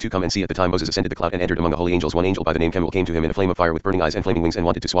 392 Come and see. At the time Moses ascended the cloud and entered among the holy angels, one angel by the name Kemuel came to him in a flame of fire with burning eyes and flaming wings and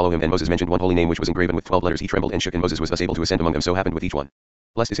wanted to swallow him, and Moses mentioned one holy name which was engraven with 12 letters. He trembled and shook, and Moses was thus able to ascend among them. So happened with each one.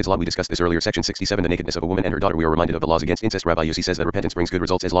 Blessed is his lot. We discussed this earlier. Section 67 The nakedness of a woman and her daughter. We are reminded of the laws against incest. Rabbi Yossi says that repentance brings good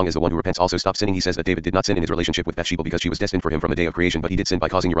results as long as the one who repents also stops sinning. He says that David did not sin in his relationship with Bathsheba because she was destined for him from the day of creation, but he did sin by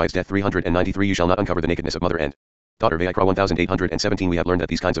causing Uriah's death. 393 You shall not uncover the nakedness of mother and daughter. Vayikra 1817 We have learned that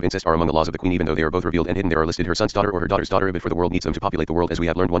these kinds of incest are among the laws of the queen, even though they are both revealed and hidden. There are listed her son's daughter or her daughter's daughter, but for the world needs them to populate the world, as we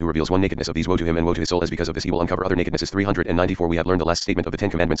have learned. One who reveals one nakedness of these, woe to him and woe to his soul, as because of this he will uncover other nakednesses. 394 We have learned the last statement of the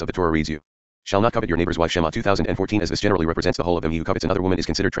 10 commandments of the Torah reads, You shall not covet your neighbor's wife. Shema 2014 As this generally represents the whole of them, he who covets another woman is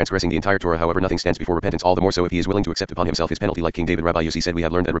considered transgressing the entire Torah. However, nothing stands before repentance, all the more so if he is willing to accept upon himself his penalty like King David. Rabbi Yossi said we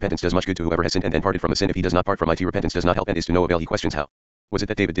have learned that repentance does much good to whoever has sinned and then parted from the sin. If he does not part from it, repentance does not help and is to no avail. He questions how was it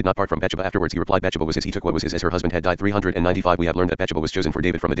that David did not part from Bathsheba afterwards? He replied, Bathsheba was his. He took what was his as her husband had died. 395 We have learned that Bathsheba was chosen for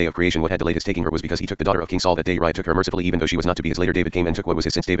David from the day of creation. What had delayed his taking her was because he took the daughter of King Saul that day. Uriah took her mercifully, even though she was not to be his. Later David came and took what was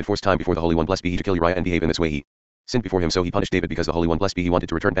his. Since David forced time before the Holy One blessed be he to kill Uriah and behave in this way, he sinned before him, so he punished David because the Holy One blessed be he wanted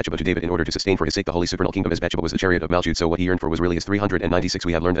to return Bathsheba to David in order to sustain for his sake the holy supernal kingdom, as Bathsheba was the chariot of Malchut, so what he yearned for was really his. 396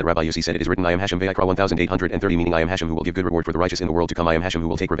 We have learned that Rabbi Yossi said it is written, I am Hashem. Vayikra 1830 meaning I am Hashem who will give good reward for the righteous in the world to come. I am Hashem who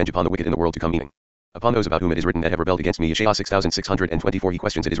will take revenge upon the wicked in the world to come, meaning upon those about whom it is written that have rebelled against me. Yeshayah 6624 He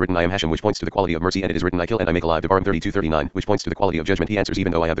questions, it is written I am Hashem, which points to the quality of mercy, and it is written I kill and I make alive. Devarim 32:39 which points to the quality of judgment. He answers,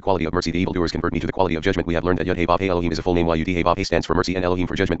 even though I have the quality of mercy, the evildoers convert me to the quality of judgment. We have learned that Yud He Vav He Elohim is a full name, while Yud He Vav He stands for mercy and Elohim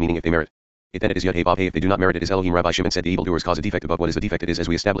for judgment, meaning if they merit it then it is Yud He Vav He, if they do not merit it is Elohim. Rabbi Shimon said the evildoers cause a defect above what is the defect. It is, as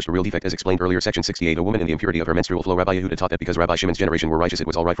we established, a real defect as explained earlier. Section 68 A woman in the impurity of her menstrual flow. Rabbi Yehuda taught that because Rabbi Shimon's generation were righteous it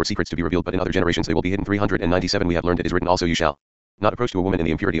was alright for secrets to be revealed, but in other generations they will be hidden. 397 We have learned it is written also, you shall not approach to a woman in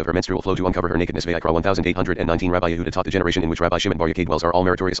the impurity of her menstrual flow to uncover her nakedness. Vayikra 1819 Rabbi Yehuda taught the generation in which Rabbi Shimon Bar Yochai dwells are all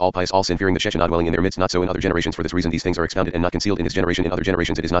meritorious, all pious, all sin-fearing, the Shechinah dwelling in their midst. Not so in other generations. For this reason these things are expounded and not concealed in his generation. In other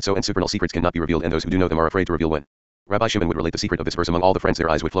generations it is not so, and supernal secrets cannot be revealed, and those who do know them are afraid to reveal. When Rabbi Shimon would relate the secret of this verse among all the friends, their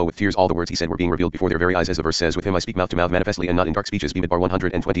eyes would flow with tears. All the words he said were being revealed before their very eyes, as the verse says, with him I speak mouth to mouth manifestly and not in dark speeches. Bimidbar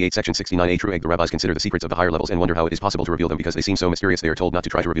 128 Section 69 A true egg. The rabbis consider the secrets of the higher levels and wonder how it is possible to reveal them because they seem so mysterious. They are told not to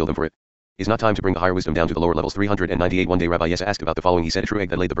try to reveal them, for it is not time to bring the higher wisdom down to the lower levels. 398 One day Rabbi Yessa asked about the following. He said, a true egg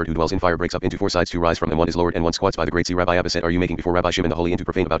that laid the bird who dwells in fire breaks up into 4 sides, 2 rise from them, 1 is lowered and 1 squats by the great sea. Rabbi Abba said, are you making before Rabbi Shimon the holy and to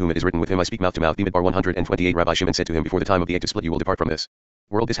profane, about whom it is written, with him I speak mouth to mouth? Bimidbar 128 Rabbi Shimon said to him, before the time of the egg to split you will depart from this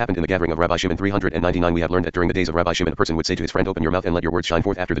world. This happened in the gathering of Rabbi Shimon. 399 We have learned that during the days of Rabbi Shimon a person would say to his friend, open your mouth and let your words shine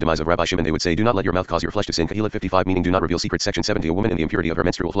forth. After the demise of Rabbi Shimon they would say, do not let your mouth cause your flesh to sin. Kahila 55 meaning do not reveal secrets. Section 70 A woman in the impurity of her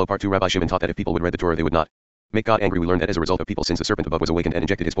menstrual flow. Part 2 Rabbi Shimon taught that if people would read the Torah they would not make God angry. We learned that as a result of people's sins the serpent above was awakened and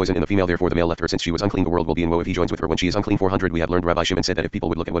injected his poison in the female, therefore the male left her. Since she was unclean the world will be in woe if he joins with her when she is unclean. 400 We have learned Rabbi Shimon said that if people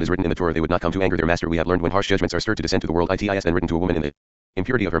would look at what is written in the Torah they would not come to anger their master. We have learned when harsh judgments are stirred to descend to the world, it is then written to a woman in the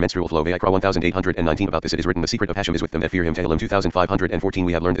impurity of her menstrual flow. Vayikra 1819 About this it is written, the secret of Hashem is with them that fear him. Tehillim 2514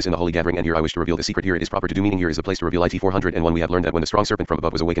 We have learned this in the holy gathering, and here I wish to reveal the secret. Here it is proper to do, meaning here is the place to reveal it. 401 We have learned that when the strong serpent from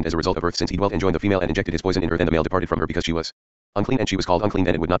above was awakened as a result of earth, since he dwelt and joined the female and injected his poison in her, then the male departed from her because she was unclean, and she was called unclean.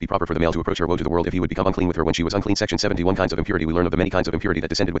 Then it would not be proper for the male to approach her. Woe to the world if he would become unclean with her when she was unclean. Section 71 Kinds of impurity. We learn of the many kinds of impurity that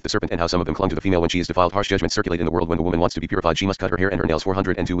descended with the serpent and how some of them clung to the female when she is defiled. Harsh judgments circulate in the world. When a woman wants to be purified she must cut her hair and her nails.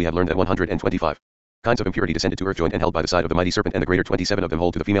 402 We have learned that 125 kinds of impurity descended to earth, joined and held by the side of the mighty serpent, and the greater 27 of them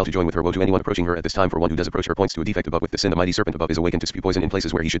hold to the female to join with her. Woe to anyone approaching her at this time, for one who does approach her points to a defect above with the sin. The mighty serpent above is awakened to spew poison in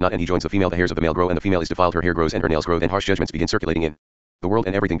places where he should not, and he joins the female. The hairs of the male grow and the female is defiled. Her hair grows and her nails grow. Then harsh judgments begin circulating in the world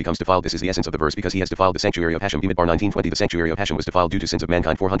and everything becomes defiled. This is the essence of the verse, because he has defiled the sanctuary of Hashem. Bimidbar 1920 The sanctuary of Hashem was defiled due to sins of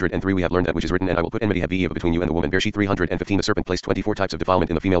mankind. 403 We have learned that which is written, and I will put enmity Haviyeva between you and the woman. Bereshit 315 The serpent placed 24 types of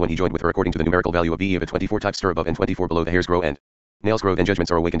defilement in the female when he joined with her according to the numerical value of Biyeva. 24 types stir above and 24 below. The hairs grow and Nails grow, then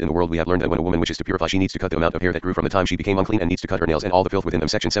judgments are awakened in the world. We have learned that when a woman wishes to purify, she needs to cut the amount of hair that grew from the time she became unclean and needs to cut her nails and all the filth within them.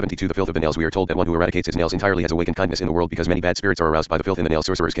 Section 72. The filth of the nails. We are told that one who eradicates his nails entirely has awakened kindness in the world because many bad spirits are aroused by the filth in the nails.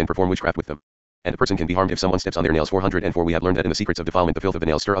 Sorcerers can perform witchcraft with them, and the person can be harmed if someone steps on their nails. 404. We have learned that in the secrets of defilement the filth of the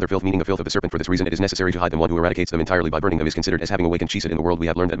nails stir other filth, meaning the filth of the serpent. For this reason it is necessary to hide them. One who eradicates them entirely by burning them is considered as having awakened Chesed in the world. We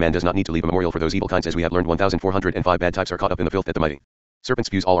have learned that man does not need to leave a memorial for those evil kinds, as we have learned 1405 bad types are caught up in the filth that the mighty serpent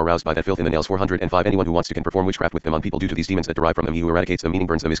spews, all aroused by that filth in the nails. 405. Anyone who wants to can perform witchcraft with them on people due to these demons that derive from them. He who eradicates them, meaning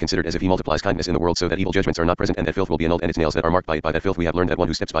burns them, is considered as if he multiplies kindness in the world so that evil judgments are not present and that filth will be annulled, and its nails that are marked by it by that filth. We have learned that one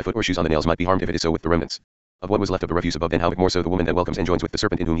who steps by foot or shoes on the nails might be harmed if it is so with the remnants of what was left of the refuse above, then how much more so the woman that welcomes and joins with the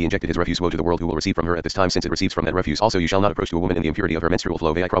serpent in whom he injected his refuse. Woe to the world who will receive from her at this time, since it receives from that refuse. Also you shall not approach to a woman in the impurity of her menstrual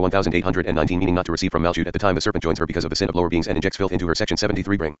flow. Vayikra 1819, meaning not to receive from Malchut at the time the serpent joins her because of the sin of lower beings and injects filth into her. Section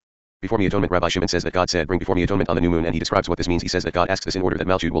 73. Bring before me atonement. Rabbi Shimon says that God said, bring before me atonement on the new moon, and he describes what this means. He says that God asks this in order that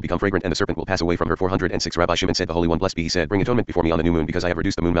Malchut will become fragrant and the serpent will pass away from her. 406. Rabbi Shimon said, the Holy One blessed be he said, bring atonement before me on the new moon, because I have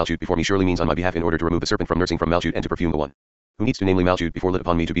reduced the moon. Malchut before me surely means on my behalf, in order to remove the serpent from nursing from Malchut and to perfume the one who needs to, namely Malchut, before lit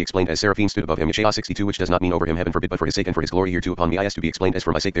upon me, to be explained as seraphim stood above him. Yeshayah 62, which does not mean over him, heaven forbid, but for his sake and for his glory hereto upon me I ask to be explained as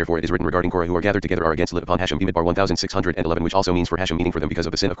for my sake. Therefore it is written regarding Korah, who are gathered together are against lit upon Hashem. Bimidbar 1611, which also means for Hashem, meaning for them because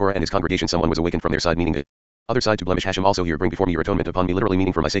of the sin of Korah and his congregation someone was awakened from their side, meaning the other side to blemish Hashem. Also here, bring before me your atonement upon me, literally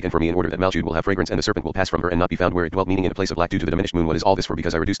meaning for my sake and for me, in order that Malchut will have fragrance and the serpent will pass from her and not be found where it dwelt, meaning in a place of black due to the diminished moon. What is all this for?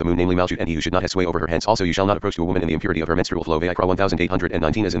 Because I reduced the moon, namely Malchut, and he who should not have sway over her. Hence also you shall not approach to a woman in the impurity of her menstrual flow. Vayikra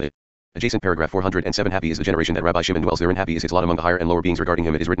 1819 as in the adjacent paragraph. 407. Happy is the generation that Rabbi Shimon dwells therein. Happy is his lot among the higher and lower beings. Regarding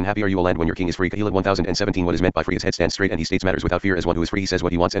him it is written, happy are you, O land, when your king is free. Kahilot 1017. What is meant by free? His head stands straight and he states matters without fear. As one who is free he says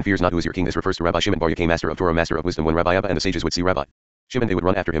what he wants and fears not. Who is your king? This refers to Rabbi Shimon Bar Yochai, master of Torah, master of wisdom. When Rabbi Abba and the sages would see Rabbi Shimon they would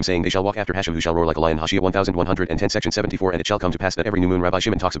run after him, saying, they shall walk after Hashem, who shall roar like a lion. Hashia 1110. Section 74. And it shall come to pass that every new moon, Rabbi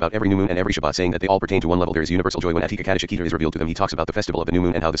Shimon talks about every new moon and every Shabbat, saying that they all pertain to one level. There is universal joy when Atika Kaddish Akita is revealed to them. He talks about the festival of the new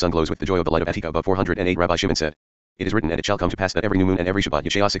moon and how the sun glows with the joy of the light of Atika. Above 408. Rabbi Shimon said, it is written, and it shall come to pass that every new moon and every Shabbat.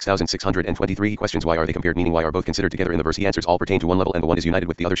 Yeshayah 6623. He questions why are they compared, meaning why are both considered together in the verse. He answers, all pertain to one level and the one is united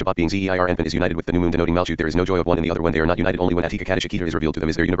with the other. Shabbat being Zeir Anpin is united with the new moon, denoting Malchut. There is no joy of one in the other when they are not united. Only when Atika Kaddish Akita is revealed to them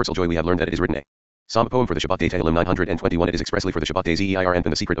is there universal joy. We have learned that it is written a psalm poem for the Shabbat day. Tehillim 921. It is expressly for the Shabbat day. Zeir Anpin,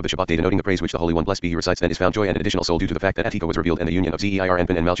 the secret of the Shabbat day, denoting the praise which the Holy One blessed be he recites. Then is found joy and an additional soul due to the fact that Atika was revealed and the union of Zeir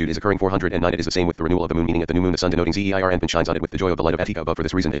Anpin and Malchut is occurring. 409. It is the same with the renewal of the moon, meaning at the new moon the sun, denoting Zeir Anpin, shines on it with the joy of the light of Atika. Above for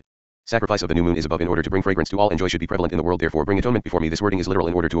this reason the sacrifice of the new moon is above in order to bring fragrance to all and joy should be prevalent in the world. Therefore bring atonement before me. This wording is literal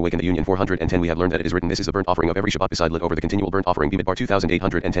in order to awaken the union. 410. We have learned that it is written, this is the burnt offering of every Shabbat beside lit over the continual burnt offering. Bimidbar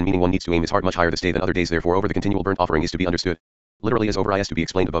 2810, meaning one needs to aim his heart much higher this day than other days. Therefore over the continual burnt offering is to be understood literally as over is to be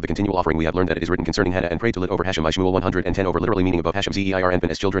explained above the continual offering. We have learned that it is written concerning Hannah and prayed to lit over Hashem. Shmuel 110 over literally meaning above Hashem. Zeir Anpin,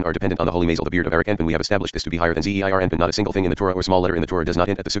 as children are dependent on the holy mazel, the beard of Eric Anpin. We have established this to be higher than Zeir Anpin. Not a single thing in the Torah or small letter in the Torah does not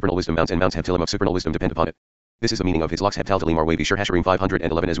hint at the supernal wisdom. Mounts and mounts have tilim of supernal wisdom depend upon it. This is the meaning of his locks have taltalim are wavy. Shur Hasharim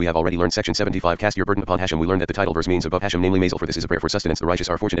 511. As we have already learned. Section 75. Cast your burden upon Hashem. We learned that the title verse means above Hashem, namely mazel, for this is a prayer for sustenance. The righteous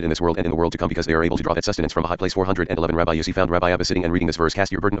are fortunate in this world and in the world to come because they are able to draw that sustenance from a high place. 411. Rabbi Yossi found Rabbi Abba sitting and reading this verse,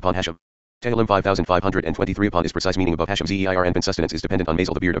 cast your burden upon Hashem. Tehillim 5523. Upon this precise meaning above Hashem, Zeir Anpin, sustenance is dependent on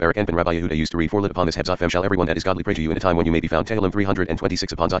mazel, the beard of Eric Anpin. Rabbi Yehuda used to read, for lit upon this Hebzat Fem shall everyone that is godly pray to you in a time when you may be found. Tehillim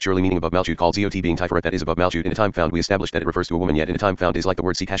 326. Upon Zot surely meaning above Malchut, called Zot being Tiferet, that is above Malchut. In a time found we established that it refers to a woman, yet in a time found is like the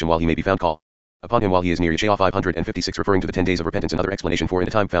word seek Hashem while he may be found, call upon him while he is near. Yeshayah 556, referring to the 10 days of repentance. Another explanation for in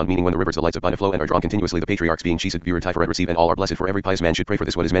a time found meaning when the rivers the lights of Bina flow and are drawn continuously. The patriarchs being Chesed, Beer, Tiferet receive and all are blessed, for every pious man should pray for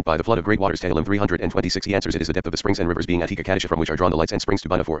this. What is meant by the flood of great waters? Tehillim 326. He answers, it is the depth of the springs and rivers being Atika Kaddish from which are drawn the lights and springs to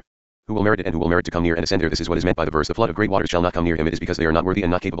Bina. For who will merit it and who will merit to come near and ascend there? This is what is meant by the verse, the flood of great waters shall not come near him. It is because they are not worthy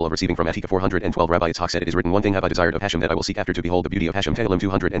and not capable of receiving from Atika. 412. Rabbi Yitzhak said, it is written, one thing have I desired of Hashem, that I will seek after, to behold the beauty of Hashem. Tehillim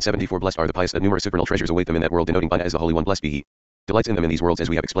 274. Blessed are the pious that numerous supernal treasures await them in that world, denoting Bina as the Holy One blessed be he delights in them in these worlds. As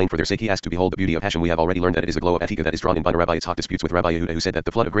we have explained, for their sake he asked to behold the beauty of Hashem. We have already learned that it is the glow of Atika that is drawn in Bina. Rabbi Yitzhak disputes with Rabbi Yehuda, who said that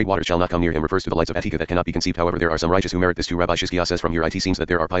the flood of great waters shall not come near him refers to the lights of Atika that cannot be conceived. However, there are some righteous who merit this too. Rabbi Shishkiah says, from here it seems that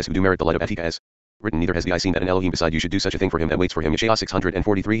there are pious who do merit the light of Atika as written, neither has the eye seen that an Elohim beside you should do such a thing for him that waits for him. Yeshayah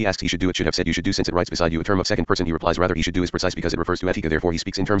 643. He asks, he should do it, should have said you should do, since it writes beside you a term of second person. He replies, rather he should do is precise because it refers to Atika, therefore he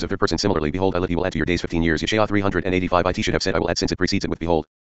speaks in terms of third person. Similarly, behold I lit, he will add to your days 15 years. Yeshayah 385. It should have said I will add, since it precedes it with behold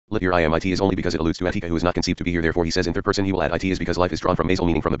lit here I am. It is only because it alludes to Atika, who is not conceived to be here, therefore he says in third person he will add. It is because life is drawn from mazel,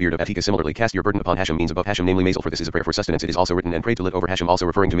 meaning from the beard of Atika. Similarly, cast your burden upon Hashem means above Hashem, namely mazel, for this is a prayer for sustenance. It is also written, and prayed to lit over Hashem, also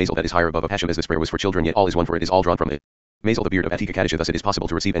referring to mazel that is higher above of Hashem, as this prayer was for children, yet all is one, for it is all drawn from the mazel, the beard of Atika Kaddish. Thus it is possible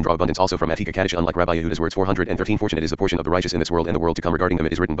to receive and draw abundance also from Atika Kaddish, unlike Rabbi Yehuda's words. 413. Fortunate is the portion of the righteous in this world and the world to come. Regarding them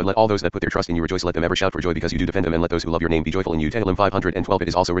it is written, but let all those that put their trust in you rejoice, let them ever shout for joy because you do defend them, and let those who love your name be joyful in you. Tehillim 512. It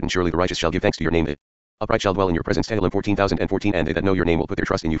is also written, surely the righteous shall give thanks to your name, the upright shall dwell in your presence. Tehillim 14014. And they that know your name will put their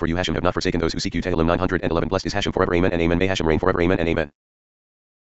trust in you, for you Hashem have not forsaken those who seek you. Tehillim 911. Blessed is Hashem forever, amen and amen. May Hashem reign forever, amen and amen.